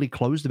being really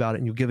closed about it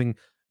and you're giving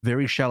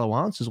very shallow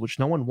answers, which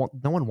no one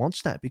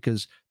wants that,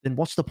 because then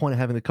what's the point of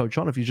having the coach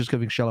on if you're just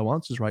giving shallow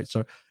answers, right?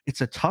 So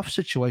it's a tough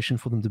situation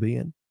for them to be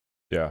in.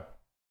 Yeah.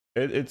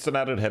 It's an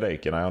added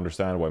headache, and I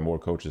understand why more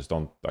coaches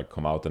don't like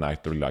come out and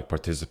actually like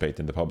participate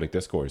in the public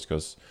discourse,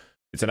 because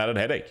it's an added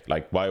headache.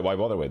 Like, why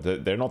bother with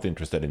it? They're not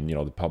interested in,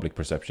 the public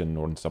perception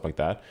or stuff like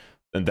that.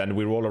 And then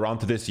we roll around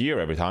to this year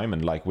every time,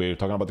 and like we're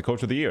talking about the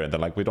coach of the year, and then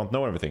like we don't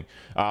know everything.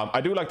 I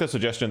do like the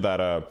suggestion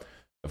that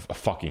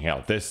fucking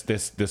hell,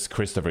 this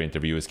Christopher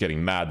interview is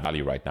getting mad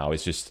value right now.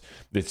 It's just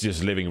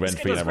living rent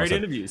free. Great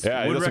interviews.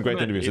 Yeah, he does some great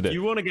interviews. If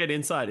you want to get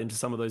insight into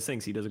some of those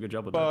things, he does a good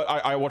job with that.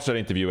 I watched that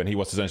interview, and he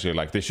was essentially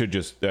like, they should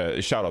just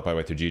shout out by the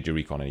way to GG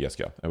Recon and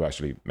Jessica who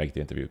actually make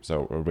the interview.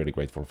 So we're really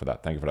grateful for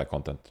that. Thank you for that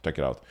content. Check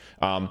it out.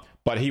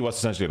 But he was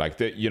essentially like,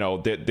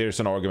 there's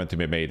an argument to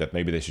be made that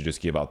maybe they should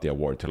just give out the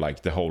award to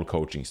like the whole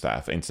coaching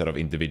staff instead of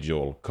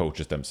individual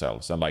coaches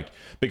themselves. And like,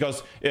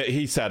 because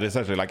he said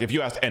essentially like, if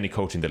you ask any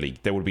coach in the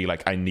league, they would be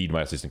like, I need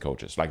my assistant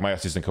coaches. Like, my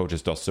assistant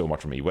coaches does so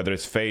much for me, whether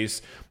it's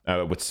FaZe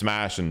with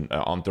Smash and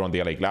on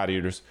the LA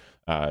Gladiators,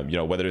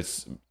 whether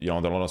it's the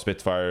London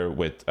Spitfire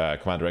with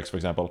Commander X, for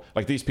example.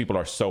 Like, these people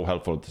are so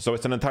helpful. So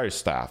it's an entire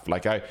staff.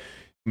 Like,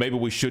 maybe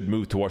we should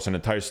move towards an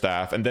entire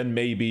staff, and then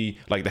maybe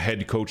like the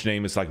head coach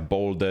name is like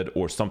bolded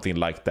or something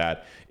like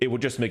that. It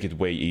would just make it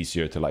way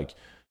easier to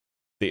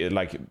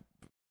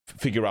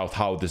figure out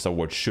how this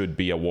award should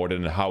be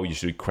awarded and how you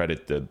should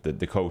credit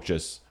the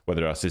coaches,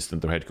 whether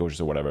assistant or head coaches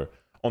or whatever,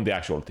 on the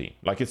actual team.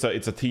 Like, it's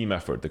a team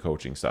effort, the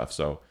coaching stuff.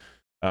 So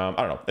I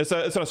don't know. It's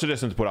a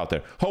suggestion to put out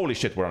there. Holy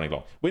shit, we're running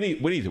low. We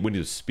need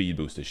to speed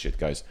boost this shit,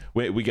 guys.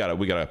 We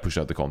gotta push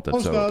out the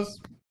content. So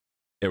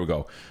here we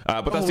go.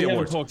 But that's the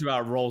awards. We talked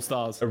about Roll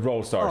Stars.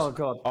 Roll Stars. Oh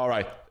god. All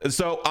right.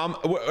 So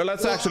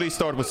let's actually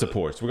start with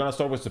supports. We're gonna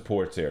start with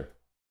supports here.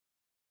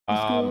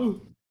 We're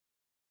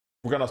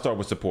gonna start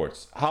with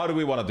supports. How do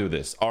we want to do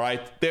this? All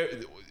right.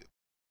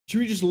 Should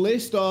we just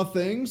list our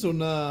things or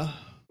nah?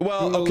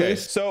 Well, okay.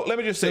 So let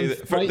me just say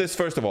this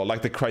first of all,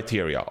 like the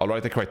criteria. All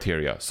right, the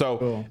criteria.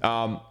 So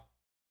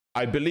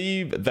I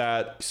believe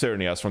that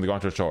Xerneas from the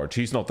Counter Charge,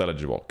 he's not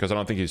eligible because I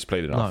don't think he's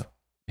played enough. No.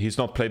 He's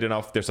not played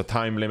enough. There's a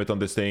time limit on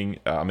this thing,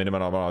 a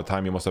minimum amount of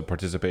time you must have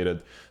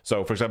participated.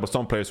 So, for example,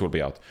 some players will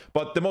be out.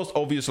 But the most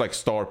obvious, like,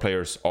 star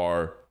players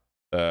are,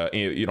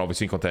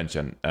 obviously in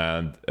contention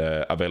and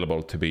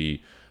available to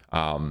be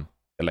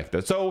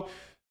elected. So,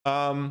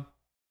 I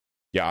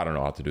don't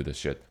know how to do this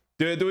shit.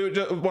 Do we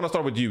just want to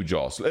start with you,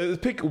 Joss?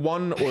 Pick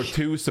one or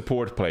two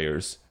support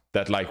players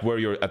that like were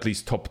your at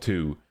least top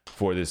two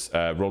for this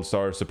Roll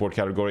Star support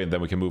category, and then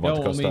we can move on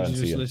to Costa and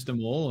see. Just list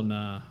them all, and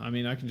I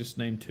mean, I can just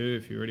name two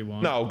if you really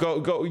want. No,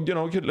 go. You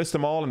can list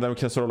them all, and then we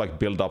can sort of like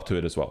build up to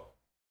it as well.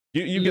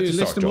 You get to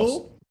start,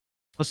 Joss.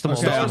 List them all.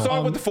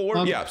 Start with the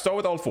four. Start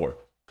with all four.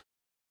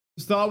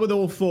 Start with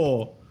all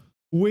four.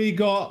 We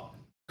got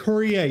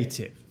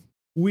Creative.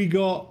 We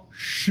got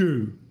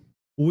Shu.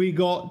 We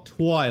got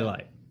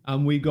Twilight.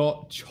 And we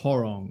got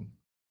Chorong.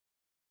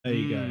 There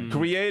you go.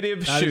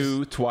 Creative,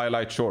 Shu,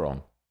 Twilight,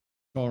 Chorong.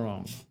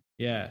 Chorong,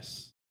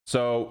 yes.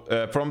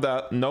 So from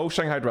that, no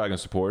Shanghai Dragon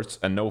supports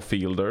and no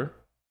Fielder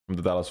from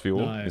the Dallas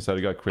Fuel. No. Instead,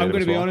 you got Creative. I'm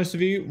going to be honest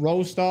with you.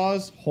 Roll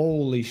Stars,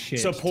 holy shit.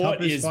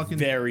 Support is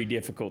very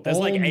difficult. There's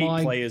like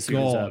 8 players who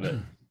deserve it.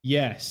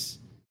 Yes.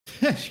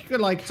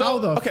 Like, how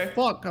the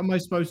fuck am I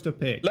supposed to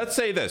pick? Let's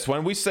say this: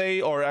 when we say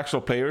our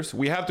actual players,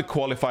 we have to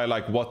qualify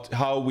like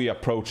how we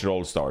approach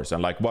Roll Stars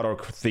and like what our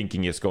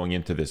thinking is going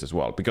into this as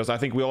well, because I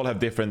think we all have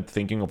different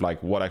thinking of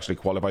like what actually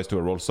qualifies to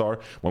a Roll Star.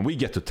 When we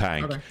get to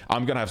Tank,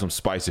 I'm gonna have some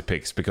spicy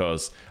picks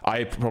because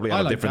I probably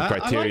have different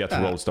criteria to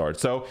Roll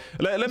Stars. So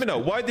let me know,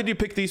 why did you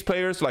pick these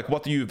players? Like,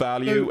 what do you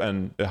value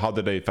and how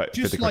did they fit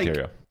the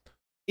criteria? Like,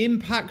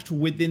 impact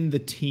within the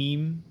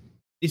team.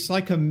 It's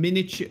like a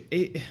miniature.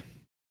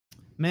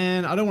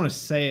 Man, I don't want to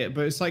say it,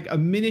 but it's like a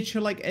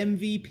miniature like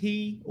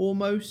MVP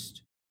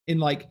almost, in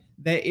like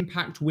their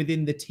impact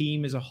within the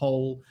team as a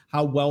whole,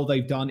 how well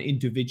they've done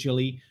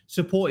individually.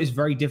 Support is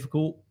very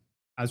difficult.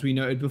 As we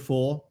noted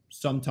before,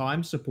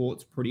 sometimes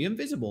support's pretty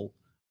invisible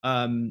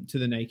to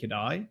the naked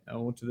eye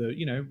or to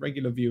the,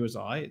 regular viewer's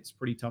eye. It's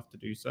pretty tough to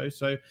do so.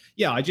 So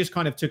yeah, I just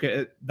kind of took it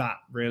at that,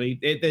 really.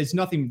 There's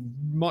nothing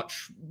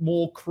much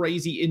more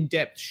crazy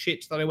in-depth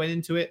shit that I went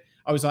into it.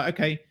 I was like,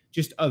 okay,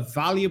 just a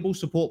valuable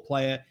support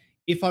player.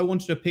 If I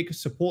wanted to pick a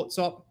supports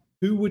up,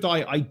 who would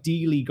I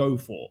ideally go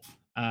for?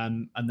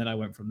 And then I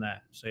went from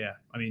there. So yeah,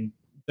 I mean,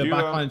 the You,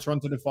 backline in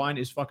Toronto Defiant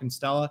is fucking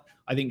stellar.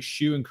 I think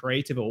Shu and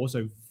Creative are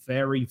also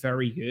very,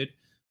 very good.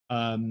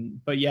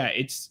 But yeah,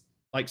 it's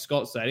like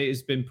Scott said, it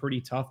has been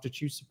pretty tough to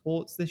choose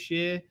supports this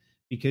year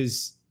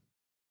because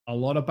a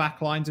lot of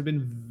backlines have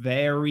been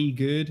very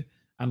good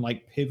and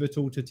like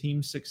pivotal to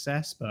team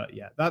success. But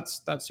yeah,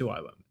 that's who I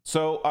went with.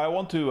 So I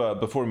want to,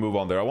 before we move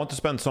on there, I want to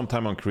spend some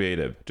time on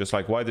creative. Just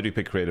like, why did you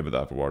pick creative with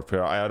that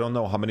warfare? I don't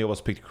know how many of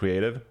us picked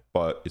creative,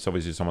 but it's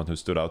obviously someone who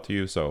stood out to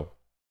you. So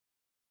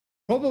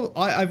probably,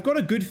 I've got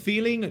a good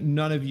feeling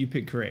none of you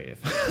pick creative,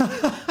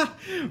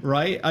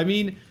 right? I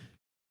mean,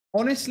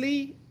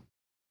 honestly,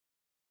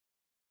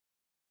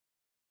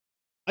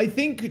 I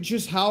think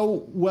just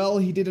how well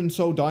he did in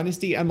Seoul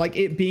Dynasty and like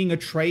it being a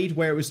trade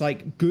where it was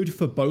like good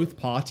for both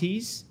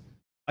parties.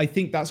 I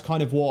think that's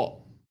kind of what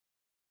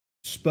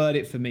spurred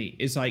it for me.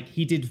 Is like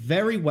he did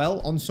very well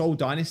on Seoul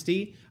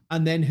Dynasty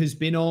and then has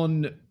been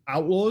on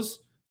Outlaws.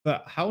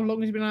 But how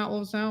long has he been on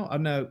Outlaws now? I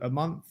don't know, a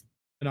month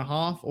and a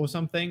half or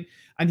something.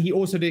 And he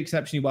also did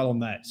exceptionally well on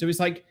that. So it's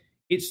like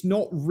it's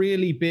not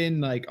really been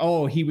like,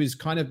 oh, he was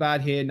kind of bad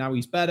here, now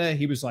he's better.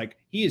 He was like,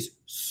 he is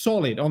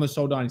solid on the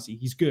Seoul Dynasty.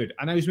 He's good.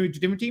 I know he's moved to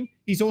a different team.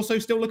 He's also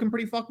still looking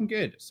pretty fucking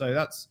good. So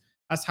that's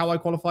how I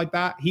qualified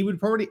that. He would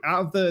probably,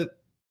 out of the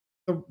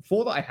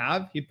four that I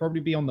have, he'd probably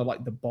be on the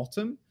like the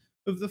bottom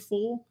of the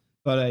four.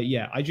 But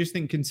yeah, I just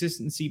think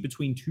consistency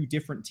between two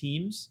different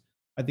teams,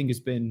 I think has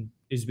been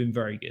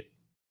very good.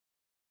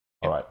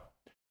 all right.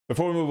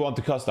 Before we move on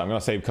to Costa, I'm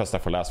gonna save Costa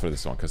for last for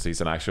this one because he's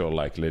an actual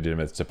like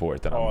legitimate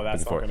support. And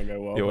that's not gonna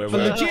go well. Yeah,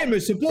 A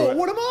legitimate support?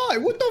 What am I?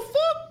 What the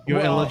fuck? You're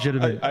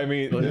illegitimate. I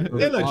mean,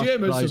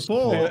 illegitimate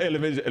support.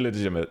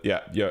 Illegitimate.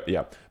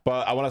 Yeah.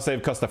 But I want to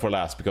save Costa for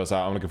last because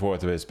I'm looking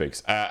forward to his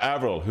picks.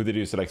 Avril, who did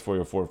you select for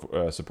your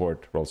four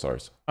support role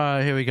stars?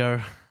 Here we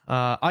go.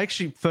 I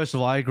actually, first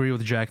of all, I agree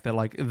with Jack that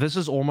like this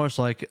is almost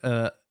like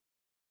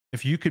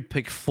if you could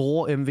pick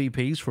 4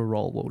 MVPs for a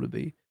role, what would it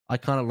be? I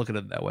kind of look at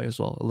it that way as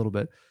well, a little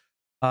bit.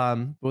 But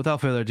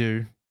without further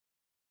ado,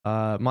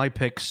 my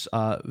picks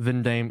are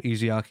Vindame,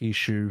 Iziaki,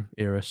 Shu,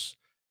 Iris.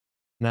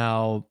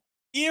 Now,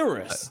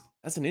 Iris.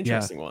 That's an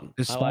interesting one.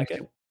 I like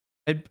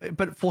it.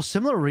 But for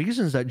similar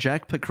reasons that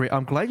Jack picked,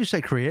 I'm glad you say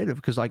creative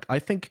because like I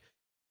think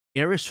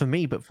Iris for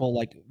me, but for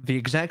like the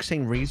exact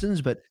same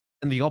reasons, but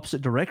in the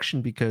opposite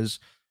direction because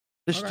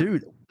this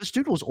dude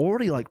was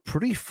already like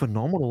pretty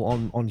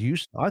phenomenal on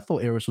Houston. I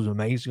thought Iris was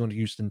amazing on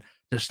Houston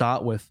to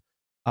start with.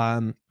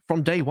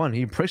 From day one,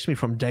 he impressed me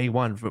from day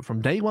one.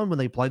 From day one when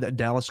they played that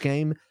Dallas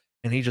game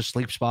and he just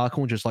sleeps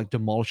sparkle and just like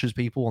demolishes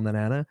people on the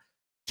Nana,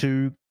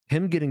 to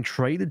him getting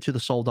traded to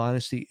the Seoul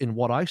Dynasty in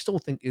what I still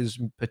think is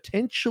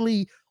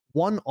potentially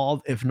one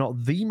of, if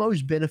not the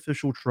most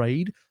beneficial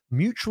trade,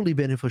 mutually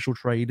beneficial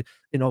trade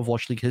in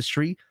Overwatch League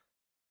history.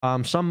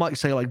 Some might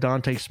say like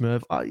Dante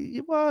Smurf.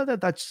 Well,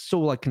 that's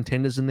still like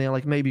contenders in there.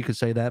 Like maybe you could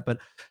say that, but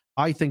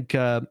I think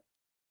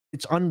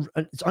it's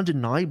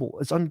undeniable.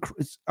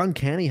 It's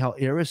uncanny how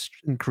Eris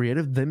and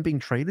Creative, them being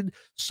traded,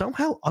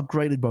 somehow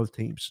upgraded both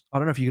teams. I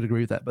don't know if you could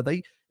agree with that, but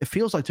it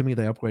feels like to me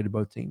they upgraded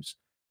both teams.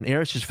 And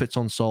Eris just fits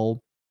on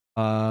Soul.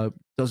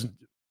 Doesn't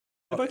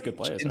They're both good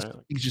players.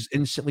 he just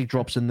instantly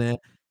drops in there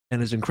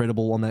and is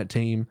incredible on that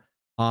team.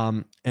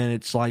 And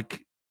it's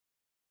like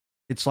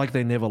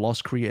they never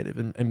lost Creative,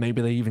 and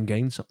maybe they even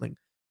gained something.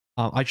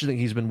 I just think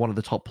he's been one of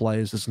the top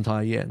players this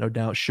entire year, no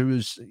doubt. Shu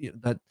is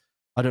that.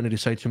 I don't need to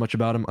say too much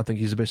about him. I think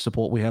he's the best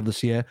support we have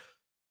this year,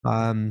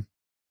 and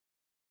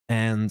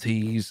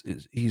he's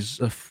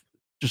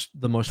just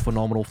the most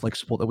phenomenal flex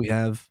support that we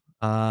have,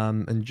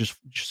 and just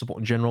support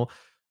in general.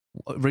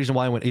 Reason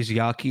why I went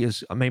Iziaki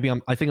is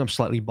I think I'm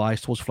slightly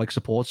biased towards flex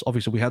supports.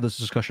 Obviously, we had this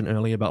discussion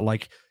earlier about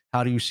like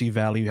how do you see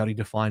value, how do you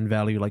define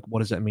value, like what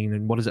does that mean,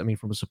 and what does that mean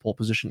from a support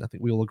position. I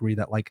think we all agree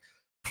that like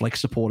flex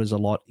support is a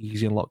lot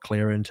easier and a lot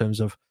clearer in terms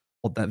of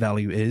what that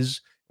value is.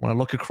 When I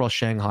look across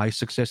Shanghai's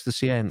success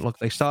this year, and look,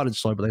 they started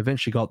slow, but they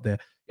eventually got there.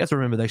 You have to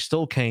remember, they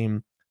still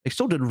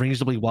did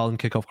reasonably well in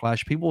Kickoff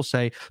Clash. People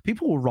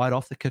will write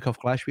off the Kickoff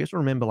Clash. We have to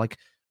remember, like,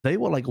 they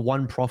were like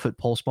one profit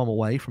pulse bomb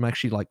away from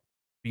actually like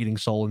beating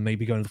Seoul and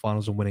maybe going to the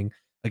finals and winning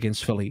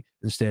against Philly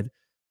instead.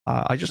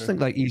 I just think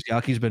like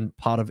Iziaki's been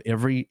part of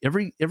every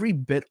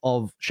bit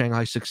of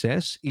Shanghai's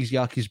success.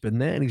 Iziaki's been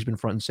there and he's been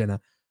front and center.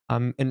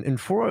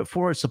 And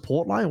for a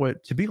support line, where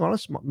to be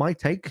honest, my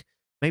take,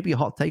 maybe a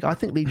hot take, I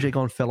think Lee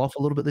Jae-gon fell off a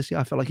little bit this year.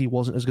 I felt like he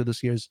wasn't as good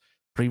this year as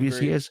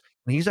previous years.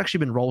 And he's actually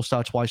been role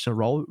star twice in a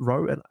row,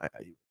 and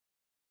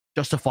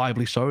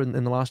justifiably so in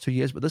the last 2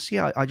 years. But this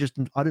year, I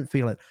didn't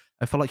feel it.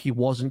 I felt like he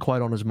wasn't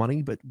quite on his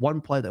money. But one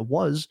player that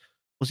was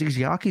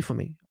Iziaki for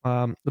me.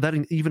 But that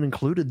even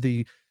included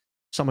the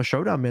Summer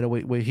Showdown meta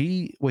where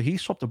he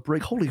swapped a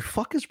Brig. Holy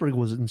fuck, his Brig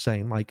was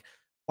insane. Like,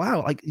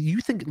 wow, like you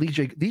think Lee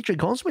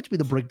Jae-gon's meant to be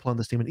the Brig player on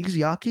this team, and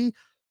Iziaki,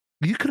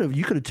 you could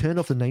have turned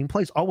off the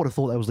nameplates. I would have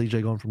thought that was Lee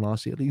Jae-gon from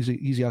last year.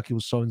 Iziaki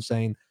was so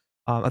insane.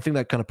 I think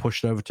that kind of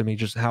pushed over to me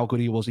just how good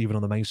he was even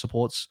on the main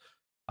supports.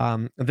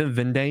 And then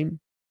Vindame,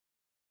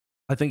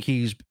 I think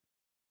he's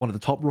one of the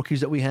top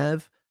rookies that we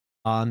have.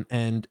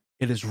 And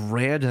it is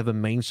rare to have a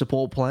main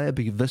support player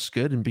be this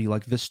good and be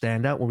like this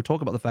standout. When we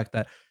talk about the fact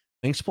that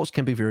main supports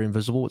can be very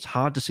invisible, it's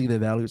hard to see their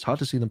value. It's hard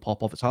to see them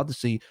pop off. It's hard to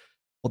see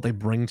what they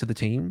bring to the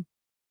team.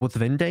 With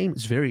Vindame,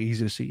 it's very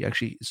easy to see.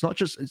 Actually, it's not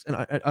just, and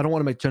I don't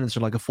want to turn into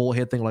like a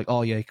forehead thing, like,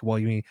 oh yeah, well,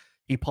 you mean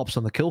he pops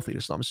on the kill feed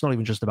or something. It's not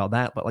even just about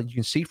that, but like you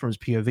can see from his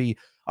POV.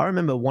 I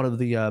remember one of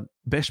the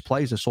best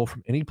plays I saw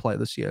from any player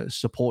this year,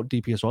 support,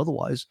 DPS or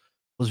otherwise,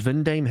 was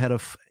Vindame had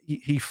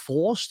he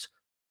forced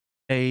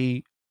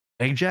a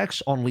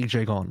Ajax on Lee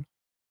Jae-gon.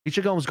 Lee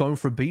Jae-gon was going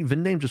for a beat.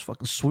 Vindame just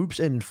fucking swoops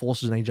in and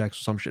forces an Ajax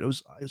or some shit. It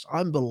was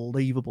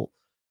unbelievable.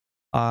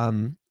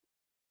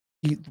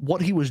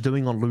 What he was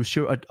doing on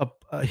Lucio,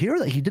 a hero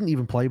that he didn't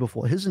even play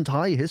before. His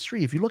entire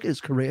history, if you look at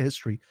his career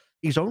history,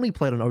 he's only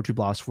played on O2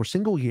 Blast for a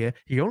single year.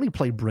 He only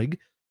played Brig.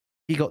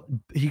 He got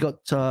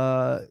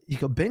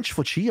benched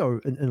for Chio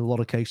in a lot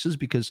of cases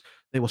because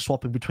they were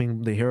swapping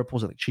between the hero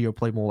pools. I think Chio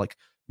played more like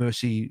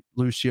Mercy,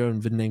 Lucio,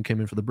 and Vindame came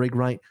in for the Brig,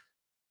 right?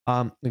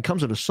 And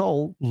comes into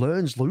Seoul,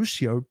 learns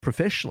Lucio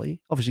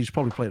professionally. Obviously, he's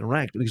probably played in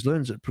ranked, but he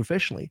learns it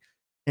professionally.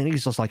 And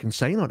he's just like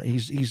insane on it.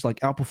 He's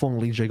like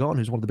outperforming Lee Jae-gon,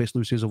 who's one of the best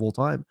Lucios of all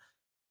time.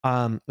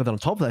 And then on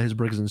top of that, his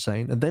Brig is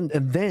insane. And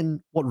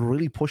then what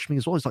really pushed me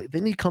as well is like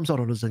then he comes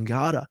out on a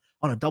Zenyatta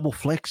on a double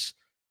flex.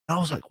 And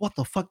I was like, what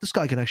the fuck? This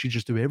guy can actually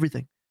just do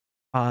everything.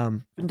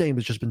 Vindame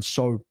has just been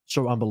so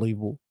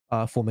unbelievable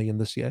for me in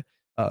this year.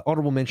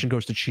 Honorable mention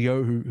goes to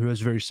Chio, who has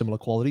very similar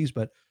qualities,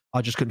 but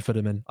I just couldn't fit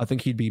him in. I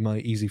think he'd be my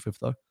easy fifth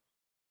though.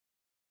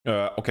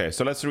 Okay,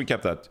 so let's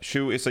recap that.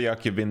 Shu,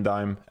 Isayaki,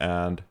 Vindime,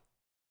 and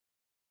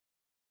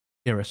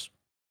Iris.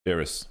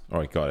 All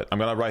right, got it. I'm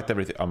gonna write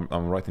everything.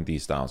 I'm writing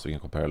these down so we can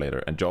compare later.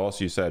 And Jaws,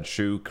 you said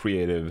Shu,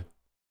 Creative,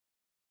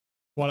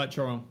 Twilight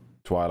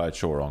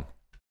Chorong.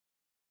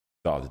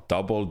 Oh, the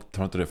double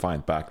turn to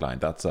defiant backline.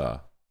 That's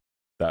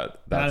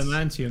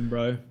Adamantium,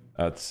 bro.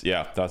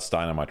 That's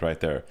dynamite right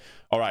there.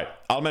 All right,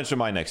 I'll mention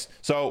mine next.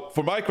 So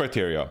for my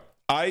criteria,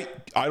 I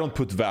don't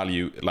put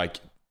value like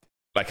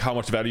how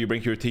much value you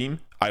bring to your team.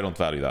 I don't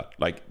value that.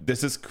 Like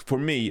this is for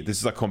me, this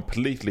is a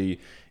completely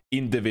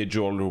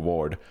individual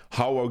reward.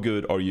 How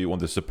good are you on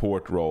the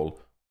support role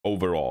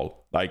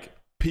overall? Like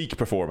peak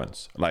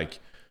performance. Like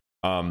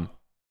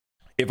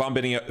if I'm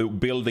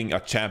building a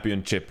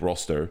championship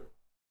roster,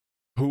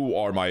 who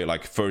are my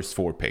like first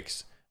 4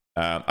 picks?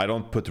 I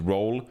don't put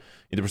role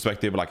into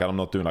perspective. Like I'm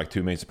not doing like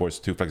 2 main supports,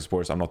 2 flex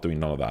supports. I'm not doing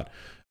none of that.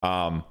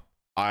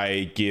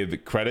 I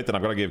give credit, and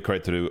I'm gonna give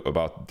credit to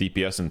about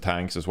DPS and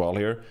tanks as well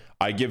here.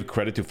 I give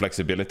credit to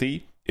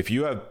flexibility. If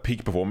you have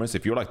peak performance,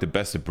 if you're like the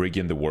best Brig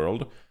in the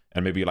world,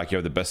 and maybe like you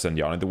have the best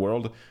Zenyatta in the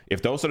world,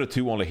 if those are the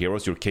 2 only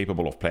heroes you're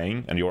capable of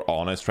playing, and your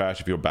Ana is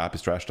trash, if your BAP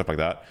is trash, stuff like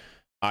that,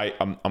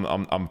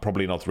 I'm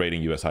probably not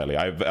rating you as highly.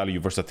 I value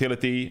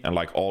versatility and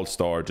like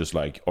all-star, just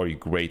like, are you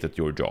great at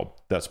your job?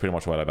 That's pretty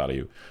much what I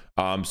value.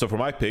 So for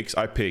my picks,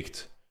 I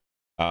picked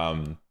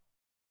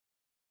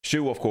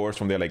Shu, of course,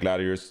 from the LA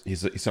Gladiators.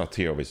 He's not a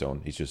tier of his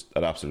own. He's just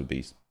an absolute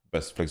beast.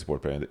 Best flex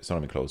support player. It's not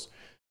even close.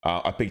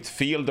 I picked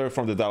Fielder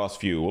from the Dallas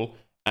Fuel,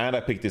 and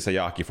I picked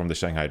Isayaki from the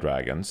Shanghai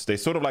Dragons. They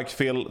sort of like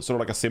feel sort of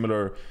like a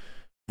similar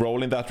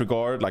role in that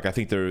regard. Like I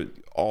think they're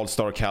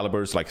all-star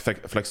calibers, like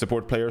flex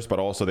support players, but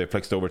also they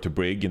flexed over to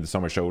Brig in the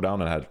Summer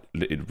Showdown and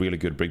had really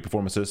good Brig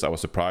performances. I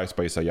was surprised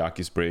by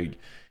Isayaki's Brig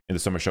in the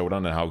Summer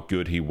Showdown and how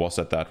good he was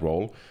at that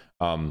role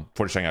for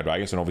the Shanghai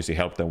Dragons, and obviously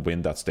helped them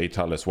win that state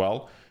title as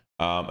well.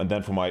 And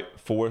then for my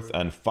 4th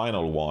and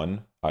final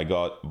one, I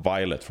got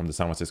Violet from the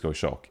San Francisco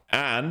Shock.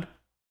 And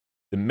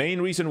the main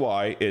reason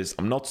why is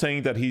I'm not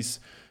saying that he's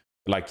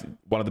like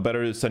one of the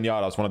better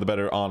Zenyatas, one of the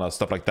better Anas,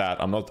 stuff like that.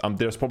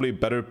 There's probably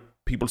better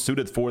people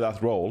suited for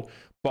that role,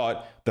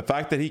 but the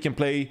fact that he can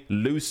play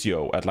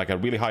Lucio at like a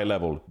really high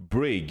level,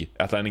 Brig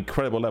at an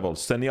incredible level,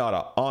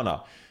 Zenyatta,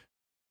 Ana,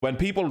 when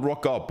people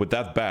rock up with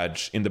that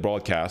badge in the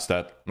broadcast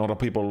that a lot of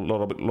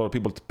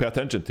people pay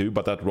attention to,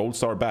 but that Roll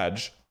Star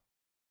badge,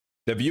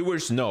 the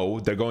viewers know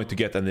they're going to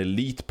get an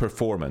elite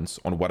performance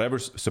on whatever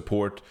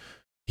support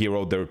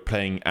hero they're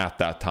playing at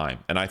that time.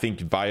 And I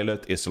think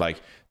Violet is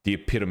like the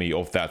epitome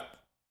of that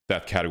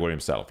category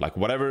himself. Like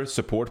whatever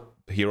support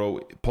hero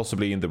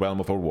possibly in the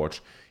realm of Overwatch,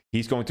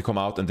 he's going to come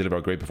out and deliver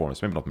a great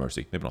performance. Maybe not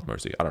Mercy.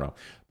 I don't know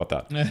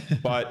about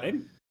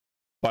that.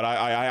 But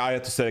I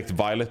had to select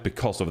Violet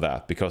because of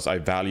that, because I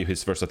value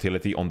his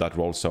versatility on that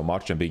role so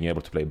much, and being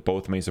able to play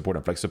both main support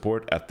and flex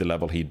support at the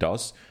level he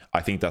does.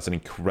 I think that's an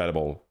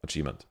incredible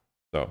achievement.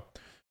 So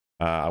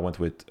I went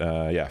with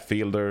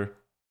Fielder,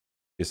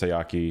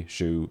 Isayaki,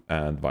 Shu,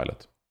 and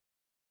Violet.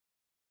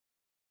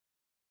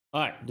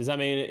 All right, does that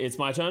mean it's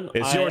my turn?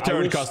 It's your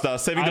turn, Costa.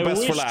 Saving the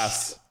best for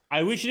last.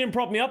 I wish you didn't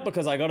prop me up,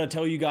 because I got to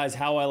tell you guys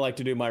how I like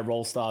to do my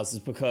roll stars, is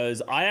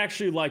because I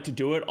actually like to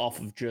do it off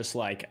of just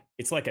like,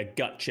 it's like a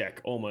gut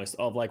check almost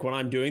of like when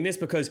I'm doing this,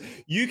 because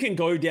you can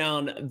go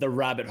down the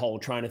rabbit hole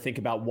trying to think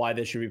about why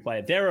there should be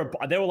played. There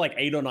were like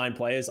 8 or 9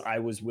 players I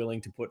was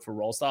willing to put for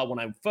roll star. When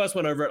I first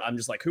went over it, I'm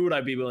just like, who would I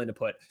be willing to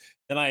put?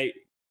 Then I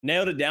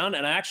nailed it down,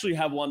 and I actually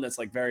have one that's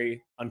like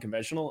very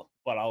unconventional,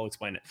 but I'll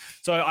explain it.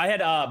 So I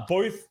had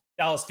both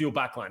Dallas Fuel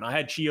backline. I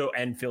had Chio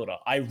and Fielder.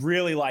 I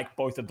really like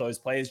both of those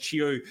players.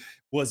 Chio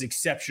was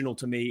exceptional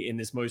to me in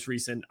this most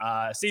recent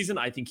season.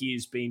 I think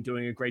he's been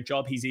doing a great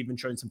job. He's even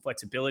shown some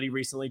flexibility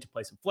recently to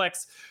play some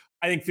flex.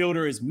 I think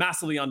Fielder is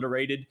massively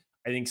underrated.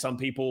 I think some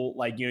people,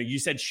 like, you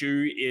said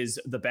Shu is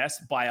the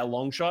best by a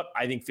long shot.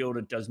 I think Fielder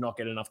does not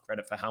get enough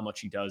credit for how much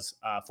he does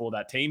for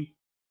that team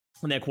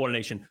and their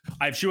coordination.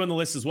 I have Shu on the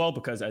list as well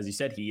because, as you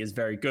said, he is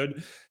very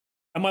good.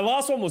 And my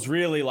last one was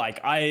really like,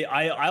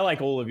 I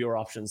like all of your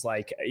options.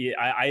 Like,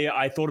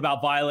 I thought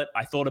about Violet.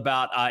 I thought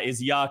about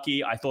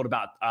Izayaki. I thought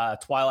about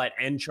Twilight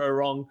and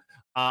Chorong.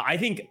 I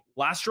think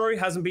Lastro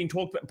hasn't been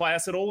talked by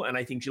us at all. And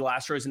I think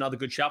Lastro is another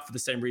good shout for the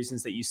same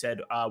reasons that you said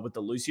with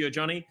the Lucio,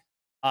 Johnny.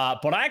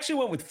 But I actually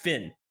went with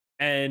Finn.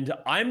 And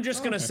I'm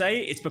just going to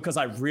say it's because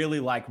I really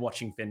like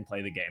watching Finn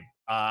play the game.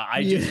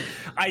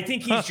 I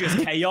think he's just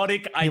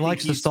chaotic. He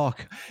likes to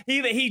stalk.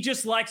 He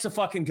just likes to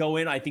fucking go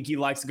in. I think he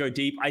likes to go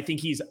deep. I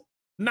think he's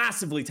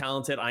massively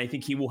talented. I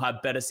think he will have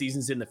better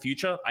seasons in the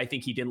future. I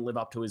think he didn't live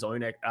up to his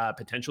own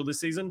potential this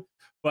season.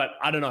 But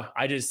I don't know.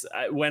 I just,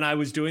 when I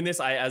was doing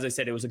this, as I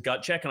said, it was a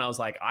gut check. And I was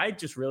like, I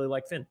just really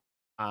like Finn.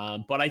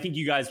 But I think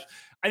you guys,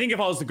 I think if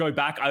I was to go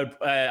back,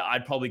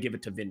 I'd probably give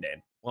it to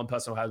Vindam. One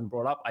person who hasn't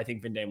brought up, I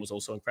think Vindam was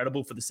also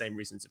incredible for the same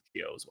reasons of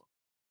Gio as well.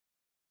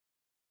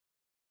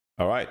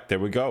 All right, there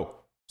we go.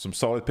 Some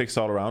solid picks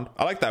all around.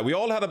 I like that. We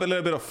all had a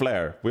little bit of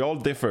flair. We all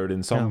differed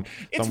in some way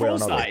or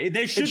another.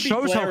 There should be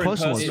flair and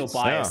personal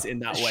bias in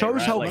that way. It shows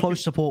right? how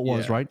close support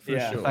was, right? For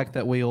sure. The fact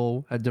that we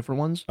all had different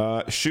ones.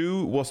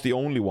 Shu was the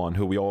only one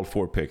who we all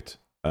four picked.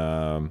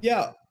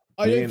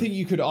 I don't think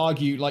you could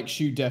argue, like,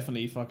 Shu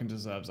definitely fucking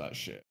deserves that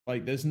shit.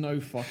 Like, there's no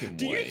fucking way.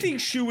 Do you think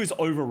Shu is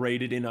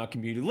overrated in our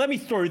community? Let me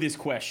throw this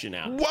question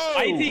out. Whoa!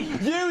 I think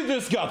you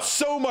just got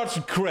so much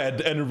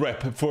cred and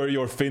rep for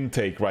your Finn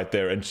take right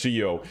there and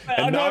Chio.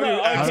 And now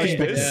you're asking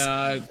this?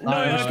 And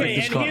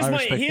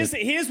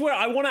here's where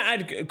I want to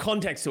add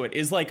context to it.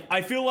 Is like,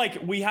 I feel like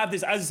we have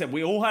this, as I said,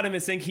 we all had him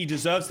as think he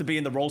deserves to be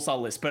in the role star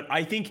list. But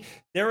I think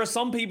there are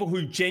some people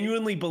who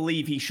genuinely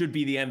believe he should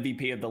be the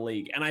MVP of the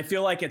league. And I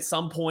feel like at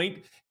some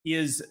point,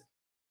 his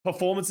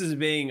performances are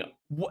being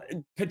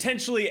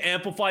potentially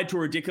amplified to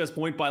a ridiculous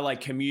point by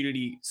like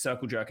community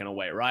circle jerking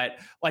away, right?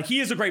 Like, he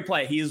is a great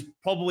player. He is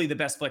probably the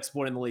best flex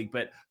support in the league,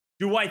 but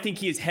do I think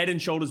he is head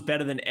and shoulders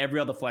better than every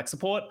other flex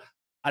support?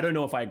 I don't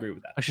know if I agree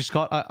with that. Actually,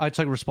 Scott, I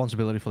take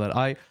responsibility for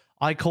that.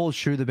 I called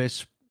Shu the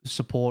best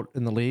support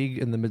in the league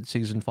in the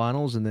mid-season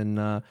finals, and then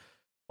the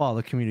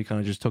community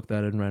kind of just took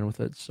that and ran with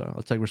it. So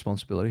I'll take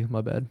responsibility.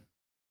 My bad.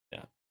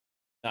 Yeah.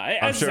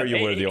 I'm sure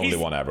you were the only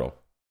one, Avro.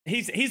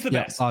 He's the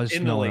best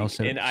in the league,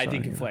 and I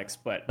think in flex.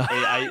 But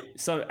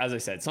so as I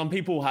said, some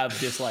people have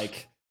this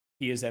like,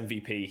 he is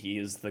MVP, he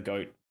is the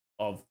GOAT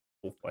of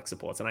all flex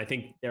supports, and I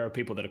think there are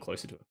people that are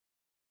closer to him.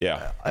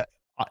 Yeah,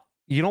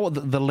 you know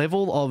what? The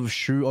level of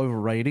Shu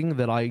overrating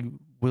that I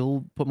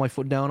will put my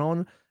foot down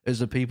on is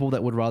the people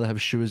that would rather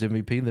have Shu as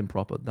MVP than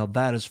Proper. Now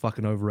that is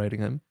fucking overrating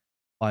him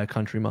by a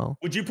country mile.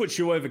 Would you put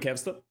Shu over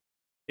Kevster?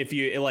 If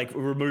you like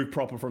remove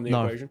Proper from the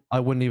equation?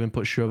 I wouldn't even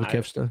put Shu over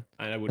Kevster.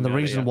 And the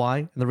reason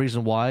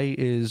why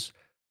is,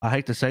 I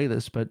hate to say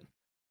this, but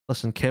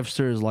listen,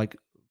 Kevster is like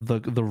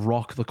the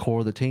rock, the core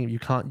of the team. You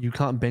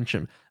can't bench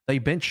him. They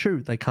bench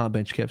Shu, they can't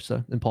bench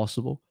Kevster.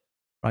 Impossible,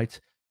 right?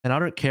 And I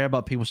don't care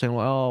about people saying,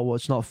 well,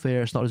 it's not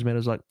fair, it's not as many.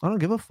 It's like, I don't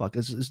give a fuck.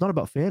 It's not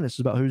about fairness. It's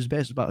about who's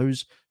best. It's about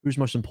who's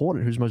most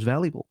important, who's most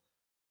valuable.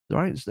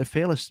 Right?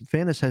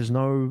 Fairness has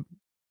no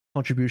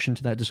contribution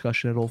to that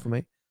discussion at all for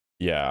me.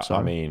 Yeah, so,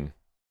 I mean.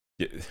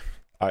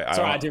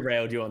 I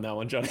derailed you on that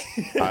one, Johnny.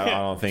 I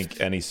don't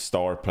think any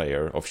star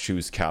player of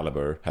Shu's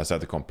caliber has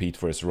had to compete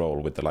for his role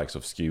with the likes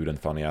of Skewed and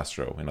Funny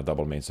Astro in a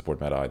double main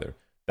support meta either.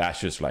 That's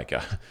just like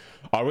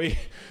are we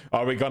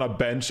gonna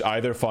bench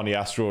either Funny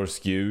Astro or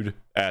Skewed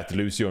at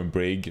Lucio and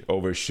Brig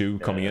over Shu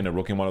coming in and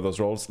rooking one of those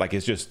roles? Like,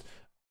 it's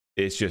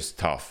just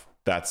tough.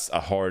 That's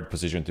a hard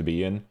position to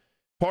be in.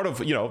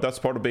 That's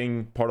part of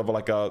being part of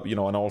like a an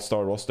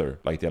all-star roster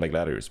like the LA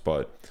Gladiators,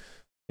 but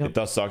it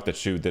does suck that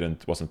Shu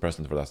wasn't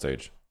present for that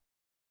stage.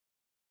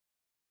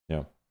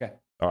 Yeah. Okay.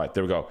 All right,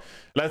 there we go.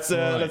 Let's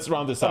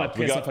round this out.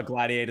 We got for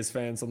Gladiators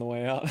fans on the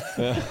way out.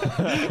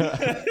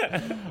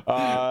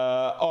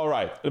 All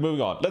right,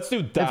 moving on. Let's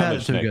do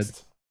damage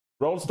next.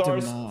 Roll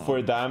stars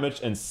for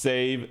damage and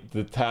save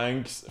the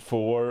tanks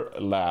for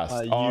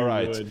last. All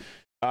right. Can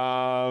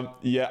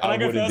I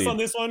go first on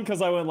this one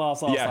because I went last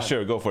time? Yeah,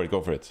 sure. Go for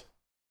it.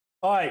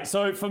 All right,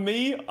 so for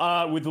me,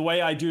 with the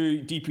way I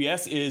do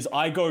DPS is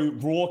I go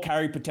raw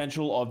carry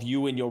potential of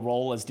you in your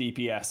role as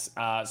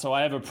DPS. So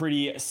I have a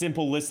pretty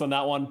simple list on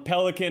that one.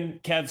 Pelican,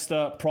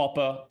 Kevster,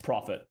 Proper,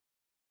 Prophet.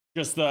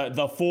 Just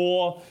the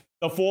four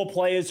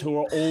players who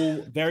are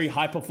all very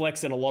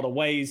hyperflex in a lot of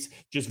ways,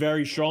 just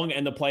very strong,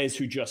 and the players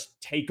who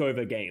just take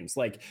over games.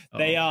 Like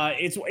they are,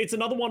 it's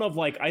another one of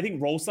like, I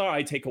think Rollstar,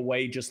 I take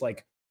away just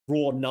like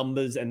raw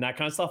numbers and that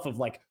kind of stuff of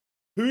like,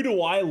 who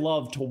do I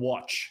love to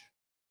watch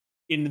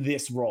in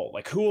this role?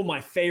 Like, who are my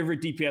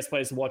favorite DPS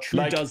players to watch? Who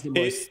does the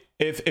most?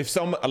 if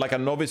some like a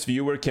novice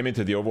viewer came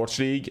into the Overwatch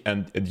League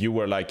and you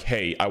were like,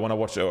 hey, I want to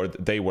watch, or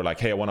they were like,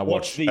 hey, I want to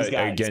watch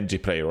a Genji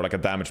player or like a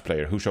damage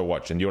player, who shall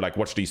watch? And you're like,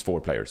 watch these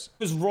 4 players.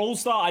 Because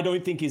Rollstar, I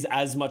don't think is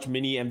as much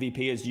mini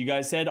MVP as you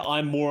guys said.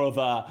 I'm more of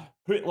a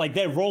like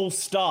they're role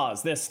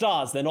stars. They're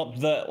stars. They're not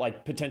the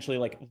like potentially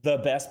like the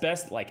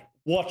best. Like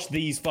watch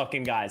these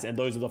fucking guys, and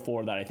those are the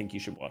 4 that I think you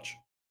should watch.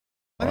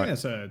 I think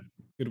that's a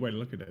good way to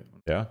look at it.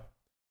 Yeah.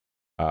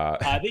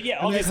 I think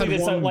obviously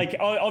there's some, like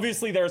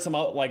obviously there are some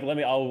like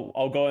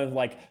I'll go in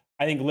like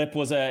I think Lip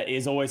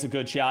is always a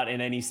good shout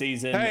in any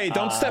season. Hey,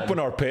 don't step on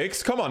our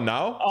picks. Come on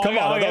now.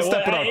 Don't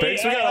step on our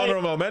picks. We got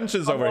honorable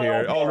mentions over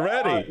here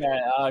already.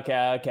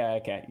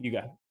 Okay. You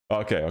go.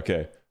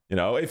 Okay. You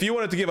know, if you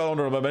wanted to give an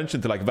honorable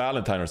mention to like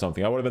Valentine or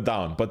something, I would have been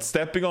down. But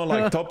stepping on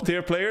like top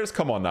tier players,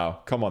 come on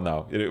now.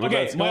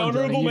 Okay, my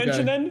honorable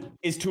mention then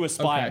is to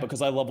Aspire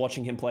because I love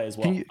watching him play as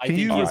well. Can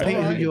you repeat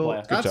who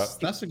your?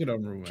 That's a good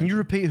honorable mention. Can you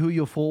repeat who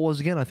your 4 was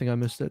again? I think I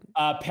missed it.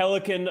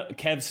 Pelican,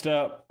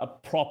 Kevster, a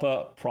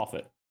proper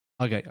Prophet.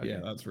 Okay.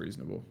 Yeah, that's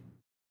reasonable.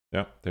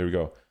 Yeah, there we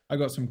go. I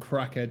got some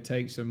crackhead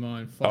takes in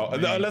mind.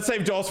 Let's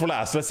save Jaws for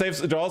last. Let's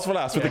save Jaws for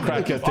last with the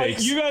crackhead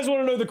takes. You guys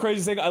want to know the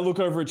crazy thing? I look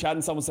over a chat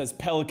and someone says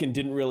Pelican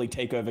didn't really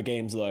take over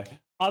games though.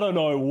 I don't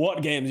know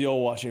what games you're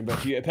watching, but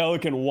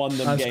Pelican won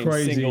them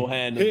games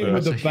single-handedly.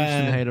 That's a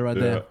Houston hater right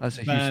there. That's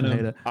a Houston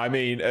hater. I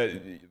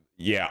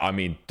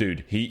mean,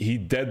 dude, he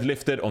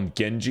deadlifted on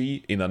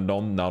Genji in a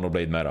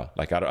non-Nanoblade meta.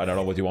 Like, I don't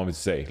know what you want me to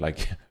say.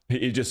 Like,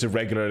 he just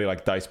regularly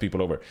like dice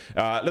people over.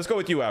 Let's go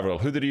with you, Avril.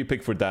 Who did you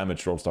pick for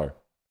damage, Rollstar?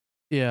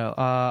 Yeah,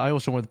 I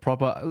also went with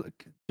proper.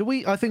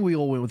 I think we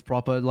all went with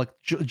proper. Like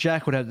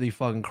Jack would have to be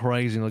fucking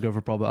crazy and go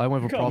for proper. I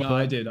went for proper. No,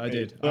 I did.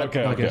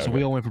 Okay. So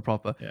we all went for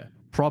proper. Yeah.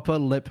 Proper,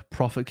 Lip,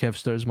 Prophet,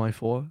 Kevster is my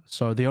 4.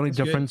 So the only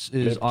difference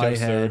is I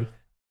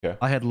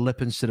had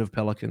Lip instead of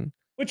Pelican,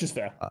 which is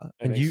fair.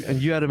 And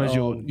you had him as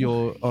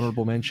your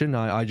honorable mention.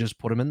 I just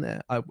put him in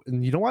there.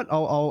 And you know what?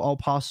 I'll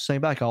pass the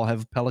same back. I'll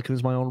have Pelican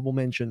as my honorable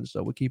mention.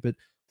 So we'll keep it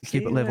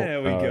level.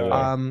 There we go.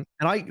 And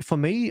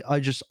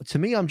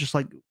I'm just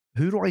like,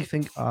 who do I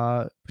think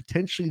are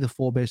potentially the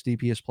 4 best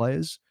DPS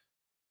players?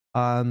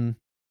 And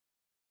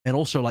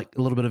also like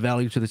a little bit of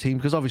value to the team,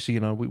 because obviously, you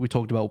know, we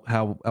talked about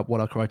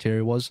what our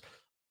criteria was.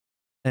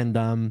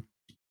 And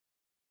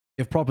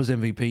if Proper's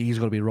MVP, he's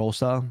got to be a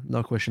Rollstar,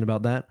 no question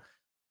about that.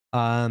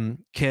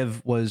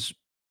 Kev was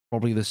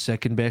probably the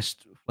second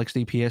best flex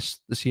DPS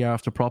this year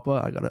after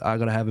Proper. I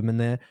gotta have him in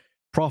there.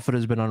 Prophet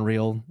has been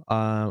unreal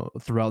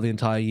throughout the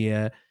entire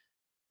year.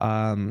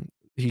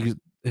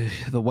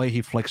 The way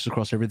he flexes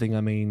across everything.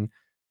 I mean,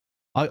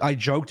 I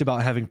joked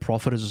about having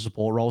Prophet as a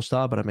support role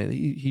star, but I mean,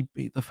 he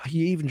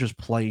even just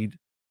played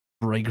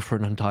Brig for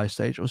an entire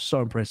stage. It was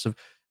so impressive.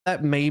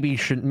 That maybe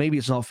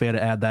it's not fair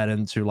to add that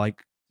into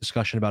like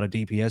discussion about a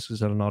DPS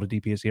because I'm not a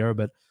DPS hero,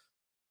 but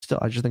still,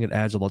 I just think it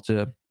adds a lot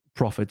to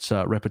Prophet's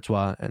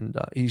repertoire, and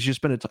he's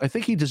just been. I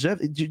think he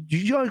deserved it. Do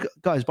you know,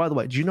 guys? By the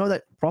way, do you know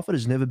that Prophet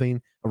has never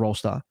been a role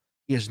star?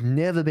 He has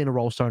never been a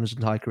role star in his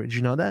entire career. Did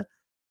you know that?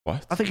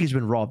 What? I think he's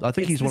been robbed. I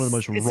think he's one of the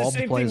most robbed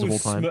players of all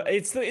time.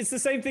 It's the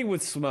same thing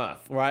with Smurf,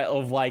 right?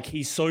 Of like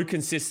he's so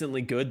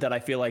consistently good that I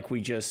feel like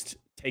we just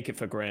take it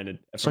for granted.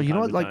 So you know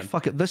what? Like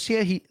fuck it. This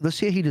year he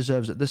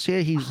deserves it. This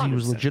year he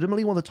was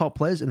legitimately one of the top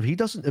players. And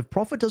if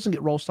Prophet doesn't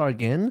get Role Star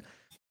again,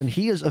 then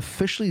he is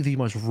officially the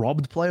most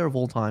robbed player of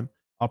all time.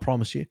 I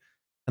promise you.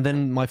 And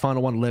then my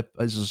final one, Lip,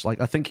 is just like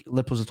I think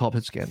Lip was the top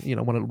hit scan. You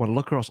know, when I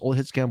look across all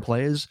hit scan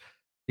players,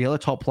 the other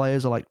top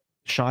players are like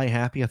Shy,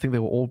 Happy. I think they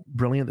were all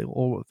brilliant. They were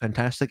all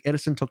fantastic.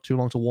 Edison took too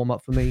long to warm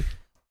up for me.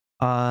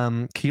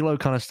 Kilo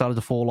kind of started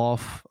to fall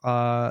off.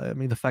 I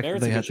mean, the fact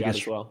Merit's that they had to get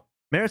as well.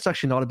 Merit's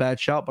actually not a bad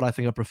shout, but I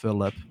think I prefer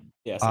Lip.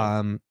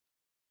 Yeah.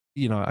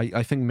 You know,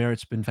 I think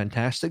Merit's been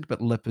fantastic,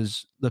 but Lip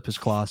is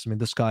class. I mean,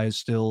 this guy is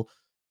still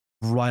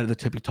right at the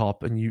tippy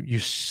top, and you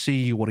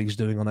see what he's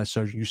doing on that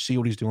surgery. You see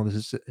what he's doing on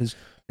his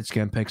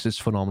scan picks. It's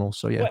phenomenal.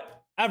 So yeah.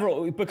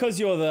 Avril, because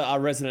you're our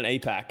resident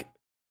APAC,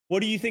 what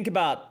do you think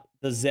about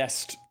the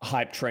Zest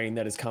hype train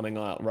that is coming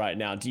out right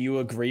now? Do you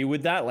agree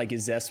with that? Like,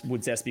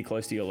 would Zest be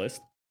close to your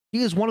list?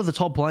 He is one of the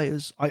top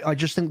players. I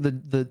just think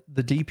the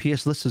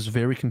DPS list is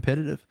very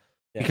competitive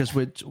because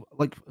we're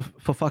like,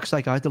 for fuck's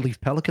sake, I had to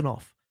leave Pelican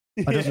off.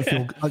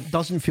 It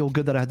doesn't feel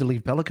good that I had to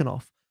leave Pelican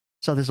off.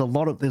 So there's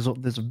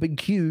a big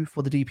queue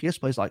for the DPS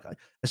players. Like,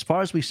 as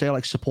far as we say,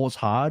 like support's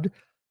hard,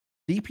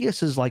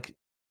 DPS is like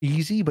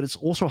easy, but it's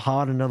also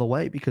hard another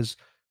way because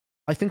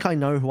I think I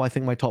know who I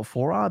think my top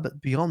 4 are,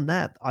 but beyond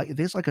that,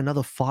 there's like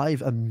another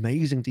 5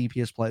 amazing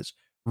DPS players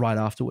right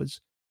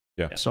afterwards.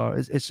 Yeah. So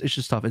it's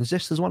just tough, and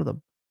Zest is one of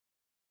them.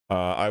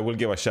 I will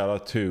give a shout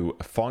out to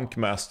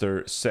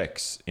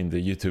Funkmaster6 in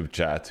the YouTube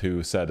chat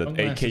who said that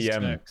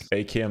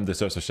AKM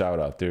deserves a shout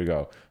out. There you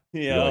go.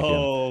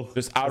 Yeah.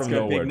 Just out of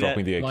nowhere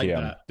dropping the AKM.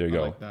 Like there you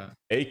go. Like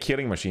a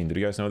killing machine. Did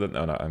you guys know that?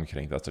 No, I'm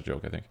kidding. That's a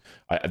joke, I think.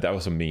 That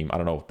was a meme. I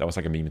don't know. That was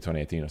like a meme in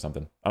 2018 or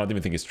something. I don't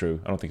even think it's true.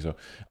 I don't think so.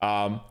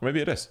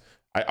 Maybe it is.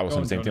 I was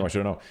on the same team. I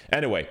should know.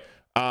 Anyway,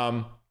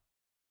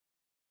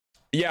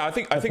 Yeah, I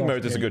think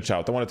Merit is a good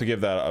shout. I wanted to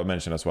give that a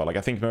mention as well. Like,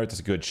 I think Merit is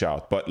a good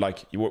shout, but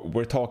like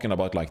we're talking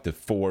about like the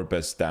 4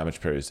 best damage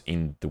players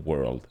in the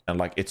world, and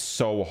like it's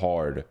so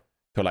hard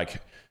to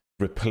like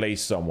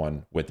replace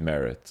someone with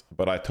Merit.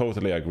 But I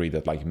totally agree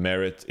that like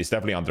Merit is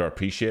definitely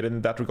underappreciated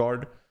in that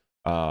regard.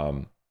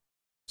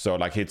 So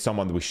like it's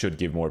someone that we should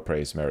give more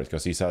praise, Merit,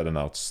 because he's had an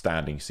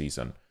outstanding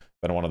season.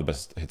 Been one of the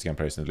best hitscan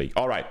players in the league.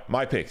 All right,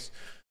 my picks.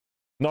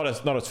 Not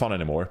as fun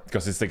anymore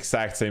because it's the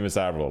exact same as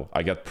Avril.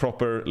 I got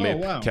Proper,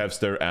 Lip,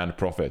 Kevster, and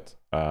Prophet.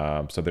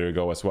 So there you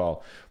go as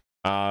well.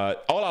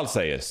 All I'll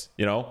say is,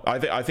 you know,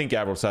 I think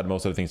Avril said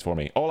most of the things for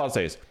me. All I'll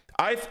say is,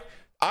 I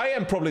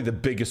am probably the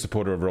biggest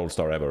supporter of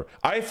Rollstar ever.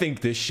 I think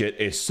this shit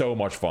is so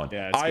much fun.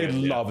 Yeah, I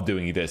love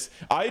doing this.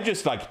 I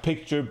just like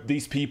picture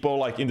these people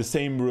like in the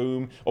same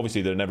room.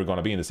 Obviously, they're never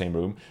gonna be in the same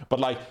room, but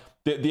like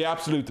the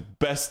absolute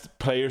best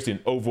players in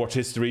Overwatch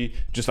history,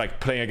 just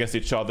like playing against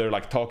each other,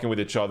 like talking with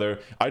each other.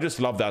 I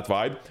just love that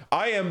vibe.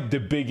 I am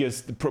the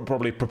biggest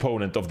probably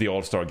proponent of the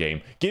All-Star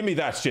game. Give me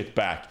that shit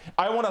back.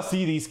 I want to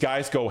see these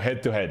guys go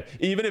head to head,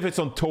 even if it's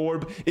on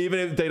Torb, even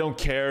if they don't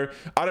care.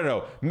 I don't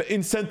know,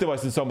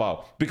 incentivize it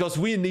somehow, because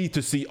we need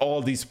to see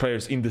all these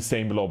players in the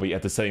same lobby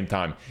at the same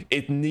time.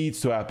 It needs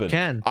to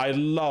happen. I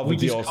love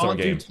the All-Star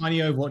game. We just can't do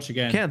Tiny Overwatch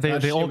again.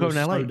 They all go in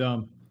LA. So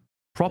dumb.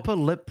 Proper,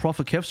 Lip,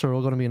 Prophet, Kevster are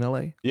all going to be in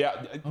LA.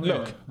 Yeah,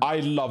 look, I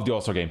love the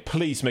All-Star game.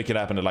 Please make it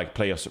happen to like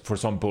play us for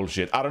some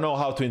bullshit. I don't know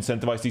how to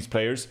incentivize these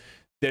players.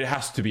 There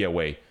has to be a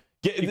way.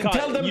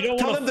 Tell them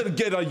to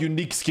get a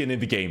unique skin in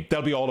the game.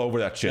 They'll be all over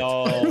that shit.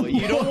 No,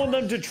 you don't want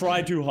them to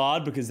try too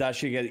hard, because that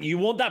shit you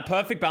want that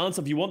perfect balance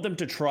of you want them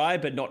to try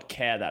but not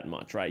care that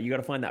much, right? You got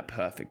to find that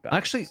perfect balance.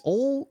 Actually,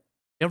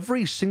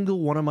 every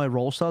single one of my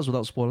role stars,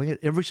 without spoiling it,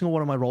 every single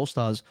one of my role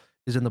stars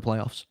is in the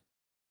playoffs.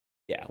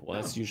 Yeah,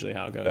 well, that's usually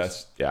how it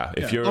goes.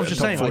 If you're I was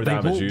just saying, like,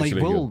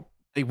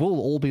 they will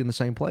all be in the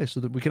same place, so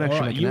that we can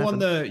actually make it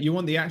happen. You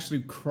want the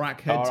absolute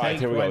crackhead take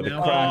here we right go.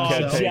 now?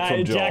 The crackhead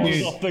take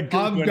from Jaws.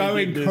 I'm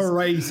going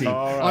crazy.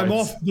 Right. I'm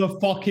off the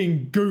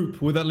fucking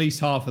goop with at least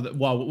half of them.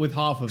 Well, with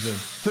half of them.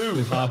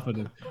 With half of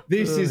them.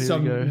 This is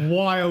some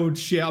wild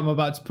shit I'm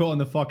about to put on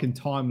the fucking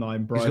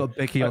timeline, bro. He's got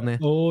Becky on there.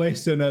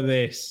 Listen to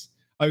this.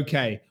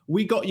 Okay,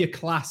 we got your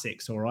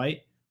classics, all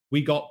right?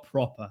 We got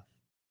Proper.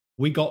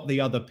 We got the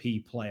other P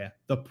player,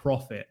 the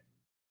Prophet.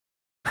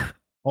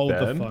 Hold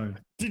the phone.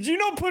 Did you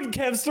not put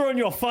Kevster on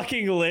your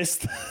fucking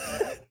list?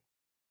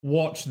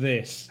 Watch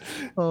this.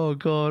 Oh,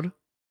 God.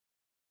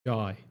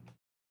 Guy.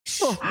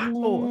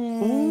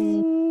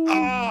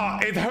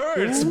 It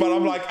hurts, but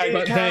I'm like,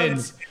 I can't.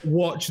 Then,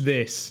 watch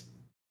this.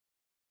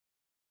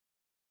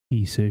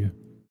 Isu.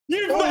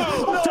 Take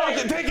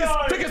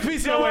his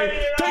PC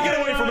away. Take it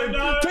away from him.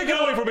 Take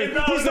it away from him.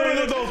 He's not an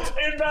adult.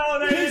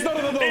 Invalidated. He's not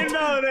an adult.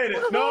 Invalidated.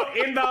 No,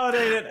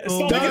 invalidated.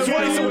 Take his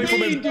rights away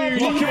from him.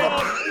 Look him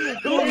up.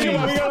 Look him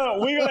up.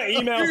 We gotta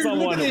email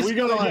someone. We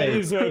gotta get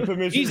his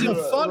permission. He's a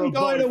fun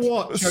guy to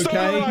watch,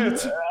 okay?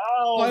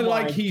 I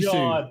like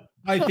Hisu.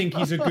 I think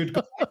he's a good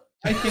guy.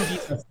 I think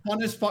he's a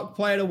fun as fuck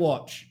player to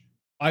watch.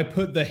 I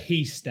put the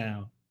Heese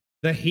down.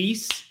 The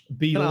Heese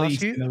be the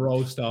least in the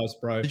Roll Stars,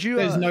 bro.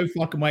 There's no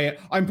fucking way.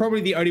 I'm probably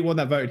the only one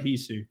that voted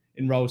Hisu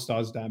in Roll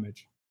Stars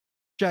damage.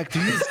 Jack, do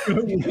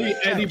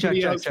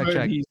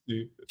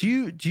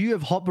you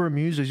have Hopper and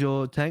Muse as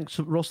your tanks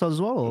Roll Stars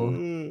as well? Or?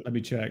 Let me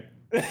check.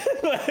 let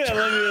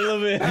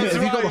me. Have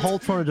you got the whole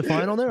Trying to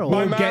Define on there? Or?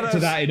 We'll get to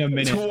that in a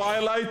minute.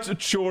 Twilight,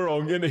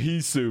 Chorong, and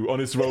Hisu on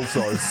his Roll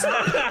Stars.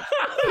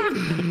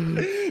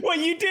 Well,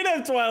 you did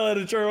have Twilight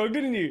and Chorong,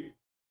 didn't you?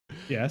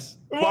 Yes.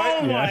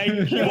 Oh my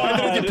god! Why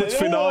didn't you put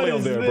Finale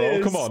on there,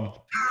 bro? Come on.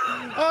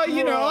 Oh,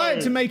 you know, I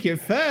had to make it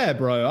fair,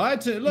 bro. I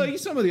had to look.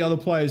 Some of the other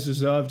players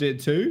deserved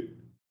it too.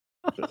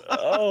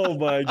 Oh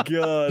my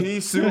god!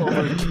 Hisu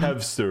over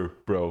Kevster,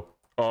 bro.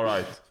 All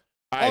right.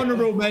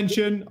 Honorable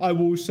mention, I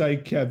will say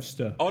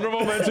Kevster.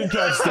 Honorable mention,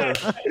 Kevster.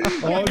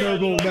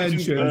 Honorable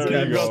mention,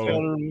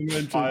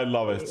 Kevster. I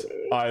love it.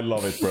 I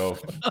love it, bro.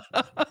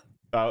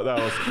 That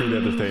was truly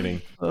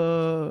entertaining.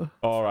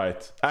 All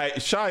right.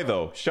 Shy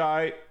though.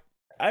 Shy.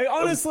 I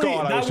honestly,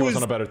 God, I wish he was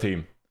on a better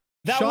team.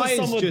 That was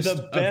some of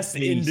the best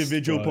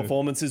individual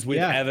performances we've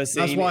ever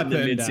seen in the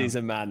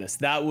mid-season madness.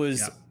 That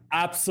was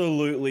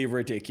absolutely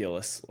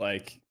ridiculous.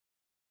 Like,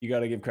 you got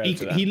to give credit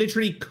to that. He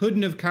literally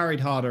couldn't have carried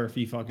harder if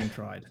he fucking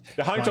tried.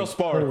 The Hangzhou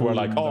Spark were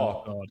like,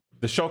 oh,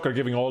 the Shock are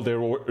giving all their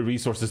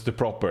resources to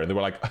Proper, and they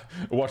were like,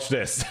 watch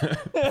this.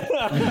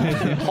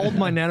 Hold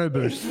my nano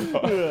boost.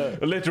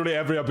 Literally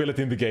every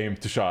ability in the game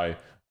to Shy.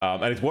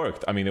 And it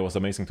worked. I mean, it was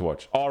amazing to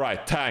watch. All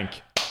right,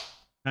 Tank.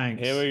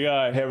 Thanks. Here we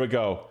go. Here we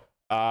go.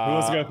 Who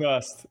wants to go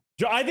first?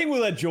 I think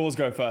we'll let Jaws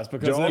go first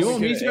because you want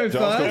me to go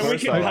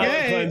first?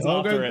 Okay,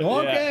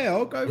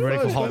 I'll go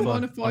first. Don't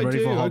mind if I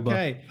do.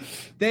 Okay.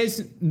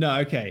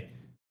 Okay.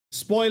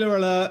 Spoiler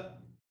alert.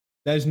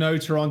 There's no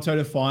Toronto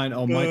Defiant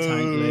on my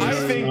tank list. I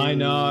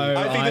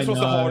think this was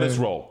the hardest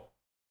role.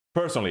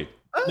 Personally.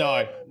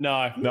 No.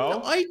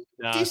 I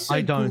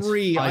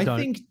disagree. I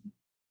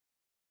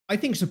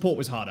think support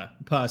was harder,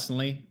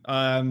 personally,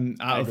 out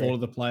of all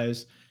of the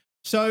players.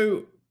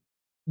 So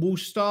we'll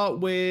start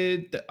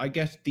with, I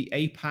guess, the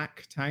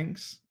APAC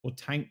tanks or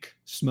tank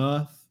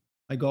Smurf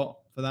I got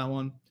for that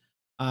one.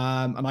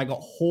 And I got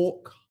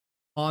Hawk,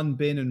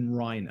 Hanbin, and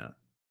Reiner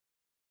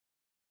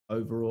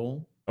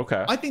overall.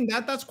 Okay. I think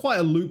that's quite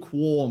a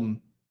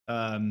lukewarm.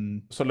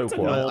 So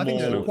lukewarm. I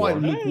think it's it's quite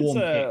lukewarm.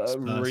 It's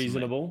picks,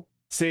 reasonable.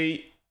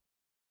 See.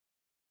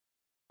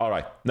 All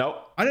right.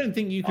 No. I don't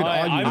think you could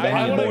argue. I with have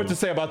any of more them. to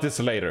say about this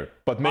later,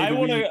 but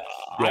maybe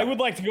I would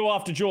like to go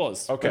after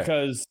Jaws. Okay.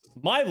 Because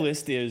my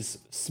list is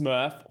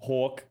Smurf,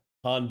 Hawk,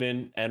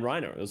 Hanbin, and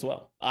Reiner as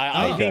well.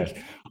 I think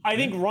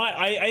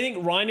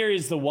Reiner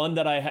is the one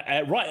that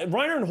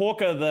Reiner and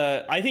Hawk are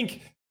the. I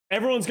think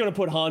everyone's going to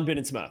put Hanbin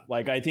and Smurf.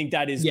 Like, I think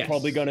that is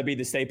probably going to be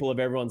the staple of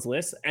everyone's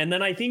list. And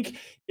then I think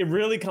it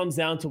really comes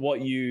down to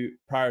what you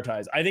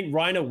prioritize. I think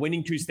Reiner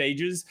winning 2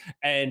 stages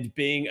and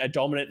being a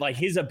dominant, like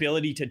his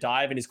ability to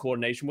dive and his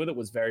coordination with it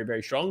was very,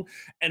 very strong.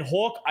 And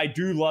Hawk, I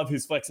do love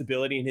his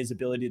flexibility and his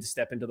ability to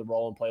step into the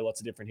role and play lots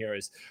of different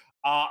heroes.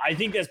 I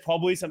think there's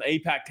probably some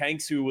APAC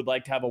tanks who would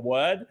like to have a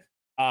word.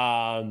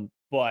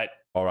 But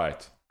all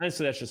right.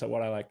 Honestly, that's just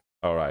what I like.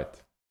 All right.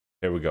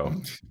 Here we go.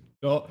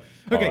 Oh,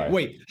 okay, right.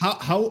 wait.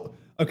 How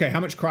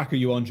much crack are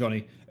you on,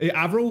 Johnny?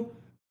 Avril?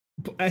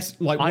 Like,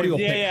 what are your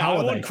picks? How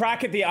I want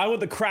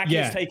the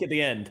crackiest take at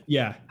the end.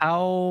 Yeah.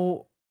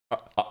 How?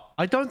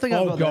 I don't think.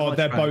 Oh god,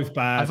 they're both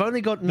bad. I've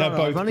only got. They're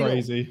both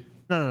crazy.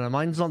 No.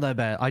 Mine's not that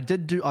bad. I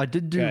did do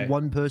Okay.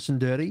 one person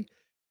dirty,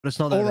 but it's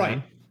not that All bad.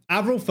 right.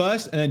 Avril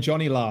first, and then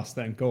Johnny last.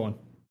 Then go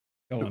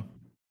on.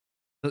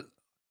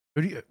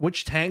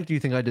 Which tank do you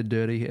think I did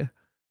dirty here?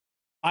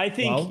 I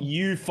think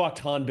you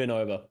fucked Hanbin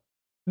over.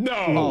 No.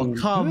 Oh,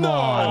 come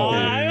on.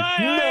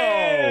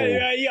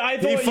 I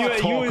thought he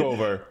fucked Hawk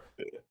over.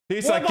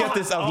 He's like, get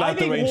this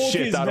Atlanta range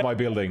shit out of my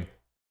building.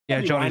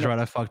 Yeah, Johnny's right.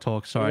 I fucked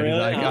Hawk. Sorry,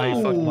 Really? I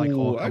fucked Mike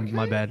Hawk. Okay.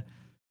 My bad.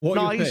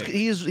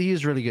 He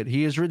is really good.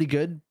 He is really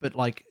good, but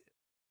like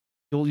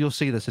you'll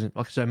see this. Like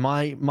I said,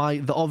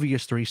 the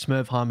obvious 3: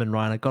 Smurf, Hanbin,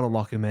 Reiner. Gotta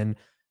lock him in.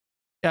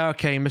 Yeah,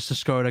 okay, Mr.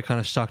 Skoda kind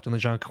of sucked on the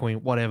Junk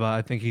Queen. Whatever.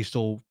 I think he's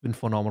still been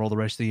phenomenal the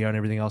rest of the year and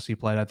everything else he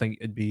played. I think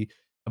it'd be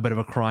a bit of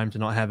a crime to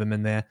not have him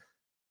in there.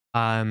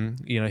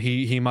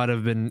 He might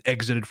have been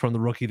exited from the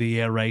Rookie of the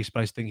Year race,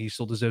 but I think he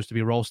still deserves to be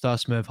a role star.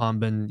 Smurf,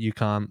 Hanbin, you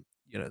can't.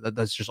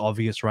 That's just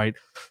obvious, right?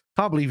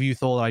 Can't believe you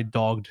thought I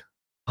dogged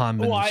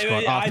Hanbin. Well,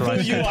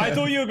 I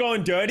thought you were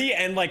going dirty,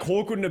 and like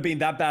Hawk wouldn't have been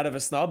that bad of a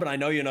snub, and I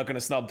know you're not going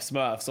to snub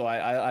Smurf, so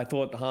I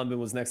thought Hanbin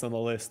was next on the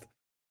list.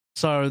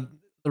 So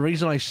the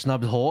reason I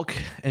snubbed Hawk,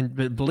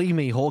 but believe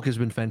me, Hawk has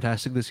been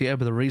fantastic this year,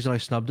 but the reason I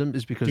snubbed him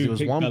is because there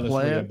was one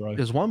player.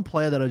 There's one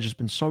player that I've just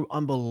been so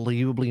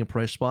unbelievably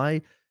impressed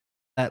by.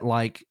 That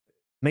like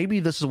maybe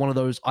this is one of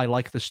those I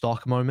like the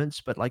stock moments,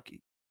 but like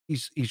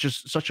he's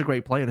just such a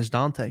great player, and it's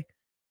Dante.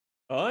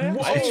 Oh yeah,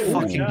 it's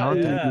fucking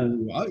Dante.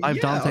 Yeah. I have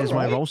Dante as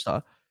my role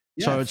star.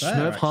 Yeah, so it's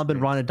fair, Smurf, Hanbin,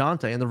 Reiner,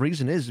 Dante, and the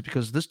reason is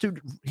because this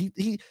dude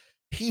he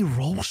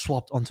role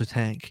swapped onto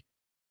tank,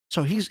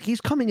 so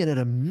he's coming in at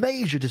a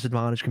major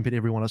disadvantage compared to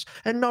everyone else.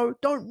 And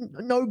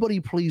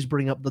nobody please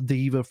bring up the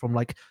diva from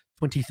like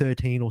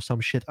 2013 or some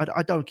shit.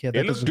 I don't care.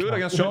 It looks good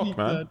against Shock,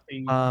 man.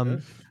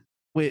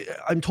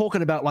 I'm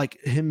talking about like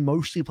him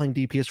mostly playing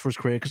DPS for his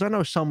career, because I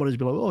know someone is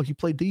be like, oh, he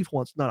played D for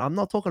once. No, I'm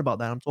not talking about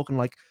that. I'm talking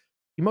like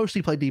he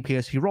mostly played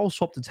DPS. He role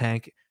swapped the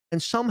tank, and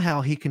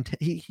somehow he can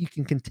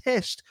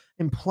contest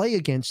and play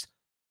against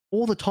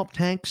all the top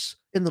tanks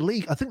in the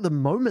league. I think the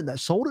moment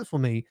that sold it for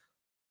me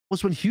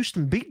was when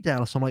Houston beat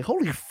Dallas. I'm like,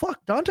 holy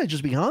fuck, Dante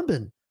just beat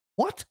Hanbin.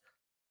 What?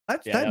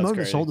 That moment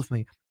crazy. sold it for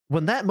me.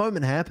 When that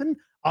moment happened,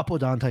 I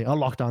put Dante. I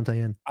locked Dante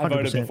in. 100%. I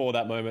voted before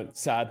that moment.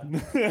 Sad.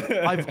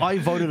 I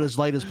voted as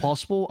late as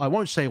possible. I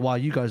won't say why.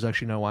 You guys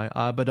actually know why.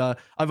 But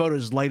I voted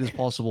as late as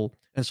possible,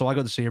 and so I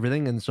got to see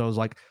everything. And so I was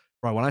like,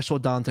 bro, when I saw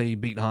Dante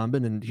beat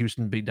Hanbin and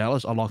Houston beat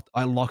Dallas, I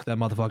locked that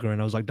motherfucker in.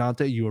 I was like,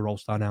 Dante, you a role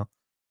star now.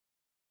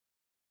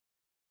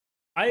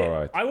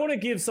 I want to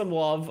give some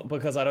love,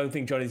 because I don't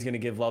think Johnny's going to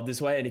give love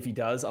this way, and if he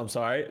does, I'm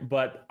sorry,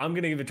 but I'm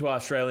going to give it to our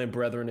Australian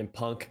brethren in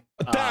Punk.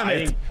 Damn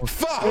it!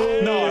 Fuck!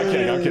 No, I'm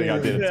kidding. I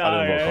didn't.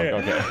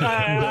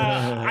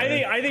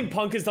 Okay. I think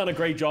Punk has done a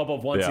great job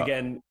of once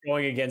again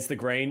going against the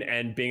grain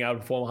and being able to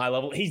perform a high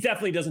level. He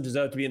definitely doesn't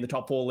deserve to be in the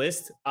top 4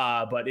 list,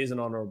 but is an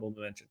honorable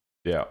mention.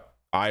 Yeah.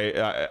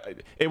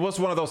 It was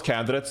one of those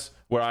candidates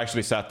where I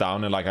actually sat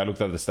down and like I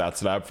looked at the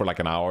stats lab for like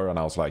an hour, and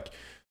I was like,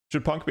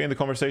 should Punk be in the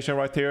conversation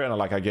right here?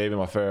 And I gave him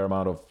a fair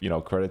amount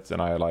of credits,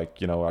 and I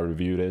I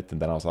reviewed it,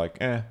 and then I was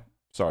like,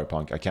 sorry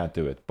Punk, I can't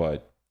do it.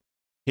 But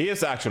he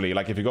is actually,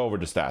 like, if you go over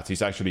the stats,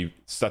 he's actually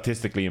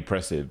statistically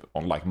impressive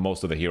on like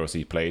most of the heroes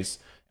he plays,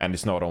 and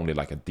it's not only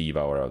like a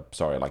diva or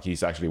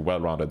he's actually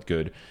well-rounded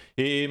good.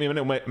 In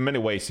many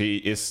ways he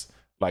is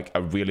like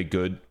a really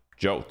good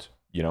Jote,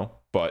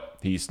 but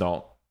he's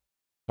not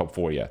top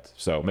 4 yet.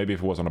 So maybe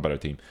if he was on a better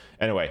team.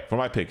 Anyway, for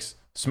my picks: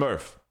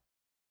 Smurf,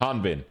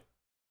 Hanbin,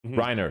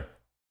 Reiner,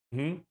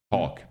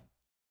 Hawk.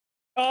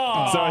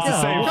 Oh, so it's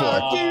the same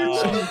God,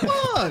 dude, come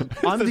on!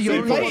 I'm the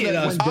only one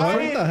that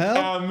went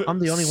I'm I'm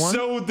the only one.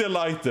 so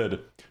delighted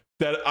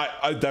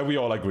that we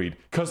all agreed,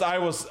 because I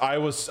was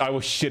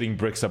shitting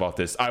bricks about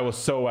this. I was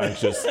so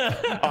anxious.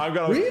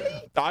 Really?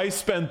 I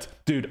spent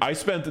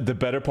the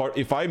better part.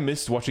 If I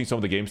missed watching some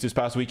of the games this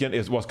past weekend,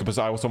 it was because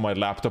I was on my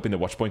laptop in the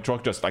Watchpoint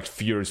truck, just like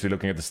furiously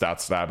looking at the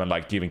stats tab and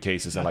like giving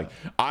cases, and like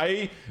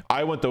I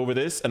went over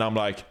this, and I'm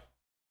like,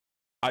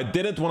 I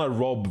didn't want to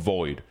rob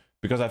Void,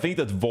 because I think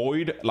that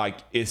Void like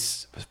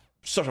is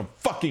such a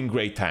fucking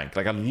great tank.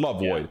 Like I love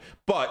Void,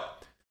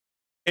 but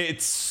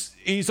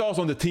he's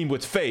also on the team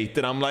with Fate,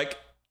 and I'm like,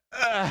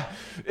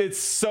 it's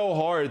so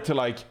hard to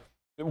like.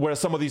 Whereas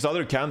some of these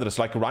other candidates,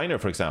 like Reiner,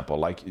 for example,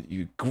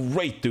 like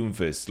great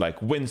Doomfist,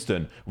 like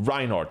Winston,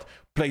 Reinhardt,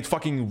 played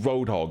fucking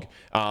Roadhog.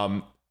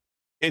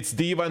 It's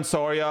Diva and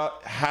Zarya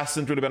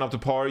hasn't really been up to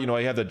par. You know,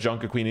 he had the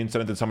Junker Queen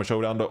incident in Summer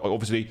Showdown.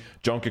 Obviously,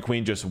 Junker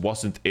Queen just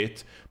wasn't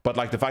it. But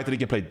like the fact that he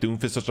can play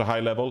Doomfist such a high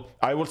level,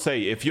 I will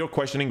say, if you're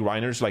questioning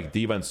Reiner's like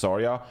Diva and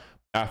Zarya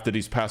after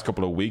these past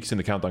couple of weeks in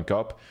the Countdown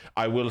Cup,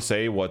 I will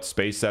say what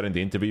Space said in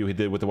the interview he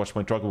did with the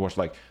Watchpoint Truck was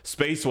like,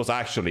 Space was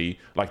actually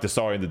like the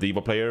Zarya and the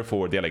Diva player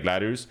for the LA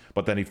Gladiators,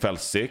 but then he fell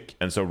sick,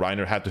 and so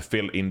Reiner had to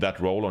fill in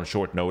that role on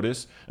short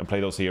notice and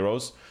play those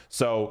heroes.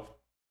 So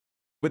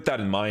with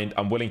that in mind,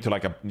 I'm willing to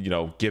like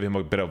give him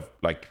a bit of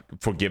like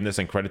forgiveness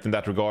and credit in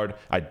that regard.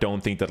 I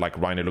don't think that like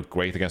Reiner looked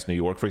great against New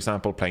York, for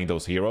example, playing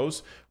those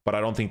heroes, but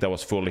I don't think that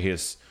was fully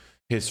his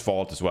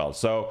fault as well.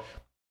 So,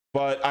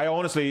 but I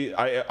honestly,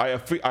 I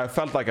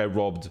felt like I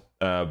robbed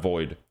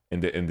Void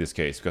in this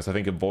case, because I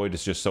think Void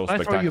is just so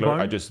spectacular.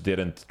 I just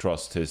didn't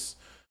trust his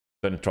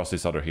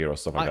other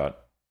heroes, stuff like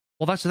that.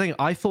 Well, that's the thing.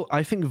 I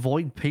think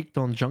Void peaked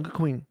on Junker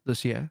Queen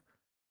this year.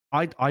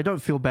 I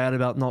don't feel bad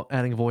about not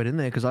adding Void in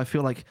there, because I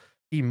feel like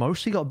he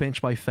mostly got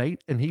benched by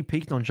Fate, and he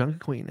peaked on Junker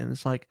Queen, and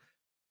it's like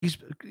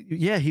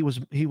he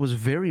was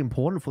very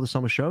important for the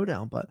Summer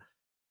Showdown, but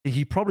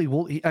he probably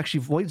will.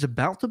 Void's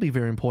about to be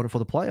very important for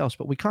the playoffs,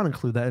 but we can't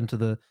include that into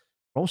the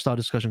All-Star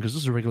discussion because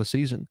this is a regular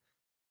season.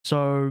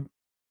 So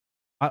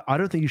I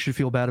don't think you should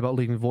feel bad about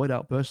leaving Void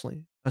out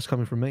personally. That's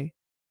coming from me.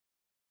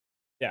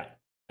 Yeah,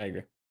 I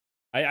agree.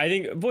 I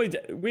think Void,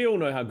 we all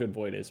know how good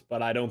Void is,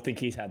 but I don't think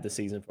he's had the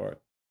season for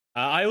it.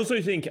 I also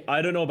think,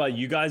 I don't know about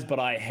you guys, but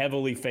I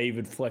heavily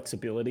favored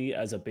flexibility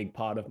as a big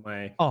part of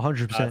my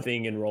 100%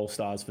 thing in Roll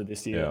Stars for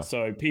this year. Yeah.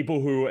 So people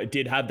who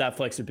did have that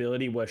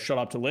flexibility were shot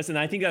up to list. And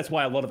I think that's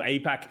why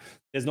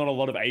there's not a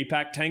lot of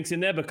APAC tanks in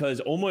there, because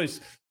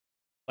almost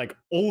like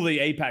all the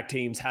APAC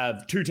teams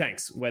have two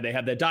tanks, where they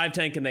have their dive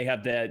tank and they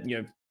have their,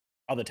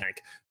 other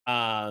tank.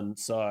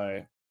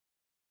 So.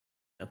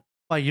 Yeah.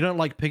 Wait, you don't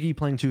like Piggy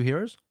playing two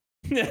heroes?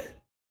 Yeah.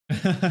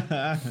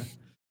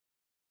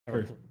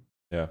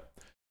 Yeah.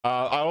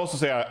 I'll also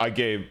say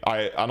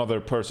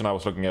another person I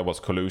was looking at was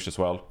Kalush as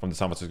well from the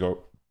San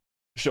Francisco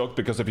Shock,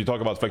 because if you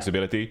talk about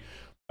flexibility,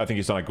 I think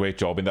he's done a great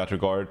job in that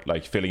regard,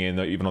 like filling in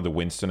even on the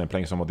Winston and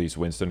playing some of these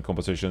Winston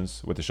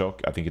compositions with the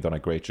Shock. I think he's done a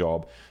great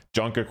job.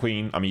 Junker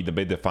Queen, I mean,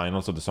 the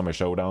finals of the Summer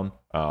Showdown,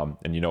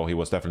 and he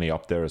was definitely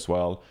up there as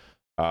well.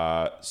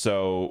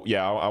 So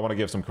yeah, I want to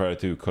give some credit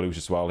to Kalush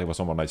as well. He was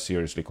someone I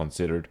seriously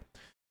considered.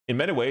 In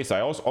many ways,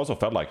 I also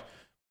felt like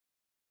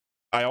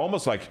I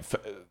almost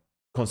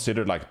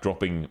considered like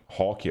dropping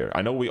Hawk here.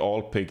 I know we all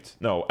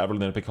Evelyn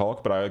didn't pick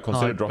Hawk, but I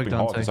considered dropping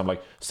Hawk, because I'm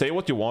like, say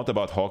what you want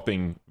about Hawk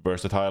being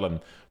versatile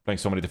and playing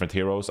so many different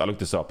heroes. I looked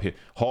this up.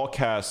 Hawk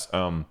has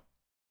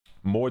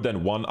more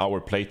than 1 hour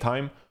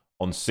playtime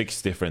on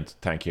 6 different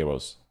tank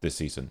heroes this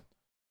season,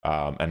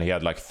 and he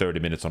had like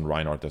 30 minutes on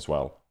Reinhardt as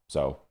well.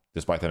 So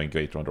despite having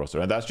great round roster,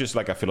 and that's just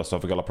like a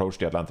philosophical approach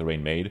the Atlanta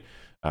Reign made.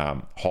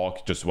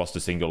 Hawk just was the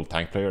single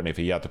tank player, and if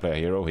he had to play a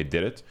hero, he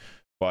did it.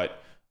 But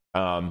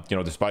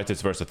despite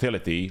its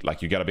versatility,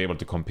 like, you got to be able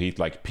to compete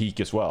like peak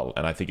as well.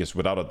 And I think it's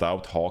without a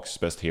doubt Hawk's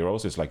best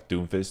heroes is like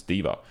Doomfist,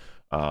 Diva,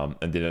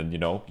 and then you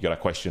got to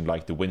question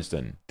like the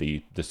Winston,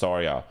 the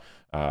Zarya.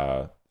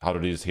 How do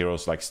these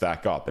heroes like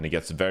stack up? And it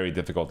gets very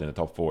difficult in the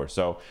top 4.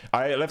 So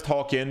I left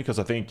Hawk in because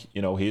I think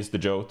he is the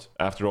GOAT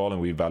after all,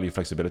 and we value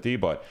flexibility.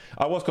 But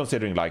I was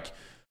considering like,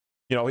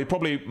 he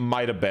probably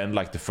might have been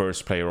like the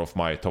first player of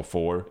my top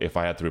 4 if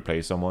I had to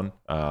replace someone.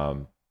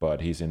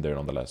 But he's in there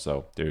nonetheless.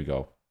 So there you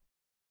go.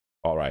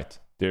 All right,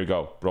 there you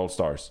go. Brawl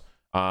Stars.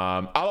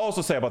 I'll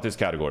also say about this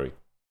category,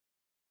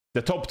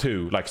 the top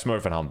 2, like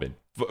Smurf and Hanbin,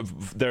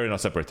 they're in a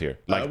separate tier.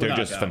 Like, they're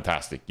just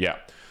fantastic. Yeah.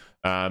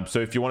 So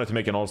if you wanted to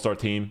make an all-star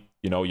team,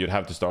 you'd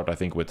have to start, I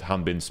think, with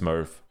Hanbin,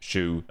 Smurf,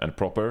 Shu, and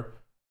Proper,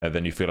 and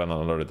then you fill in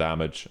on a lot of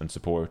damage and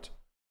support.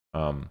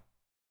 I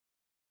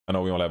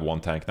know we only have 1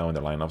 tank now in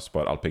the lineups,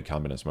 but I'll pick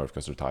Hanbin and Smurf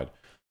because they're tied.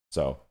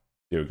 So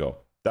here we go.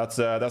 That's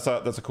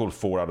a cool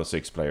 4 out of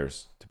 6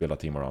 players to build a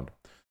team around.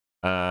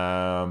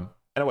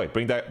 Anyway,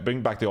 bring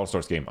back the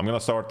All-Stars game. I'm gonna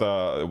start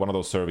one of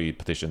those survey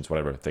petitions,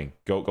 whatever thing.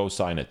 Go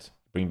sign it.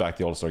 Bring back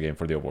the All-Star game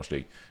for the Overwatch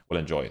League. We'll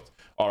enjoy it.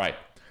 All right.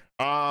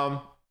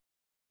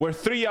 We're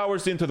 3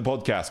 hours into the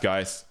podcast,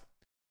 guys,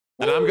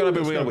 and I'm gonna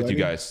be real with you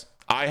guys.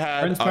 I had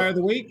Friends Fire of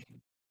the Week.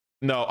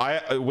 No,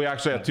 we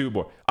actually had 2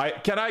 more.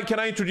 Can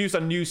I introduce a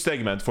new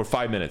segment for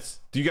 5 minutes?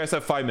 Do you guys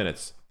have 5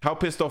 minutes? How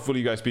pissed off will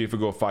you guys be if we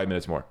go 5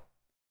 minutes more?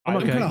 I'm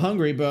okay. kind of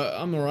hungry, but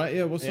I'm all right.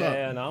 Yeah, what's up?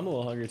 Yeah, no, I'm a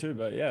little hungry too,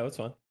 but yeah, it's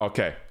fine.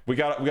 Okay, we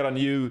got a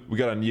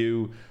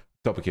new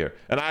topic here,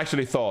 and I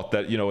actually thought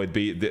that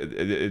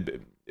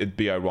it'd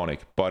be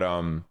ironic, but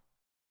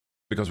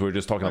because we were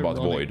just talking about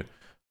Void,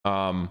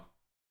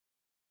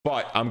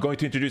 but I'm going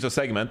to introduce a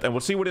segment, and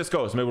we'll see where this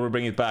goes. Maybe we'll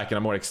bring it back in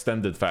a more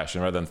extended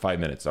fashion rather than 5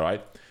 minutes. All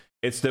right.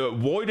 It's the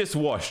Void is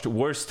Washed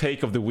Worst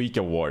Take of the Week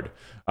award.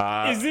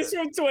 Is this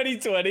from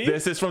 2020?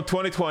 This is from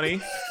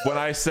 2020 when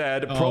I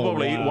said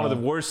probably one of the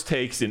worst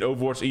takes in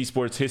Overwatch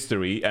esports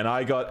history, and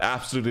I got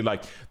absolutely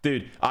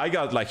I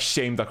got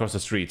shamed across the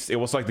streets. It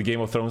was like the Game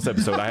of Thrones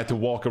episode. I had to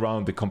walk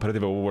around the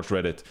competitive Overwatch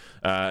Reddit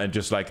and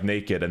just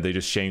naked, and they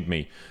just shamed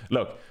me.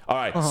 Look, all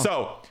right,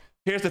 so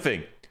here's the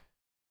thing.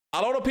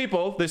 A lot of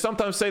people, they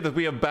sometimes say that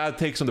we have bad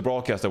takes on the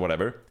broadcast or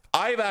whatever.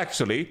 I've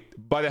actually,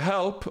 by the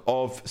help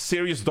of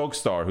Serious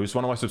Dogstar, who's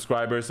one of my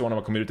subscribers, one of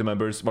my community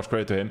members, much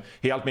credit to him.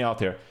 He helped me out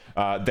here.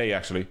 They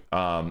actually,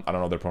 I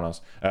don't know their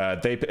pronouns.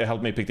 They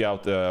helped me pick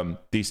out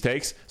these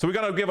takes. So we're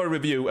going to give a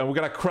review, and we're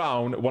going to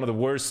crown one of the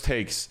worst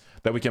takes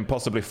that we can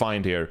possibly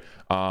find here.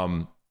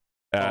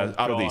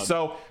 Out of these.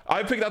 So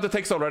I picked out the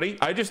text already.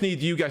 I just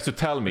need you guys to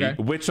tell me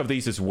which of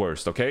these is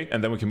worst, okay?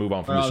 And then we can move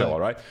on from the show, all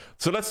right?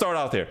 So let's start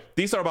out here.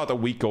 These are about a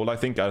week old, I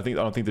think. I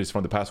don't think this is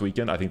from the past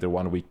weekend. I think they're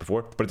 1 week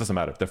before, but it doesn't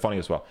matter. They're funny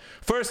as well.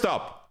 First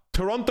up,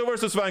 Toronto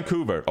versus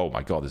Vancouver. Oh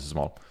my god, this is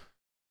small.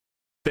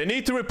 They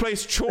need to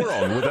replace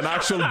Choron with an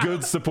actual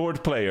good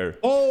support player.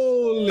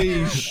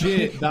 Holy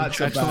shit, that's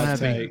a bad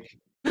take.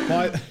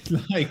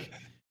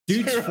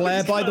 Dude's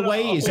flair, by the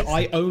way, is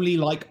I only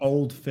like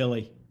old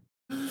Philly.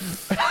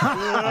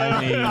 I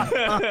mean,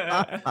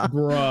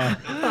 bruh.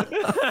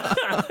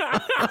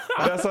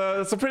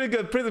 That's a pretty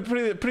good,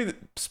 pretty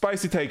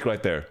spicy take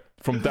right there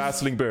from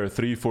Dazzling Bear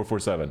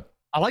 3447.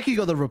 I like you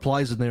got the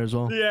replies in there as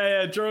well.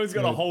 Yeah, Drone's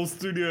got a whole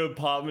studio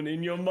apartment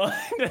in your mind.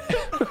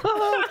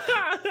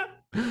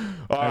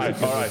 all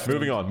right,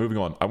 moving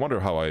on. I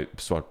wonder how I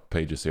swap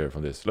pages here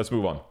from this. Let's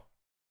move on.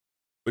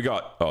 We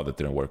got, that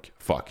didn't work.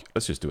 Fuck,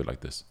 let's just do it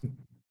like this.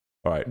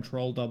 All right.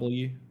 Control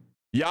W.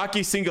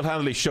 Yaki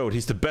single-handedly showed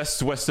he's the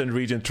best Western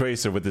region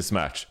tracer with this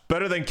match.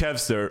 Better than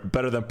Kevster,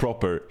 better than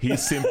Proper.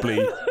 He's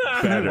simply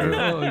better.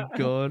 Oh,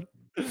 God.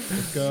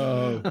 Let's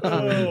go.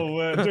 Oh,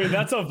 man. Dude,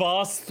 that's a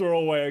vast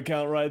throwaway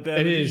account right there.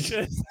 It is.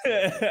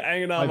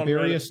 Hanging out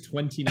Iberius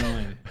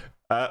 29.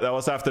 That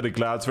was after the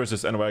Glads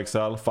versus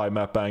NYXL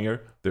 5-map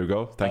banger. There we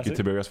go. Thank you,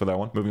 Tiberius, for that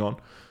one. Moving on.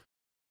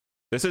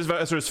 This is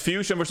versus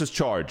Fusion versus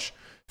Charge.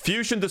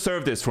 Fusion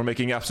deserved this for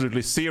making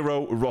absolutely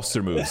zero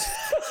roster moves.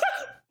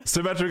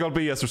 Symmetrical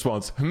BS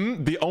response.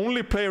 The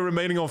only player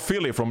remaining on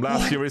Philly from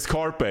last year is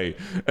Carpe.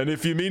 And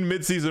if you mean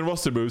mid-season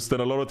roster moves,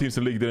 then a lot of teams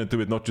in the league didn't do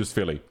it, not just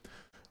Philly.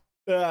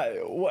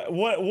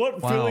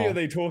 What Philly are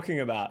they talking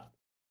about?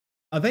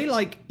 Are they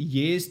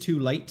years too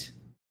late?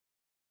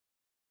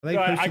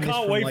 I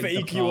can't wait for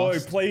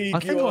EQO. Play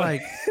EQO. I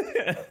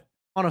think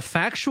on a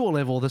factual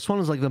level, this one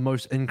is the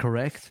most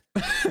incorrect.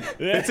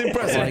 It's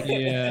impressive.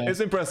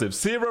 It's impressive.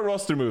 Zero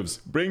roster moves.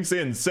 Brings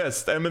in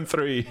Cest,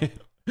 MN3.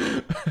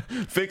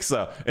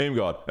 Fixa, Aim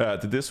God.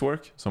 Did this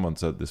work? Someone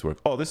said this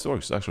worked. Oh, this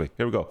works actually.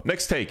 Here we go.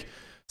 Next take.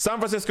 San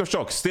Francisco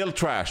Shock, still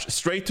trash.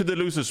 Straight to the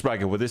losers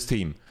bracket with this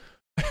team.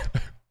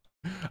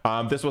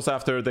 This was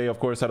after they, of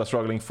course, had a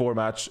struggling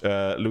 4-match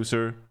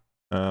loser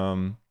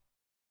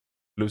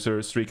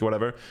streak or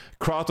whatever.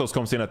 Kratos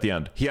comes in at the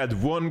end. He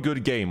had one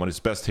good game on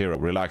his best hero,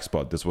 Relax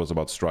Bud. This was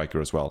about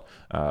Striker as well.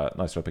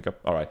 Nice try pickup.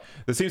 All right.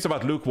 This seems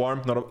about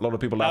lukewarm. Not a lot of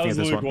people laughing at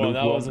this one.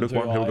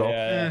 Lukewarm. Here we go.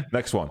 Yeah.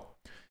 Next one.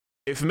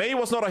 If May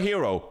was not a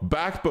hero,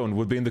 Backbone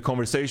would be in the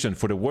conversation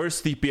for the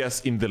worst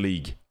DPS in the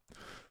league.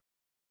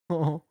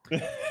 Oh.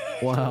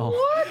 Wow.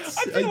 What?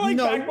 I feel like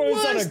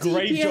Backbone's done a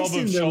great job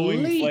of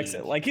showing flex.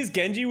 His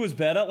Genji was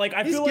better.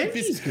 I feel like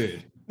this is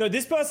good. No,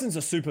 this person's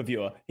a super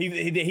viewer.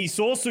 He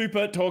saw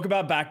Super talk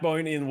about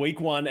Backbone in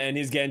week 1 and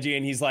his Genji,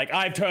 and he's like,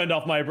 I've turned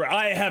off my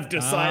I have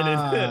decided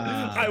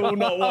I will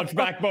not watch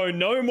Backbone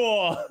no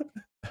more.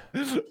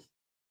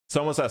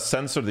 Someone says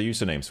censor the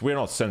usernames. We're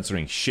not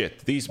censoring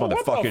shit. These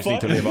motherfuckers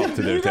need to live up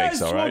to their takes,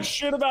 all right?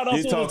 Shit about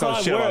us you talk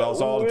about shit about us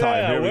all the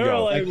time. Here we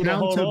go.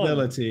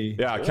 Accountability.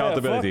 Yeah,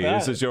 accountability.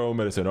 This is your own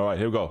medicine. All right,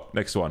 here we go.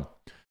 Next one.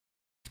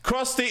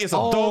 Krusty is a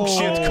dog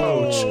shit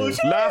coach.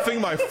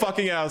 Laughing my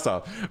fucking ass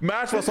out.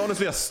 Match was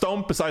honestly a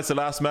stomp besides the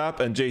last map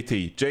and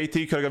JT.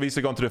 JT could have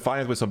easily gone to the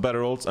finals with some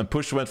better ults, and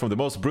Push went from the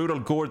most brutal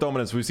gore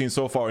dominance we've seen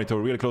so far into a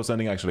really close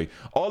ending actually.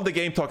 All the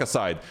game talk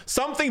aside,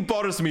 something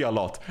bothers me a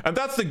lot, and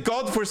that's the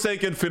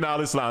godforsaken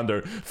finale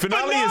slander.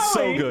 Finale is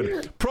so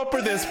good.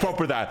 Proper this,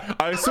 proper that.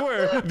 I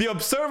swear, the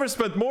observers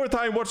spent more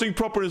time watching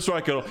Proper and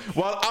Striker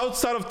while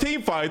outside of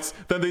team fights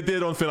than they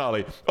did on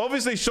finale.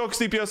 Obviously, Shock's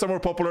DPS are more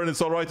popular and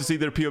it's alright to see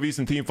their POVs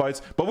in team team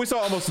fights, but we saw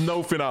almost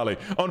no finale.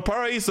 On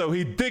Paraíso,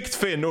 he dicked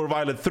Finn or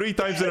Violet 3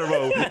 times in a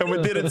row, and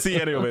we didn't see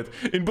any of it.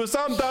 In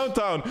Busan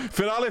Downtown,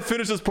 finale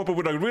finishes proper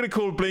with a really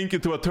cool blink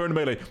into a turn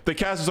melee. The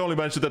casters only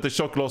mentioned that the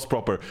shock lost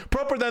proper.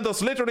 Proper then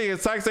does literally the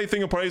exact same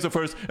thing on Paraíso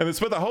first, and they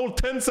spent a whole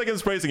 10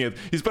 seconds praising it.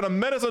 He's been a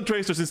menace on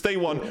Tracer since day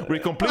one, where he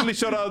completely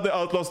shut out the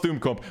Outlaws Doom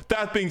comp.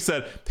 That being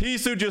said,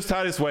 Hisu just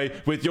had his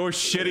way with your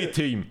shitty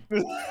team.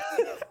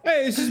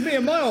 Hey, this is me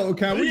and my auto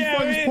account. What you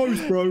find this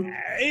post, bro?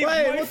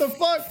 Hey, what the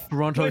fuck?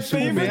 Toronto My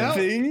favorite out.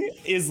 thing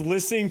is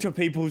listening to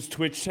people's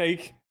Twitch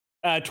takes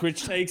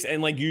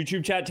and like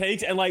YouTube chat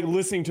takes and like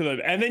listening to them.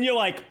 And then you're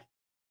like,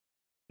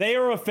 they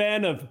are a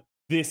fan of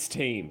this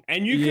team.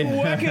 And you can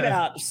work it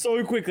out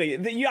so quickly.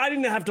 I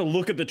didn't have to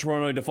look at the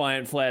Toronto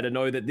Defiant Flair to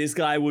know that this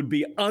guy would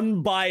be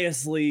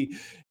unbiasedly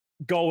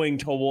going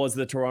towards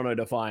the Toronto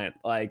Defiant.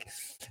 Like,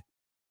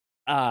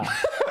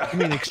 I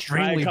mean,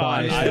 extremely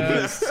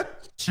biased.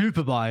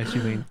 Super biased,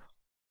 you mean?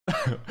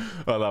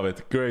 I love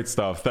it. Great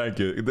stuff. Thank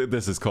you.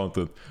 This is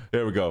content.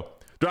 Here we go.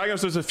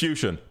 Dragons versus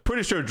Fusion.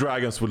 Pretty sure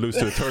Dragons would lose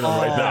to Eternal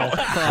right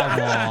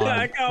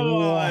now. Come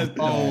on.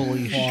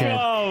 Holy shit. Come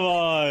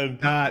on.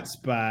 That's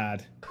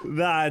bad.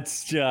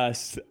 That's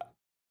just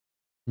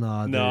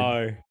Nah, dude.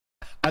 no.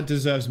 That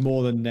deserves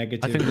more than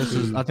negative.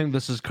 I think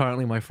this is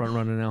currently my front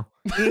runner now.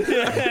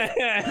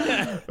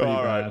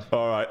 All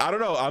right. I don't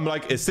know. I'm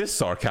like, is this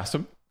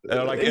sarcasm?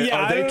 Like, Yeah,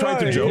 are they I trying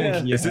don't to joke?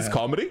 know, yeah. Is this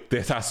comedy?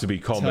 This has to be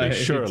comedy,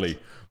 surely.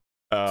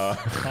 hard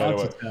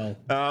Anyway. to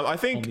tell. I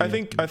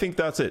think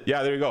that's it.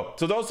 Yeah, there you go.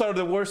 So those are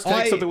the worst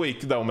takes of the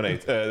week.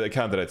 Nominate the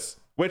candidates.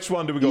 Which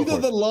one do we go Either for?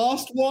 the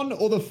last one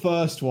or the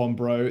first one,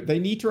 bro. They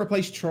need to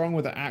replace Trong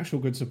with an actual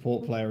good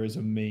support player as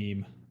a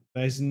meme.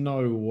 There's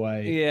no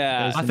way.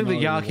 Yeah. There's I think the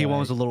no Yaki way. one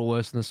was a little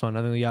worse than this one.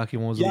 I think the Yaki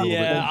one was a little bit.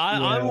 Yeah,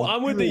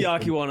 I'm with the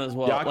Yaki one as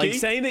well. Yaki? Like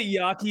saying that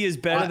Yaki is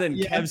better than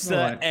yeah, Kevster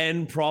right.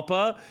 and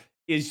Proper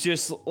is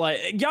just like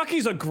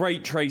Yaki's a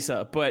great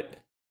tracer, but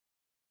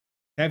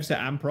Kevster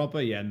and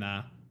proper, yeah,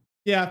 nah.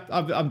 Yeah,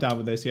 I'm down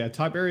with this. Yeah,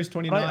 Tiberius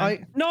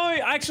 29. no,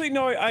 actually,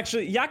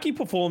 Yaki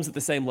performs at the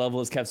same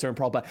level as Kevster and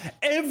Proper.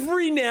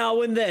 Every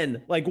now and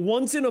then, like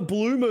once in a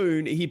blue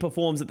moon, he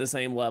performs at the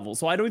same level.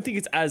 So I don't think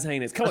it's as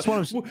heinous. That's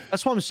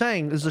what I'm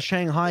saying. Is the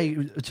Shanghai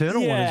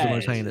Eternal one is the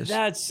most heinous?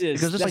 That's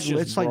just because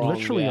it's like wrong,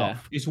 literally yeah.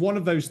 off. It's one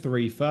of those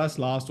three: first,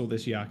 last, or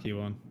this Yaki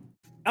one.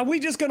 Are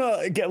we just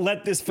gonna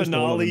let this Just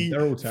all of them.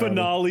 They're all terrible.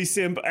 finale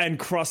simp and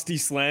crusty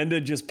slander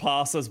just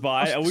pass us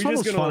by? Are we This one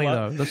just was gonna funny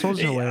though. This one's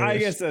hilarious. I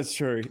guess that's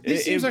true.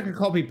 This seems like a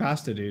copy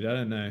pasta, dude. I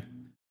don't know.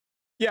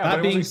 Yeah, That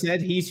but being it was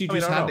said, Hisu I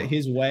mean, just I don't had know.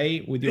 his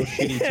way with your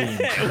shitty team.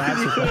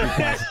 That's a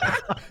copy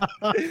pasta.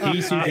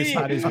 Hisu just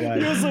had his He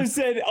way. also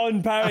said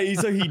on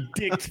Paraíso he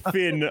dicked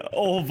Finn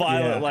or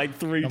Violet Yeah. like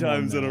 3 Come on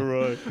times in a now.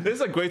 row. This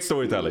is a great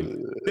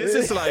storytelling. This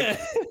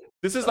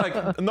is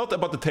like not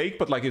about the take,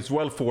 but like it's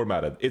well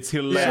formatted. It's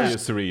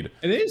hilarious to read.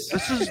 It is.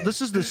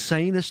 This is the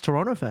sanest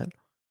Toronto fan.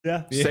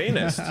 Yeah.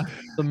 Sanest.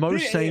 The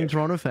most Yeah, sane yeah.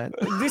 Toronto fan.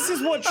 This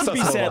is what should That's be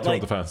not said. about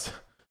Like, Toronto fans.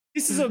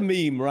 this is a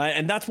meme, right?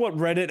 And that's what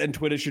Reddit and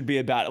Twitter should be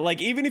about. Like,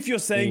 even if you're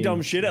saying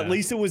dumb shit, at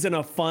least it was in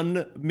a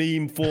fun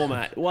meme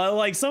format. Well,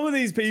 like, some of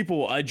these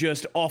people are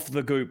just off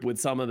the goop with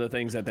some of the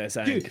things that they're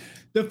saying. Dude,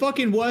 the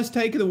fucking worst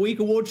take of the week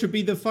award should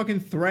be the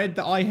fucking thread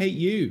that I hate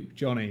you,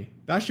 Johnny.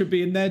 That should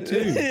be in there too.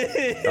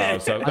 Oh,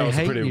 so that I was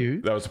hate you.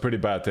 that was a pretty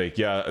bad take.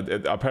 Yeah,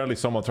 apparently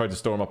someone tried to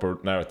storm up a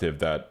narrative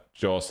that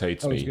Joss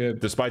hates was me,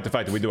 good. despite the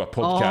fact that we do a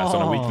podcast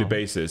on a weekly Oh.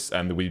 basis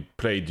and we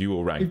play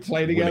duo ranked. We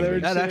play together willingly.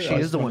 and That shit. actually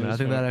That's is the funny one. I as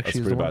think well. that That's a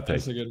actually is pretty the one. bad take.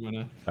 That's a good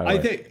winner. All I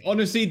right. think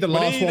honestly the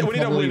last need- one we need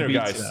a probably winner, beats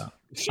guys. that. I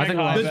think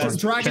Shanghai The versus-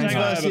 Dragons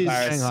Shanghai versus over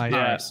Paris. Shanghai,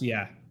 yeah. Paris.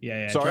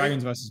 Yeah. Sorry?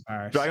 Dragons versus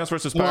Paris. Dragons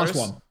versus The Paris.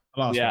 last one.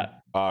 The last Yeah. one.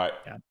 All right.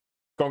 Yeah.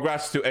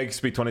 Congrats to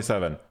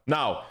XP27.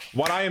 Now,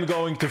 what I am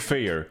going to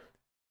fear,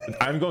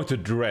 I'm going to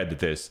dread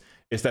this,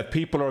 is that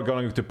people are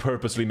going to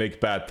purposely make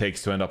bad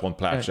takes to end up on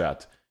Plat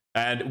Chat.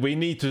 And we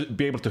need to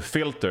be able to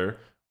filter.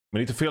 We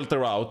need to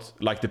filter out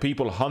like the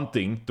people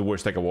hunting the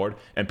worst take award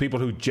and people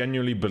who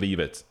genuinely believe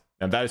it.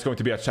 And that is going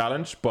to be a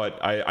challenge,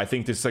 but I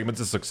think this segment's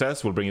a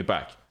success. We'll bring it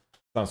back.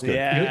 Sounds good.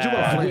 Yeah. You gotta do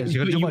my flares. You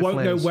gotta But do you my won't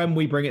know flares. when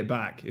we bring it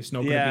back. It's not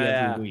going to be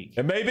Yeah. every week.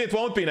 And maybe it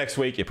won't be next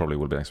week. It probably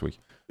will be next week.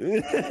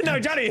 No,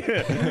 Johnny.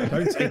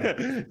 Don't say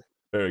that.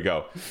 There we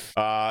go.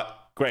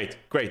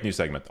 Great new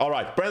segment. All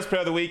right, Brent's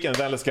Player of the Week, and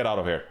then let's get out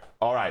of here.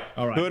 All right.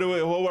 All right.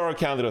 Who are our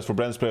candidates for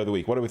Brent's Player of the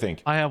Week? What do we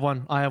think? I have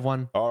one.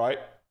 All right.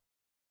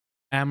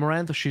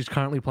 Amaranth. She's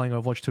currently playing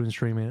Overwatch 2 and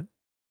streaming it.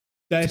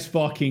 Let's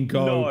fucking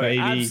go, No, baby.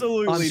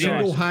 absolutely not.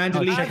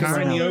 Single-handedly No, check her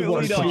carrying the out.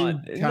 Overwatch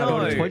Absolutely 2 not.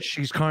 category. No. Twitch.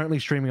 She's currently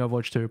streaming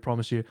Overwatch 2.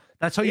 Promise you.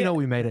 That's how you know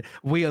we made it.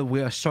 We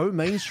are so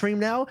mainstream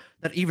now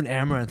that even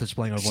Amaranth is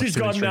playing Overwatch 2. She's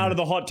gotten out of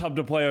the hot tub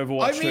to play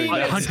Overwatch. I mean, too.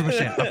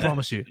 100%. I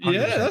promise you. 100%.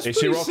 Yeah, that's Is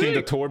she pretty rocking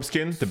sick. the Torb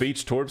skin, the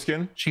beach Torb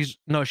skin? She's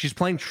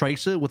playing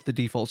Tracer with the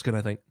default skin,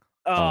 I think.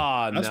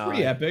 Oh, That's no.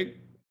 pretty epic.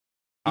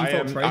 I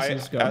Default am,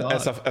 traces go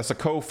hard. as a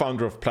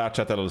co-founder of Plat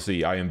Chat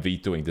LLC, I am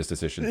vetoing this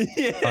decision.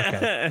 Yeah.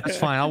 Okay, that's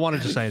fine. I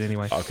wanted to say it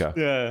anyway. Okay.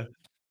 Yeah.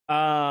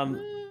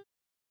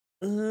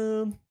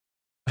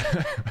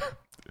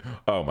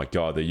 Oh my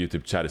god, the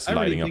YouTube chat is I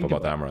really lighting up think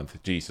about about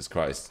Amaranth. Jesus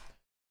Christ.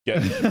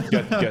 Get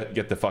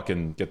the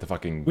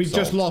fucking We've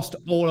just salt. lost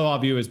all of our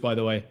viewers, by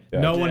the way.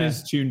 Yeah. No one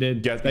is tuned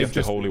in. Get They've the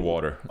just holy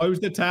water.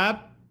 closed the tab.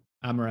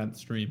 Amaranth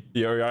stream.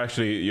 You're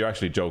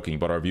actually joking,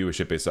 but our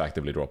viewership is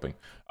actively dropping.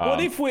 What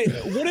if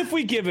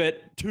we give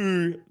it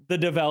to the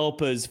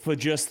developers for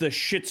just the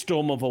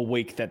shitstorm of a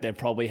week that they've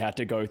probably had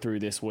to go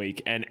through this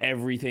week and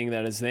everything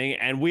that is thing?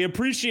 And we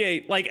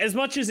appreciate, like, as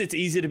much as it's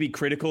easy to be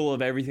critical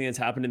of everything that's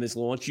happened in this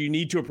launch, you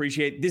need to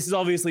appreciate this is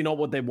obviously not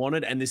what they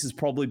wanted, and this has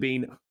probably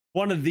been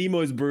one of the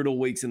most brutal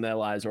weeks in their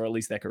lives, or at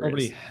least their careers.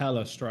 Probably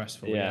hella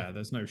stressful. Yeah. Yeah,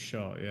 there's no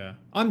shot. Yeah,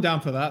 I'm down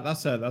for that.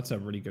 That's a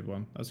really good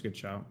one. That's a good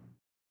shout.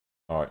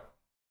 All right.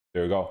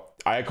 There you go.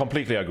 I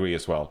completely agree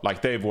as well.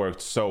 Like, they've worked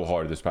so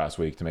hard this past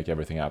week to make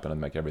everything happen and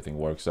make everything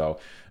work. So,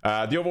 the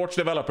Overwatch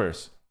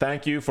developers,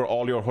 thank you for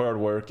all your hard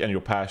work and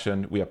your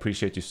passion. We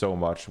appreciate you so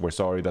much. We're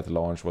sorry that the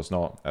launch was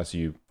not as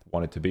you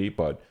wanted to be,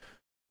 but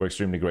we're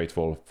extremely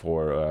grateful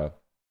for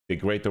the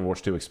great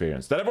Overwatch 2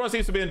 experience that everyone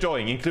seems to be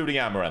enjoying, including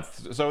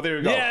Amaranth. So there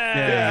you go.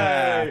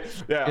 Yeah.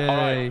 Yeah. All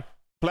right.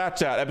 Plat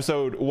Chat,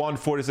 episode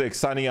 146,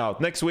 signing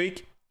out. Next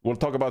week, we'll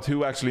talk about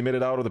who actually made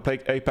it out of the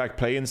APAC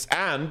play-ins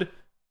and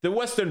the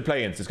Western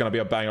play-ins. It's going to be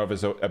a banger of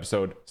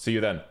episode. See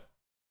you then.